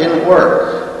Maryland. Didn't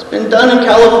work. It's been done in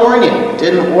California.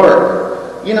 Didn't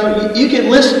work. You could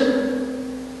list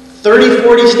 30,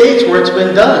 40 states where it's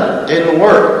been done. Didn't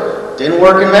work. Didn't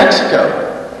work in Mexico.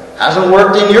 Hasn't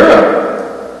worked in Europe.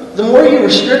 The more you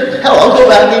restrict, hell, I'll go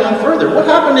back even further. What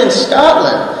happened in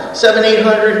Scotland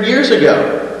 700-800 years ago?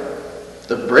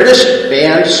 The British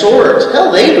banned swords.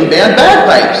 Hell, they even banned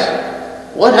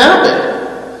bagpipes. What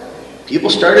happened? People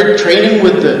started training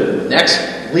with the next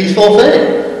lethal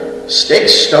thing.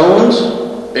 Sticks, stones,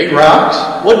 big rocks.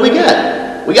 What did we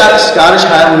get? We got the Scottish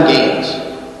Highland Games.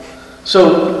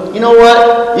 So, you know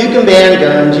what? You can ban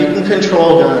guns, you can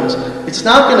control guns. It's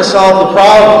not going to solve the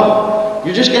problem.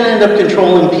 You're just going to end up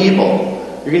controlling people.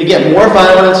 You're going to get more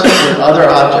violence with other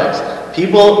objects.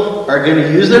 People are going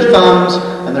to use their thumbs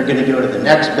and they're going to go to the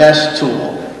next best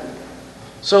tool.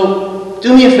 So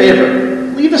do me a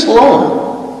favor, leave us alone.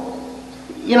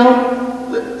 You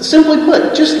know, simply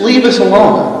put, just leave us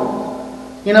alone.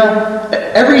 You know,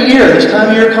 every year, this time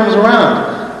of year comes around,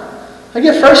 I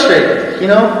get frustrated, you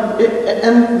know,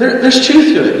 and there's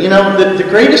truth to it. You know, the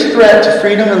greatest threat to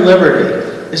freedom and liberty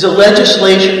is a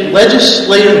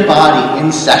legislative body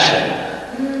in session.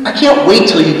 I can't wait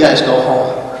till you guys go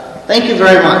home. Thank you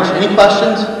very much. Any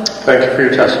questions? Thank you for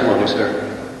your testimony, sir.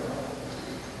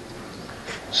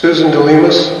 Susan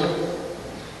DeLemus.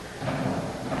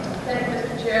 Thank you,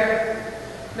 Mr. Chair.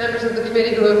 Members of the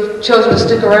committee who have chosen to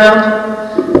stick around.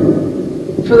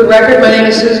 For the record, my name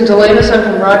is Susan DeLemus. I'm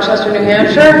from Rochester, New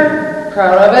Hampshire.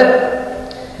 Proud of it.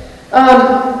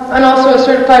 I'm also a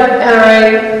certified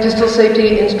NRA pistol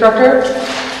safety instructor.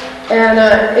 And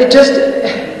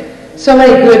so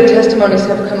many good testimonies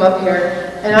have come up here.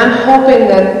 And I'm hoping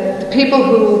that the people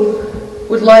who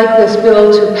would like this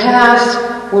bill to pass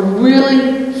would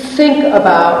really think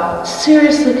about,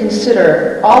 seriously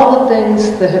consider all the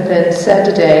things that have been said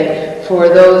today for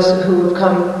those who have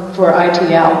come for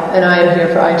ITL, and I am here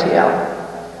for ITL.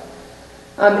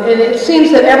 And it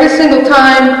seems that every single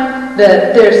time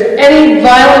that there's any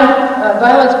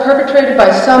violence perpetrated by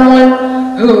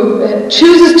someone who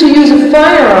chooses to use a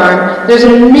firearm, there's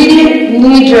an immediate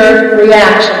knee-jerk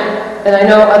reaction. And I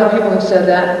know other people have said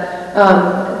that.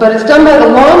 But it's done by the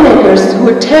lawmakers who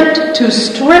attempt to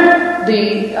strip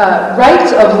the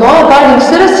rights of law-abiding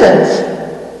citizens.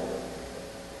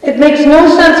 It makes no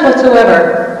sense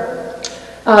whatsoever.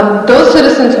 Those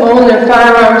citizens own their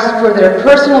firearms for their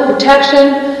personal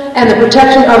protection and the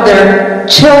protection of their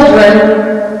children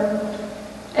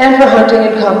and for hunting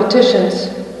and competitions.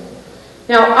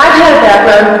 Now, I've had a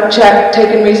background check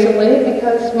taken recently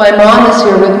because my mom is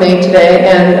here with me today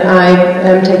and I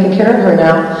am taking care of her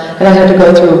now, and I had to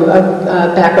go through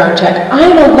a background check.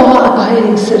 I'm a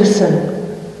law-abiding citizen.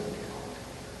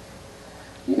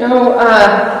 You know,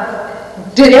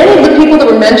 did any of the people that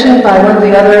were mentioned by one of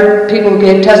the other people who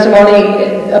gave testimony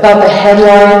about the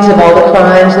headlines of all the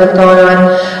crimes that have gone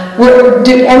on,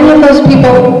 did any of those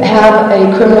people have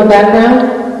a criminal background?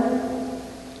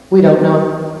 We don't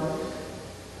know.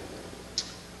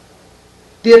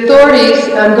 The authorities,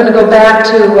 I'm going to go back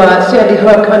to Sandy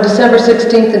Hook, on December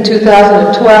 16th in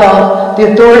 2012,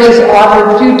 the authorities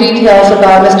offered a few details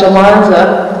about Mr.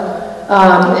 Lanza.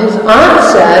 His aunt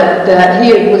said that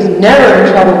he was never in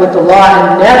trouble with the law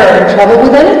and never in trouble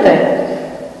with anything.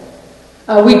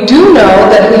 We do know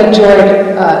that he enjoyed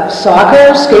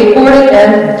soccer, skateboarding,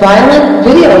 and violent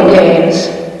video games.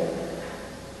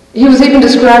 He was even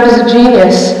described as a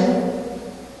genius.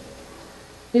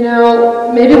 You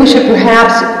know, maybe we should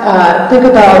perhaps think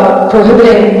about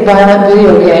prohibiting violent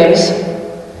video games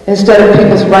instead of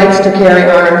people's rights to carry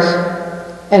arms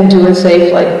and do it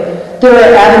safely. There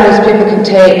are avenues people can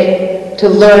take to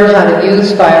learn how to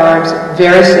use firearms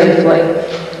very safely,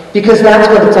 because that's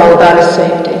what it's all about, is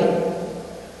safety.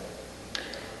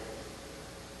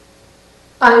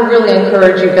 I really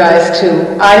encourage you guys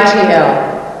to ITL.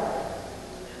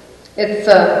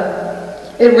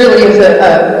 It really is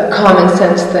a common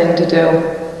sense thing to do.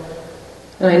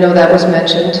 And I know that was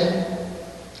mentioned.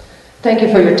 Thank you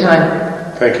for your time.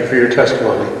 Thank you for your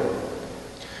testimony.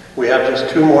 We have just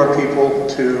two more people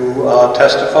to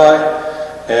testify.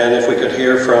 And if we could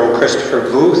hear from Christopher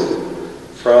Booth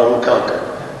from Concord.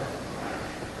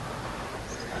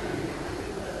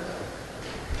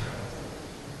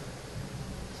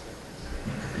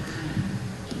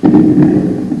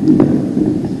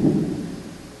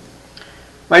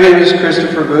 My name is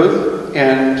Christopher Booth,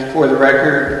 and for the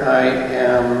record, I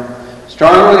am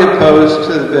strongly opposed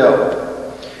to the bill.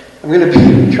 I'm going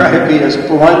to try to be as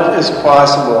blunt as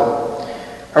possible.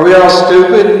 Are we all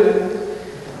stupid?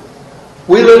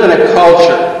 We live in a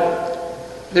culture.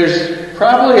 There's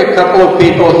probably a couple of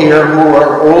people here who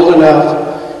are old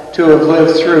enough to have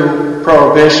lived through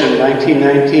Prohibition,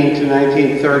 1919 to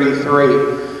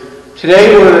 1933.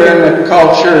 Today we're in the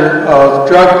culture of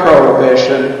drug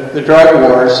prohibition, the drug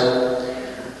wars.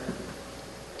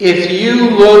 If you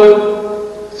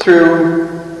look through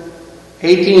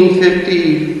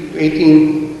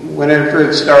 1850, whenever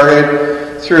it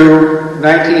started, through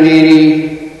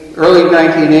 1980, early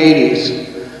 1980s,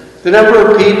 the number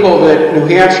of people that New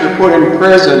Hampshire put in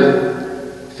prison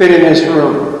fit in this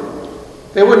room.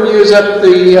 They wouldn't use up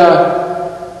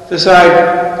the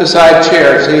side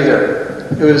chairs either.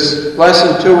 It was less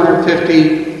than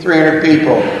 250, 300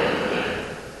 people.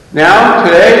 Now,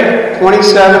 today,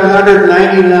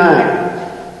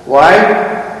 2,799.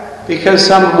 Why? Because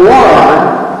some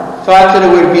moron thought that it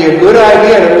would be a good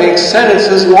idea to make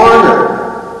sentences longer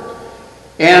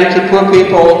and to put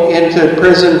people into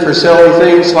prison for silly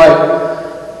things like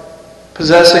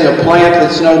possessing a plant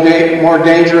that's no more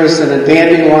dangerous than a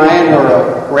dandelion or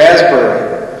a raspberry.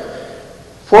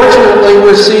 Fortunately,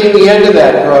 we're seeing the end of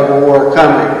that drug war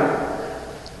coming.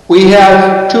 We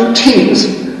have 2 teams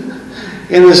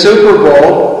in the Super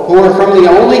Bowl who are from the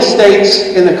only states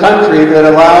in the country that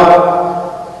allow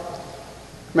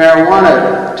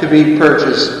marijuana to be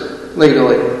purchased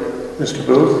legally. Mr.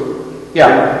 Booth?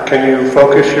 Yeah. Can you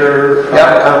focus your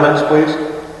comments, please?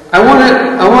 I want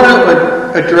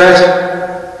to address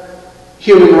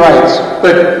human rights,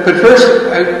 but first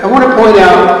I want to point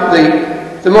out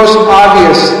the most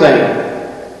obvious thing.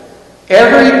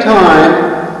 Every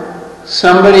time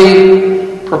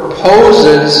somebody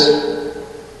proposes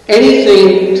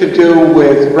anything to do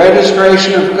with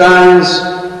registration of guns,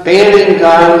 banning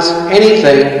guns,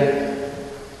 anything,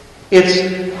 it's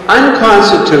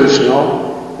unconstitutional,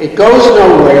 it goes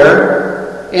nowhere,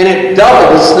 and it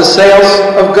doubles the sales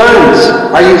of guns.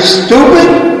 Are you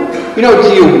stupid? Do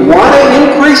you want to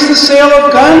increase the sale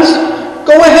of guns?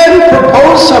 Go ahead and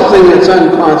propose something that's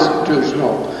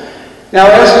unconstitutional. Now,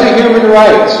 as to human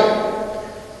rights,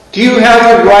 do you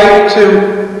have the right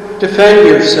to defend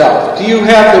yourself? Do you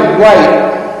have the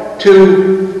right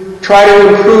to try to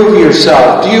improve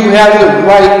yourself? Do you have the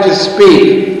right to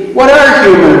speak? What are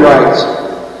human rights?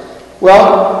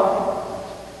 Well,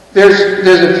 there's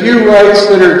a few rights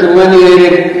that are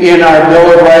delineated in our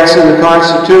Bill of Rights and the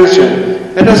Constitution.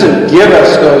 That doesn't give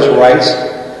us those rights.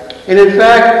 And in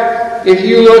fact, if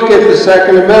you look at the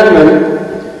Second Amendment,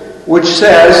 which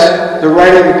says the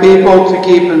right of the people to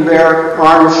keep and bear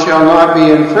arms shall not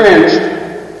be infringed,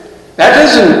 that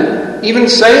doesn't even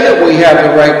say that we have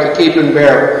the right to keep and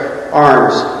bear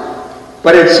arms.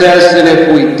 But it says that if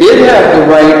we did have the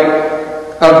right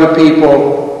of the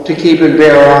people to keep and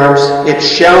bear arms, it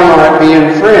shall not be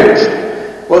infringed.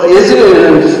 Well, is it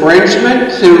an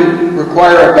infringement to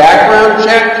require a background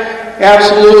check?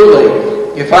 Absolutely.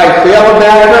 If I fail a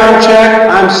background check,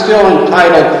 I'm still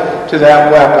entitled to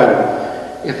that weapon.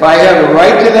 If I have a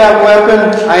right to that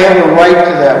weapon, I have a right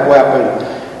to that weapon.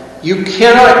 You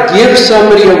cannot give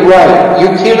somebody a right.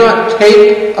 You cannot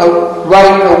take a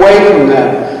right away from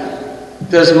them.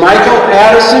 Does Michael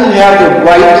Addison have the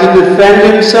right to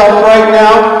defend himself right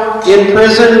now in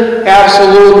prison?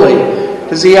 Absolutely.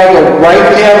 Does he have the right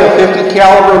to have a .50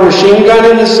 caliber machine gun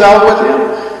in his cell with him?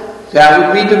 That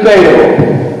would be debatable.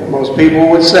 Most people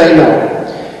would say no.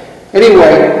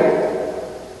 Anyway,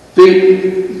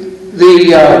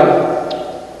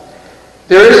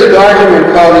 there is a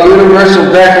document called the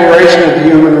Universal Declaration of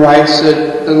Human Rights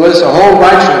that lists a whole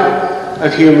bunch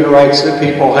of human rights that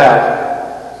people have.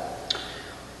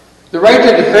 The right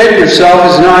to defend yourself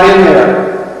is not in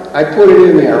there. I put it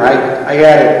in there. I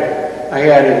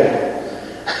added it.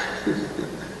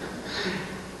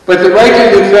 But the right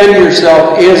to defend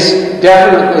yourself is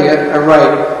definitely a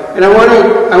right. And I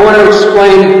want to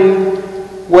explain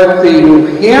what the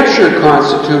New Hampshire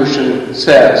Constitution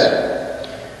says.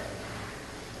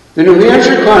 The New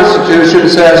Hampshire Constitution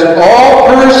says all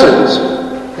persons,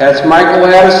 that's Michael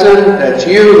Addison, that's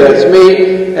you, that's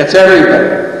me, that's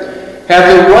everybody, have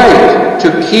the right to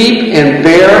keep and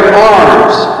bear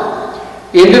arms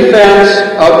in defense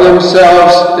of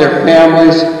themselves, their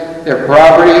families, their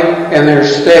property, and their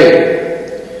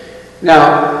state.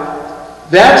 Now,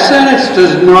 that sentence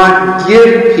does not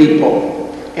give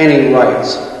people any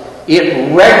rights.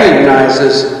 It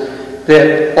recognizes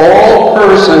that all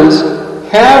persons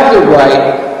have the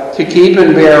right to keep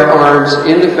and bear arms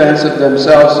in defense of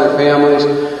themselves, their families,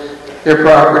 their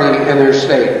property, and their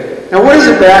state. Now, what does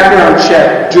a background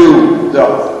check do,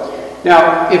 though?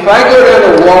 Now, if I go down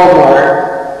to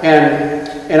Walmart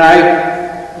and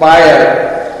I buy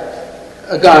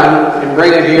a gun and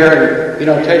bring it here and,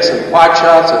 take some pot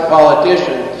shots at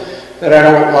politicians that I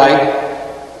don't like,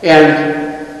 and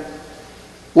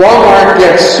Walmart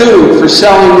gets sued for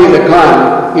selling me the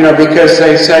gun, because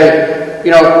they say,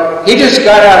 he just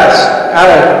got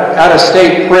out of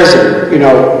state prison,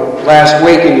 last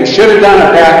week, and you should have done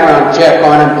a background check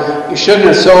on him. You shouldn't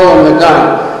have sold him the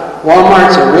gun.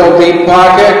 Walmart's a real deep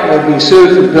pocket. They'll be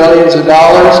sued for billions of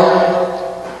dollars.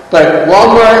 But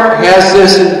Walmart has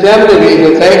this indemnity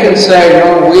that they can say,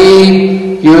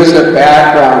 we use a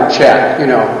background check,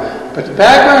 But the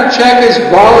background check is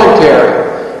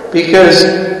voluntary, because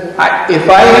if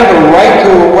I have a right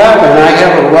to a weapon, I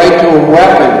have a right to a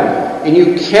weapon, and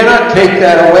you cannot take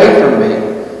that away from me.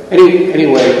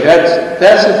 Anyway,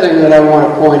 that's the thing that I want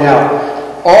to point out.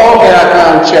 All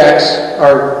background checks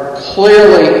are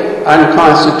clearly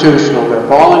unconstitutional. They're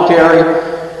voluntary.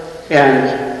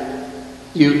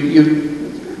 And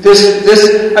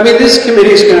this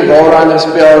committee is going to vote on this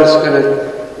bill. It's going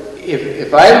to,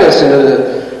 if I listen to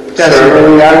the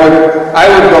testimony, I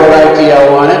would go right to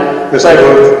yell on it.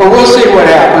 But we'll see what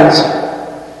happens.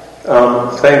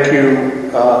 Thank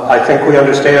you. I think we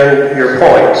understand your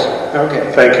points.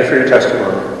 Okay. Thank you for your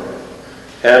testimony.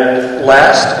 And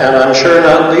last, and I'm sure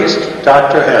not least,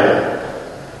 Dr.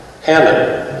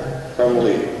 Hannon from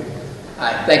Lee.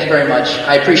 Hi, thank you very much.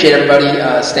 I appreciate everybody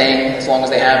staying as long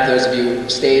as they have, those of you who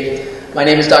stayed. My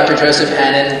name is Dr. Joseph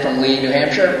Hannon from Lee, New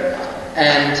Hampshire,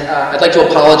 and I'd like to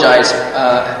apologize.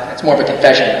 It's more of a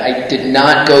confession. I did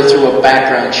not go through a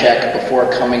background check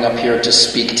before coming up here to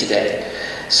speak today.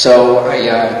 So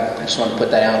I just want to put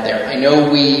that out there. I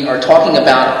know we are talking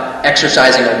about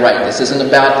exercising a right. This isn't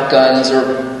about guns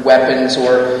or weapons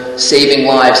or saving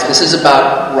lives. This is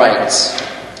about rights.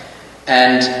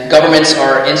 And governments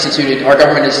are instituted, our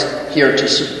government is here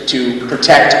to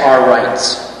protect our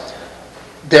rights.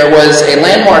 There was a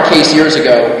landmark case years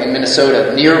ago in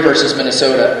Minnesota, Neer versus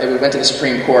Minnesota. It went to the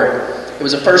Supreme Court. It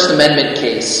was a First Amendment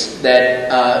case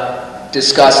that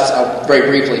discussed, very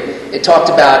briefly, it talked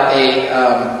about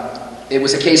it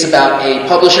was a case about a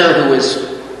publisher who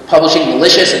was publishing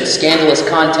malicious and scandalous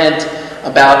content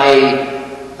about a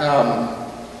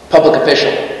public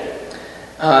official.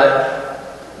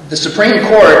 The Supreme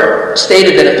Court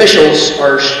stated that officials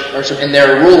are in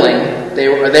their ruling, they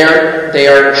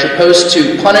are supposed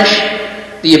to punish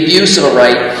the abuse of a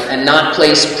right and not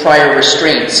place prior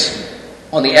restraints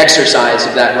on the exercise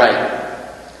of that right.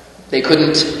 They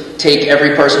couldn't take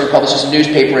every person who publishes a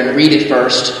newspaper and read it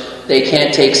first. They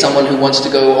can't take someone who wants to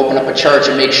go open up a church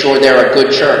and make sure they're a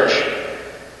good church.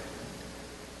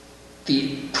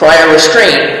 The prior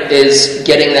restraint is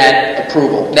getting that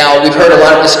approval. Now, we've heard a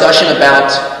lot of discussion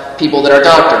about people that are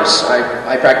doctors.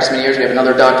 I practiced many years. We have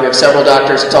another doctor. We have several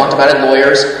doctors that talked about it,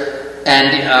 lawyers.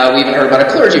 And we even heard about a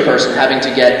clergy person having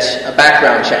to get a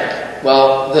background check.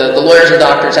 Well, the lawyers and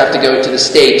doctors have to go to the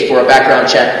state for a background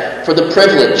check for the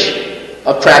privilege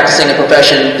of practicing a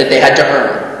profession that they had to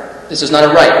earn. This is not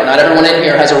a right. Not everyone in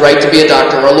here has a right to be a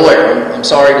doctor or a lawyer. I'm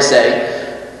sorry to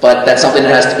say, but that's something that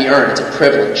has to be earned. It's a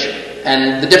privilege.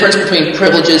 And the difference between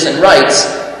privileges and rights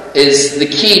is the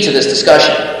key to this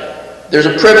discussion. There's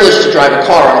a privilege to drive a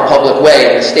car on a public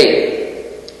way in the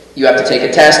state. You have to take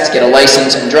a test, get a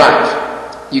license, and drive.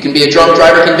 You can be a drunk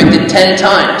driver convicted 10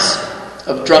 times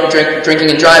of drinking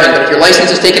and driving, but if your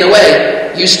license is taken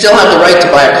away, you still have the right to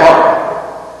buy a car.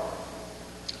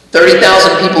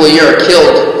 30,000 people a year are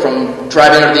killed from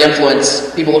driving under the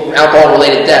influence,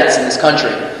 alcohol-related deaths in this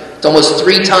country. It's almost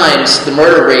 3 times the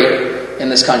murder rate in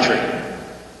this country.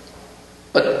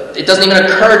 But it doesn't even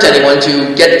occur to anyone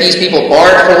to get these people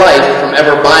barred for life from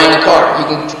ever buying a car. You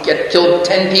can kill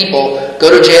 10 people, go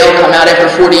to jail, come out after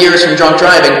 40 years from drunk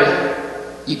driving.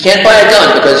 You can't buy a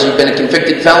gun because you've been a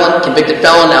convicted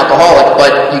felon, alcoholic,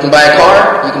 but you can buy a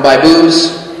car, you can buy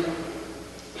booze.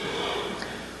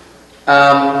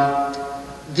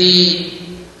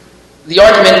 The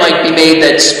argument might be made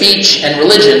that speech and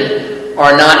religion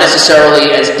are not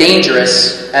necessarily as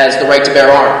dangerous as the right to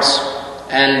bear arms.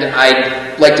 And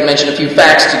I'd like to mention a few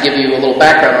facts to give you a little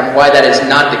background on why that is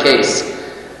not the case.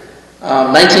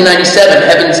 1997,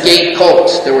 Heaven's Gate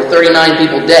cult. There were 39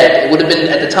 people dead. It would have been,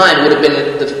 at the time, it would have been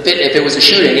if it was a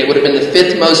shooting, it would have been the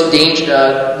 5th most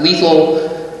lethal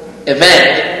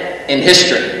event in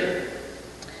history.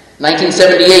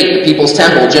 1978, the People's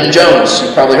Temple, Jim Jones.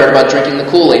 You've probably heard about drinking the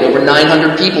Kool-Aid. Over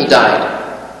 900 people died.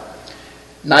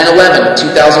 9/11,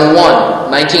 2001,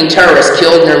 19 terrorists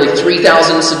killed nearly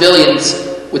 3,000 civilians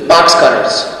with box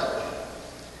cutters.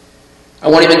 I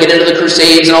won't even get into the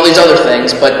Crusades and all these other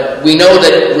things, but we know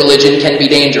that religion can be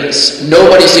dangerous.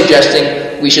 Nobody's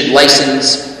suggesting we should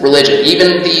license religion.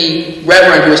 Even the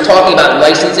reverend who was talking about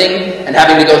licensing and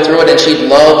having to go through it, and she'd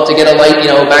love to get a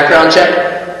background check.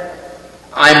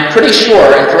 I'm pretty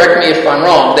sure, and correct me if I'm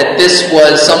wrong, that this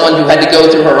was someone who had to go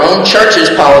through her own church's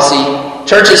policy,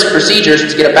 church's procedures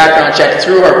to get a background check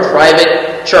through her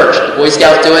private church. The Boy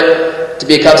Scouts do it. To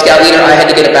be a Cub Scout leader, I had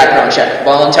to get a background check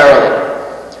voluntarily.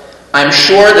 I'm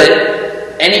sure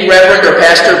that any reverend or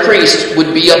pastor or priest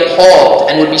would be appalled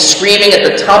and would be screaming at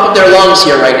the top of their lungs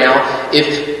here right now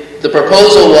if the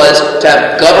proposal was to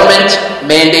have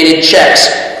government-mandated checks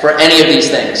for any of these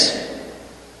things.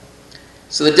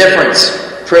 So the difference,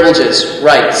 privileges,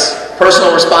 rights,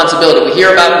 personal responsibility. We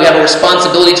have a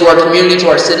responsibility to our community, to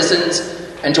our citizens,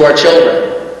 and to our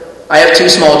children. I have 2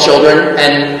 small children,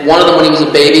 and one of them when he was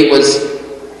a baby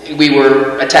we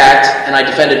were attacked, and I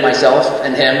defended myself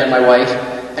and him and my wife,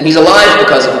 and he's alive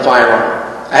because of the firearm.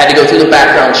 I had to go through the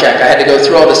background check. I had to go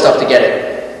through all this stuff to get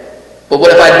it. But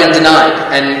what if I'd been denied?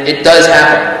 And it does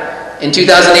happen. In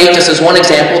 2008, just as one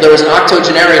example, there was an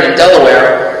octogenarian in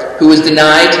Delaware who was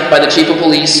denied by the chief of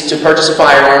police to purchase a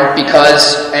firearm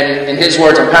because, and in his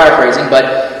words, I'm paraphrasing,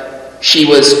 but she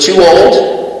was too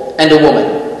old and a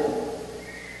woman.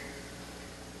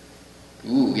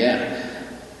 Ooh, yeah.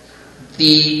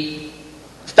 The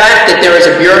fact that there is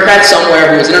a bureaucrat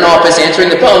somewhere who is in an office answering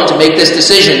the phone to make this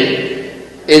decision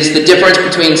is the difference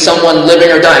between someone living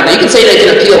or dying. Now, you can say they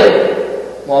can appeal it.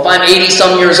 Well, if I'm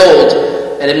 80-some years old,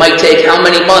 and it might take how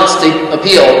many months to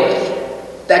appeal,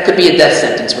 that could be a death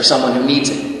sentence for someone who needs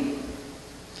it.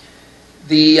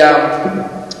 The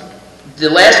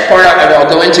last part I'll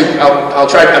go into, I'll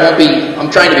try,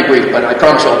 I'm trying to be brief, but I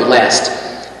promise you I'll be last.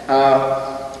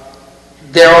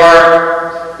 There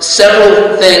are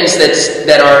several things that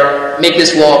make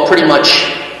this law pretty much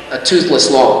a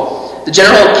toothless law. The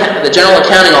General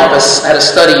Accounting Office had a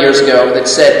study years ago that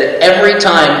said that every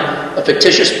time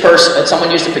someone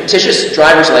used a fictitious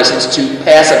driver's license to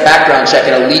pass a background check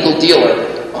at a legal dealer,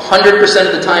 100%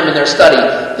 of the time in their study,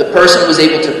 the person was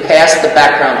able to pass the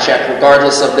background check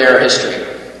regardless of their history.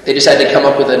 They just had to come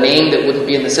up with a name that wouldn't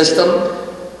be in the system,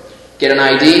 get an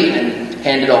ID, and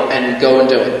hand it off, and go and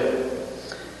do it.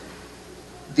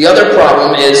 The other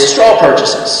problem is straw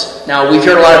purchases. Now, we've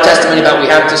heard a lot of testimony about we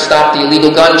have to stop the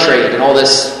illegal gun trade and all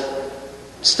this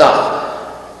stuff.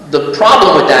 The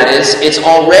problem with that is it's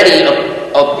already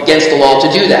against the law to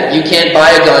do that. You can't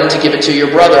buy a gun to give it to your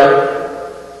brother.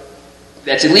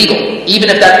 That's illegal. Even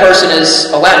if that person is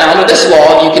allowed. Now, under this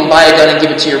law, you can buy a gun and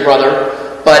give it to your brother.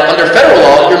 But under federal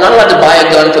law, you're not allowed to buy a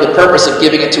gun for the purpose of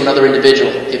giving it to another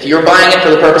individual. If you're buying it for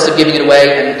the purpose of giving it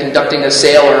away and conducting a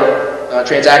sale or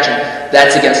transaction,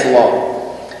 that's against the law.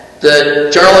 The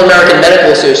Journal of American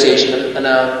Medical Association,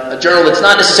 a journal that's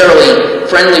not necessarily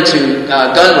friendly to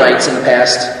gun rights in the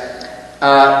past,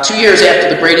 2 years after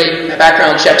the Brady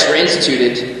background checks were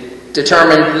instituted,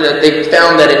 determined that they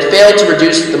found that it failed to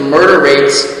reduce the murder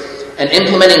rates, and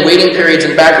implementing waiting periods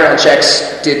in background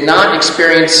checks did not lead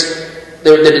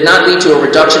to a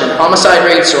reduction in homicide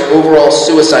rates or overall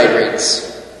suicide rates.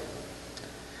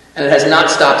 And it has not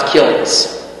stopped killings.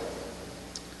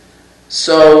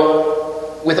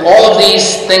 So, with all of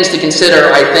these things to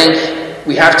consider, I think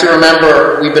we have to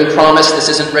remember we've been promised this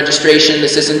isn't registration,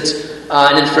 this isn't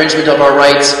an infringement of our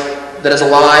rights. That is a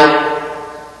lie.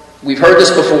 We've heard this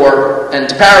before, and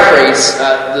to paraphrase,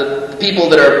 the people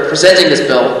that are presenting this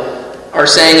bill are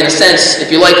saying, in a sense, if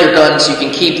you like your guns, you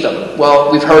can keep them. Well,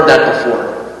 we've heard that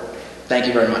before. Thank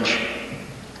you very much.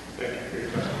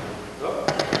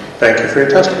 Thank you for your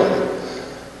testimony.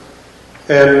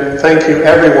 And thank you,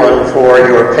 everyone, for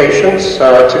your patience,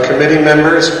 to committee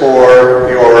members for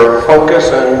your focus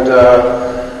and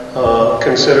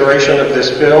consideration of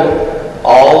this bill.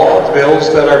 All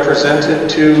bills that are presented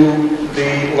to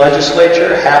the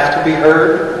legislature have to be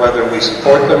heard, whether we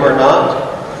support them or not.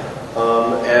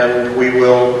 And we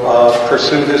will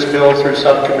pursue this bill through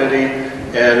subcommittee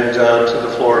and to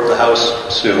the floor of the House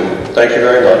soon. Thank you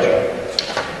very much.